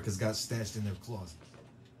Middle America's got stashed in their closet.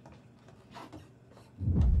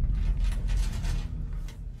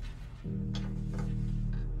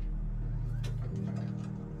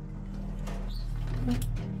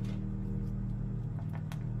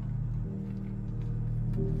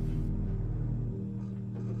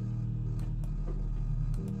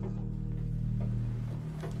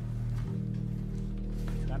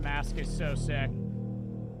 That mask is so sick.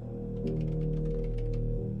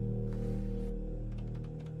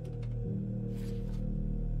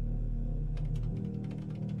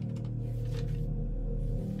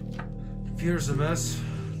 Computer's a mess.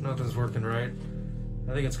 Nothing's working right.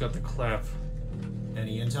 I think it's got the clap.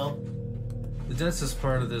 Any intel? The densest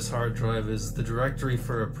part of this hard drive is the directory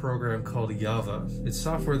for a program called Java. It's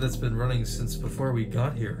software that's been running since before we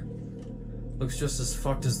got here. Looks just as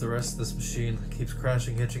fucked as the rest of this machine. Keeps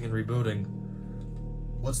crashing, hitching, and rebooting.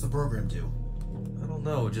 What's the program do? I don't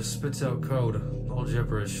know, it just spits out code. All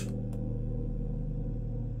gibberish.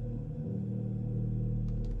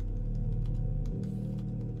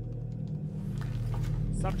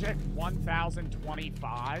 Subject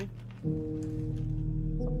 1025.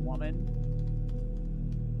 Some woman.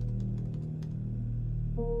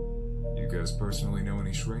 You guys personally know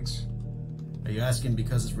any shrinks? Are you asking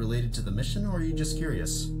because it's related to the mission, or are you just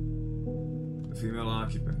curious? The female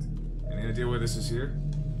occupant. Any idea why this is here?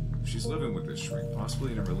 She's living with this shrink,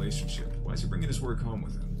 possibly in a relationship. Why is he bringing his work home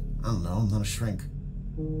with him? I don't know, I'm not a shrink.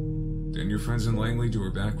 Didn't your friends in Langley do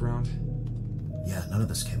her background? Yeah, none of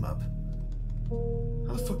this came up.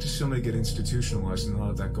 How the fuck does somebody get institutionalized and not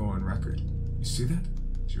have that go on record? You see that?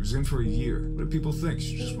 She was in for a year. What do people think?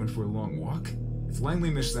 She just went for a long walk? If Langley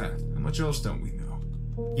missed that, how much else don't we know?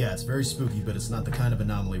 Yeah, it's very spooky, but it's not the kind of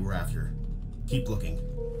anomaly we're after. Keep looking.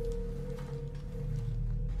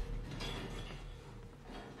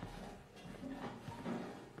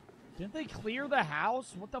 Didn't they clear the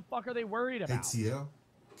house? What the fuck are they worried about? Hey, TL,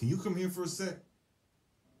 can you come here for a sec?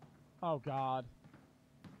 Oh, God.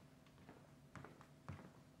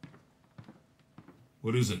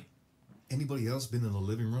 What is it? Anybody else been in the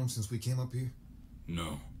living room since we came up here?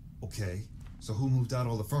 No. Okay, so who moved out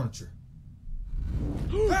all the furniture?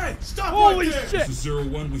 Hey, stop Holy right there! shit! This is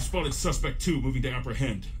 01. We've spotted suspect 2 moving to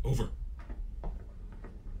apprehend. Over.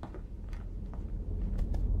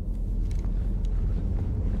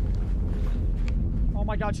 Oh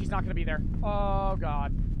my God, she's not gonna be there. Oh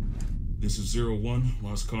God. This is 01.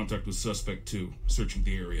 Lost contact with suspect 2. Searching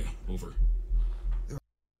the area. Over.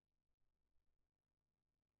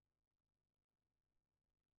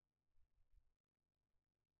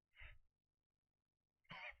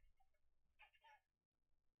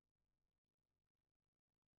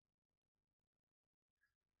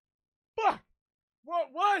 Fuck!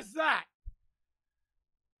 What was that?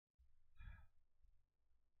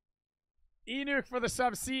 Enoch for the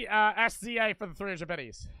sub C, SZA for the 300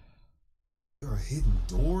 biddies. There a hidden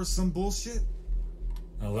door or some bullshit?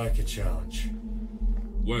 I like a challenge.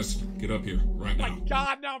 West, get up here, right My now.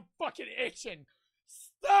 God, now I'm fucking itching.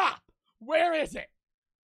 Stop! Where is it?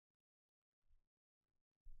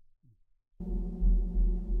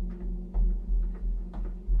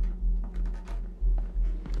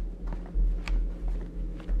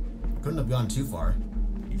 Couldn't have gone too far.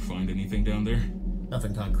 You find anything down there?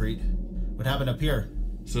 Nothing concrete. What happened up here?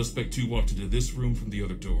 Suspect 2 walked into this room from the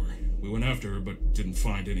other door. We went after her, but didn't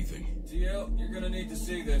find anything. TL, you're gonna need to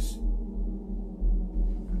see this.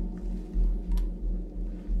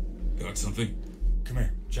 Got something? Come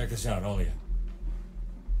here, check this out, all of you.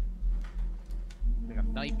 They got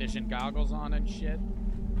night vision goggles on and shit.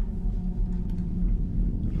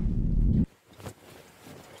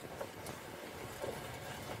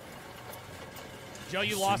 Joe,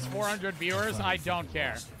 you lost 400 viewers? I don't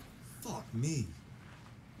care. Fuck me.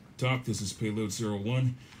 Doc, this is Payload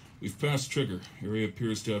 01. We've passed trigger. Area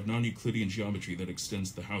appears to have non-Euclidean geometry that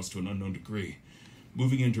extends the house to an unknown degree.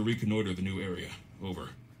 Moving in to reconnoiter the new area.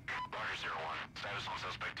 Over. Roger 01. Status on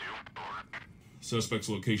suspect 2. Over. Suspect's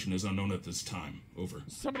location is unknown at this time. Over.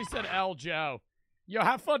 Somebody said L. Joe. Yo,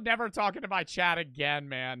 have fun never talking to my chat again,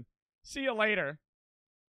 man. See you later.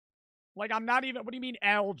 Like, I'm not even... What do you mean,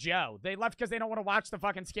 L. Joe? They left because they don't want to watch the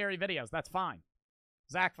fucking scary videos. That's fine.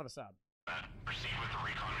 Zach for the sub. Proceed with the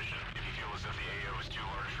recon mission. If you feel as if the AO is too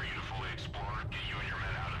large for you to fully explore, get you and your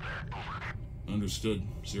men out of there. Over. Understood.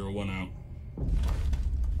 01 out.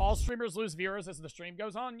 All streamers lose viewers as the stream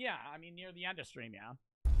goes on? Yeah, I mean, near the end of stream, yeah.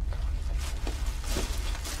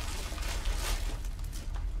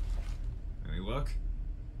 Any luck?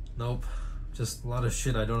 Nope. Just a lot of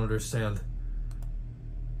shit I don't understand.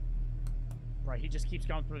 Right, he just keeps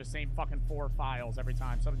going through the same fucking 4 files every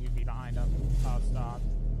time. Somebody's gonna be behind him. Oh, stop.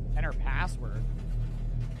 Enter password.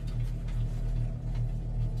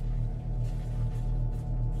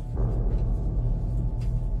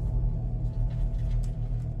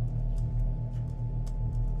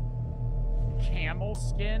 Camel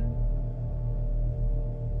skin?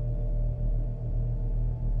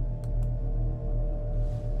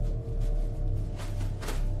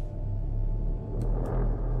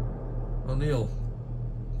 O'Neill,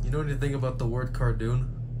 you know anything about the word cardoon?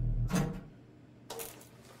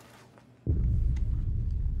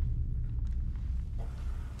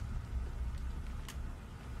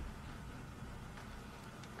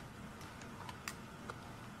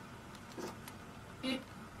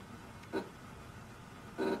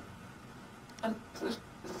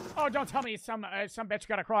 Oh, don't tell me some bitch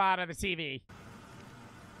got to crawl out of the TV.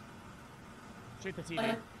 Shoot the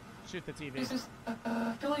TV. Shoot the TV.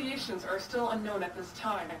 Affiliations are still unknown at this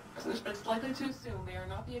time, but it's likely to assume they are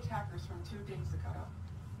not the attackers from 2 days ago.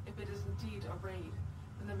 If it is indeed a raid,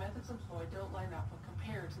 then the methods employed don't line up when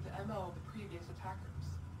compared to the MO of the previous attackers.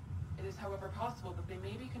 It is, however, possible that they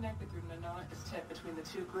may be connected through an anonymous tip between the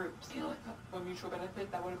 2 groups. A mutual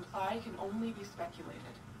benefit that would imply can only be speculated.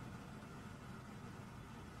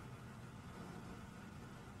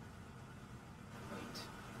 Wait,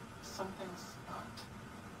 something's not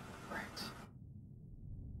right.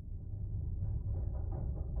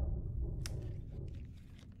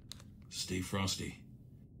 Stay frosty.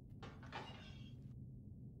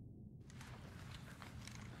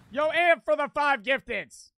 Yo, Amp for the 5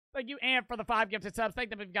 gifteds. Thank you, Amp, for the 5 gifted subs. Thank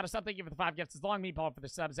them if you've got a sub. Thank you for the 5 gifts. It's Long Meatball for the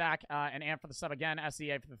sub, Zach. And Amp for the sub again.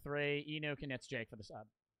 SEA for the 3. Enoch and It's Jake for the sub.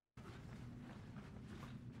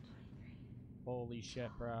 Holy shit,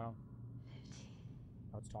 bro.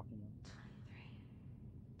 Oh, it's talking to me.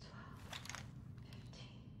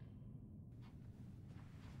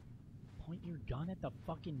 Point your gun at the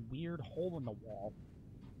fucking weird hole in the wall.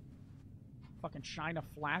 Fucking shine a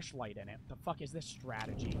flashlight in it. What the fuck is this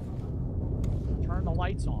strategy? Turn the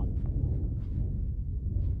lights on.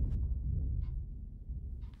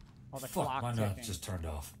 Oh, the clock my ticking. knob just turned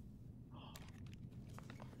off.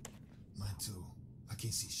 Mine too. I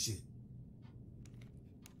can't see shit.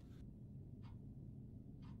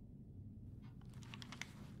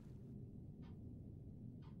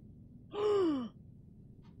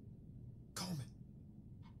 Coleman,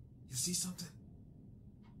 you see something?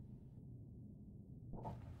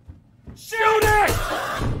 Shoot it!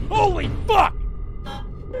 Holy fuck!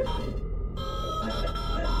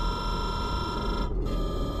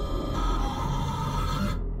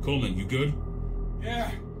 Coleman, you good?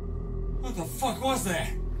 Yeah. What the fuck was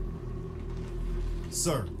that?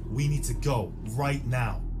 Sir, we need to go right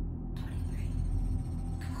now.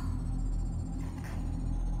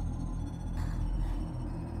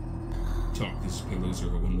 Talk, this is Payload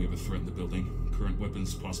 01. We have a threat in the building. Current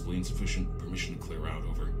weapons possibly insufficient. Permission to clear out,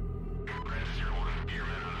 over.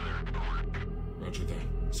 Roger that.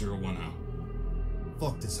 01 out.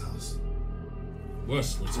 Fuck this house.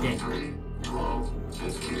 Wes, let's go.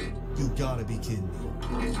 You gotta be kidding me.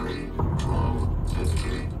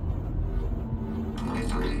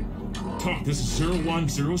 Talk, this is 01.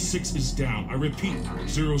 06 is down. I repeat,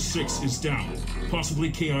 06 is down. Possibly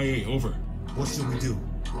KIA, over. What should we do?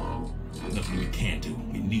 Nothing we can do.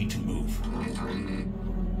 We need to move.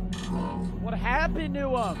 What happened to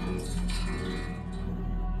him?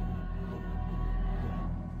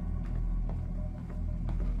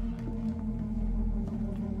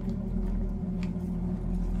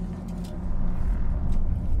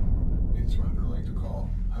 It's rather late to call.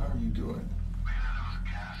 How are you doing? We heard there was a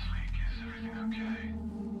gas leak. Is everything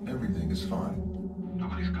okay? Everything is fine.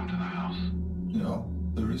 Nobody's come to the house? No,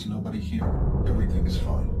 there is nobody here. Everything is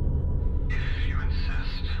fine. If you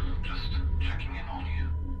insist, just checking in on you.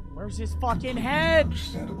 Where's his fucking head?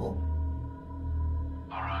 Understandable.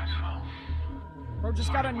 Alright, well. Bro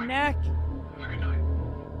just got a neck. Have a good night.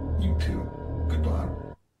 You too. Goodbye.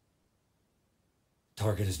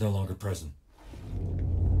 Target is no longer present.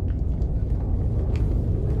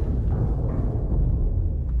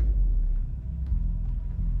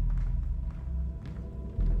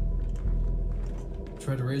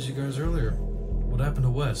 Tried to raise you guys earlier. What happened to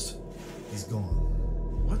West? He's gone.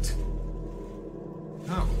 What?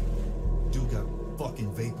 How? Dude got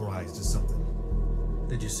fucking vaporized or something.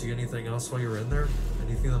 Did you see anything else while you were in there?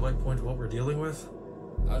 Anything that might point to what we're dealing with?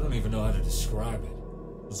 I don't even know how to describe it.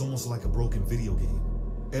 It was almost like a broken video game.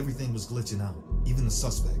 Everything was glitching out, even the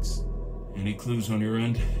suspects. Any clues on your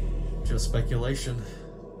end? Just speculation.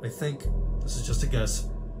 I think, this is just a guess,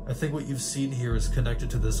 I think what you've seen here is connected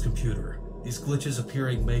to this computer. These glitches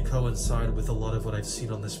appearing may coincide with a lot of what I've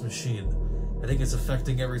seen on this machine. I think it's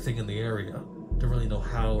affecting everything in the area. Don't really know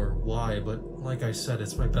how or why, but like I said,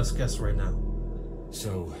 it's my best guess right now.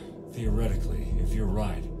 So, theoretically, if you're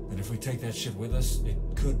right, then if we take that shit with us, it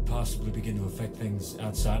could possibly begin to affect things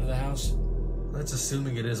outside of the house? That's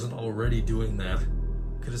assuming it isn't already doing that.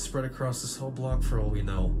 Could it spread across this whole block for all we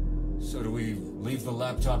know? So do we leave the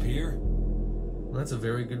laptop here? That's a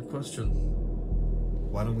very good question.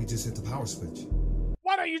 Why don't we just hit the power switch?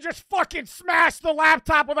 Why don't you just fucking smash the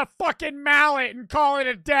laptop with a fucking mallet and call it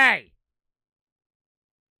a day?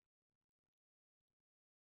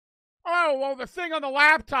 Oh, well, the thing on the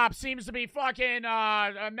laptop seems to be fucking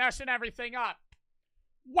messing everything up.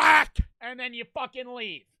 Whack! And then you fucking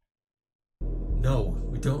leave. No,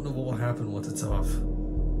 we don't know what will happen once it's off.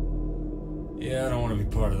 Yeah, I don't want to be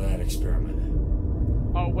part of that experiment.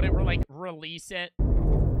 Oh, would it like release it?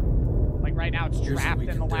 Like right now it's Here's what trapped we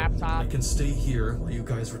in the can do. laptop. I can stay here while you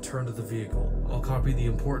guys return to the vehicle. I'll copy the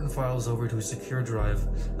important files over to a secure drive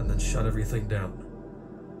and then shut everything down.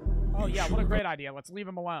 Oh yeah, what a great idea. Let's leave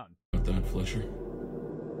him alone. Got that, Fletcher?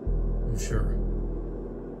 I'm sure.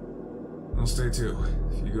 I'll stay too.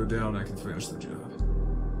 If you go down, I can finish the job.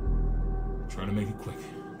 Try to make it quick.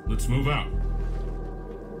 Let's move out.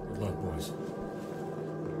 Good luck, boys.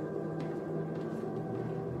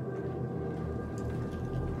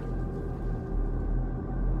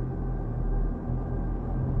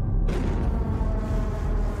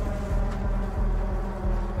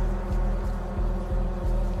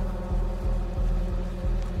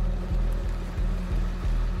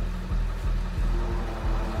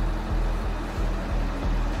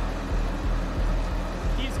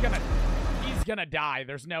 He's gonna die.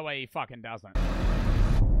 There's no way he fucking doesn't.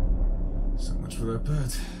 So much for that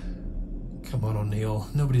bet. Come on, O'Neill.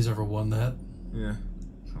 Nobody's ever won that. Yeah.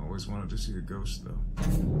 Always wanted to see a ghost, though.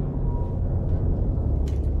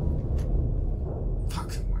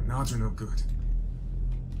 Fuck, my nods are no good.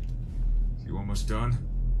 You almost done?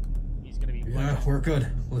 He's gonna be... Yeah, we're good.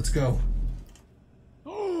 Let's go.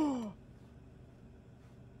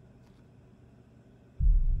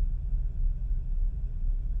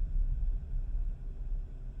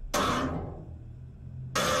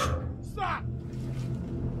 Stop!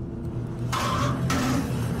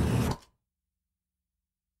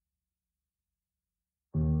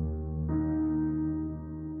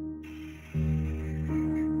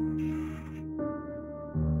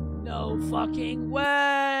 No fucking way!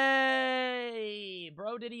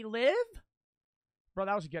 Bro, did he live? Bro,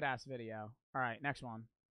 that was a good-ass video. Alright, next one.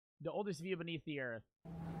 The oldest view beneath the earth.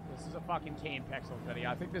 This is a fucking Kane Pixels video.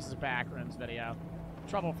 I think this is a Backrooms video.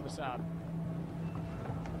 Trouble for the sub.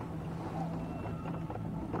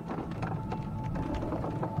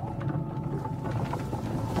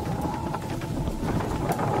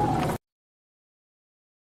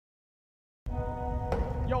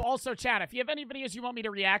 Yo, also, chat, if you have any videos you want me to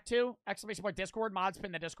react to, ! Discord, mods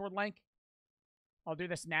pin the Discord link. I'll do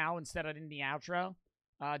this now instead of in the outro.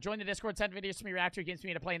 Join the Discord, send videos to me, react to against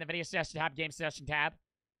me to play in the video suggestion tab, game suggestion tab.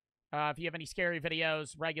 If you have any scary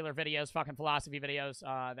videos, regular videos, fucking philosophy videos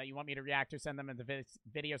that you want me to react to, send them in the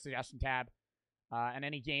video suggestion tab. And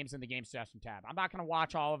any games in the game suggestion tab. I'm not going to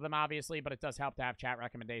watch all of them, obviously, but it does help to have chat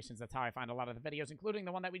recommendations. That's how I find a lot of the videos, including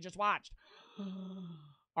the one that we just watched.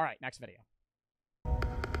 All right, next video.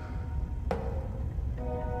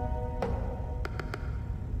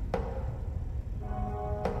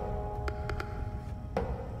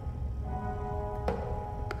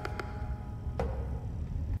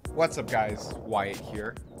 What's up, guys? Wyatt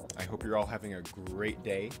here. I hope you're all having a great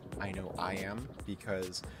day. I know I am,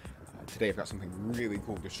 because today I've got something really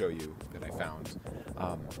cool to show you that I found.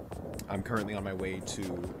 I'm currently on my way to,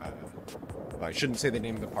 well, I shouldn't say the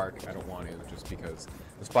name of the park, I don't want to, just because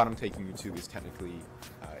the spot I'm taking you to is technically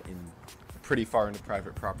in pretty far into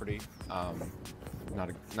private property. Not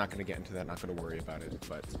going to get into that, not going to worry about it,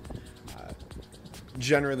 but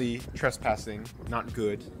generally trespassing, not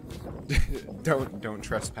good. don't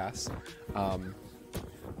trespass.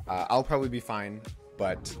 I'll probably be fine,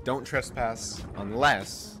 but don't trespass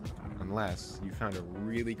unless you found a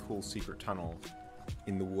really cool secret tunnel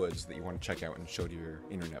in the woods that you want to check out and show to your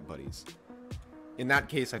internet buddies. In that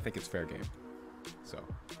case, I think it's fair game. So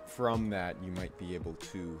from that, you might be able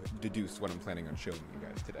to deduce what I'm planning on showing you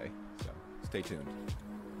guys today. So stay tuned.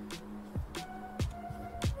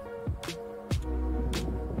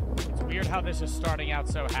 It's weird how this is starting out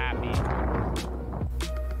so happy.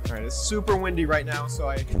 Alright, it's super windy right now, so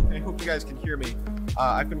I hope you guys can hear me.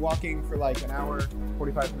 I've been walking for like an hour,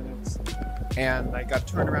 45 minutes, and I got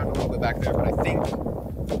turned around a little bit back there, but I think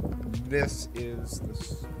this is the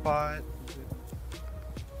spot.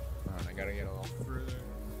 I gotta get a little further.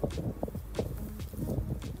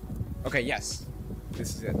 Okay, yes,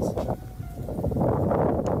 this is it.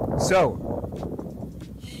 So,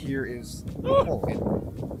 here is the hole in.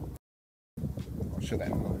 I'll show that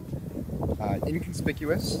in a moment.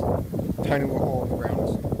 Inconspicuous, tiny little hole in the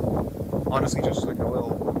ground. Honestly, just like a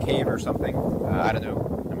little cave or something. I don't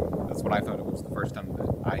know. I mean, that's what I thought it was the first time that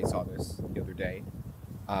I saw this the other day.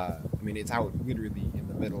 I mean, it's out literally in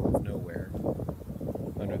the middle of nowhere,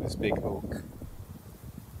 under this big oak.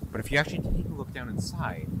 But if you actually take a look down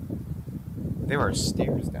inside, there are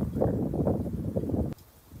stairs down there.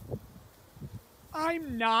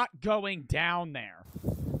 I'm not going down there.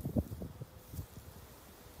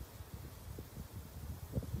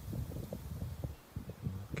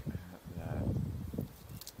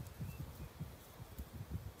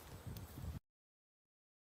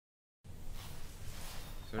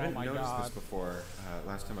 my I noticed God. this before.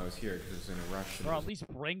 Last time I was here because I was in a rush. And Or it at was least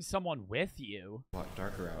bring someone with you. a lot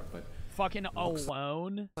darker out, but Fucking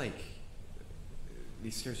alone. like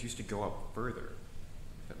these stairs used to go up further.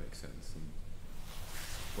 If that makes sense. And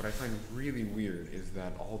what I find really weird is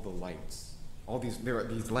that all the lights,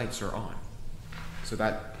 these lights are on. So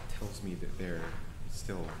that tells me that there's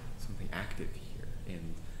still something active here.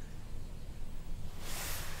 And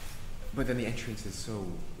but then the entrance is so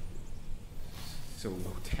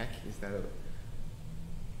low tech. Is that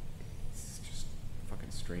it's just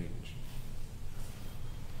fucking strange.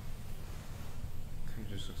 Kind of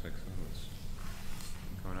just looks like someone was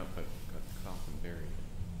going up but got the coffin buried.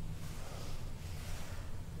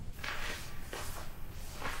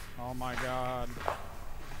 Oh my God.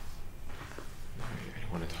 I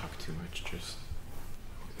don't want to talk too much, just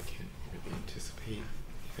because I can't really anticipate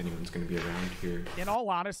if anyone's going to be around here. In all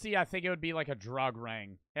honesty, I think it would be like a drug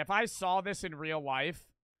ring. If I saw this in real life,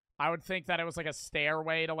 I would think that it was like a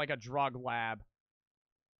stairway to like a drug lab.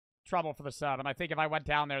 Trouble for the sub, and I think if I went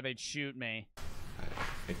down there, they'd shoot me.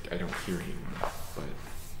 I don't hear anyone, but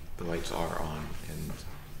the lights are on, and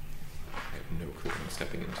I have no clue what I'm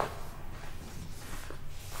stepping into.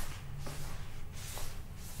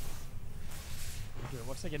 Dude, it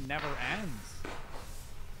looks like it never ends.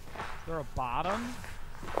 Is there a bottom?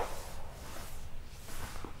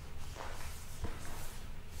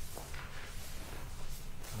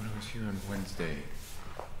 When I was here on Wednesday,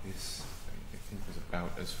 this, I think, was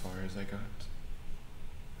about as far as I got.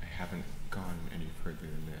 I haven't gone any further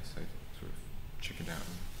than this. I sort of chickened out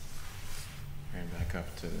and ran back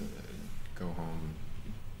up to go home,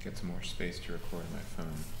 get some more space to record on my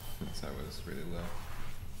phone, since I was really low.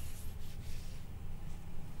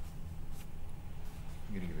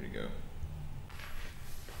 I'm gonna give it a go.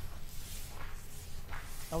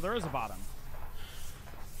 Oh, there is a bottom.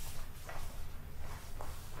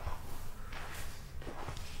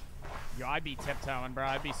 Yo, I'd be tiptoeing, bro.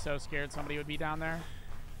 I'd be so scared somebody would be down there.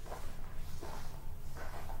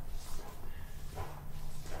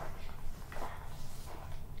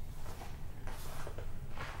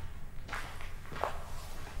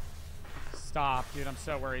 Stop, dude. I'm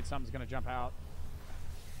so worried something's gonna jump out.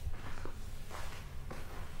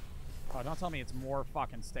 Oh, don't tell me it's more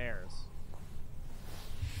fucking stairs.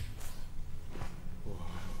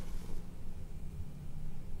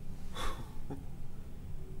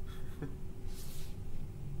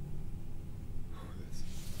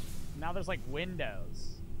 Now there's like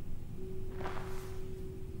windows.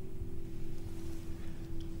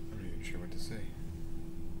 I'm not even sure what to say.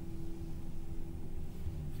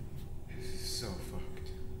 This is so fucked.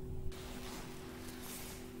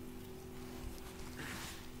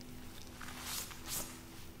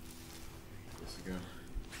 Let's go.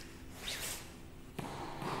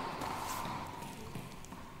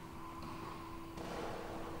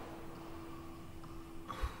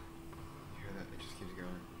 You hear that? It just keeps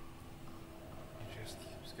going. It just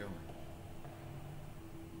keeps going.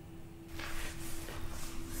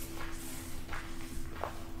 I'm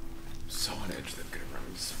so on edge that I'm gonna run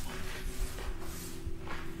into someone.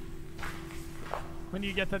 When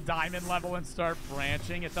you get to diamond level and start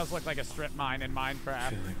branching, it does look like a strip mine in I Minecraft.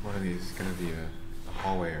 feel like one of these is gonna be a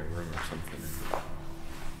hallway or a room or something.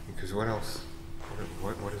 Because what else?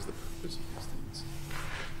 What is the purpose of these things?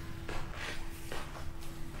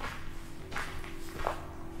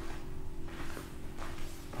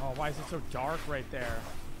 Oh, why is it so dark right there?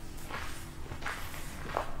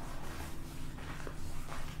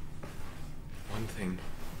 One thing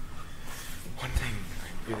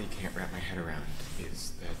I really can't wrap my head around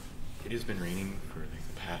is that it has been raining for like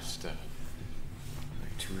the past like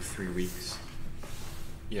 2 or 3 weeks.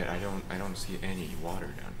 Yet I don't see any water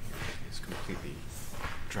down here. It's completely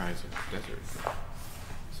dry as a desert.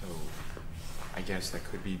 So I guess that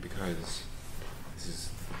could be because this is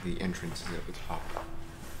the entrance is at the top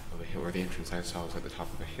of a hill, or the entrance I saw was at the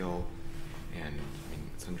top of a hill, and I mean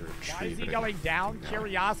it's under a tree. Why is he but I going don't down? think that-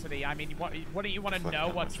 Curiosity. I mean, what do you want to Fucking know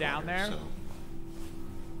not what's much down water, there? so-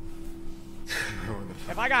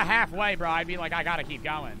 If I got halfway, bro, I'd be like, I gotta keep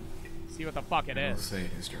going. See what the fuck it I will is. say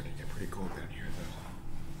it's starting to get pretty cold down here,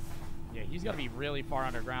 though. Yeah, he's gonna be really far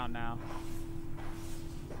underground now.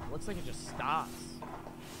 Looks like it just stops.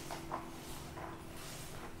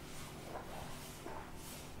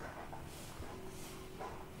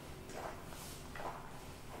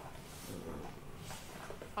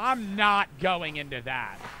 I'm not going into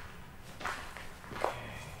that.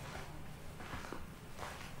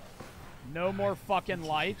 No more fucking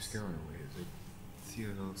lights. Keeps going away. I see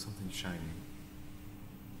something shining.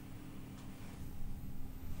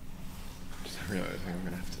 I'm just realizing I'm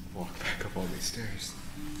gonna have to walk back up all these stairs.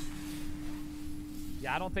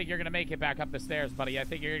 Yeah, I don't think you're gonna make it back up the stairs, buddy. I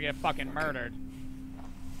think you're gonna get fucking murdered.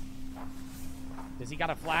 Does he got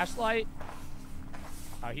a flashlight?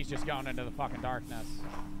 Oh, he's just going into the fucking darkness.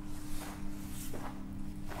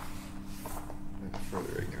 And the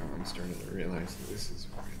further I go, I'm starting to realize that this is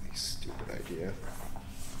a really stupid idea.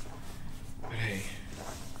 But hey,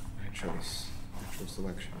 natural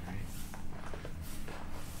selection, right?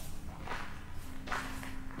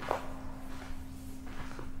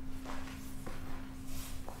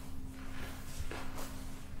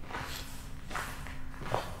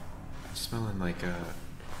 Smelling like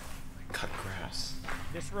cut grass.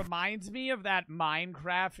 This reminds me of that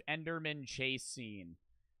Minecraft Enderman chase scene.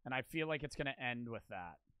 And I feel like it's going to end with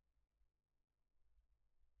that.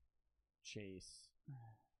 Chase.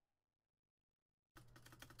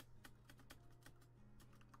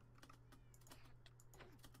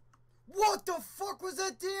 What the fuck was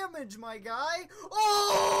that damage, my guy?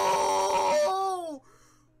 Oh!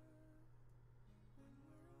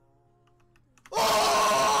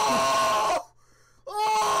 Oh!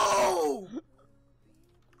 Oh!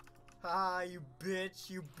 Ah, you bitch,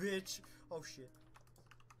 you bitch. Oh, shit.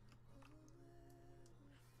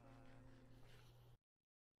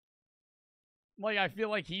 Like, I feel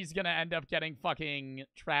like he's gonna end up getting fucking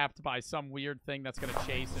trapped by some weird thing that's gonna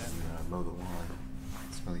chase him. Mow the lawn.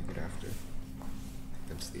 It's smelling good after.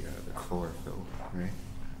 That's the chlorophyll, right?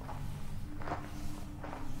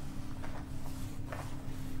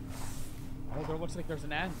 Oh, there looks like there's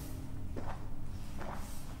an end.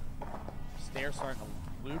 Stairs starting to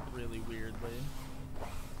loop really weirdly.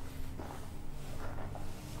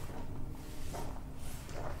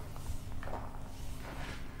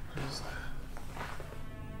 What is that?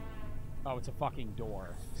 Oh, it's a fucking door.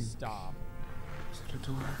 Stop. Is it a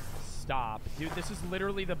door? Stop. Dude, this is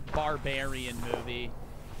literally the Barbarian movie.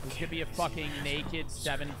 There's gonna be a fucking naked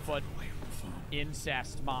 7-foot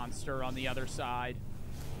incest monster on the other side.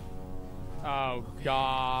 Oh,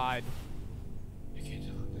 God. I can't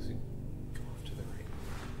tell. Does it go off to the right?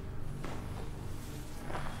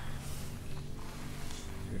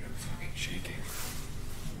 Dude, I'm fucking shaking.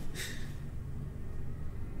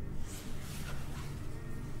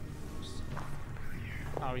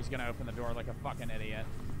 Oh, he's gonna open the door like a fucking idiot.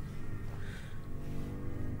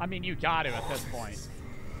 I mean, you got to at this point.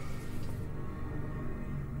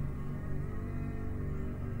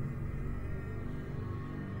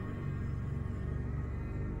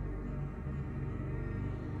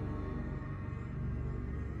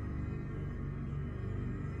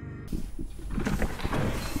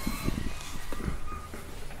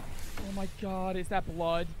 Oh my God, is that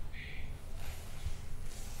blood?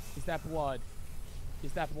 Is that blood?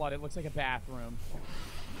 Is that blood? It looks like a bathroom.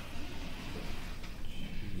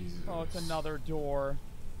 Jesus. Oh, it's another door.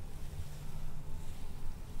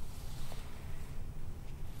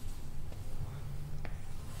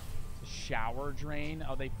 It's a shower drain.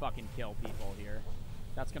 Oh, they fucking kill people here.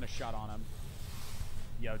 That's gonna shut on them.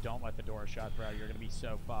 Yo, don't let the door shut, bro. You're gonna be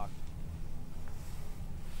so fucked.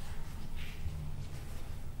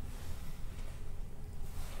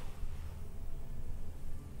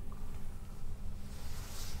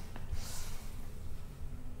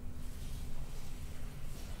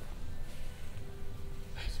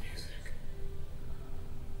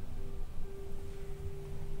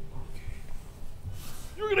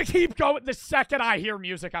 You're gonna keep going. The second I hear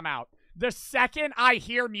music, I'm out. The second I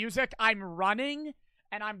hear music, I'm running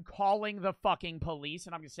and I'm calling the fucking police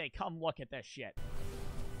and I'm gonna say, come look at this shit.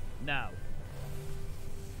 No.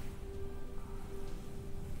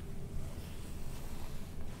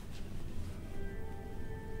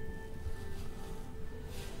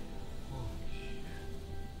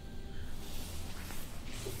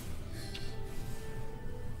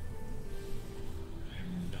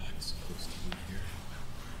 I'm not supposed to be here.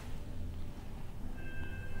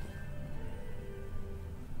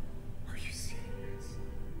 Are you seeing this?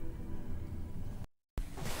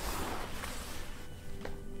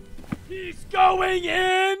 He's going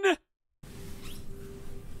in!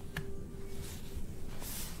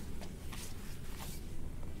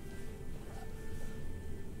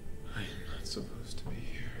 I am not supposed to be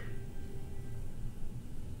here.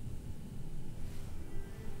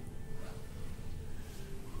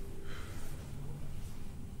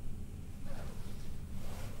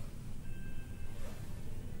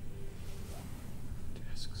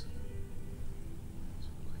 Desks.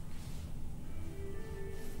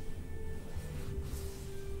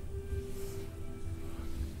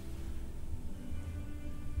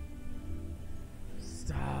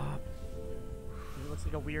 Stop. It looks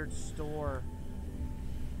like a weird store.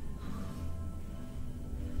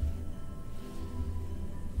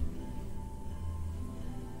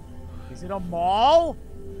 Is it a mall?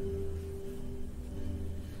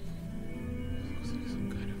 Looks like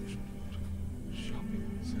some kind of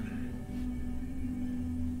shopping center.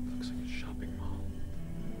 Looks like a shopping mall.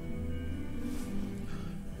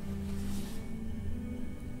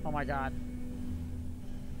 Oh my god.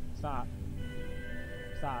 Stop.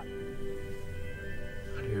 Stop.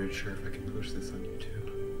 Not even sure if I can post this on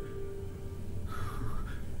YouTube.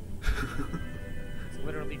 It's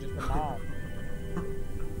literally just a mall.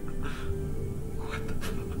 What the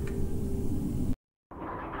fuck?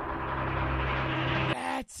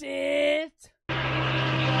 That's it?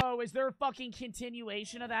 Oh, is there a fucking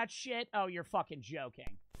continuation of that shit? Oh, you're fucking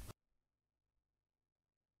joking.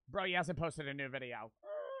 Bro, he hasn't posted a new video.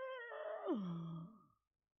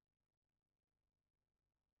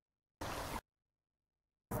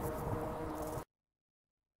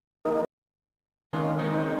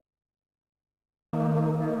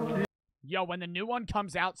 Yo, when the new one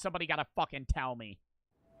comes out, somebody gotta fucking tell me.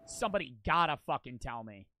 Somebody gotta fucking tell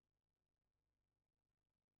me.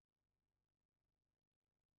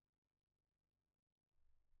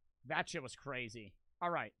 That shit was crazy. All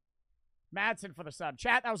right. Madsen for the sub.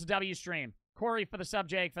 Chat, that was a W stream. Corey for the sub.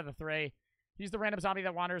 Jake for the 3. He's the random zombie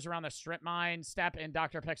that wanders around the strip mine. Step and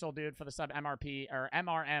Dr. Pixel Dude for the sub. MRP, or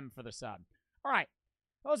MRM for the sub. All right.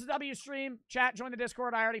 That was a W stream. Chat, join the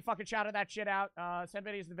Discord. I already fucking shouted that shit out. Send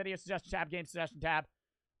videos in the video suggestion tab, game suggestion tab.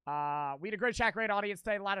 We had a great chat, great audience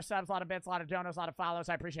today. A lot of subs, a lot of bits, a lot of donos, a lot of follows.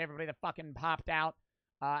 I appreciate everybody that fucking popped out.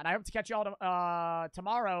 And I hope to catch you all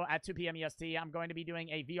tomorrow at 2 p.m. EST. I'm going to be doing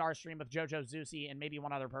a VR stream with JoJo Zusi and maybe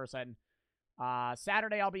one other person.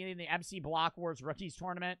 Saturday, I'll be in the MC Block Wars Rookies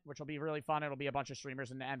Tournament, which will be really fun. It'll be a bunch of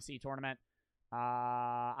streamers in the MC tournament.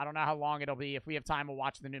 I don't know how long it'll be. If we have time, we'll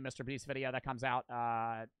watch the new Mr. Beast video that comes out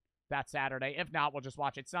that Saturday. If not, we'll just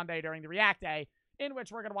watch it Sunday during the React Day, in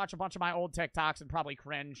which we're going to watch a bunch of my old TikToks and probably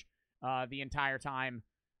cringe the entire time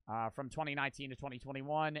from 2019 to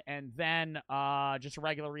 2021. And then just a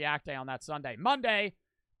regular React Day on that Sunday. Monday,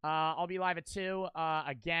 I'll be live at 2,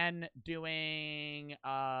 again, doing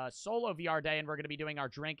solo VR day, and we're going to be doing our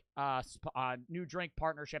drink, new drink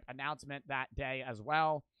partnership announcement that day as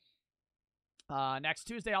well. Next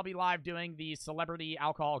Tuesday, I'll be live doing the celebrity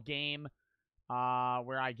alcohol game,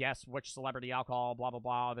 where I guess which celebrity alcohol, blah, blah,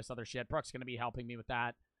 blah, this other shit. Brooke's going to be helping me with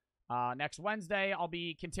that. Next Wednesday, I'll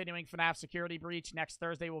be continuing FNAF Security Breach. Next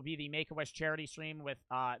Thursday will be the Make-A-Wish charity stream with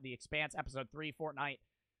The Expanse Episode 3 Fortnite.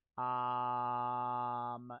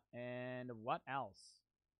 And what else?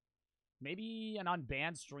 Maybe an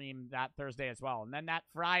unbanned stream that Thursday as well. And then that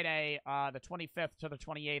Friday, the 25th to the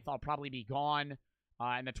 28th, I'll probably be gone.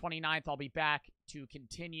 And the 29th, I'll be back to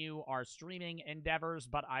continue our streaming endeavors,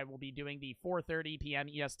 but I will be doing the 4:30 p.m.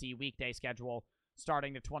 EST weekday schedule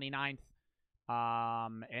starting the 29th,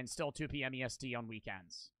 and still 2 p.m. EST on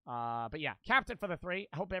weekends. But yeah, Captain for the 3.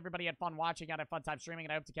 I hope everybody had fun watching, had a fun time streaming,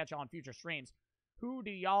 and I hope to catch y'all on future streams. Who do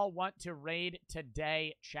y'all want to raid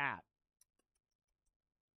today, chat?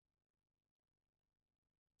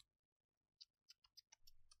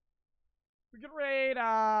 We could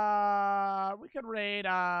raid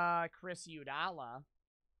Chris Udala.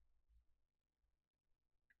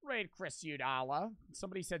 Raid Chris Udala.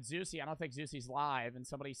 Somebody said Zusi. I don't think Zusi's live. And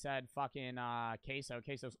somebody said fucking Queso.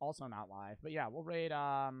 Queso's also not live. But yeah, we'll raid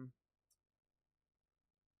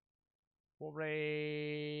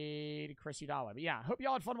Chris Udala. But yeah, hope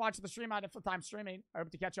y'all had fun watching the stream. I had a fun time streaming. I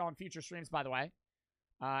hope to catch y'all on future streams, by the way.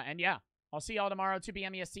 And yeah, I'll see y'all tomorrow, 2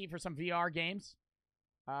 p.m. EST for some VR games.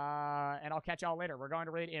 And I'll catch y'all later. We're going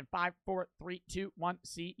to raid in 5, 4, 3, 2, 1.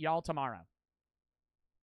 See y'all tomorrow.